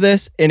core of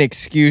this? An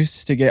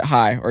excuse to get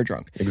high or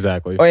drunk.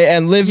 Exactly.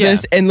 And live Yeah.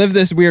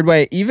 this weird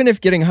way. Even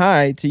if getting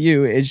high to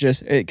you is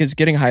just because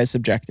getting high is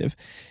subjective.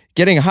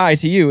 Getting high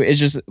to you is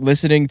just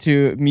listening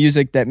to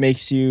music that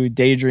makes you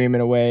daydream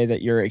in a way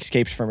that you're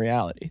escapes from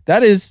reality.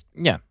 That is,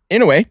 Yeah.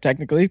 in a way,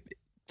 technically,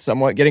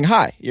 somewhat getting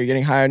high. You're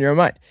getting high on your own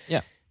mind.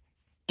 Yeah.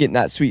 Getting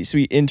that sweet,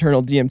 sweet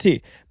internal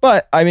DMT.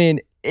 But I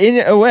mean,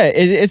 in a way,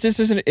 it's just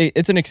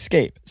it's an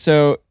escape.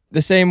 So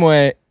the same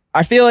way,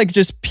 I feel like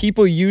just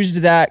people used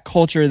that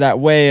culture, that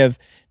way of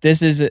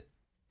this is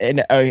an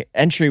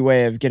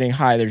entryway of getting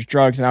high. There's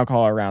drugs and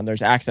alcohol around.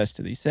 There's access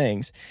to these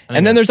things.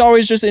 And then there's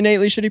always just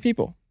innately shitty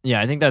people. Yeah,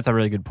 I think that's a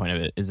really good point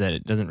of it, is that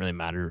it doesn't really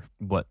matter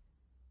what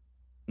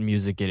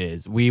music it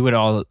is. We would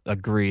all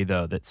agree,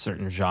 though, that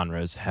certain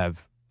genres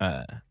have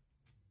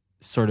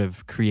sort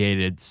of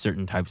created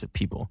certain types of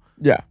people.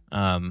 Yeah.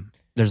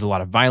 There's a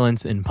lot of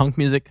violence in punk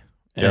music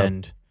Yeah.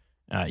 and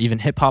even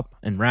hip hop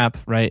and rap,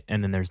 right?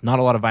 And then there's not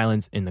a lot of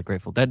violence in the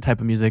Grateful Dead type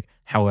of music.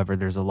 However,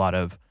 there's a lot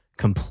of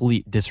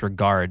complete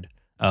disregard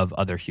of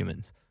other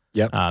humans.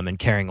 Yep. And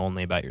caring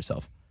only about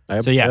yourself.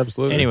 Ab- So yeah.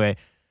 absolutely. Anyway,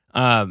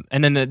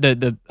 And then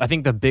the I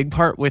think the big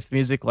part with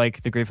music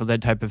like the Grateful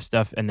Dead type of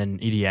stuff and then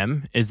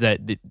EDM is that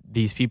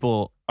these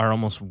people are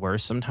almost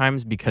worse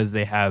sometimes because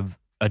they have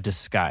a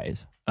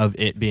disguise of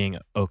it being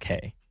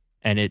okay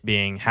and it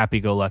being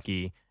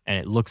happy-go-lucky and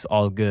it looks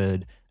all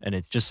good and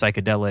it's just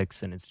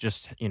psychedelics and it's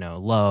just,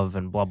 love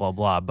and blah, blah,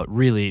 blah. But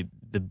really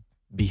the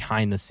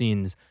behind the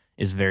scenes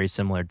is very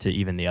similar to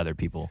even the other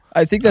people.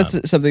 I think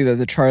that's something that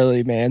the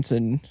Charlie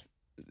Manson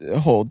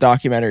whole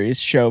documentaries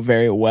show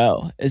very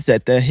well, is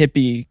that the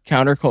hippie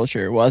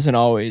counterculture wasn't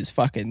always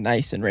fucking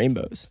nice and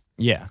rainbows.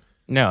 Yeah.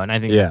 No, and I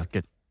think that's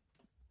good.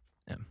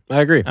 Yeah. I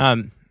agree. All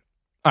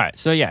right.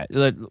 So yeah,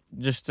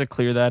 just to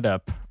clear that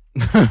up,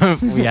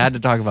 we had to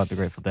talk about the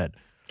Grateful Dead.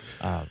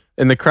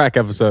 In the crack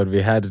episode,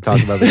 we had to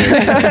talk about the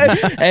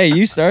Grateful Dead. Hey,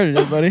 you started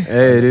it, buddy.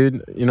 Hey,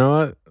 dude. You know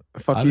what?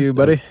 Fuck you,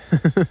 buddy.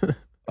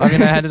 I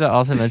mean, I had to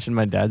also mention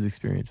my dad's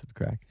experience with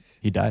crack.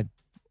 He died.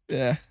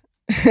 Yeah.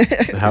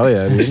 Hell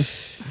yeah, dude.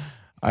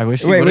 I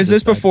wish. Wait, was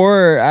this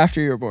before or after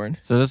you were born?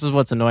 So this is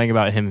what's annoying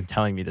about him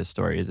telling me this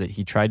story is that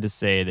he tried to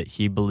say that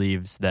he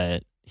believes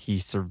that he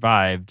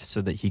survived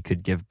so that he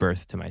could give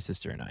birth to my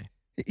sister and I.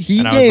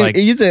 He's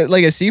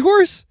like a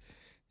seahorse?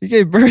 He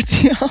gave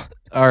birth to y'all?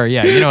 Or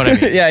yeah, you know what I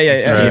mean. Yeah.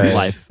 He gave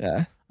life.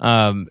 Yeah.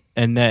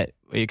 And that,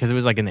 because it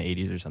was like in the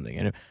 80s or something.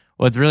 And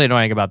what's really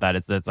annoying about that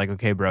is that it's like,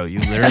 okay, bro, you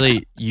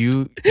literally,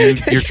 you're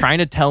trying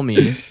to tell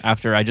me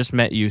after I just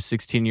met you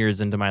 16 years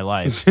into my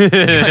life, you're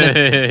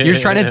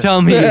trying to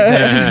tell me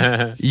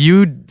that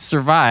you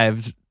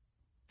survived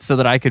so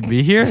that I could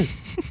be here?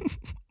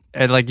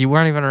 And like, you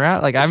weren't even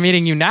around. Like, I'm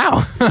meeting you now.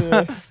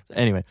 So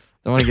anyway,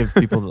 I don't want to give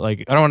people I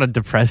don't want to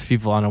depress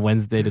people on a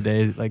Wednesday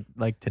today,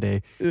 like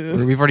today.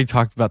 We've already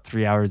talked about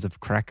 3 hours of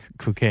crack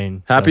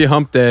cocaine. Happy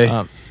hump day.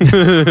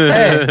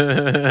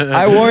 Hey,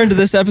 I warned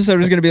this episode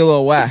was going to be a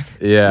little whack.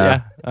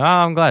 Yeah. Oh,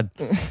 I'm glad.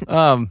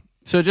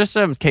 So just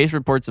some case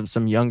reports of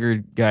some younger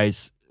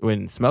guys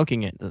when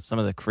smoking it, some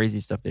of the crazy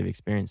stuff they've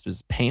experienced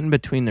was pain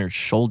between their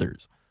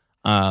shoulders,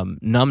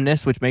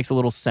 numbness, which makes a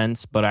little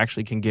sense, but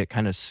actually can get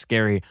kind of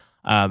scary.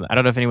 I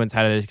don't know if anyone's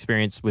had an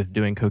experience with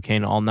doing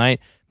cocaine all night,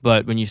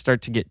 but when you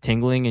start to get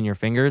tingling in your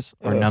fingers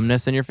or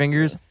numbness in your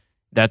fingers,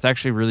 that's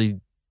actually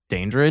really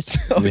dangerous.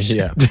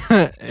 Yeah.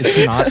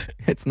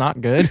 It's not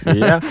good.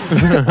 Yeah.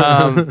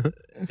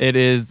 It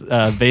is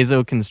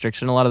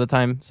vasoconstriction a lot of the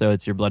time. So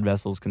it's your blood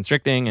vessels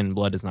constricting and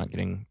blood is not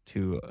getting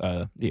to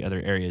the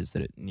other areas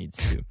that it needs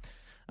to.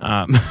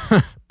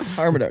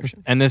 Harm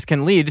reduction. And this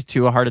can lead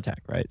to a heart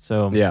attack, right?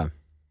 So Yeah.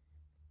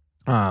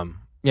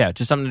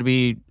 just something to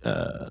be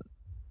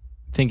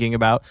thinking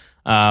about.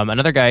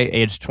 Another guy,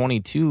 aged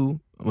 22,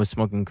 was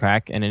smoking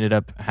crack and ended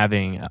up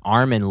having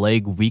arm and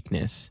leg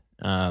weakness.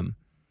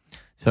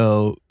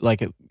 So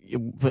like it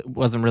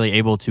wasn't really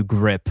able to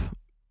grip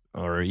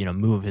or,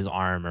 move his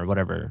arm or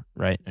whatever,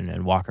 right?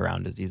 And walk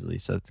around as easily.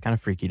 So it's kind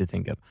of freaky to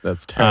think of.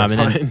 That's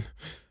terrifying.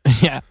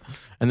 Yeah.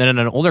 And then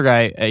an older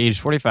guy at age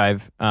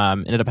 45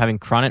 ended up having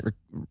chronic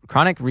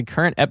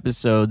recurrent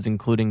episodes,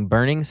 including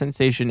burning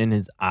sensation in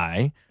his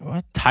eye,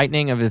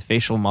 tightening of his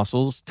facial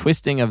muscles,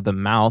 twisting of the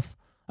mouth,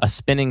 a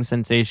spinning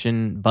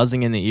sensation,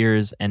 buzzing in the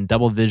ears, and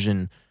double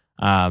vision.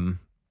 Kind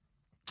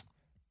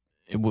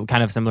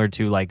of similar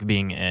to like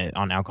being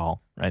on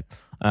alcohol, right?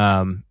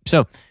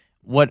 So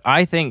what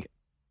I think,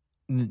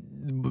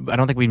 I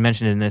don't think we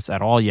mentioned in this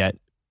at all yet,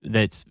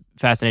 that's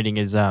fascinating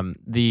is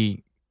the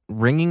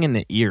ringing in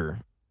the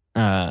ear.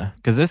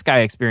 Because this guy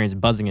experienced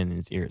buzzing in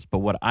his ears. But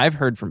what I've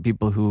heard from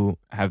people who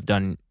have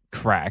done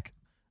crack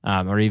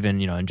or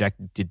even,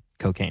 injected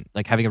cocaine,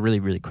 like having a really,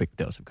 really quick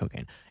dose of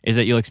cocaine, is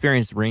that you'll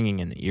experience ringing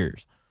in the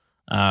ears.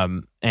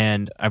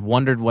 And I've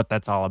wondered what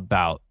that's all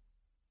about.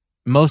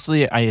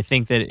 Mostly, I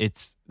think that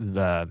it's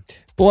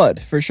blood,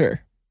 for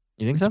sure.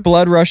 You think so? It's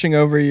blood rushing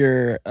over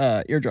your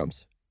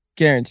eardrums.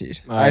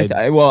 Guaranteed.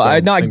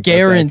 I'm not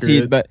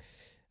guaranteed, but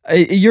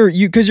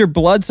because your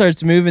blood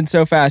starts moving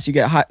so fast, you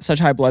get such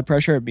high blood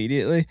pressure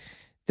immediately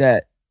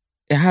that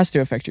it has to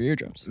affect your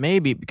eardrums.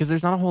 Maybe, because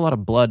there's not a whole lot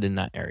of blood in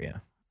that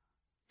area.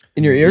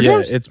 In your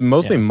eardrums? Yeah, it's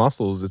mostly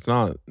muscles. It's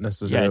not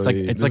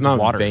necessarily. It's like not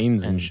water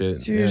veins and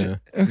shit. Dude, Yeah.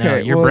 okay, No,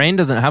 your brain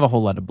doesn't have a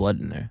whole lot of blood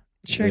in there.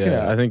 Check it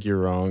out. I think you're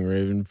wrong,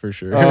 Raven, for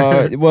sure.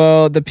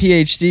 Well, the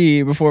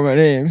PhD before my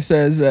name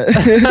says that.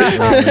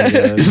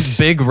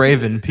 Big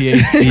Raven,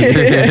 PhD.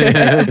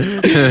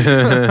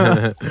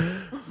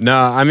 No,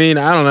 I mean,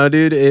 I don't know,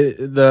 dude.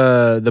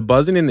 The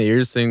buzzing in the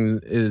ears thing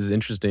is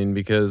interesting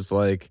because,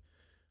 like,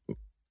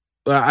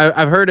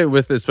 I've heard it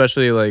with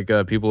especially like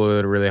people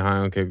that are really high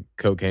on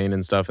cocaine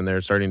and stuff, and they're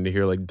starting to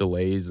hear like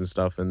delays and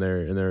stuff, and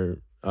and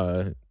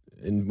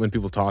when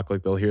people talk,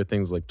 like they'll hear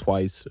things like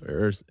twice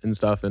and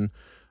stuff, and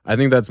I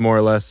think that's more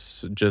or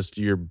less just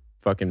your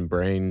fucking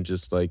brain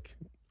just like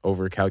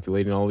over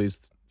calculating all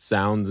these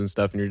sounds and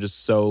stuff, and you're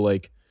just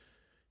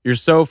you're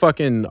so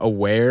fucking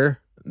aware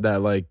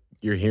that like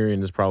your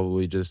hearing is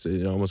probably just,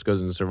 it almost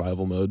goes into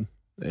survival mode,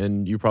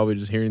 and you're probably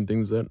just hearing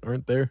things that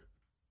aren't there.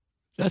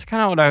 That's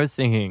kind of what I was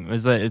thinking,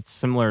 was that it's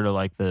similar to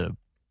like the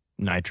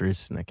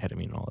nitrous and the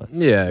ketamine and all that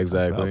stuff. Yeah,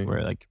 exactly.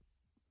 Where like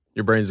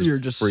your brain's just you're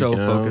just so freaking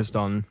out. focused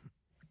on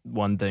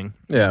one thing.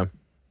 Yeah.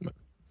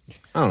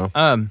 I don't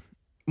know.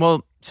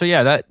 Well, so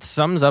yeah, that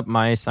sums up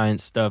my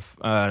science stuff.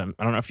 I don't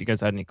know if you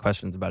guys had any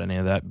questions about any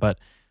of that, but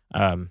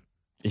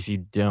if you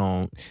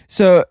don't,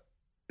 So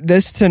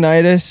this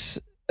tinnitus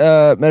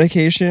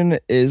medication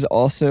is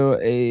also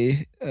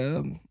a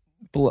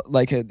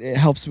it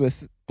helps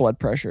with blood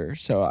pressure.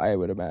 So I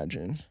would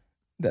imagine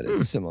that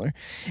it's similar.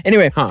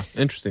 Anyway,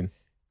 Interesting.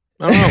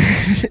 I don't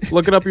know.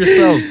 Look it up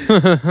yourselves.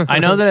 I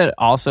know that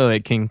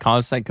it can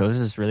cause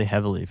psychosis really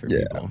heavily for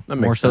people, that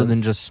makes more so sense.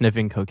 than just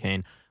sniffing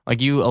cocaine. Like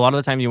a lot of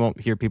the time you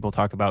won't hear people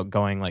talk about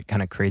going like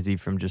kind of crazy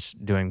from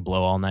just doing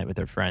blow all night with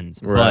their friends.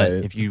 Right.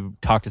 But if you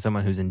talk to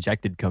someone who's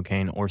injected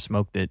cocaine or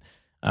smoked it,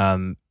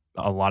 a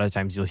lot of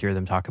times you'll hear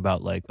them talk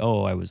about like,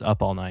 oh, I was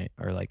up all night,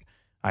 or like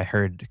I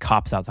heard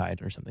cops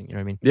outside or something. You know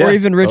what I mean? Yeah, or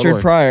even Richard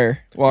totally. Pryor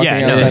walking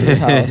outside his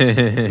house,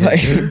 like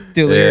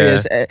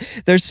delirious. Yeah.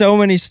 There's so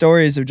many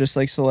stories of just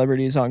like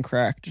celebrities on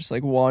crack, just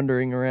like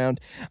wandering around.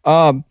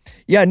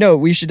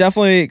 We should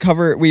definitely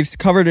we've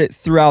covered it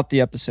throughout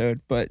the episode,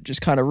 but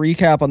just kind of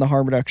recap on the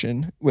harm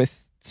reduction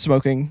with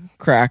smoking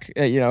crack.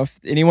 If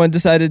anyone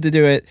decided to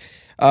do it,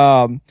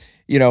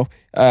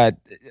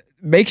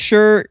 make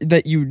sure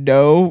that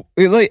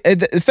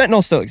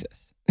fentanyl still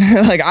exists.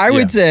 Like I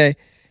would say,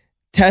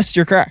 test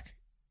your crack.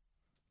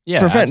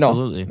 Yeah, for fentanyl.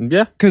 absolutely.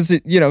 Yeah. Because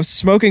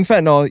smoking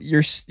fentanyl,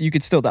 you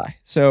could still die.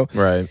 So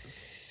Right.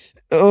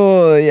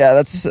 oh yeah,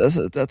 that's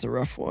a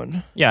rough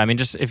one. Yeah, I mean,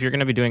 just if you're going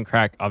to be doing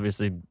crack,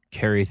 obviously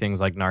carry things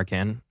like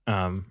Narcan,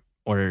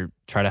 or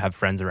try to have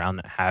friends around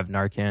that have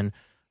Narcan.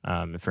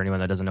 For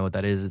anyone that doesn't know what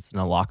that is, it's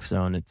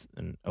naloxone. It's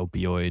an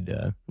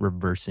opioid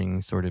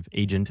reversing sort of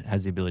agent. It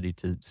has the ability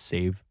to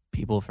save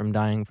people from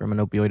dying from an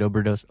opioid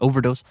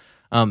overdose.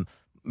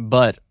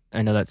 But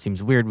I know that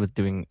seems weird with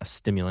doing a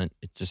stimulant.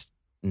 It just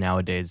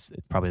nowadays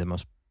it's probably the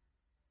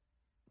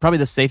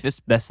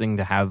safest, best thing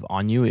to have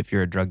on you if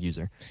you're a drug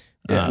user.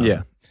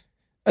 Yeah.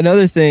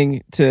 Another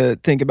thing to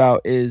think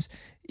about is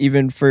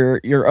even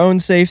for your own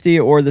safety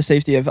or the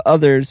safety of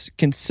others,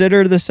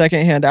 consider the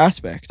secondhand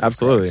aspect.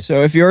 Absolutely.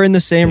 So if you're in the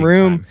same Big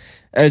room time.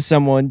 as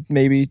someone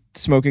maybe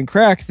smoking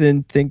crack,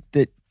 then think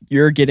that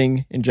you're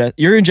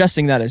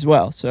ingesting that as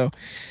well. So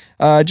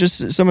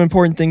just some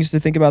important things to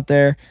think about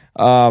there.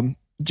 I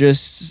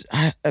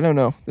don't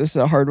know. This is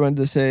a hard one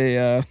to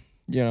say,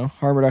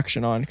 harm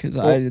reduction on, because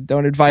I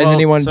don't advise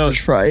anyone to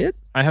try it.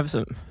 I have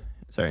some.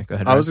 Sorry, go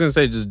ahead. I was going to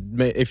say, just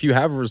if you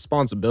have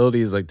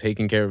responsibilities like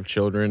taking care of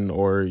children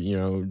or,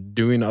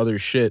 doing other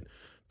shit,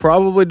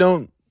 probably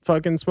don't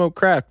fucking smoke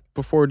crack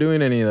before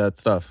doing any of that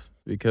stuff,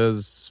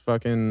 because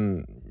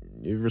fucking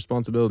you have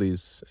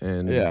responsibilities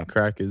and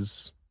crack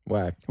is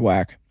whack.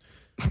 Whack.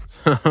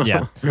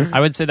 Yeah,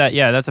 I would say that.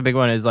 Yeah, that's a big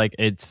one. Is like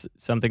it's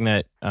something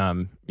that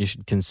you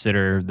should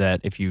consider,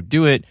 that if you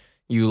do it,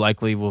 you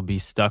likely will be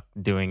stuck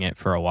doing it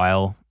for a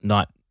while.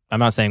 I'm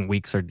not saying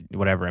weeks or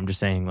whatever. I'm just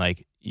saying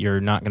like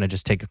you're not going to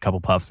just take a couple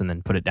puffs and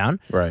then put it down.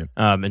 Right.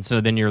 And so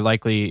then you're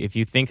likely, if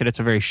you think that it's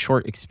a very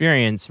short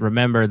experience,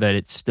 remember that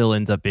it still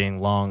ends up being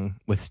long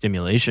with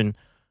stimulation.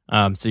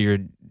 So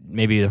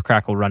maybe the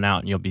crack will run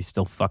out and you'll be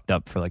still fucked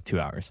up for like 2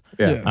 hours.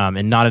 Yeah.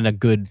 And not in a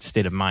good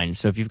state of mind.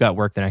 So if you've got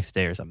work the next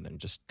day or something,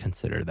 just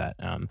consider that.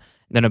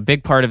 Then a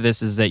big part of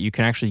this is that you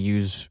can actually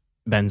use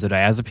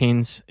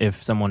benzodiazepines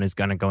if someone is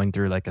going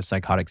through like a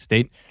psychotic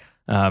state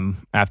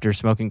after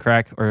smoking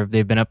crack, or if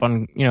they've been up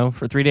on,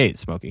 for 3 days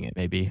smoking it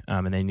maybe,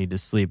 and they need to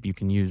sleep. You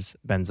can use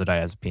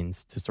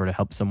benzodiazepines to sort of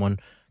help someone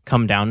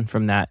come down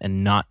from that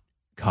and not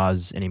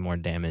cause any more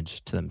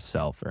damage to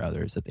themselves or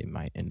others that they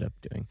might end up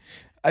doing.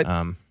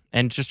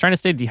 And just trying to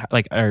stay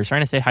trying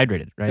to stay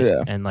hydrated, right?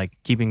 Yeah. And like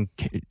taking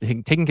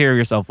care of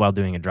yourself while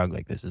doing a drug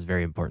like this is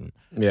very important.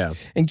 Yeah.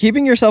 And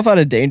keeping yourself out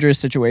of dangerous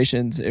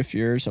situations if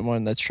you're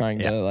someone that's trying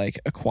to like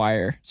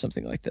acquire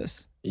something like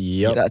this.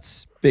 Yep.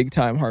 That's big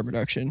time harm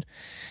reduction.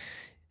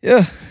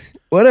 Yeah.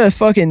 What a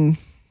fucking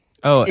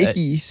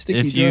icky, sticky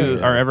if you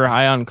drug. are ever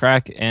high on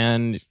crack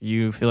and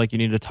you feel like you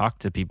need to talk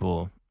to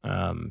people,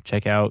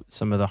 check out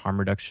some of the harm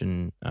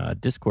reduction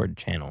Discord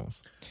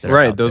channels.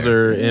 Right, those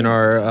are in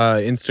our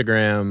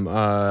Instagram.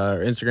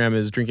 Instagram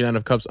is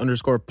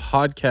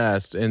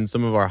drinkingoutofcups_podcast, and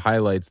some of our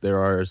highlights. There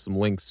are some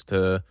links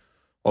to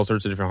all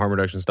sorts of different harm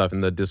reduction stuff,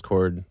 and the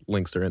Discord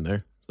links are in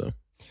there. So,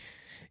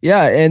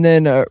 yeah, and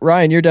then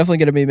Ryan, you're definitely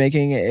going to be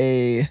making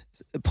a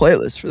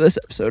playlist for this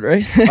episode,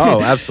 right?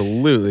 Oh,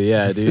 absolutely,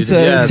 yeah, dude.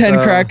 So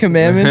 10 Crack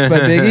Commandments by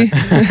Biggie.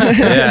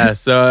 Yeah,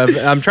 so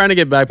I'm trying to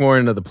get back more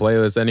into the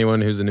playlist.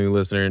 Anyone who's a new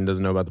listener and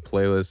doesn't know about the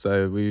playlist,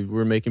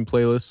 we're making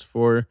playlists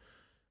for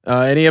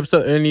any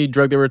episode, any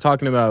drug that we're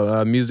talking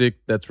about, music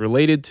that's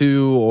related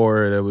to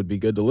or that would be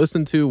good to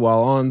listen to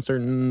while on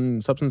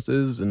certain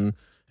substances, and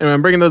anyway,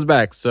 I'm bringing those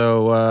back.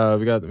 So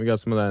we got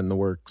some of that in the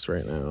works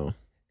right now.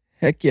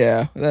 Heck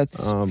yeah, that's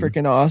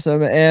freaking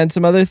awesome. And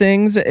some other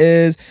things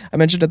is I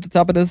mentioned at the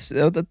top of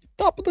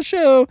the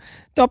show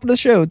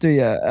to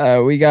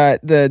you. We got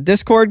the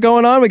Discord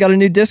going on. We got a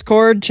new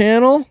Discord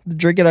channel, the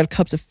Drink It Out of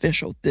Cups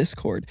official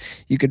Discord.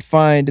 You could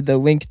find the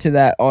link to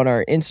that on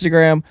our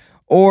Instagram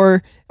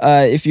Or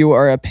if you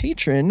are a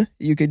patron,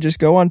 you could just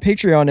go on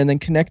Patreon and then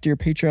connect your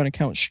Patreon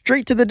account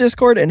straight to the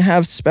Discord and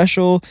have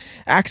special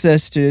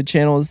access to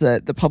channels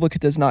that the public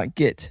does not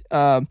get.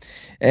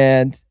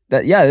 And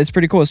that, yeah, it's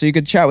pretty cool. So you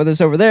could chat with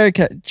us over there,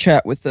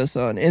 chat with us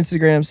on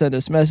Instagram, send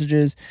us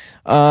messages.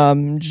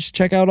 Just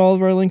check out all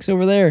of our links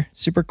over there.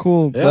 Super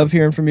cool. Yeah. Love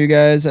hearing from you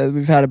guys.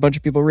 We've had a bunch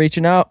of people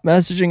reaching out,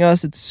 messaging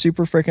us. It's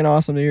super freaking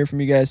awesome to hear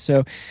from you guys.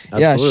 So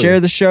yeah, Absolutely. share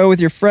the show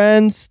with your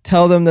friends.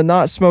 Tell them to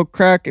not smoke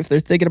crack. If they're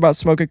thinking about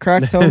smoking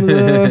crack, tell them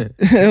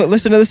to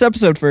listen to this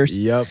episode first.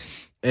 Yep.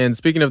 And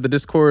speaking of the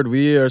Discord,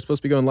 we are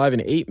supposed to be going live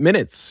in 8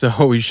 minutes,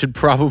 so we should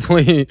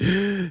probably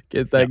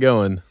get that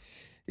going.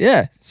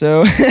 Yeah.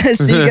 So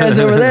see you guys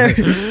over there.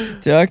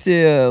 Talk to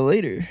you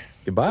later.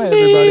 Goodbye,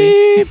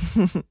 everybody.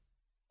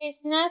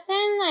 There's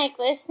nothing like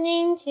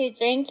listening to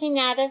Drinking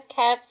Out of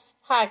Cups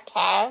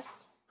podcast.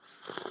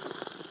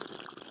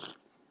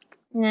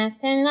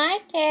 Nothing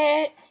like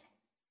it.